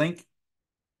get the link?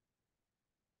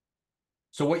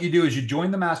 So what you do is you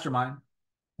join the mastermind,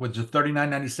 which is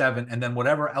 $39.97, and then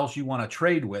whatever else you want to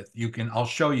trade with, you can. I'll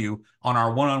show you on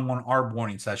our one-on-one ARB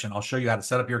warning session. I'll show you how to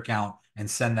set up your account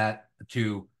and send that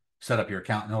to set up your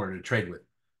account in order to trade with.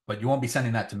 But you won't be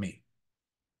sending that to me.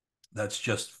 That's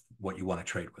just what you want to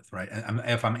trade with, right? And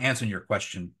if I'm answering your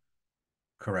question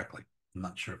correctly, I'm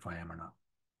not sure if I am or not.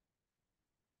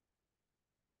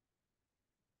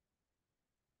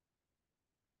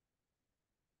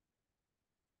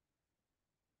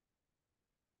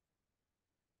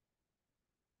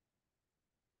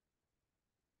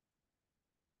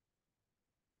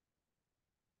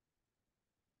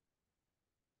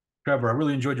 Trevor, I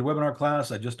really enjoyed your webinar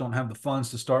class. I just don't have the funds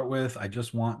to start with. I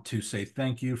just want to say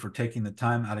thank you for taking the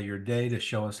time out of your day to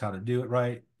show us how to do it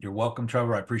right. You're welcome,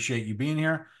 Trevor. I appreciate you being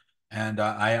here. And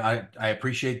I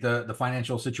appreciate the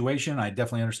financial situation. I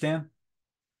definitely understand.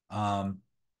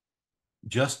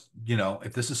 Just,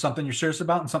 if this is something you're serious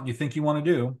about and something you think you want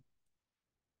to do,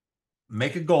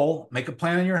 make a goal, make a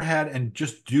plan in your head, and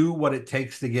just do what it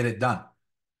takes to get it done.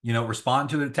 Respond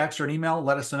to a text or an email.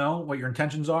 Let us know what your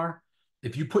intentions are.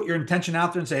 If you put your intention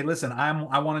out there and say, listen, I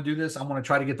want to do this. I want to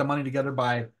try to get the money together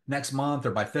by next month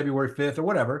or by February 5th or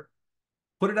whatever,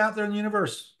 put it out there in the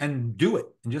universe and do it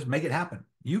and just make it happen.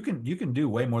 You can do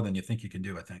way more than you think you can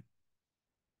do, I think.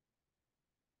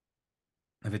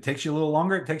 If it takes you a little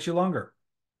longer, it takes you longer.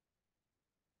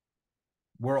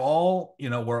 We're all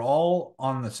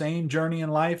on the same journey in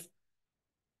life,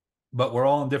 but we're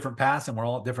all on different paths and we're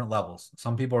all at different levels.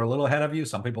 Some people are a little ahead of you.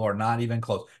 Some people are not even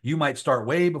close. You might start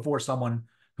way before someone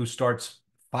who starts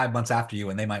 5 months after you,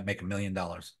 and they might make $1 million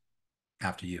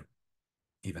after you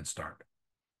even start.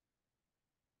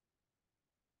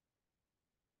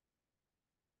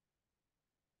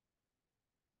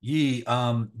 Did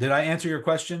I answer your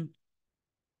question?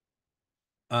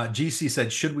 GC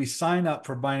said, should we sign up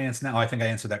for Binance now? I think I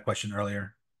answered that question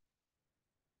earlier.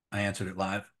 I answered it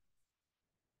live.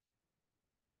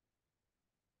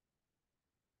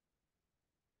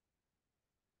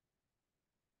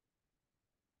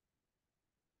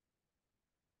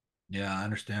 Yeah, I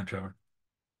understand, Trevor.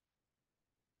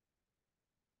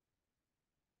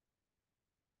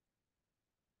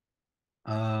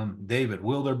 David,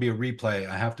 will there be a replay?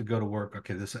 I have to go to work.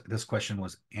 Okay, this question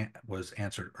was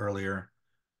answered earlier.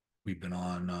 We've been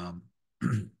on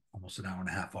almost an hour and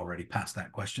a half already past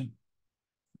that question.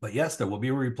 But yes, there will be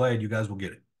a replay and you guys will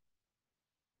get it.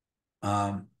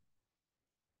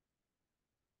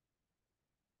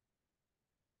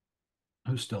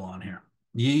 Who's still on here?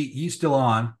 Ye still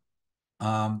on.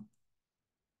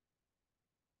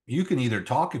 You can either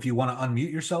talk if you want to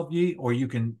unmute yourself, Ye, or you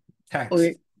can text.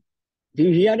 Okay. Do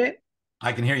you hear that?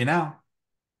 I can hear you now.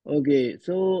 Okay,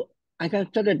 so I can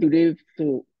start it today.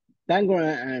 So background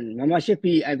and membership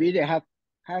fee, I really have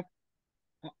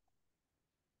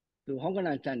so how can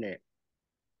I understand it?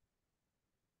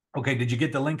 Okay, did you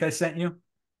get the link I sent you?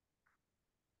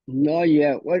 No,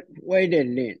 yeah. What is the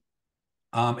link?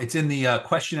 It's in the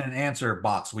question and answer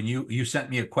box. When you sent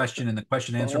me a question in the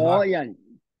question and answer box. Oh yeah,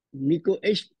 Niko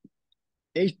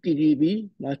HTTP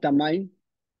Mastermind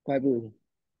Bible.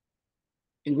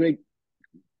 In great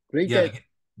Yeah,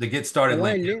 the get started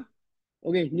link. link.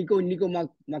 Okay, Niko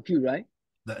Mercuris, right?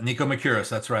 Niko Mercuris,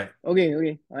 that's right. Okay, all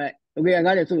right. Okay, I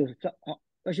got it. So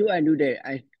what should I do there?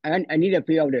 I need to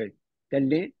pay out the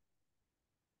link.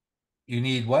 You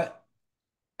need what?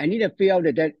 I need to pay out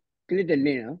that click the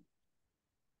link. Huh?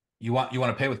 You want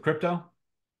to pay with crypto?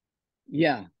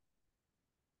 Yeah.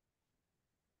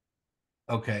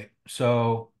 Okay,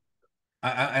 so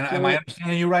Am I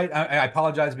understanding you right? I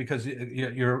apologize because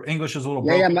your English is a little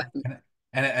yeah, broken, my,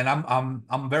 and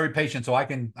I'm very patient, so I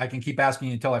can keep asking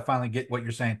you until I finally get what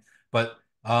you're saying. But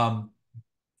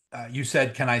you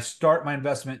said, can I start my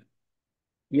investment?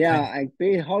 yeah, And I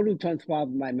pay how to transfer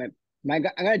I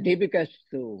got a debit card,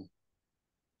 so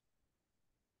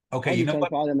okay, how you to know what?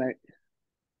 transfer my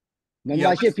Yeah,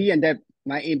 membership fee and that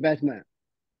my investment.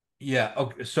 yeah.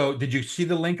 Okay. So did you see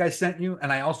the link I sent you?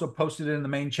 And I also posted it in the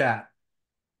main chat.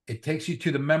 It takes you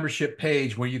to the membership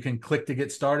page where you can click to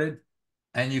get started,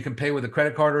 and you can pay with a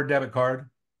credit card or a debit card.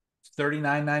 It's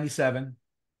 $39.97.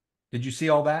 Did you see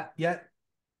all that yet?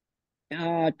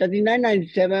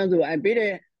 39.97, so I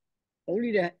pay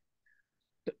only the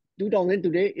 2,000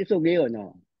 today. It's okay or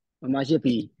no? Membership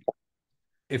fee.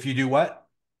 If you do what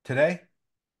today?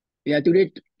 Yeah,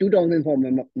 today 2,000 for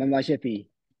membership fee.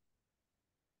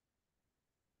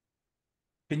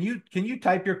 Can you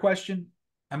type your question?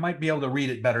 I might be able to read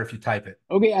it better if you type it.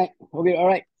 Okay, okay, all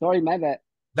right. Sorry, my bad.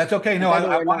 That's okay. I No, type it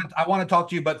right now. I want to talk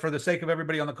to you, but for the sake of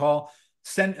everybody on the call,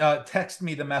 text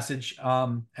me the message,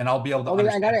 and I'll be able to Okay,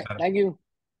 I got understand it. better. Thank you.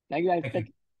 Thank you. Thank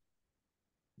you.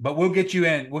 But we'll get you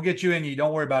in. We'll get you in. You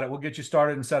don't worry about it. We'll get you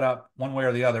started and set up one way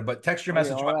or the other. But text your Okay,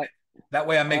 message. all right. That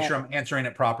way I All make right. sure I'm answering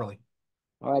it properly.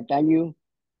 All right. Thank you.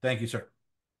 Thank you, sir.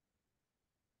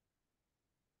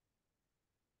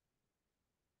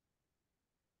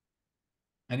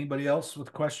 Anybody else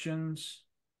with questions?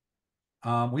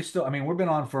 I mean, we've been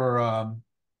on for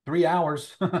 3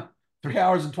 hours, 3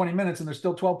 hours and 20 minutes, and there's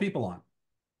still 12 people on.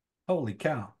 Holy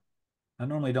cow. I'm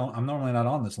normally not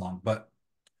on this long, but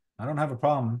I don't have a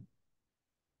problem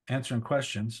answering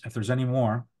questions if there's any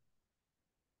more.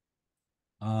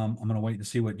 I'm going to wait and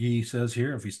see what Yi says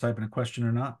here, if he's typing a question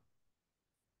or not.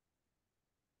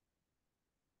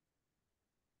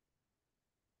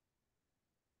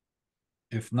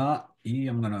 If not, Yi,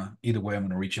 either way, I'm going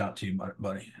to reach out to you,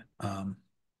 buddy.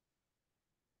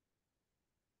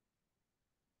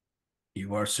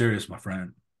 You are serious, my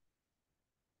friend.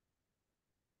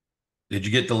 Did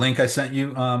you get the link I sent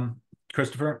you,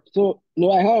 Christopher? So,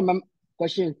 no, I have a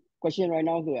question right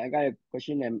now. So I got a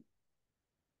question. And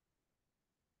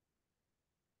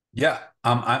Yeah.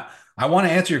 I want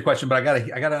to answer your question, but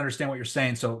I gotta understand what you're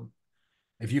saying. So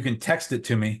if you can text it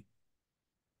to me,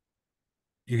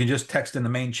 you can just text in the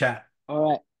main chat. all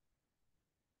right.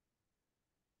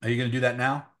 Are you gonna do that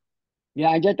now? Yeah,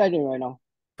 I just typed it right now.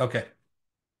 Okay.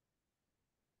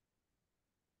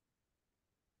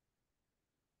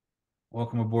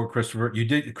 Welcome aboard, Christopher.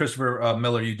 Christopher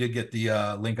Miller, you did get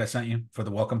the link I sent you for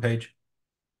the welcome page.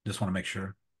 Just want to make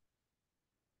sure.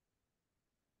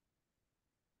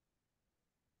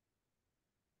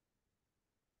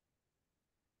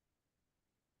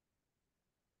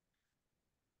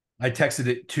 I texted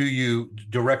it to you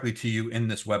directly to you in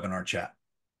this webinar chat.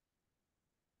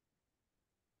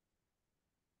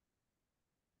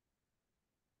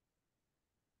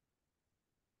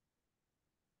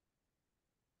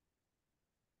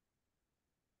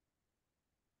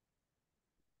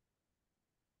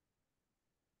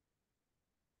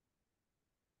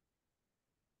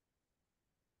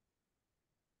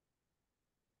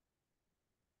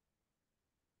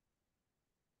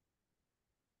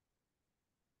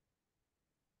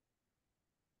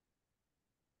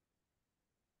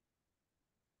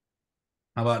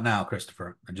 How about now,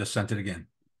 Christopher? I just sent it again,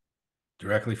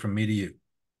 directly from me to you.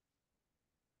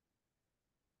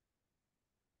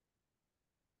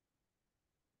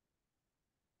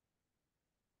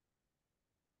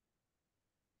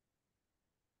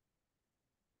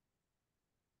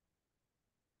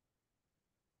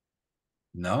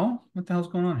 No? What the hell's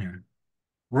going on here?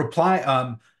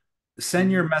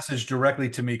 Send your message directly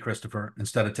to me, Christopher,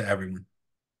 instead of to everyone.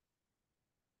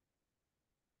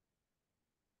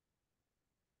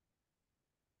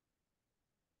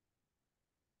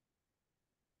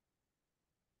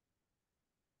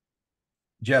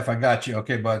 Jeff, I got you.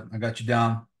 Okay, bud. I got you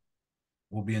down.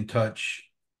 We'll be in touch.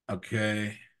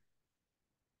 Okay.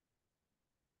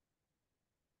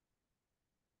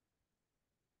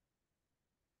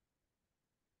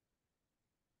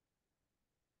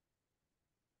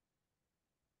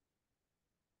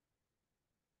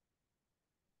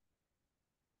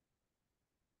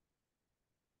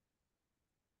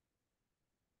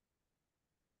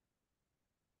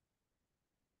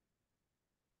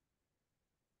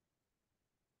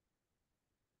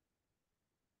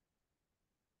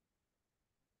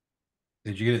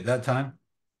 Did you get it that time,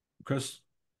 Chris?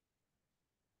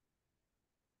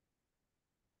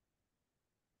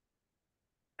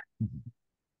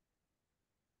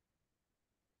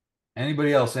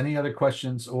 Anybody else? Any other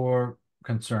questions or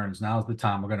concerns, now's the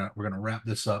time. We're gonna wrap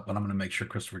this up, but I'm gonna make sure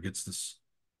Christopher gets this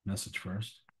message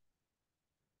first.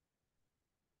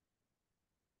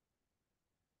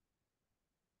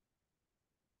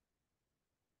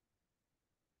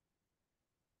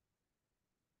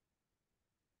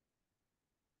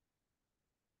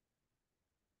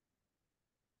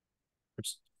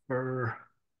 Christopher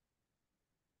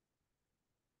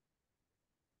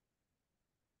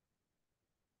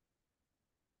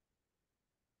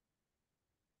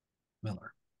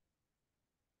Miller.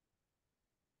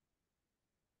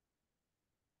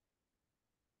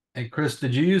 Hey, Chris,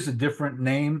 did you use a different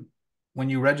name when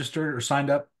you registered or signed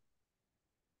up?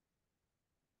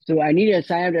 So I need to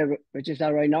sign up the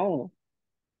register right now.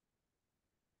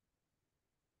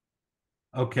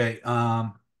 Okay.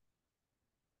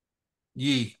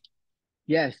 Yi,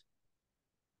 Yes.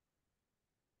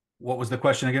 what was the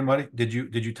question again, buddy? Did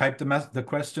you type the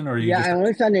question or you Yeah, just? I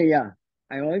understand it. Yeah,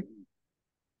 I always.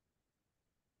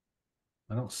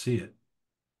 I don't see it.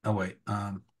 Oh wait.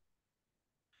 I'm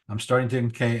starting to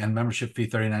K and membership fee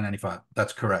 $39.95.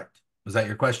 That's correct. Was that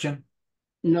your question?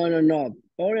 No, no, no.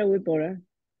 Bora, we bora.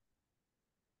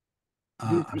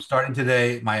 I'm starting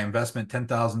today. My investment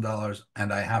 $10,000,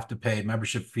 and I have to pay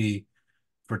membership fee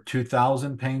for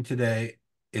 2,000. Paying today.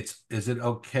 Is it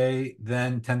okay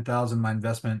then? 10,000. My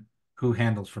investment. Who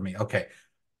handles for me? Okay,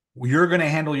 you're going to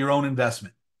handle your own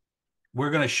investment.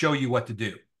 We're going to show you what to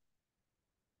do.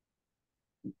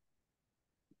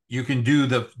 You can do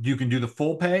the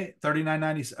full pay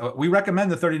 $39.97. We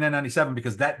recommend the $39.97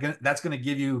 because that's going to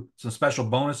give you some special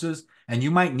bonuses, and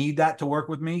you might need that to work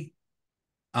with me.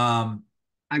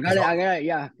 I got it. I got it.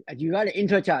 Yeah, you got it.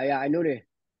 Intro chat. Yeah, I know that.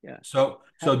 Yeah. So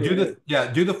do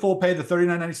the full pay, the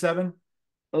 $39.97.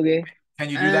 Okay. Can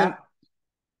you do that?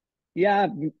 Yeah,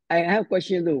 I have a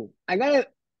question too. I got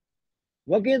it.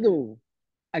 Working too.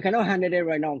 I cannot handle it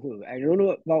right now too. I don't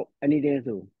know about anything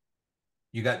too.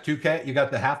 You got 2K. You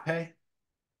got the half pay.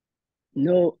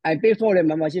 No, I pay for the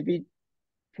membership fee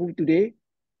full today.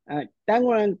 That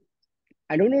one,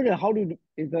 I don't know how to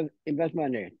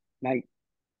investment there. Like,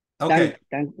 Okay,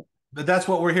 thank. but that's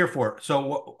what we're here for.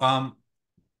 So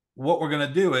what we're going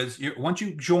to do is once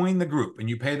you join the group and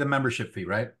you pay the membership fee,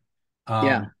 right?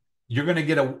 Yeah. You're going to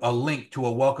get a link to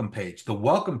a welcome page. The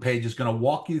welcome page is going to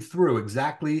walk you through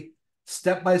exactly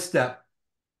step by step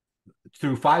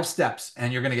through 5 steps,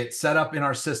 and you're going to get set up in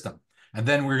our system. And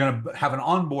then we're going to have an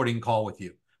onboarding call with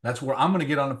you. That's where I'm going to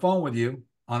get on the phone with you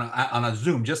on a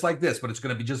Zoom, just like this, but it's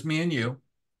going to be just me and you.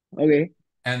 Okay.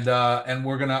 And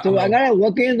we're gonna. So I gotta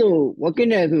work in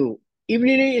there too.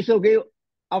 Evening is okay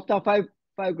after 5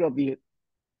 o'clock.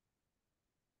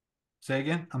 Say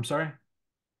again. I'm sorry.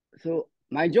 So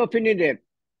my job finished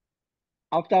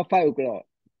after 5 o'clock.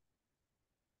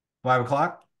 5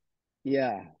 o'clock.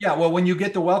 Yeah. Yeah. Well, when you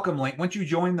get the welcome link, once you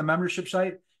join the membership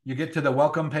site, you get to the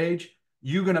welcome page.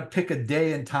 You're gonna pick a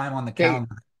day and time on the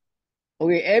calendar.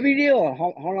 Okay. Every day or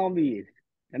how long we is?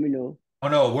 Let me know. Oh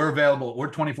no, we're available.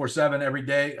 We're 24/7 every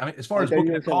day. I mean, as far as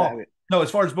booking a call, no, as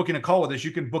far as booking a call with us,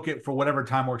 you can book it for whatever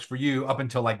time works for you up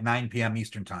until like 9 p.m.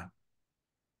 Eastern time.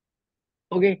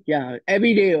 Okay. Yeah.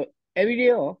 Every day. Every day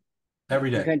or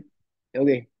every day. Can,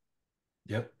 okay.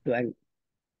 Yep. So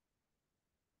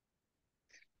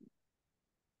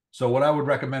So what I would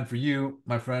recommend for you,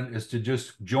 my friend, is to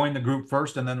just join the group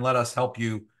first and then let us help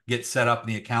you get set up in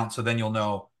the account. So then you'll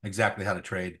know exactly how to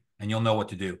trade and you'll know what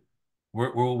to do.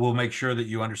 We'll make sure that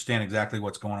you understand exactly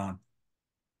what's going on.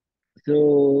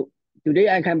 So today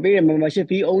I can pay the membership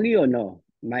fee only or no?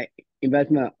 My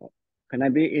investment, can I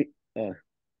pay it?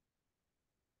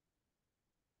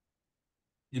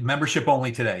 Membership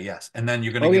only today, yes. And then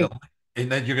you're going to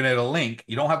get a link.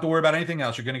 You don't have to worry about anything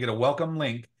else. You're going to get a welcome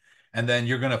link, and then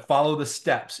you're going to follow the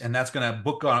steps, and that's going to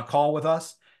book on a call with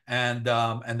us. And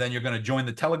then you're going to join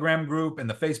the Telegram group and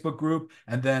the Facebook group,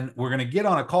 and then we're going to get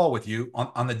on a call with you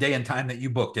on the day and time that you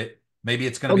booked it. Maybe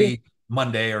it's going to be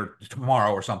Monday or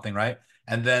tomorrow or something, right?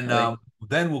 And then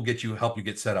then we'll help you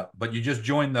get set up. But you just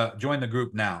join the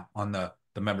group now on the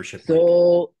membership link.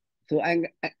 So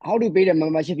how to pay the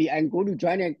membership fee? I'm going to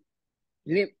join a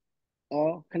link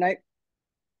or can I?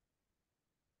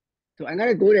 So I'm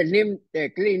gonna go to name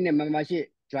click in the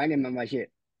membership, join the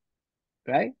membership,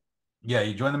 right? Yeah,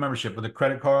 you join the membership with a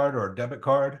credit card or a debit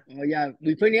card. Oh yeah,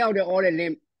 we find out all the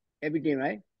name, everything,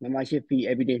 right? Membership fee,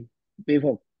 everything, pay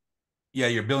for. Yeah,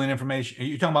 your billing information. Are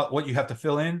you talking about what you have to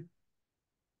fill in?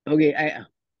 Okay,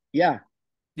 yeah.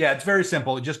 Yeah, it's very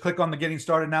simple. Just click on the Getting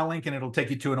Started Now link, and it'll take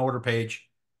you to an order page.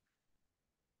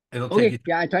 It'll take you.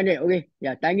 Yeah, I tried it. Okay,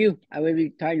 yeah, thank you. I will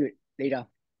be trying it later.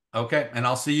 Okay, and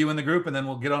I'll see you in the group, and then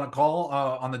we'll get on a call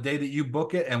on the day that you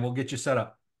book it, and we'll get you set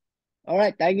up. All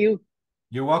right, thank you.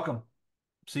 You're welcome.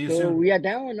 See you So soon. we are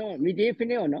done or no? We did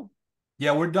finish or no?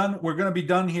 Yeah, we're done. We're going to be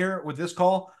done here with this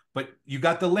call, but you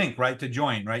got the link, right, to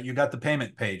join, right? You got the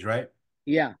payment page, right?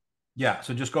 Yeah. Yeah.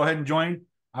 So just go ahead and join.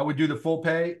 I would do the full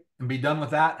pay and be done with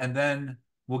that. And then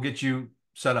we'll get you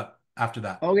set up after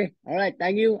that. Okay. All right.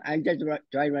 Thank you. I'm just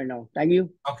trying right now. Thank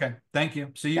you. Okay. Thank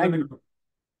you. See you in Thank the you. group.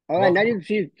 All right. Nice to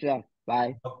see you, sir.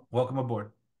 Bye. Welcome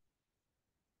aboard.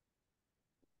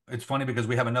 It's funny because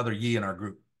we have another Yi in our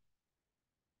group.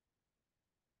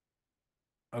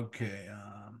 Okay.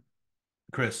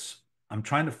 Chris, I'm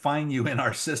trying to find you in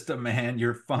our system, man.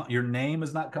 Your name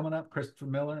is not coming up. Christopher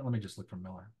Miller. Let me just look for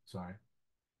Miller. Sorry.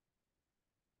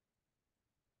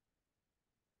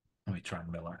 Let me try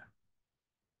Miller.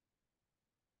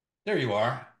 There you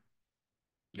are.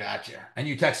 Gotcha. And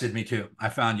you texted me too. I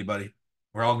found you, buddy.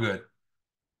 We're all good.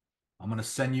 I'm going to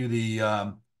send you the,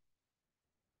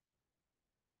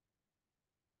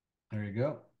 there you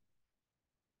go.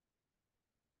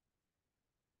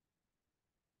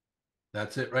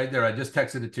 That's it right there. I just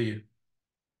texted it to you.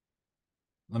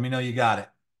 Let me know you got it.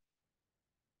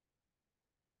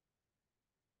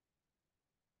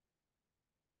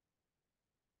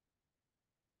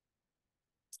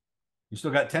 You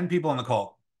still got 10 people on the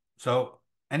call. So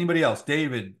anybody else?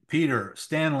 David, Peter,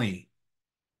 Stanley,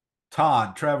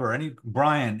 Todd, Trevor,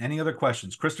 Brian, any other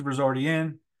questions? Christopher's already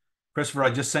in. Christopher, I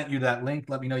just sent you that link.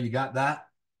 Let me know you got that.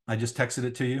 I just texted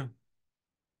it to you.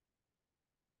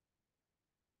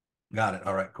 Got it.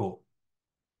 All right, cool.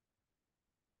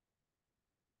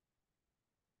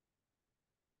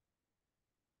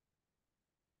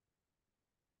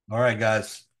 All right,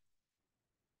 guys.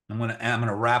 I'm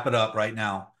gonna wrap it up right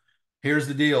now. Here's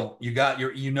the deal. You've gotten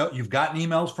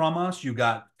emails from us, you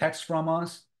got texts from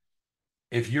us.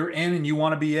 If you're in and you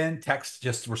want to be in, text,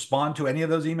 just respond to any of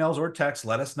those emails or text.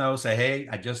 Let us know. Say, hey,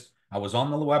 I was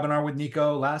on the webinar with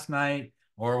Niko last night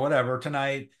or whatever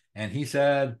tonight, and he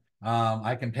said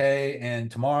I can pay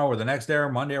and tomorrow or the next day or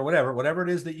Monday or whatever it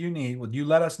is that you need. Would you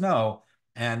let us know?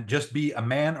 And just be a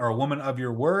man or a woman of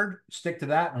your word. Stick to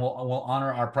that, and we'll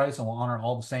honor our price and we'll honor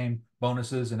all the same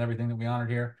bonuses and everything that we honored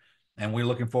here. And we're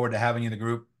looking forward to having you in the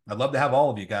group. I'd love to have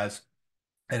all of you guys.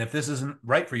 And if this isn't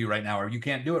right for you right now, or you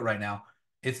can't do it right now,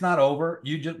 it's not over.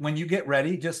 You just, when you get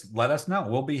ready, just let us know.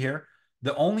 We'll be here.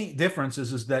 The only difference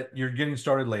is that you're getting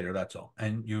started later. That's all.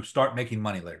 And you start making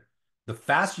money later. The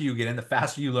faster you get in, the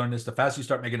faster you learn this, the faster you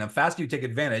start making them, faster you take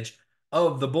advantage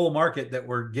of the bull market that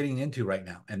we're getting into right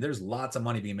now. And there's lots of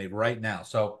money being made right now.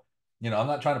 So, I'm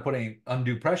not trying to put any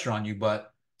undue pressure on you,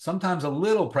 but sometimes a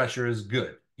little pressure is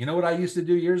good. You know what I used to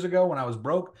do years ago when I was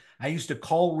broke? I used to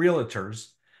call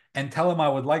realtors and tell them I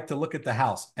would like to look at the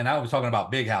house. And I was talking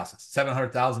about big houses,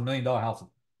 $700,000, $1 million houses.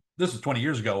 This was 20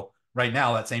 years ago. Right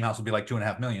now, that same house would be like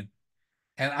 2.5 million.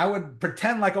 And I would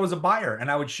pretend like I was a buyer,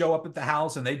 and I would show up at the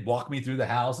house and they'd walk me through the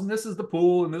house. And this is the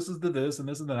pool, and this is the this, and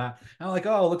this is the that. And I'm like,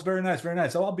 oh, it looks very nice, very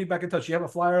nice. So I'll be back in touch. You have a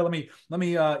flyer? Let me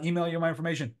email you my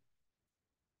information.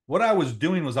 What I was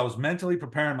doing was I was mentally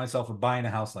preparing myself for buying a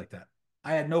house like that.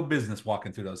 I had no business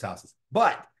walking through those houses.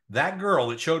 But that girl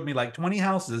that showed me like 20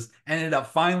 houses ended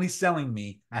up finally selling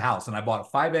me a house. And I bought a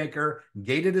 5-acre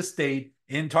gated estate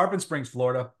in Tarpon Springs,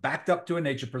 Florida, backed up to a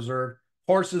nature preserve,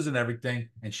 horses and everything.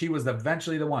 And she was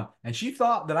eventually the one. And she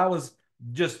thought that I was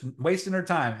just wasting her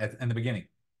time in the beginning.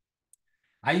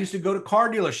 I used to go to car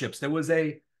dealerships. There was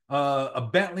a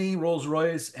Bentley, Rolls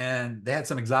Royce, and they had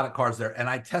some exotic cars there. And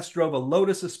I test drove a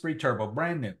Lotus Esprit Turbo,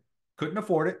 brand new. Couldn't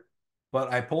afford it,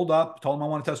 but I pulled up, told them I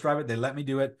want to test drive it. They let me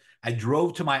do it. I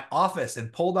drove to my office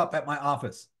and pulled up at my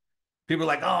office. People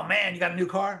were like, oh man, you got a new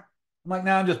car? I'm like,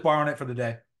 no, I'm just borrowing it for the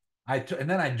day. And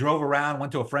then I drove around,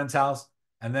 went to a friend's house,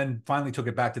 and then finally took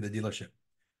it back to the dealership.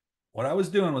 What I was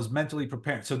doing was mentally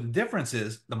preparing. So the difference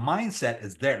is the mindset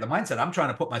is there. The mindset, I'm trying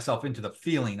to put myself into the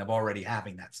feeling of already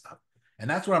having that stuff. And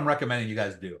that's what I'm recommending you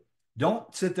guys do.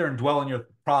 Don't sit there and dwell on your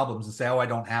problems and say, oh, I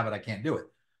don't have it, I can't do it.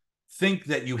 Think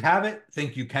that you have it,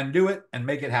 think you can do it, and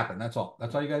make it happen. That's all.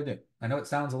 That's all you got to do. I know it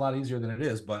sounds a lot easier than it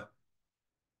is, but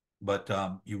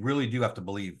you really do have to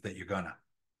believe that you're gonna.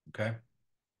 Okay.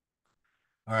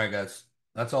 All right, guys.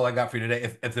 That's all I got for you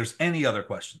today. If there's any other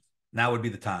questions, now would be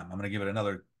the time. I'm going to give it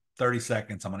another 30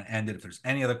 seconds. I'm going to end it. If there's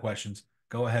any other questions,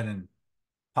 go ahead and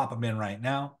pop them in right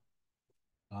now.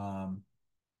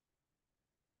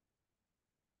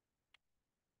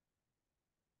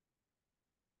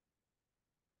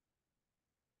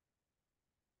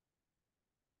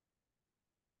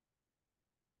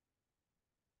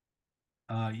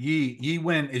 Yi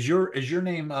Win, is your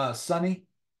name Sunny?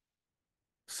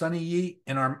 Sunny Yi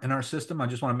in our system? I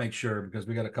just want to make sure because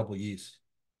we got a couple of Yis.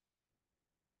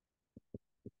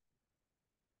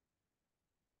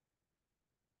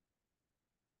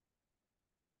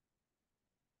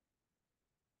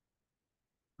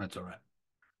 That's all right.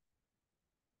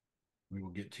 We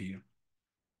will get to you.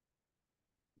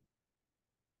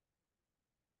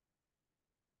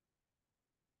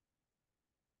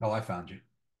 Oh, I found you.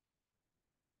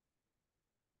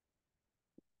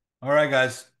 All right,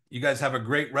 guys. You guys have a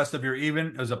great rest of your evening.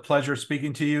 It was a pleasure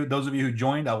speaking to you. Those of you who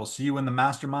joined, I will see you in the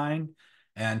mastermind.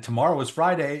 And tomorrow is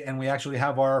Friday, and we actually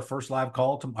have our first live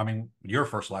call. Your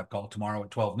first live call tomorrow at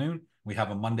 12 noon. We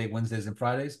have a Monday, Wednesdays, and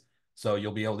Fridays. So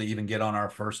you'll be able to even get on our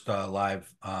first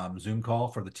live Zoom call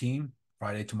for the team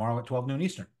Friday, tomorrow at 12 noon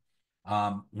Eastern.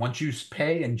 Once you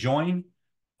pay and join,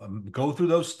 go through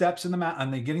those steps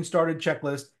on the getting started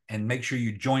checklist and make sure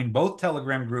you join both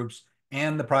Telegram groups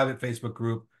and the private Facebook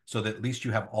group so that at least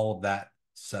you have all of that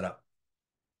set up.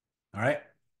 All right.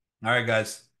 All right,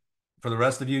 guys. For the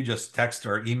rest of you, just text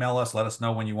or email us. Let us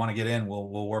know when you want to get in.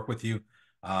 We'll work with you.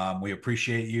 We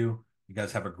appreciate you. You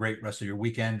guys have a great rest of your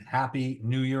weekend. Happy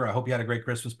New Year. I hope you had a great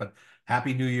Christmas, but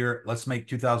Happy New Year. Let's make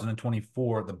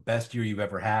 2024 the best year you've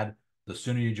ever had. The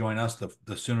sooner you join us,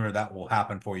 the sooner that will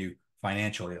happen for you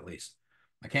financially, at least.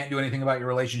 I can't do anything about your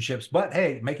relationships, but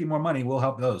hey, making more money will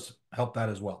help that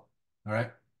as well. All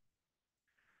right.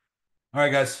 All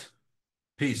right, guys.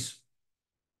 Peace.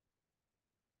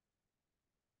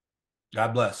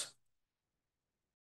 God bless.